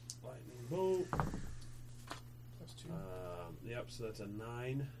 lightning bolt. +2. Yep, so that's a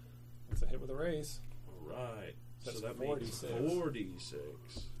 9. It's a hit with a raise. All right, That's so that 4d6. means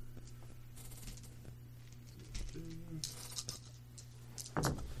 4d6.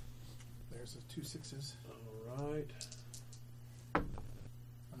 There's the 2 6s. All right.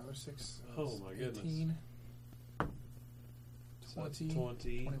 Another 6. Oh, my goodness. 18. So that's 20,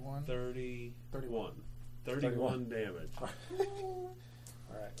 20, 21, 31. 31 damage. All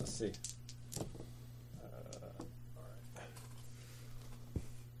right, let's see. All right.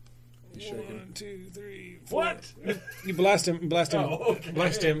 He's shaking. 1, 2, 3, 4. What? You blast him, blast Oh, okay.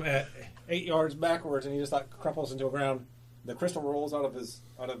 at 8 yards backwards, and he just like crumples into the ground. The crystal rolls out of his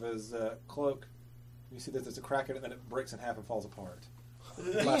cloak. You see that there's a crack in it, and then it breaks in half and falls apart.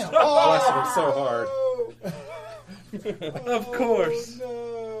 Damn! Blasted him so hard. Of course.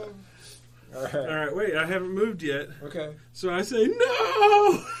 No! All right. All right, wait, I haven't moved yet. Okay. So I say,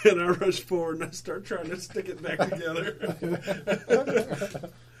 no! And I rush forward and I start trying to stick it back together.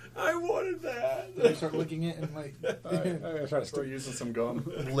 I wanted that. They start licking it and like. I'm gonna try to Start using some gum.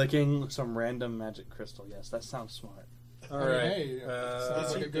 Licking some random magic crystal. Yes, that sounds smart. All I mean, right. hey, sounds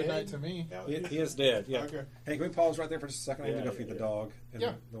Is like he a good dead? night to me. Yeah. He is dead. Yeah. Okay. Hey, can we pause right there for just a second? I need to Yeah, go feed yeah, the yeah. dog, and Yeah.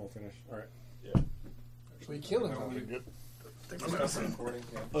 then we'll finish. All right. We kill him. Pretty good. Recording.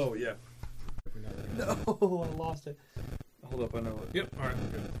 Yeah. Oh yeah. No, I lost it. Hold up, I know it. Yep. All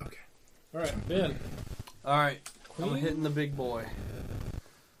right. Good. Okay. All right, Ben. All right, I'm Queen? hitting the big boy.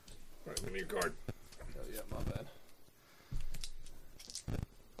 All right, give me your card. Oh yeah, my bad.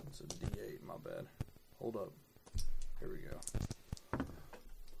 It's a D8. My bad. Hold up. Here we go.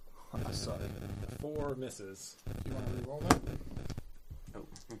 I suck. 4 misses. Do you want to re-roll that? Oh,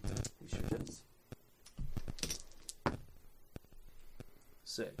 he sure does.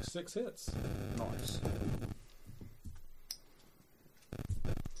 6. 6 hits. Nice.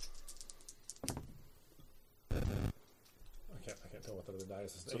 I can't tell what the other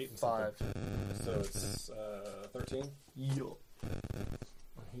dice is. So 8 and 5. something. So it's 13. Yo.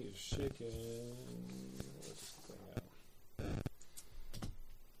 He is shaking. Where's this thing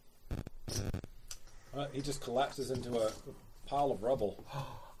at? He just collapses into a pile of rubble.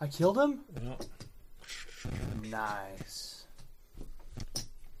 I killed him? Yeah. Nice.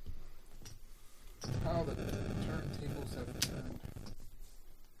 How the turntables have turned.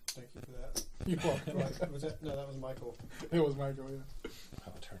 Thank you for that. You welcome. Was that? No, that was Michael. It was Michael, yeah.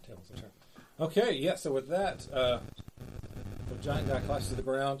 Oh, turntables are turn. Okay, yeah, so with that, the giant guy collapses to the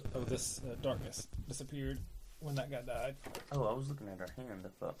ground. Oh, this darkness disappeared when that guy died. Oh, I was looking at her hand. I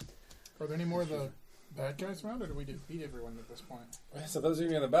thought. Are there any more of the bad guys around, or do we defeat everyone at this point? So those of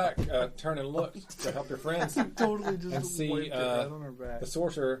you in the back, turn and look to help your friends. Totally just And see, wiped her head on her back. The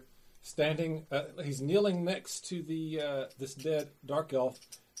sorcerer standing, he's kneeling next to the this dead dark elf,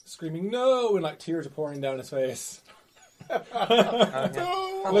 screaming "No!" and like tears are pouring down his face.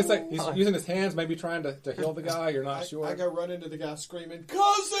 It looks like he's using his hands, maybe trying to heal the guy. You're not sure. I go run into the guy screaming,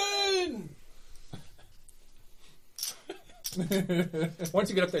 "Cousin!" Once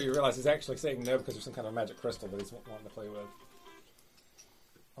you get up there, you realize he's actually saying no because there's some kind of magic crystal that he's wanting to play with.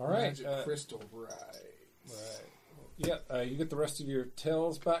 All right. Magic crystal, right. Right. Yeah, you get the rest of your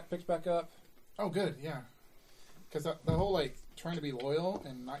tails picked back up. Oh, good, yeah. Because the whole, like, trying to be loyal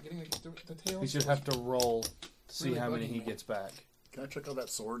and not getting the tails. We should have to roll to see Really how many bugging he me. gets back. Can I check out that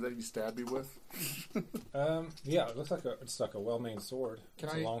sword that you stabbed me with? Yeah, it looks like it's like a well-made sword. Can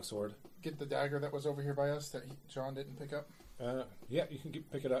It's I- a long sword. Get the dagger that was over here by us that John didn't pick up. Yeah, you can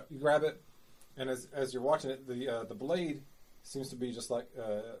pick it up. You grab it, and as you're watching it, the blade seems to be just like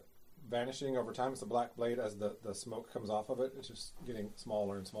vanishing over time. It's a black blade as the smoke comes off of it. It's just getting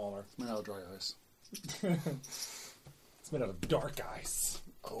smaller and smaller. It's made out of dry ice. It's made out of dark ice.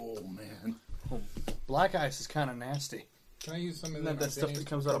 Oh, man. Black ice is kind of nasty. Can I use some of Isn't that the stuff bennies that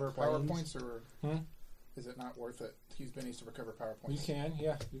comes to out of recover power planes? points, or Hmm? is it not worth it to use bennies to recover power You points? can,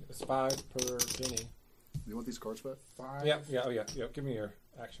 yeah. It's 5 per penny. You want these cards back? 5? Yeah. Oh yeah. Give me your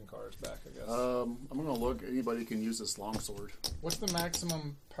action cards back, I guess. I'm going to look. Anybody can use this longsword. What's the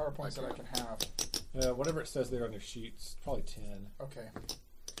maximum power points that I can have? Whatever it says there on your sheets, probably 10. Okay.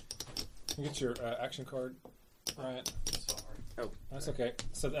 You get your action card, Ryan. Sorry. Oh, That's okay.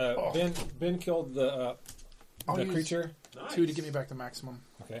 So Ben killed the I'll use creature. 2 to give me back the maximum.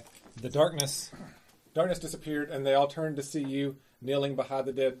 Okay. The darkness disappeared, and they all turned to see you kneeling beside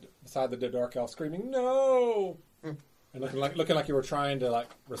the dead dark elf, screaming "No!" and looking like you were trying to like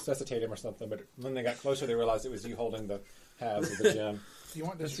resuscitate him or something. But when they got closer, they realized it was you holding the halves of the gem. Do you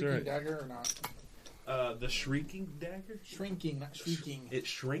want the That's shrieking right. dagger or not? The shrieking dagger? Shrinking, not shrieking. It's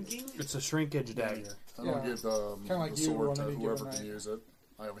shrinking? It's a shrinkage dagger. I don't Yeah. give Kinda like the you sword on to any given whoever night. can use it.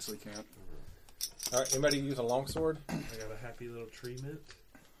 I obviously can't. All right. Anybody use a longsword? I got a happy little tree mint.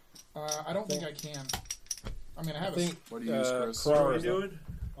 I don't think I can. I mean, I I have think What do you use, Chris? What are Krarr we is doing?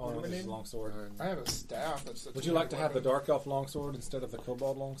 only What do we uses need? longsword. I have a staff. That's such Would a you like good to have the weapon. dark elf longsword instead of the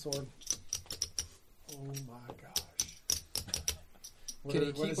kobold longsword? Oh my gosh. Can you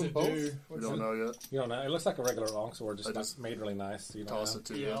What keep does them it both? do? We What's don't it- know yet. You don't know. It looks like a regular longsword, just, I just made really nice. So you don't Toss know. it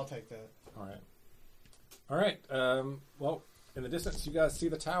to Yeah, you. I'll take that. All right. All right. Well, in the distance, you guys see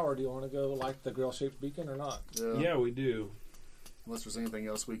the tower. Do you want to go like the grill-shaped beacon or not? Yeah, we do. Unless there's anything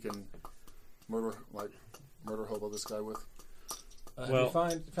else we can murder hobo this guy with. Well- you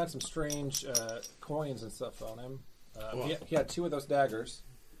find some strange coins and stuff on him. Well- He had 2 of those daggers.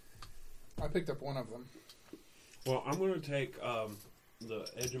 I picked up one of them. Well, I'm going to take the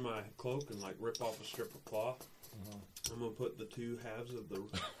edge of my cloak and like rip off a strip of cloth. I'm going to put the 2 halves of the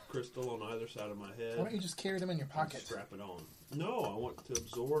crystal on either side of my head. Why don't you just carry them in your and pocket? strap it on. No, I want to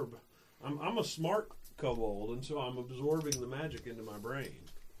absorb. I'm a smart kobold, and so I'm absorbing the magic into my brain.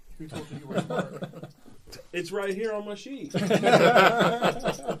 Who told you you were smart? It's right here on my sheet.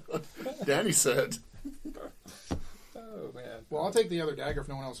 Danny said. Oh. Well, I'll take the other dagger if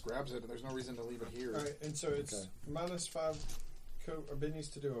no one else grabs it, and there's no reason to leave it here. All right, and so it's Okay. -5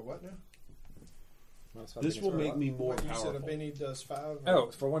 bennies to do a what now? Minus 5 This bennies will for make what? me more What, you said a powerful. benny does 5?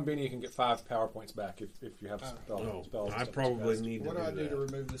 Oh, for 1 benny you can get 5 power points back if you have Oh. spells. I and stuff probably cast. need What to do I do do that. to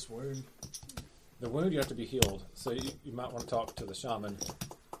remove this wound? The wound you have to be healed, so you might want to talk to the shaman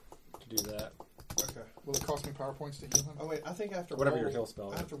to do that. Okay. Will it cost me power points to heal him? Oh wait, I think I have to Whatever roll, your heal spell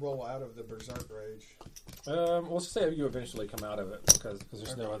I is. have to roll out of the berserk rage. Let's just say you eventually come out of it because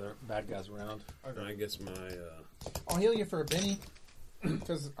there's no other bad guys around. Okay. I guess my I'll heal you for a Benny,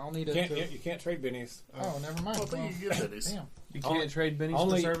 because I'll need it You can't trade bennies. Oh, never mind. I think you can get bennies. Damn. You can't trade bennies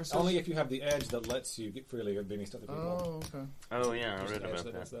Only, for services? only if you have the edge that lets you get freely give bennies to other people. Oh, okay. Oh yeah, I There's read an edge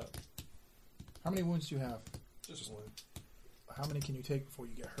about does that. How many wounds do you have? Just one. How many can you take before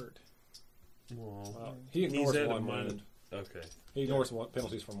you get hurt? He ignores at a one minus- wound. Okay. He ignores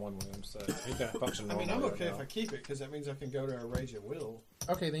penalties from one wound, so he can function I normally. mean, I'm okay right if now. I keep it because that means I can go to a rage at will.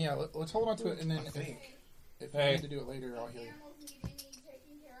 Okay, then yeah, let's hold on to it, and then I think. if Hey. you need to do it later, I'll heal you. Animals need any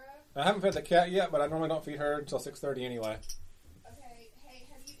taken care of? I haven't fed the cat yet, but I normally don't feed her until 6:30 anyway. Okay, hey,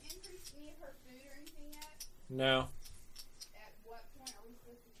 have you increased any of her food or anything yet? No, At what point are we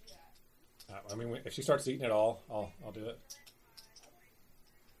supposed to do that? I mean, if she starts eating it all, I'll do it.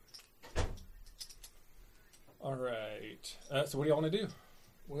 All right. So what do y'all want to do?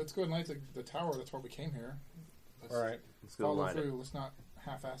 Well, let's go and light the tower. That's why we came here. Let's All right. Let's go follow light it. through. Let's not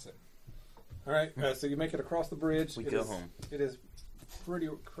half-ass it. All right. So you make it across the bridge. We It go is- home. It is pretty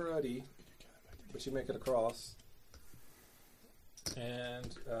cruddy, but you make it across.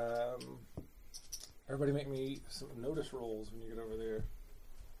 And everybody make me some notice rolls when you get over there.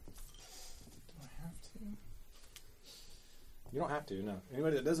 Do I have to? You don't have to, no.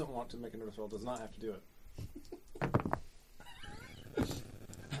 Anybody that doesn't want to make a notice roll does not have to do it.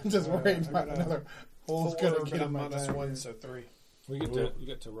 I'm just worried I about got another hole's 4, gonna but get I'm in my minus bag. 1, so 3. You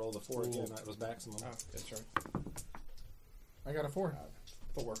get to roll the 4 again. That was maximum. Oh, that's right. I got a 4.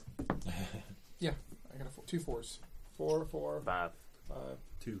 4. Yeah, I got 2 4s. 4, 4, 5. 5,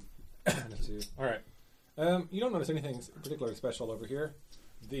 2. and a 2. All right. You don't notice anything particularly special over here.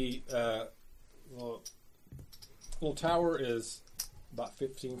 The little tower is about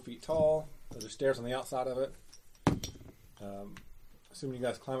 15 feet tall. There's stairs on the outside of it. Assuming you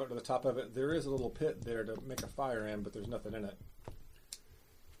guys climb up to the top of it, there is a little pit there to make a fire in, but there's nothing in it.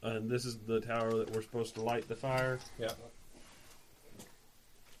 And this is the tower that we're supposed to light the fire. Yeah.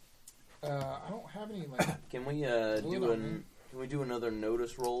 I don't have any like. Can we can we do another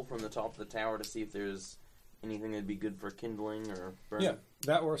notice roll from the top of the tower to see if there's anything that'd be good for kindling or burning? Yeah.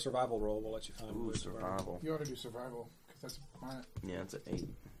 That or a survival roll will let you find. Ooh, where survival. survival. You ought to do survival because that's Yeah, it's an 8.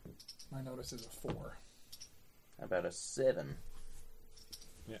 my notice is a 4. How about a 7?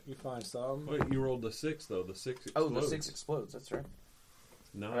 Yeah, you find some. Wait, you rolled the 6 though. The 6 Oh, explodes. the 6 explodes. That's right.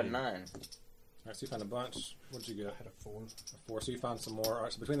 9. Or a 9. All right, so you find a bunch. What did you get? I had a 4. A 4. So you found some more. All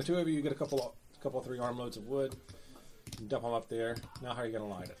right, so between the two of you, you get a couple 3 armloads of wood. You dump them up there. Now, how are you going to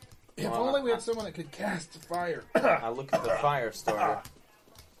light it? If Well, only we had someone that could cast fire. I look at the fire starter.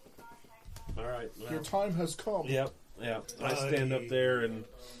 All right. Your Well, time has come. yep. I stand up there and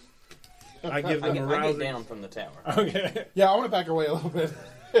I give I them get, a I get rousing. down from the tower. Okay. Yeah, I want to back away a little bit.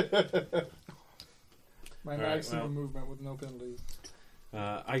 My All right, maximum well. movement with no penalty.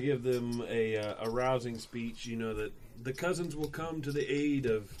 I give them a rousing speech. You know that the cousins will come to the aid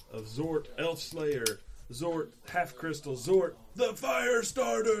of Zort, Elf Slayer, Zort, Half Crystal, Zort, the Fire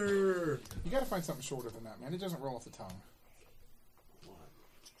Starter. You got to find something shorter than that, man. It doesn't roll off the tongue.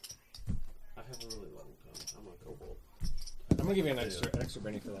 I have a really long tongue. I'm a kobold. I'm going to give you an extra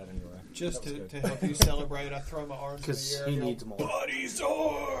Benny for that anyway. Just That was to good. help you celebrate, I throw my arms in Because the air. he and needs more. Buddy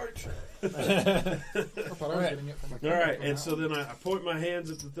Zort. I thought I was getting it from my All right, from and now. so then I point my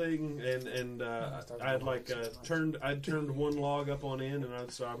hands at the thing, and I had like turned one log up on end,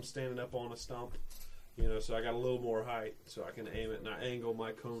 and so I'm standing up on a stump, you know, so I got a little more height, so I can aim it, and I angle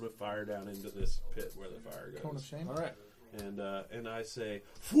my cone of fire down into this pit where the fire goes. Cone of shame. All right. And I say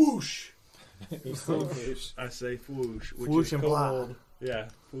whoosh. You say whoosh. I say whoosh, which Whoosh is and blah. cold. Yeah,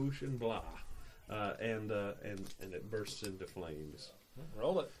 whoosh and blah, and it bursts into flames.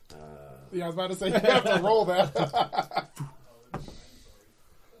 Roll it. Yeah, I was about to say you have to roll that.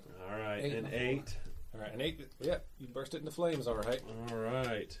 All right, 8 an and a 8. All right, and 8. Yeah, you burst it into flames, all right. All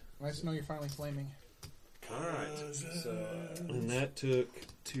right. Nice to know you're finally flaming. All right. So, And that took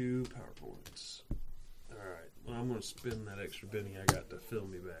 2 power points. All right. Well, I'm going to spend that extra Benny I got to fill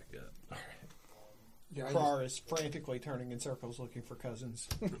me back up. Yeah, I Krar is frantically turning in circles looking for cousins.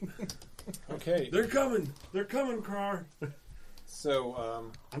 okay. They're coming. They're coming, Krar.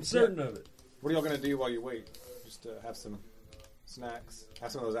 So, I'm certain of it. what are y'all going to do while you wait? Just have some snacks.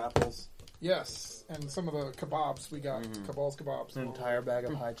 Have some of those apples. Yes, and some of the kebabs we got. Cabal's kebabs. An entire bag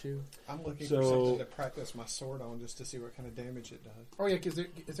of haichu. I'm looking So- for something to practice my sword on just to see what kind of damage it does. Oh yeah, is there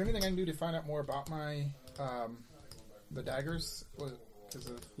anything I can do to find out more about my the daggers? Because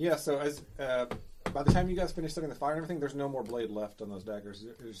of Yeah, so as by the time you guys finish setting the fire and everything, there's no more blade left on those daggers.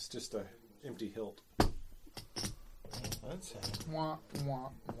 It's just a empty hilt. That's wah, wah,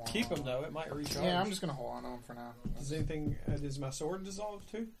 wah. Keep them though; it might recharge. Yeah, I'm just gonna hold on to them for now. Does anything? Does my sword dissolve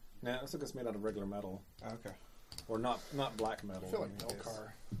too? Now it looks like it's made out of regular metal, Okay. or not black metal. I feel like in any case.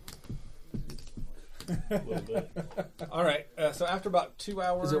 Melkar. A little bit. All right, so after about 2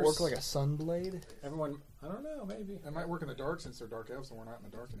 hours, Does it work like a sun blade? everyone? I don't know, maybe. It might work in the dark since they're dark elves and we're not in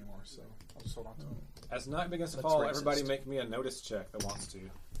the dark anymore. So I'll just hold on to them. As night begins to That's fall, racist. everybody make me a notice check that wants to.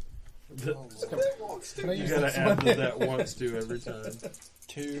 Can I You use gotta this add one? that once to every time.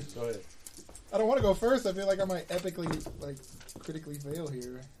 2. Go ahead. I don't want to go first. I feel like I might epically, critically fail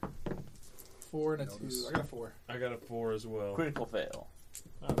here. 4 and a 2. I got a 4. I got a 4 as well. Critical fail.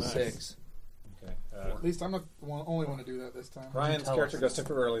 Oh, nice. 6. Okay. At least I'm not the only one to do that this time. Ryan's Tell character us. goes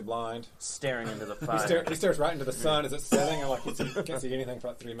temporarily blind. Staring into the He, fire. he stares right into the sun as it's setting, and like he can't see anything for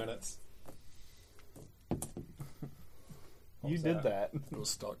about 3 minutes. You did that. It was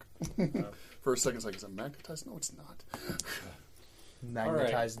stuck. For a second, it's like, is it magnetized? No, it's not.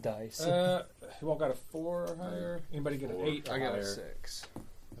 Magnetized dice. Who all got a 4 or higher? Anybody get an 8 or I got higher? a 6.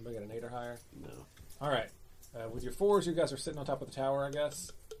 Anybody got an 8 or higher? No. All right. With your 4s, you guys are sitting on top of the tower, I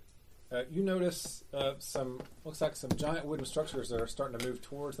guess. You notice looks like some giant wooden structures that are starting to move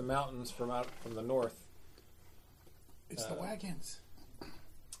towards the mountains from the north. It's the wagons.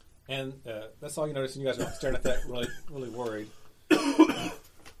 And that's all you notice, and you guys are staring at that really, really worried.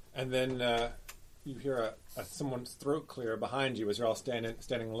 And then you hear someone's throat clear behind you as you're all standing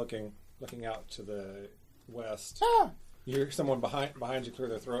looking out to the west. Ah! You hear someone behind you clear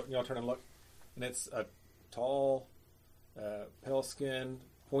their throat, and you all turn and look, and it's a tall, pale-skinned,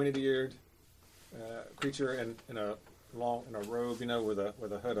 pointed-eared creature in a robe, with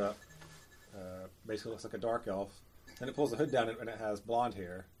a hood up. Basically, looks like a dark elf. Then it pulls the hood down, and it has blonde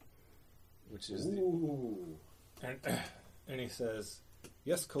hair, which is and he says,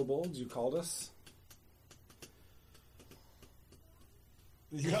 "Yes, kobolds, you called us."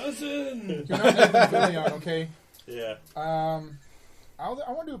 Cousin! You're not making Villion, okay? Yeah. I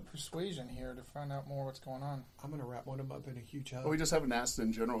want to do a persuasion here to find out more what's going on. I'm gonna wrap one of them up in a huge hug. Well, we just haven't asked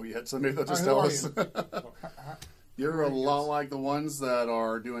in general yet, so maybe they'll just Who tell are us. You're a lot like the ones that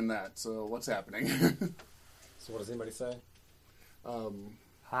are doing that, so what's happening? So what does anybody say?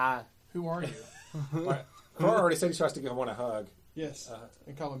 Hi. Who are you? Cora already said he tries to give one a hug. Yes,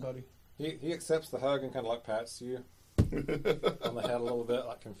 and call him buddy. He accepts the hug and kind of like pats you on the head a little bit,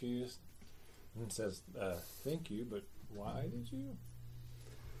 like confused, and says, "Thank you, but why did you?"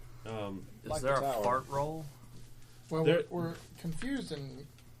 Is Like there the a tower. fart roll? Well, There- we're confused and a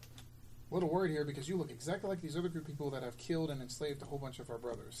little worried here because you look exactly like these other group of people that have killed and enslaved a whole bunch of our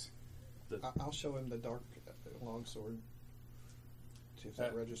brothers. I'll show him the dark longsword. See if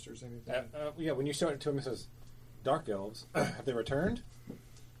that registers anything. Yeah, when you show it to him, it says, "Dark elves, have they returned?"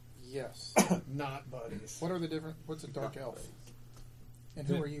 Yes. Not buddies. What are the different? What's a dark elf? And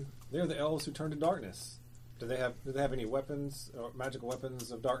who are you? They're the elves who turn to darkness. Do they have any weapons, or magical weapons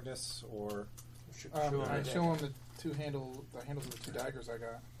of darkness, or I show him the handles of the 2 daggers I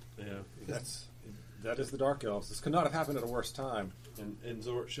got. Yeah. that is the dark elves. This could not have happened at a worse time. And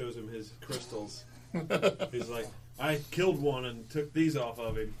Zort shows him his crystals. He's like, I killed one and took these off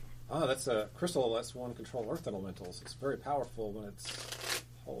of him. Oh, that's a crystal that lets one control earth elementals. It's very powerful when it's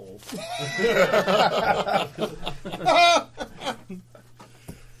whole.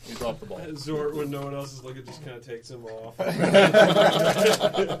 He dropped the ball. Zort, when no one else is looking, just kind of takes him off. I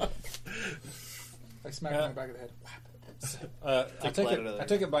smack him in the back of the head. I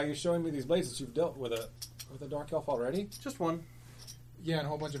take it by you showing me these blades that you've dealt with a dark elf already. Just one. Yeah, and a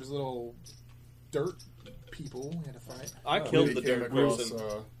whole bunch of his little dirt people we had to fight. I killed We the came dirt across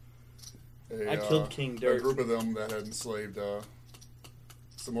person. I I killed King Dirt. A group of them that had enslaved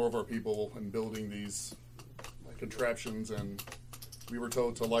some more of our people in building these contraptions, and we were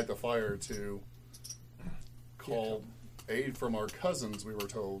told to light the fire to call aid from our cousins, we were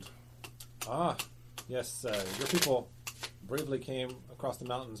told. Ah, yes, your people bravely came across the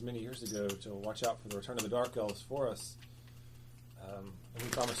mountains many years ago to watch out for the return of the Dark Elves for us. And we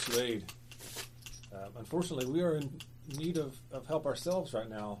promised you aid. Unfortunately, we are in need of help ourselves right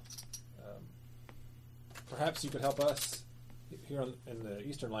now. Perhaps you could help us here in the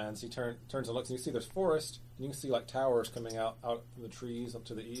eastern lands. He turns and looks, and you see there's forest, and you can see like towers coming out from the trees up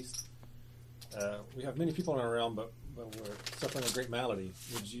to the east. We have many people in our realm, but we're suffering a great malady.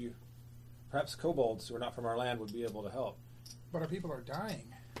 Would you, perhaps kobolds who are not from our land would be able to help? But our people are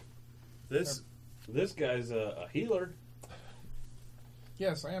dying. This guy's a healer.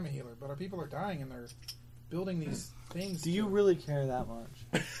 Yes, I am a healer, but our people are dying and they're building these things. Do you really care that much?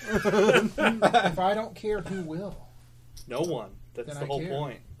 If I don't care, who will? No one. That's Then the I whole care.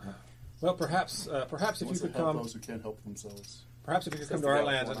 point. Well, perhaps if you Wants to could help come, those who can't help themselves. perhaps if you could come Says to the our guy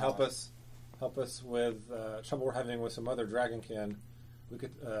lands with and one help us with trouble we're having with some other dragonkin, we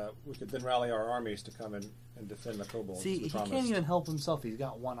could then rally our armies to come and defend the kobolds. See, we he promised. can't even help himself. He's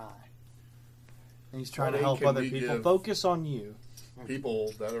got one eye. And he's trying What to aid help can other we people. give? Focus on you.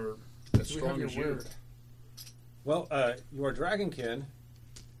 People that are as Do we have strong your as you. word? Well, you are dragonkin.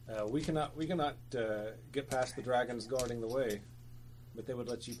 We cannot get past the dragons guarding the way, but they would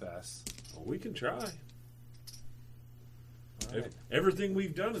let you pass. Well, we can try. All right. Everything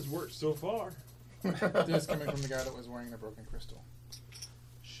we've done has worked so far. This coming from the guy that was wearing the broken crystal.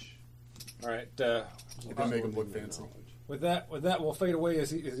 All right. You can make them look fancy. With that, we'll fade away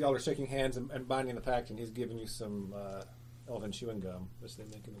as y'all are shaking hands and binding the pact, and he's giving you some elven chewing gum, which they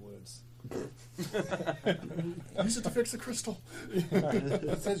make in the woods. Use it to fix the crystal.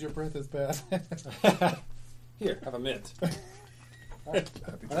 It says your breath is bad. Here, have a mint. All right.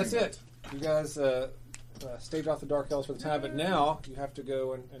 Happy Well, that's tree it. You guys staved off the Dark Elves for the time, but now you have to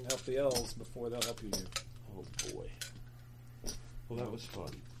go and help the elves before they'll help you. Oh boy. Well, that was fun.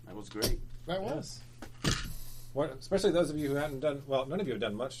 That was great. That was. What, especially those of you who hadn't done well. None of you have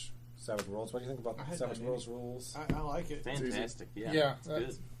done much Savage Worlds. What do you think about I had Savage done Worlds rules? I like it. Fantastic. Yeah. Yeah, it's that's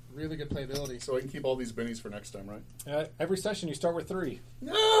good. really good playability. So I can keep all these bennies for next time, right? Every session you start with 3.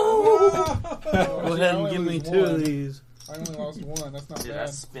 Go I ahead and only give me lose 2 one. of these. I only lost one. That's not Dude, I bad.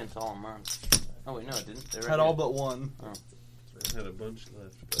 spent all mine. Oh wait, no, I didn't. They're right Had all here. but one. I had a bunch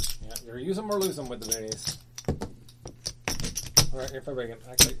left. But Yeah, you're use them or lose them with the minis. All right, if everybody can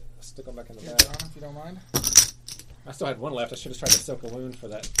actually stick them back in the Here, bag. John, if you don't mind. I still had one left. I should have tried to soak a wound for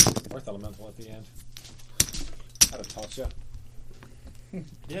that Earth Elemental at the end. I'd have taught you.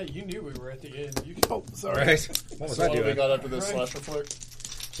 Yeah, you knew we were at the end. You Oh, sorry. What was So I what do we doing? got after this? Right. Slasher flick?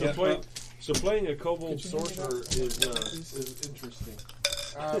 so, Yeah, so playing a kobold Could you hand me sorcerer that? is interesting.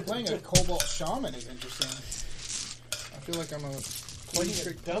 Playing a Cobalt Shaman is interesting. I feel like I'm a playing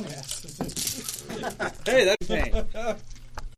a dumbass. Hey, that's